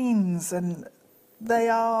greens, and they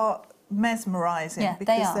are mesmerising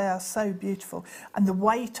because they are so beautiful, and the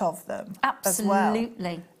weight of them as well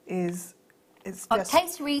is just.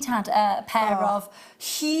 Katie Reed had a pair of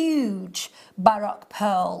huge Baroque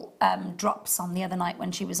pearl drops on the other night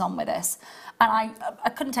when she was on with us, and I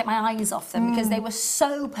couldn't take my eyes off them because they were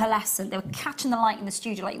so pearlescent. They were catching the light in the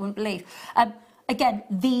studio like you wouldn't believe. Again,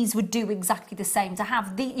 these would do exactly the same. To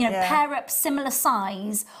have the, pair up similar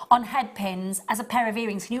size on head pins as a pair of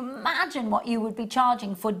earrings. Can you imagine what you would be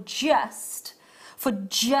charging for just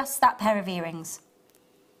that pair of earrings?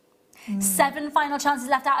 7 final chances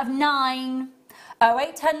left out of 9.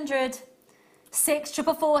 0800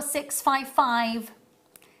 644 655.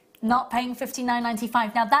 Not paying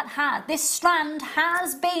 $59.95. Now this strand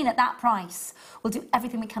has been at that price. We'll do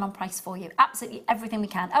everything we can on price for you. Absolutely everything we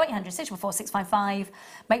can. 0800 644 655.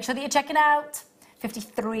 Make sure that you're checking out.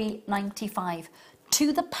 $53.95.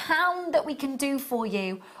 To the pound that we can do for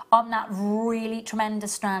you on that really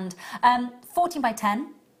tremendous strand. 14 by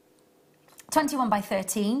 10. 21 by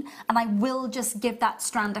 13, and I will just give that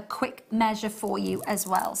strand a quick measure for you as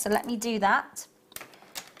well. So let me do that,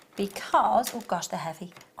 because, oh gosh, they're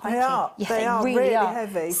heavy. They are. Yeah, they are really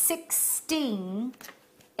heavy. 16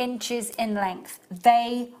 inches in length.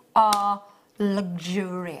 They are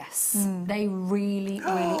luxurious. They really,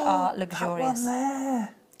 really are luxurious. That one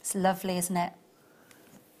there. It's lovely, isn't it?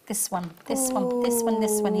 This one, this one, this one,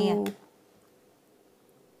 this one here.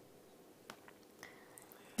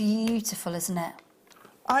 Beautiful, isn't it?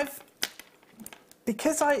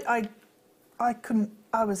 Because I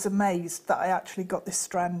was amazed that I actually got this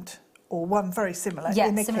strand, or one very similar,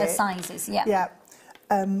 in a similar kit. sizes, yeah. Yeah.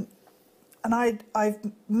 And I've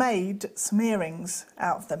made some earrings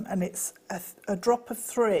out of them, and it's a drop of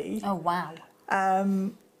 3. Oh, wow.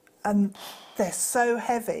 And they're so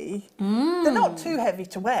heavy. They're not too heavy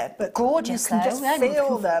to wear, but gorgeous, you can just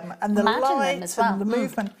feel them, and the light and the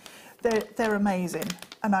movement. They're amazing,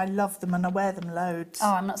 and I love them, and I wear them loads.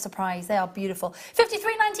 Oh, I'm not surprised. They are beautiful.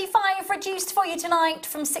 £53.95 reduced for you tonight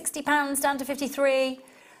from £60 down to 53.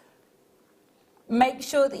 Make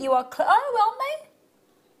sure that you are... aren't they?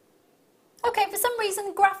 Okay, for some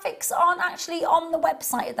reason, graphics aren't actually on the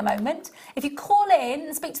website at the moment. If you call in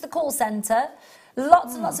and speak to the call centre,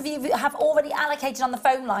 lots and lots of you have already allocated on the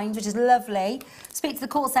phone lines, which is lovely. Speak to the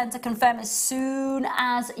call centre, confirm as soon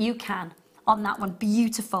as you can on that one.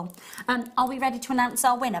 Beautiful. Are we ready to announce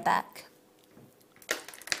our winner, Beck?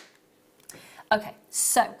 Okay,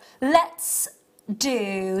 so let's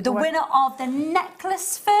do the winner of the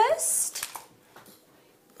necklace first.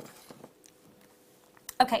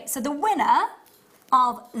 Okay, so the winner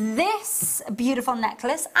of this beautiful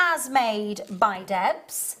necklace, as made by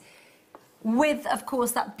Debs, with, of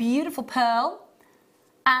course, that beautiful pearl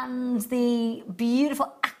and the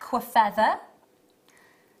beautiful aqua feather.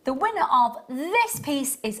 The winner of this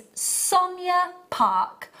piece is Sonia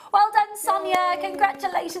Park. Well done, Sonia. Yay.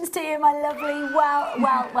 Congratulations to you, my lovely.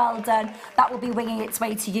 Well done. That will be winging its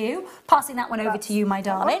way to you. Passing that one over to you, my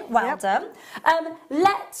darling. Well done.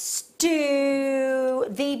 Let's do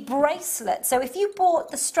the bracelet. So if you bought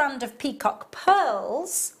the strand of peacock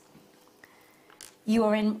pearls, you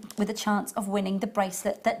are in with a chance of winning the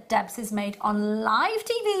bracelet that Debs has made on live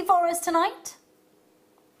TV for us tonight.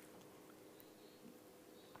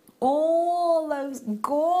 All those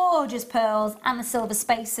gorgeous pearls and the silver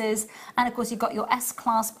spaces, and of course you've got your S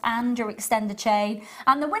clasp and your extender chain.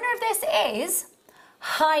 And the winner of this is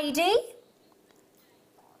Heidi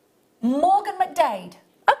Morgan McDade.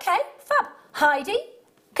 Okay, fab. Heidi,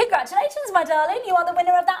 congratulations, my darling. You are the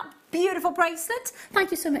winner of that beautiful bracelet.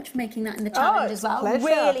 Thank you so much for making that in the challenge as well. Pleasure.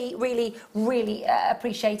 Really, really, really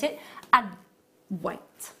appreciate it. And wait.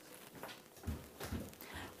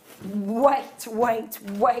 Wait.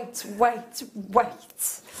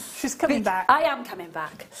 She's coming back. I am coming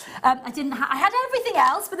back. I had everything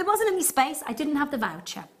else, but there wasn't any space. I didn't have the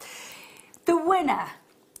voucher. The winner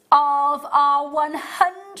of our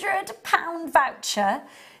 £100 voucher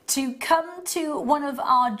to come to one of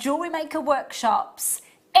our Jewellery Maker workshops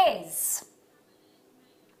is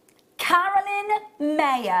Carolyn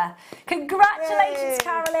Mayer. Congratulations, Yay.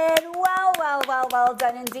 Carolyn. Well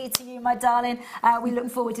done indeed to you, my darling. We look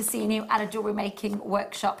forward to seeing you at a jewellery making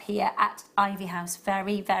workshop here at Ivy House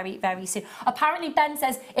very, very, very soon. Apparently, Ben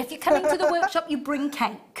says, if you're coming to the workshop, you bring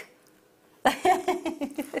cake.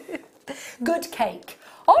 Good cake.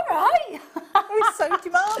 All right. He's so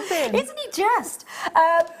demanding. Isn't he just?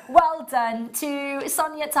 Well done to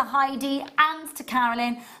Sonia, to Heidi and to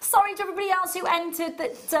Carolyn. Sorry to everybody else who entered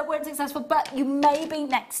that weren't successful, but you may be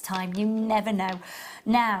next time. You never know.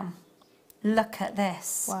 Now, look at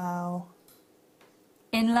this. Wow.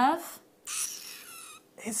 In love?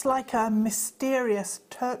 It's like a mysterious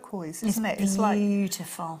turquoise, isn't it? It's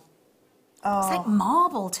beautiful. It's like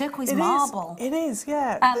marble, turquoise marble. It is,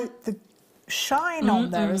 yeah. The shine on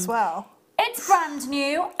there as well. It's brand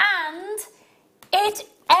new, and it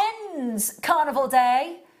ends Carnival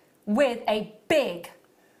Day with a big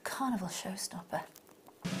carnival showstopper.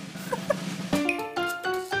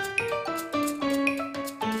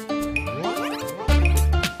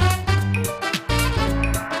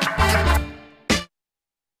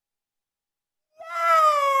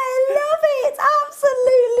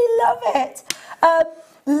 Love it.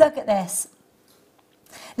 Look at this.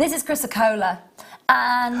 This is Chrysocolla,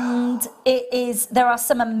 and there are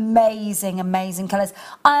some amazing colours.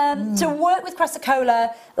 To work with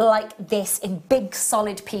Chrysocolla like this in big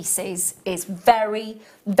solid pieces is very,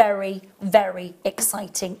 very, very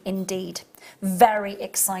exciting indeed. Very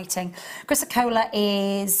exciting. Chrysocolla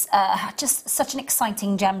is just such an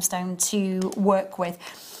exciting gemstone to work with.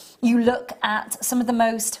 You look at some of the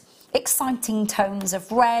most exciting tones of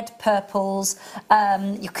red, purples,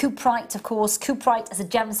 your cuprite, of course. Cuprite as a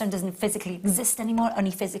gemstone doesn't physically exist anymore, it only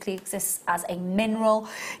physically exists as a mineral.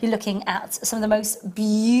 You're looking at some of the most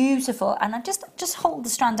beautiful, and I just hold the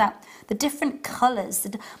strand out, the different colours.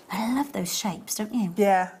 I love those shapes, don't you?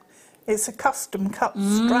 Yeah, It's a custom cut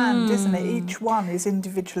strand, isn't it? Each one is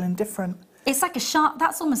individual and different. It's like a shark,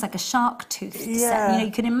 that's almost like a shark tooth set. Yeah. You know,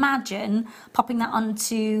 you can imagine popping that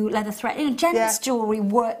onto leather thread. You know, gents jewellery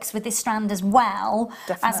works with this strand as well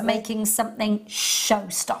as making something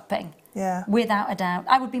show-stopping. Yeah. Without a doubt.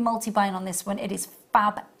 I would be multi-buying on this one. It is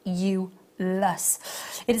fabulous.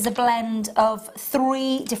 It is a blend of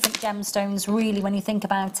 3 different gemstones, really, when you think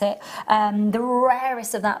about it. The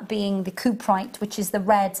rarest of that being the cuprite, which is the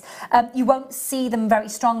red. You won't see them very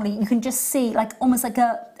strongly. You can just see like almost like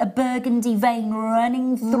a burgundy vein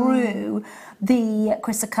running through the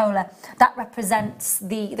chrysocolla. That represents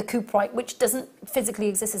the cuprite, which doesn't physically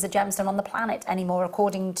exist as a gemstone on the planet anymore,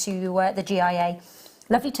 according to the GIA.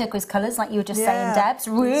 Lovely turquoise colours, like you were just saying, Debs.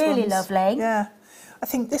 Really lovely. Yeah. I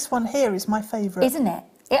think this one here is my favourite. Isn't it?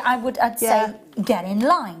 I'd say get in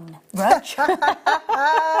line, Rutch. Back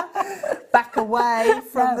away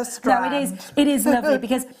from the strand. No, it is lovely,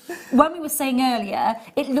 because when we were saying earlier,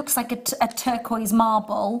 it looks like a turquoise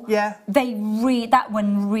marble. Yeah. That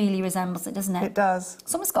one really resembles it, doesn't it? It does.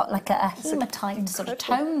 It's almost got like a hematite sort of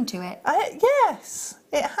tone to it. Yes,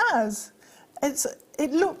 it has.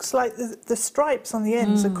 It looks like the stripes on the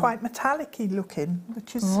ends are quite metallic-y looking,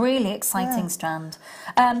 which is... Really exciting strand.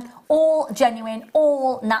 All genuine,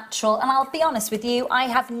 all natural, and I'll be honest with you, I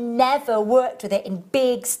have never worked with it in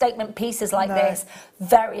big statement pieces like this.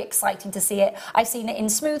 Very exciting to see it. I've seen it in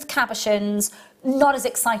smooth cabochons, not as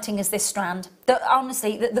exciting as this strand.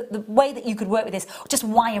 Honestly, the way that you could work with this, just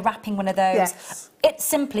wire wrapping one of those, it's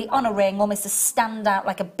simply on a ring, almost to stand out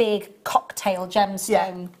like a big cocktail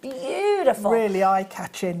gemstone. Beautiful. Really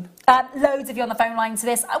eye-catching. Loads of you on the phone line to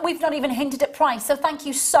this. We've not even hinted at price, so thank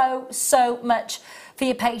you so much for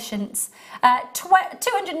your patience.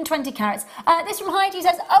 220 carats. This from Heidi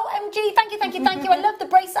says, OMG, thank you. I love the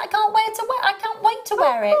bracelet. I can't wait to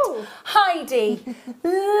wear it. Heidi,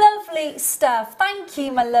 lovely stuff. Thank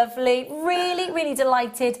you, my lovely. Really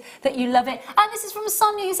delighted that you love it. And this is from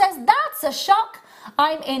Sonia, who says, that's a shock.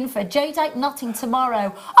 I'm in for jadeite knotting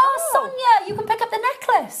tomorrow. Oh, Sonia, you can pick up the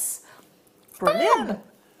necklace. Brilliant.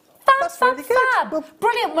 Fab. Well,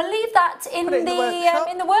 brilliant. We'll leave that in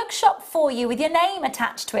the workshop for you with your name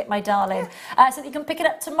attached to it, my darling, so that you can pick it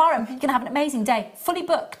up tomorrow. You can have an amazing day. Fully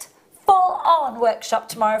booked. Full-on workshop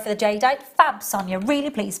tomorrow for the jadeite. Fab, Sonia.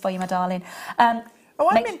 Really pleased for you, my darling. I'm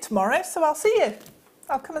in tomorrow, so I'll see you.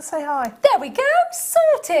 I'll come and say hi. There we go.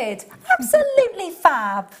 Sorted. Absolutely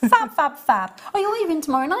fab. Fab. Oh, you're in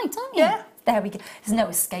tomorrow night, aren't you? Yeah. There we go. There's no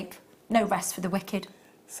escape. No rest for the wicked.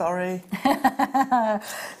 Sorry.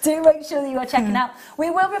 Do make sure that you are checking out. We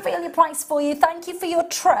will reveal your price for you. Thank you for your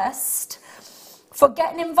trust, for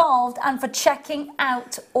getting involved and for checking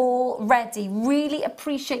out already. Really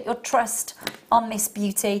appreciate your trust on this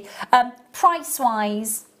beauty.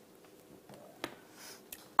 Price-wise,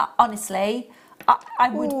 honestly, I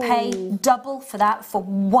would pay double for that for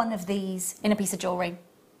one of these in a piece of jewellery.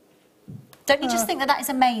 Don't you just think that is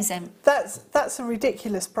amazing? That's a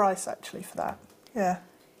ridiculous price, actually, for that. Yeah.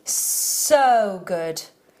 So good.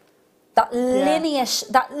 That linear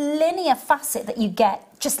facet that you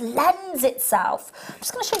get just lends itself. I'm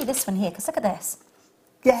just going to show you this one here, because look at this.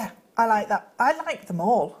 Yeah, I like that. I like them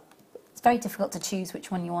all. It's very difficult to choose which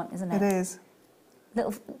one you want, isn't it? It is.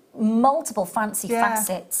 Multiple fancy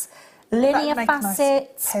facets. Linear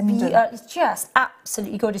facets. Nice it's just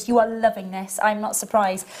absolutely gorgeous. You are loving this. I'm not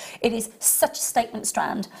surprised. It is such a statement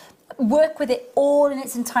strand. Work with it all in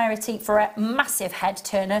its entirety for a massive head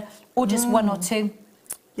turner, or just one or two.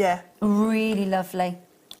 Yeah. Really lovely.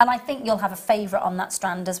 And I think you'll have a favourite on that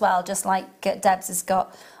strand as well, just like Debs has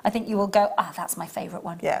got. I think you will go, that's my favourite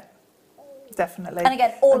one. Yeah, definitely. And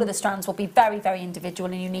again, all of the strands will be very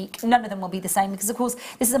individual and unique. None of them will be the same, because of course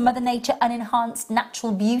this is a Mother Nature unenhanced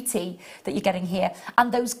natural beauty that you're getting here.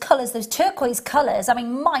 And those colours, those turquoise colours, I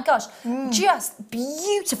mean, my gosh, just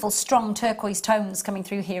beautiful strong turquoise tones coming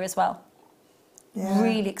through here as well. Yeah.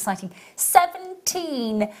 Really exciting.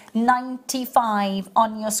 $17.95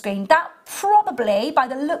 on your screen. That probably, by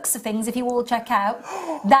the looks of things, if you all check out,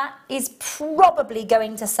 that is probably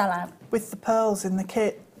going to sell out. With the pearls in the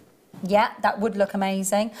kit. Yeah, that would look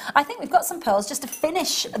amazing. I think we've got some pearls just to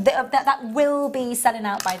finish. That will be selling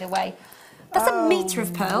out, by the way. That's a metre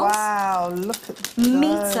of pearls. Wow, look at those.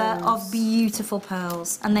 Metre of beautiful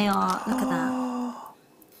pearls. And they are, look at that.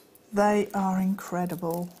 They are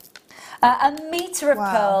incredible. A metre of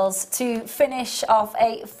pearls to finish off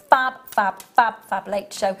a fab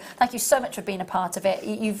late show. Thank you so much for being a part of it.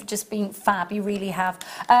 You've just been fab, you really have.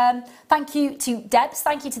 Thank you to Debs,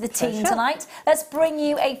 thank you to the team tonight. Let's bring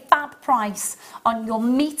you a fab price on your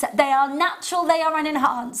metre. They are natural, they are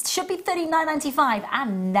unenhanced. Should be $39.95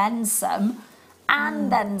 and then some.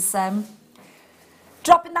 and then some.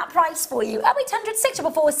 Dropping that price for you. 0800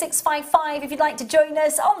 644 655 if you'd like to join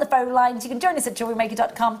us on the phone lines. You can join us at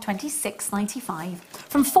jewellerymaker.com. £26.95.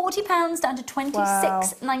 From £40 down to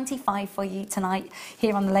 £26.95 for you tonight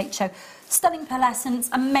here on The Late Show. Stunning pearlescence,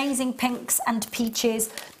 amazing pinks and peaches,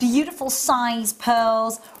 beautiful size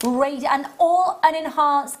pearls, and all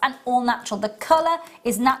unenhanced and all natural. The colour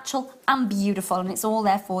is natural and beautiful, and it's all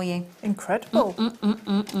there for you. Incredible.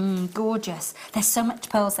 Gorgeous. There's so much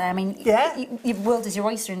pearls there. I mean, Yeah. your world is your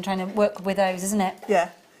oyster in trying to work with those, isn't it?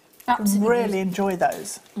 Yeah. Absolutely. Really enjoy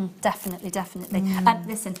those. Definitely, definitely.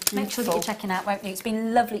 Listen, make sure that you're checking out, won't you? It's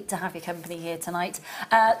been lovely to have your company here tonight.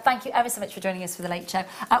 Thank you ever so much for joining us for The Late Show.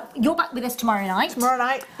 You're back with us tomorrow night. Tomorrow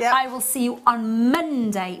night, yeah. I will see you on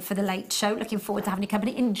Monday for The Late Show. Looking forward to having your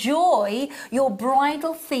company. Enjoy your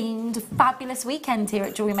bridal-themed, fabulous weekend here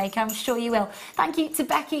at Jewellery Maker. I'm sure you will. Thank you to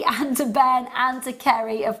Becky and to Ben and to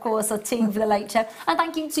Kerry, of course, our team for The Late Show. And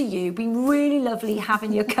thank you to you. Been really lovely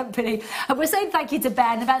having your company. And we're saying thank you to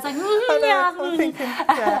Ben. And Ben's like, I'm thinking,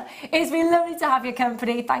 yeah. It's been lovely to have your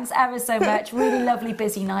company. Thanks ever so much. Really lovely,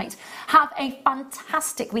 busy night. Have a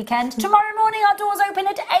fantastic weekend. Tomorrow morning, our doors open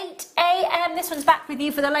at 8 a.m. This one's back with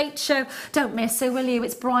you for The Late Show. Don't miss it, will you?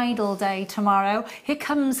 It's bridal day tomorrow. Here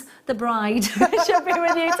comes the bride. She'll be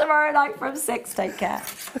with you tomorrow night from 6. Take care.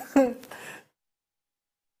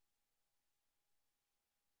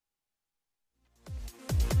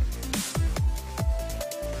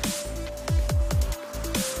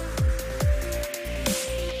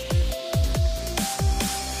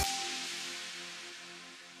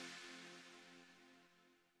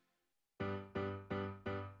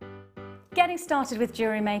 Getting started with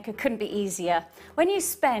Jewellery Maker couldn't be easier. When you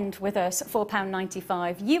spend with us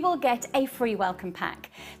 £4.95, you will get a free welcome pack.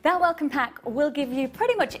 That welcome pack will give you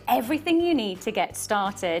pretty much everything you need to get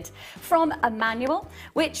started. From a manual,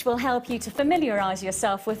 which will help you to familiarise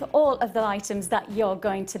yourself with all of the items that you're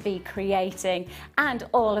going to be creating and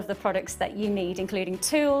all of the products that you need, including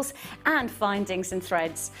tools and findings and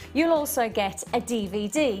threads. You'll also get a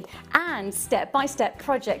DVD and step-by-step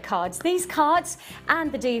project cards. These cards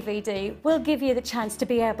and the DVD will give you the chance to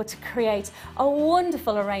be able to create a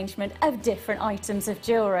wonderful arrangement of different items of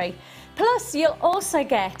jewellery. Plus, you'll also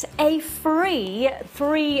get a free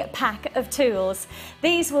 3-pack of tools.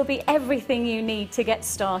 These will be everything you need to get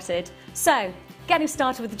started. So, getting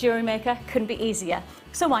started with the Jewellery Maker couldn't be easier.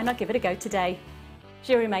 So why not give it a go today?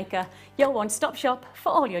 Jewellery Maker, your one-stop shop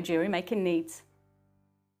for all your jewellery making needs.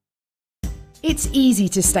 It's easy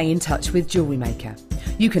to stay in touch with Jewellery Maker.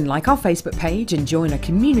 You can like our Facebook page and join a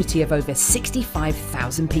community of over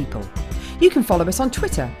 65,000 people. You can follow us on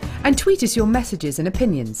Twitter and tweet us your messages and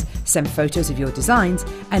opinions, send photos of your designs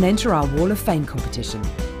and enter our Wall of Fame competition.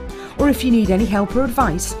 Or if you need any help or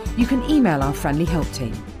advice, you can email our friendly help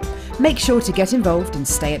team. Make sure to get involved and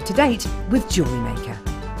stay up to date with Jewellery Maker.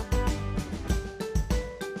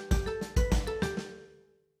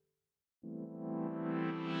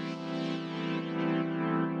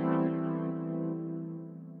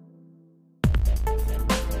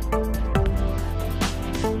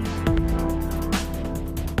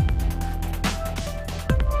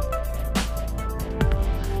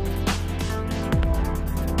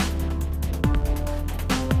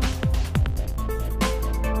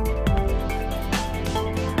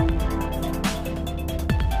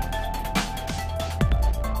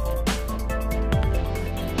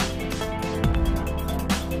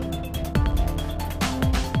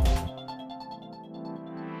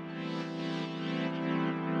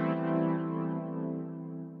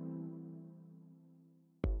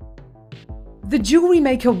 The Jewellery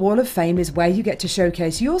Maker Wall of Fame is where you get to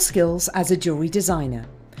showcase your skills as a jewellery designer.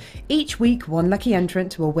 Each week, one lucky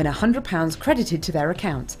entrant will win £100 credited to their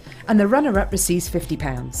account, and the runner-up receives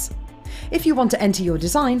 £50. If you want to enter your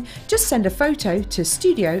design, just send a photo to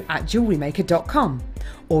studio@jewellerymaker.com,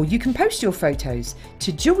 or you can post your photos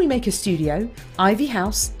to Jewellery Maker Studio, Ivy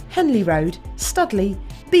House, Henley Road, Studley,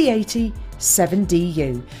 B80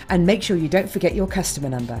 7DU, and make sure you don't forget your customer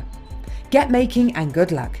number. Get making and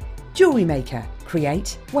good luck. Jewellery Maker.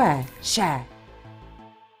 Create, wear, share.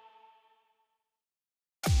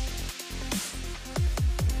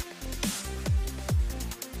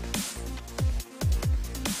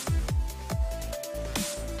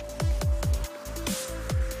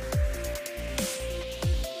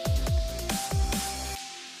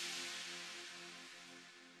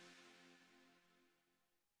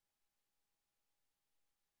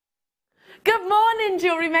 Good morning,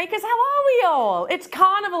 Jewellery Makers. How are we all? It's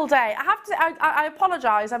Carnival Day. I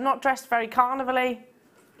apologise, I'm not dressed very carnival-y.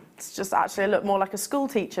 It's just actually I look more like a school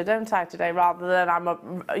teacher, don't I, today, rather than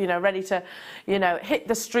I'm, you know, ready to, you know, hit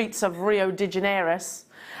the streets of Rio de Janeiro.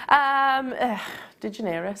 De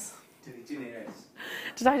Janeiro.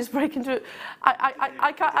 Did I just break into it?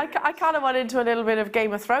 I kind of went into a little bit of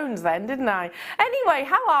Game of Thrones then, didn't I? Anyway,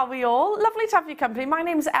 how are we all? Lovely to have your company. My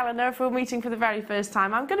name's Eleanor, if we're meeting for the very first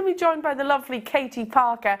time. I'm going to be joined by the lovely Katie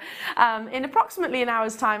Parker in approximately an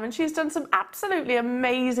hour's time, and she's done some absolutely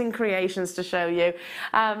amazing creations to show you.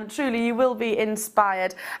 Truly, you will be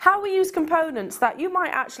inspired. How we use components that you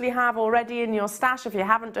might actually have already in your stash. If you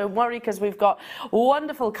haven't, don't worry, because we've got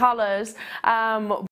wonderful colours.